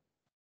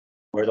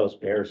where those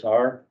bears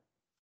are,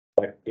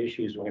 what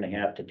issues we're going to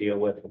have to deal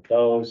with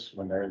those.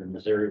 When they're in the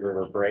Missouri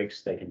River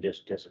breaks, they can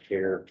just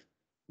disappear.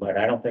 But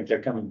I don't think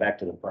they're coming back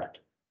to the front.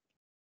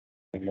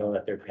 We know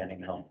that they're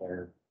penning out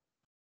there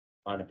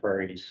on the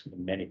prairies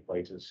in many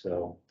places,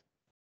 so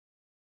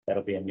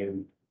that'll be a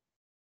new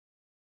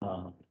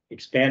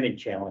expanding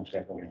challenge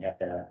that we're going to have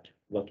to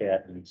look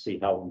at and see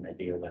how we're going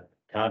to deal with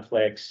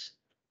conflicts,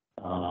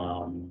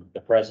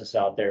 the presence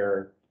out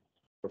there,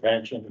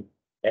 prevention,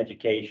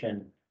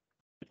 education,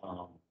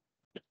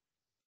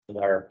 with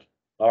our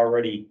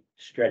already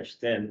stretched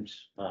thin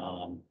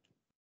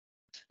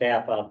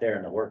staff out there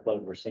and the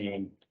workload we're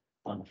seeing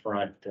on the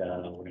front,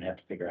 we're going to have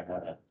to figure out how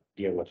to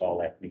deal with all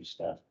that new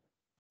stuff.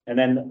 And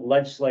then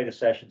legislative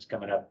sessions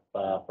coming up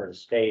for the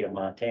state of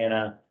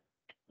Montana.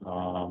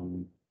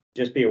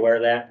 Just be aware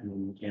of that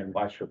and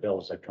watch for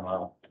bills that come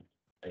out.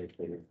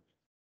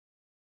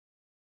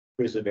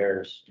 Grizzly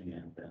bears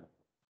and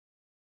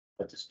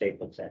what the state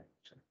looks at.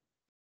 So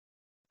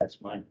that's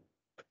mine.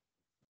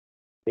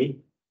 Pete?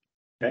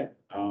 Okay.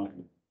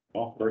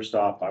 Well, first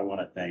off, I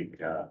want to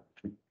thank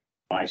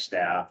my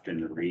staff in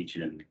the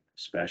region,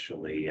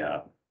 especially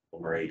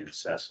Lori and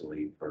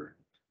Cecily, for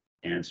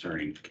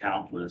answering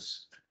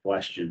countless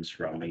questions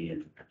from me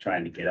and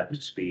trying to get up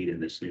to speed in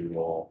this new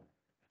role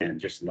and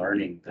just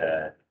learning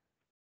the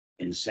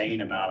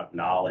insane amount of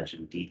knowledge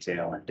and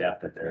detail and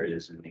depth that there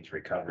is in these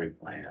recovery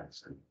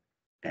plans.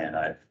 And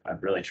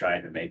I've really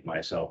tried to make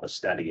myself a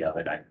study of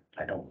it.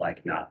 I don't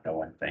like not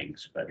knowing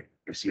things, but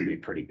I seem to be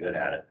pretty good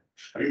at it.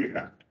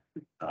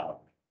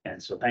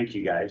 And so thank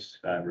you guys.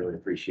 I really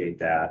appreciate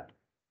that,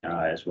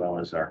 as well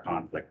as our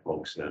conflict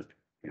folks that,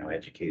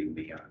 educating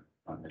me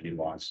on the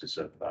nuances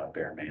of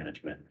bear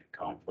management and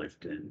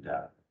conflict, and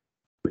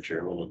which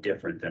are a little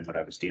different than what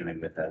I was dealing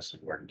with as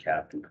a warden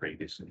captain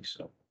previously.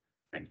 So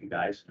thank you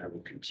guys. I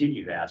will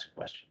continue to ask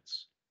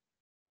questions.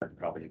 that's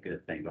probably a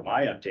good thing. But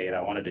my update,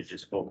 I wanted to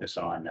just focus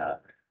on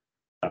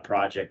a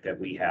project that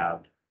we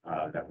have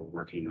that we're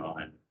working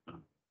on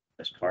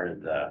as part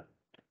of the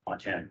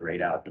Montana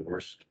Great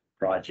Outdoors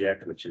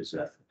Project, which is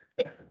a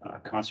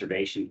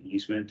conservation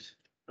easement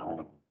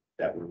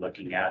that we're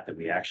looking at, that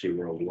we actually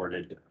were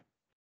awarded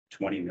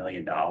 $20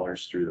 million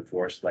through the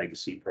Forest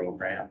Legacy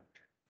Program.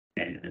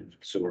 And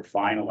so we're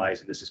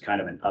finalizing, this is kind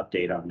of an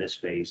update on this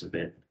phase of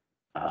it.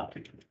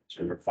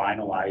 So we're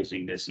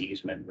finalizing this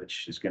easement,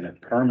 which is going to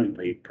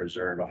permanently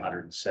preserve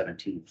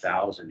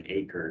 117,000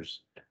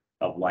 acres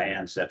of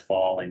lands that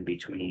fall in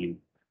between,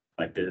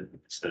 like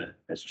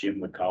as Jim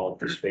would call it,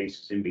 the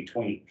spaces in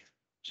between,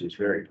 which is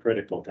very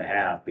critical to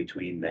have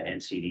between the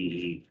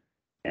NCDE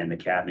and the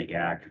Cabinet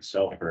Yaak and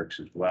Selkirks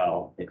as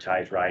well. It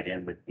ties right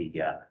in with the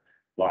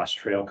Lost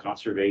Trail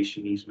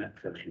Conservation Easement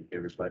that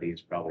everybody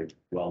is probably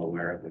well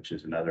aware of, which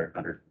is another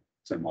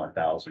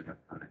 100,000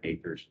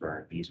 acres for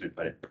our easement,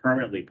 but it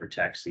permanently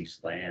protects these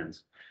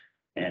lands.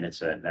 And it's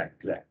that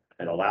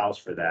it allows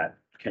for that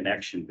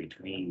connection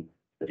between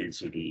the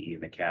NCDE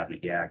and the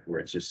Cabinet Yaak, where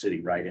it's just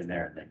sitting right in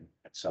there, and then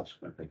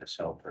subsequently the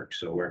Selkirk.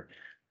 So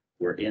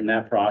we're in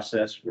that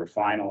process. We're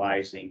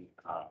finalizing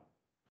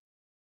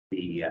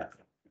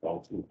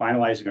we're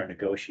finalizing our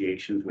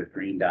negotiations with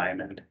Green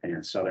Diamond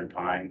and Southern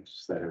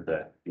Pines, that are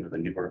the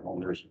newer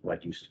owners of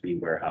what used to be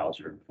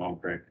Weyerhaeuser and Plum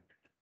Creek.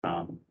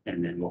 And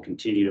then we'll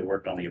continue to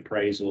work on the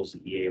appraisals.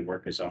 The EA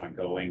work is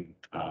ongoing.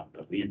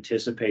 But we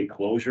anticipate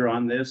closure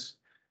on this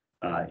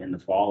in the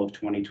fall of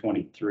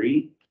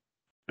 2023.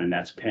 And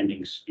that's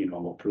pending,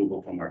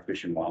 approval from our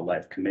Fish and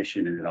Wildlife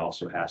Commission, and it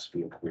also has to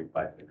be approved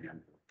by the land.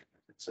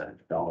 It's a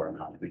dollar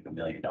amount, I think $1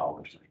 million.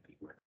 I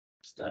think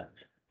it's the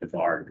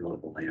bar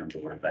local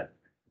landlord, but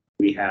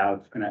we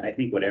have, and I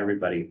think what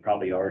everybody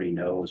probably already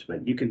knows,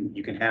 but you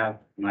can have,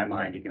 in my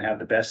mind, you can have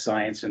the best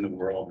science in the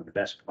world and the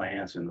best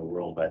plans in the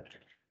world, but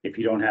if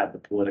you don't have the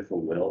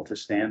political will to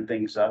stand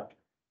things up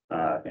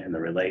and the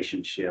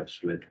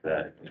relationships with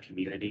the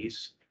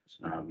communities,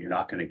 you're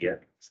not going to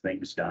get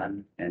things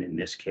done. And in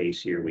this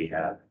case here, we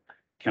have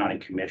county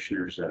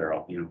commissioners that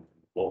are,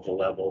 local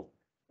level,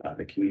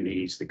 the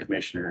communities, the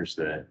commissioners,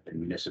 the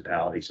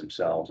municipalities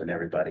themselves, and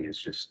everybody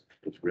is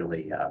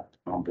really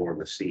on board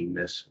with seeing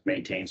this,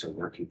 maintains a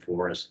working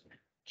forest,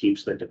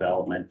 keeps the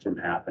development from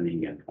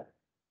happening, and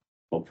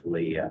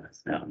hopefully, I'm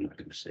not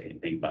going to say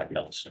anything about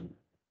Yellowstone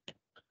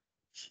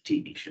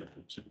TV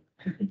shows.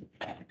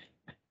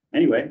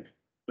 Anyway,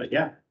 but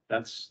yeah,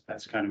 that's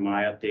kind of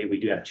my update. We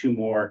do have 2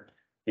 more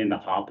in the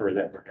hopper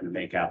that we're going to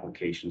make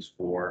applications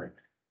for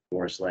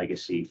Forest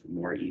Legacy, for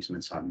more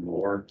easements on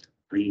more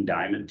Green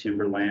Diamond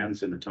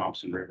timberlands in the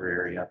Thompson River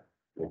area,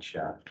 which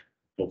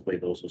hopefully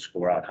those will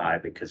score out high,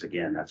 because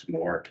again, that's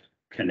more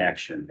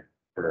connection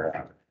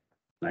for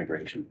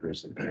migration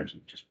grizzly bears,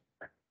 and just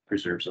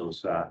preserves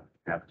those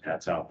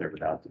habitats out there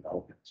without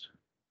developments.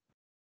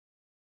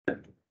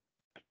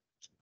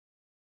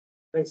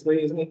 Thanks, Lee.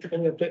 Is any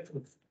update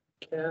from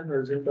Ken,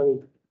 or is anybody?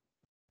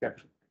 Yeah.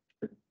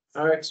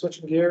 All right,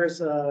 switching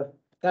gears,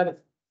 Kevin.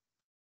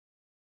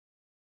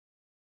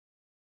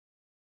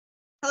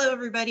 Hello,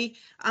 everybody.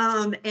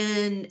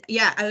 And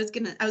yeah, I was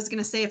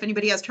gonna say, if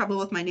anybody has trouble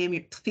with my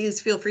name,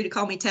 please feel free to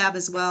call me Tab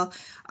as well.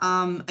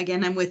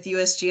 Again, I'm with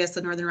USGS,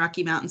 the Northern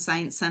Rocky Mountain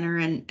Science Center,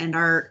 and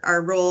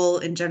our role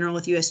in general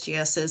with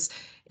USGS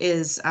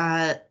is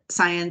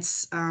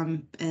science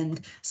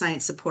and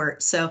science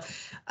support. So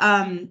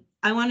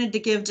I wanted to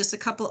give just a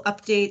couple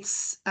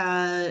updates.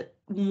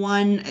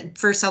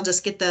 First, I'll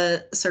just get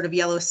the sort of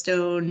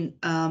Yellowstone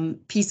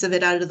piece of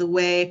it out of the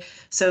way.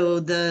 So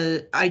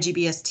the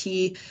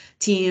IGBST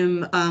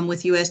team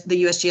with the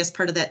USGS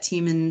part of that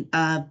team in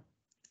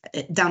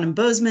down in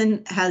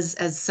Bozeman has,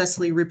 as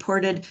Cecily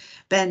reported,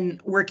 been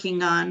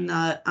working on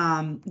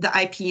the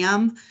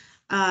IPM,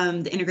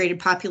 the integrated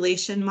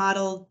population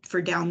model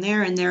for down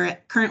there, and they're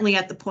currently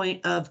at the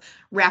point of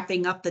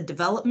wrapping up the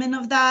development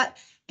of that,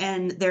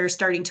 and they're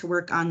starting to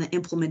work on the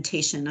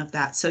implementation of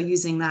that. So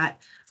using that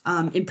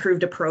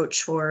improved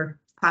approach for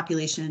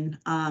population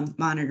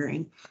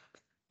monitoring.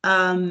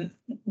 Then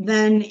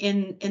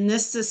in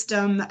this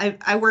system,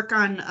 I work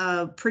on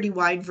a pretty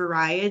wide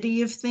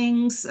variety of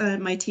things.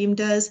 My team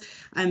does.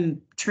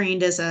 I'm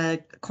trained as a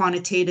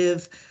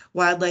quantitative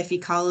wildlife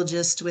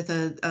ecologist with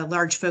a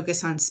large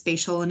focus on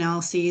spatial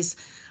analyses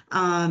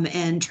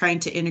and trying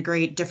to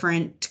integrate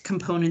different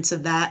components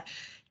of that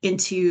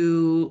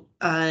into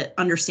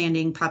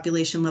understanding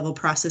population level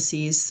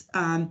processes.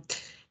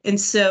 And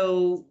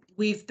so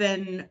we've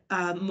been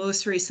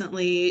most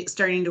recently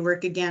starting to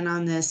work again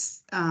on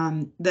this,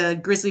 the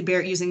grizzly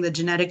bear, using the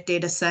genetic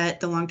data set,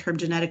 the long-term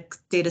genetic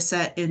data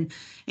set in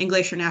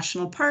Glacier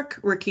National Park,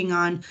 working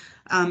on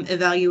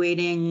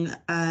evaluating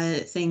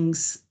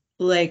things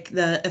like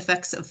the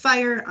effects of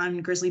fire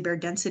on grizzly bear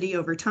density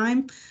over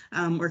time,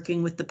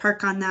 working with the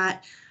park on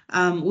that.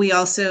 We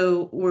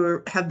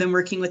also have been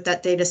working with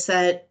that data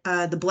set,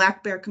 the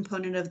black bear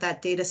component of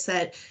that data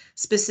set,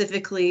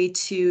 specifically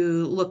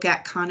to look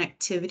at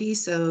connectivity.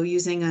 So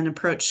using an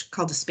approach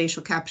called a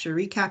spatial capture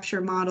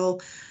recapture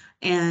model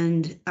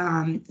and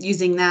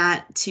using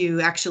that to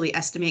actually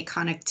estimate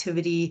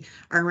connectivity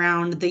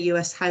around the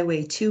US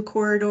Highway 2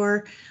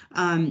 corridor.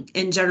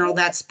 In general,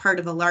 that's part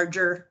of a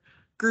larger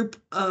group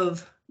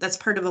of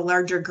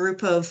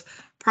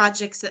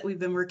projects that we've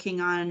been working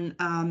on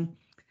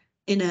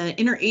in an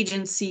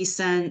interagency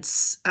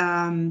sense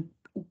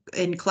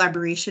in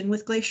collaboration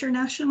with Glacier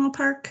National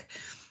Park.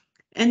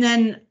 And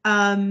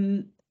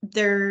then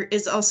there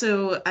is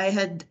also,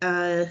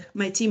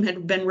 my team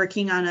had been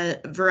working on a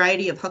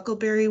variety of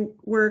huckleberry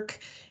work,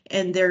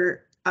 and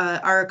there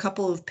are a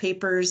couple of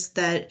papers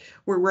that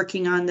we're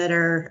working on that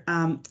are,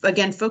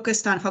 again,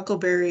 focused on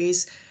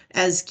huckleberries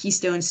as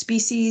keystone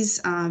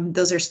species.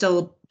 Those are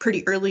still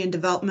pretty early in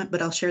development,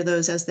 but I'll share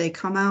those as they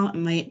come out. It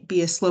might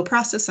be a slow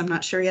process. I'm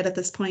not sure yet at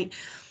this point.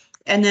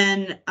 And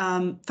then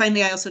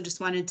finally, I also just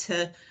wanted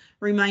to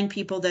remind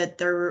people that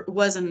there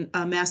was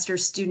a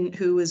master's student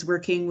who was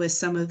working with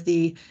some of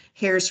the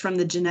hairs from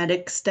the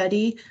genetic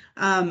study.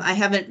 I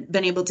haven't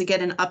been able to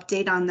get an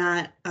update on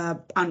that,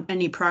 on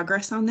any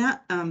progress on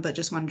that, but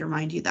just wanted to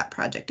remind you that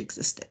project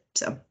existed.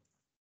 So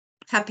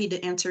happy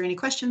to answer any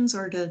questions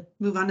or to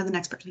move on to the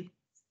next person.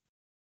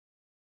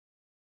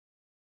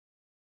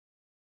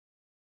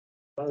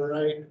 All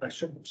right, I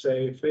should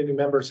say, if any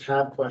members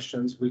have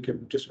questions, we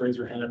could just raise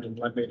your hand and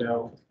let me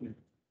know. We'll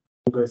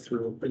go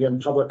through, again,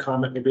 public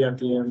comment will be at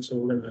the end, so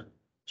we're gonna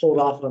hold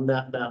off on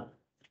that now.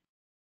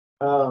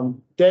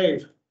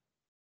 Dave.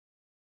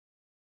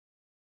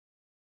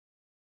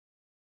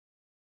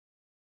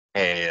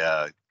 Hey,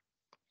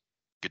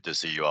 good to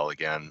see you all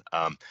again.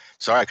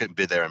 Sorry I couldn't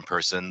be there in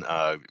person.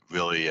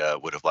 Really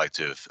would have liked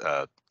to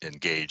have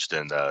engaged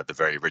in the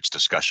very rich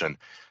discussion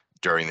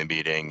during the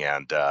meeting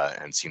and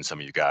seen some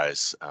of you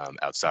guys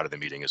outside of the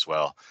meeting as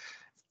well.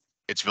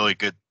 It's really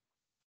good.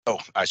 Oh,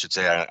 I should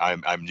say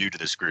I'm new to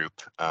this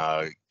group,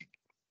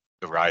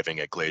 arriving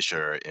at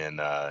Glacier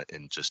in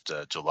just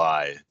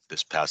July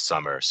this past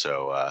summer.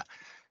 So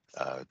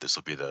this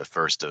will be the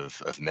first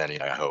of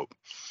many, I hope.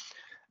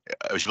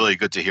 It was really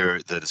good to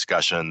hear the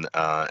discussion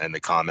and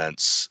the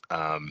comments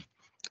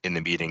in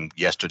the meeting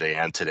yesterday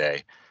and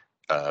today,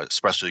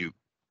 especially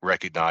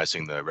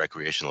recognizing the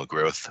recreational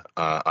growth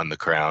on the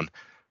Crown.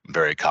 I'm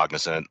very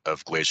cognizant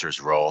of Glacier's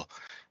role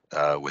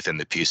within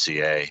the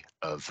PCA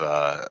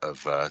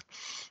of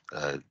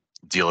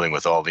dealing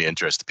with all the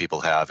interest that people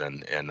have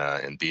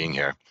in being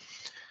here.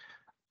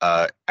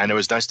 And it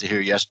was nice to hear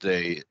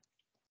yesterday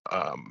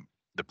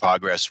the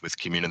progress with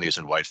communities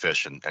in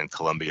Whitefish and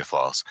Columbia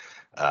Falls,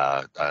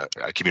 a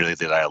community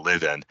that I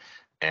live in,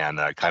 and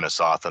I kind of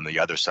saw from the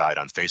other side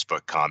on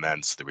Facebook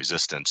comments the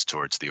resistance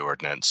towards the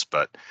ordinance.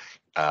 But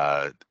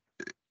I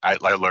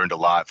learned a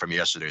lot from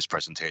yesterday's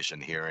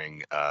presentation,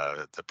 hearing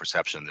the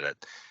perception that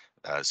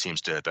it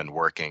seems to have been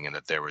working and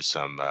that there was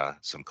some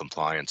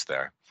compliance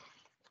there.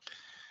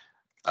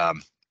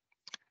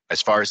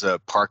 As far as the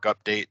park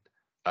update,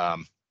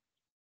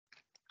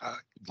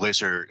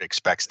 Glacier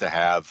expects to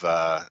have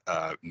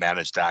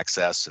managed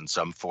access in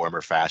some form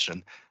or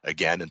fashion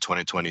again in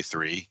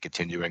 2023,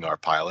 continuing our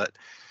pilot.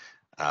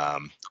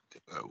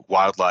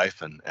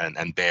 Wildlife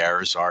and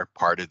bears are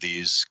part of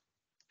these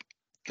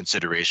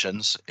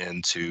considerations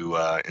into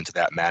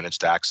that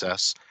managed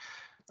access.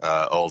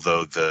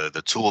 Although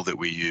the tool that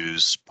we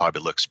use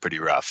probably looks pretty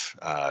rough.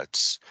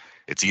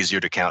 It's easier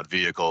to count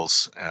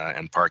vehicles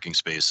and parking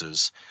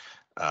spaces.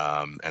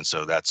 And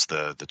so that's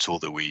the tool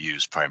that we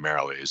use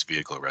primarily is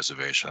vehicle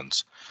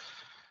reservations.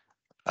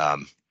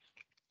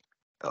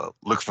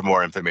 Look for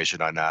more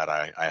information on that.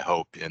 I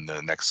hope in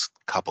the next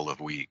couple of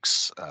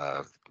weeks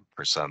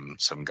for some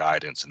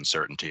guidance and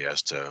certainty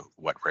as to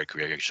what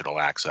recreational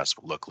access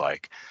will look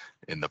like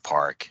in the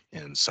park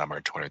in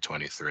summer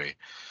 2023.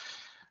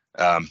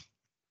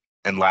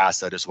 And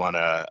last, I just want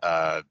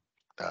to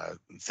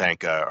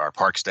thank our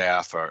park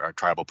staff, our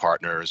tribal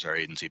partners, our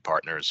agency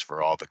partners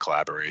for all the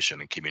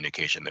collaboration and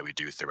communication that we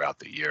do throughout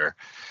the year.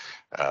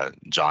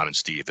 John and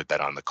Steve have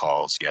been on the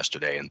calls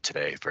yesterday and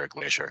today for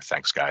Glacier.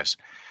 Thanks, guys.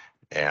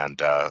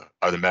 And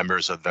other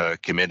members of the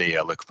committee,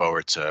 I look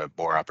forward to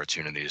more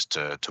opportunities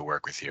to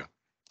work with you.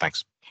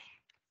 Thanks.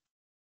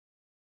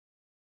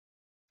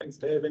 Thanks,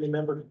 Dave. Any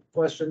member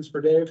questions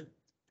for Dave?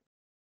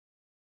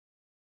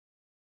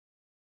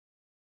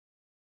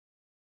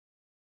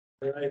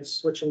 All right,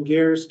 switching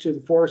gears to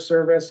the Forest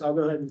Service, I'll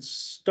go ahead and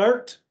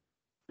start.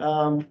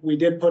 We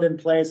did put in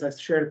place, I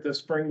shared at the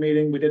spring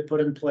meeting, we did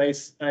put in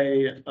place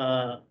a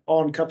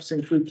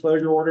all-encompassing food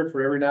closure order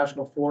for every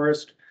national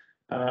forest.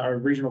 Our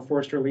regional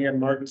forester, Leanne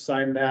Martin,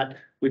 signed that.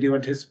 We do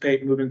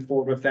anticipate moving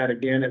forward with that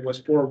again. It was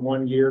for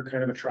 1 year,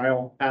 kind of a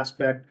trial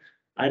aspect.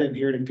 I didn't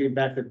hear any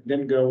feedback that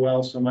didn't go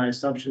well, so my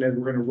assumption is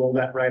we're going to roll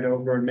that right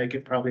over and make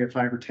it probably a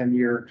 5 or 10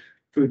 year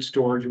food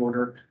storage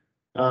order.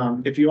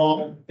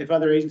 If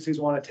other agencies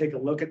want to take a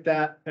look at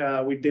that,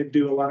 we did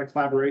do a lot of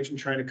collaboration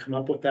trying to come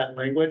up with that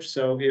language.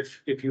 So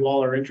if you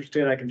all are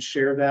interested, I can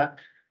share that.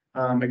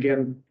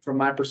 Again, from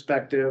my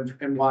perspective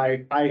and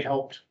why I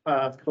helped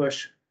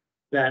push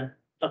that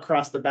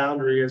across the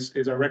boundary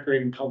is our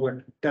recreating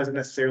public doesn't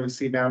necessarily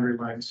see boundary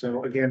lines.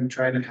 So again,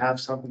 trying to have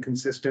something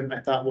consistent, I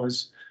thought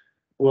was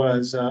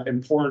was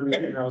important,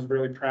 and I was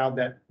really proud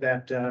that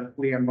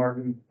Leanne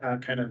Martin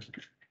kind of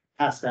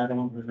passed that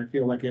on, and I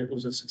feel like it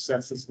was a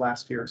success this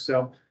last year.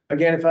 So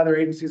again, if other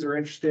agencies are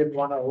interested,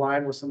 want to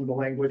align with some of the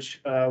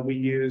language we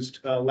used,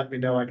 let me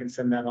know. I can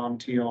send that on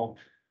to you all.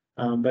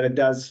 But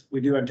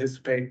we do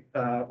anticipate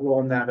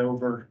rolling that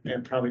over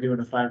and probably doing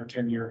a 5 or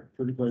 10 year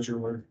closure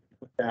with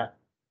that.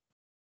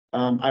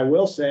 I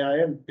will say I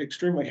am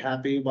extremely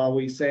happy while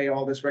we say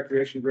all this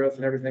recreation growth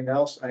and everything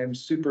else. I am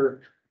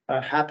super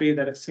happy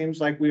that it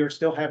seems like we are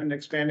still having an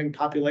expanding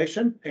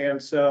population.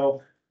 And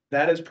so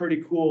that is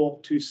pretty cool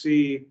to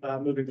see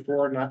moving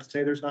forward. Not to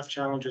say there's not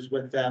challenges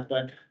with that,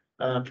 but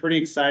pretty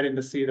exciting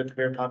to see that the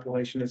bear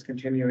population is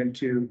continuing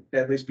to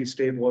at least be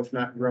stable, if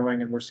not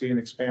growing, and we're seeing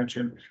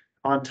expansion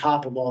on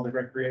top of all the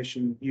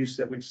recreation use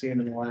that we've seen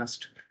in the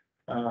last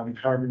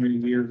however many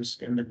years,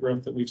 and the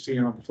growth that we've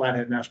seen on the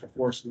Flathead National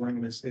Forest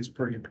alone is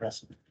pretty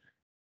impressive.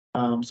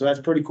 So that's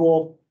pretty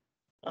cool.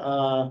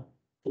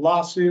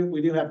 Lawsuit,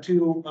 we do have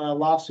 2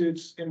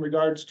 lawsuits in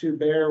regards to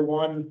bear.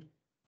 One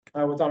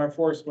was on our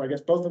forest, well, I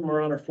guess both of them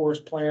are on our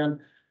forest plan.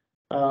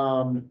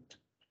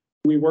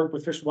 We worked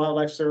with Fish and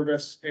Wildlife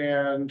Service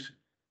and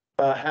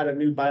had a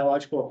new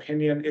biological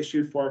opinion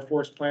issued for our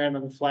forest plan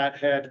on the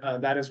Flathead.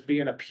 That is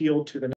being appealed to the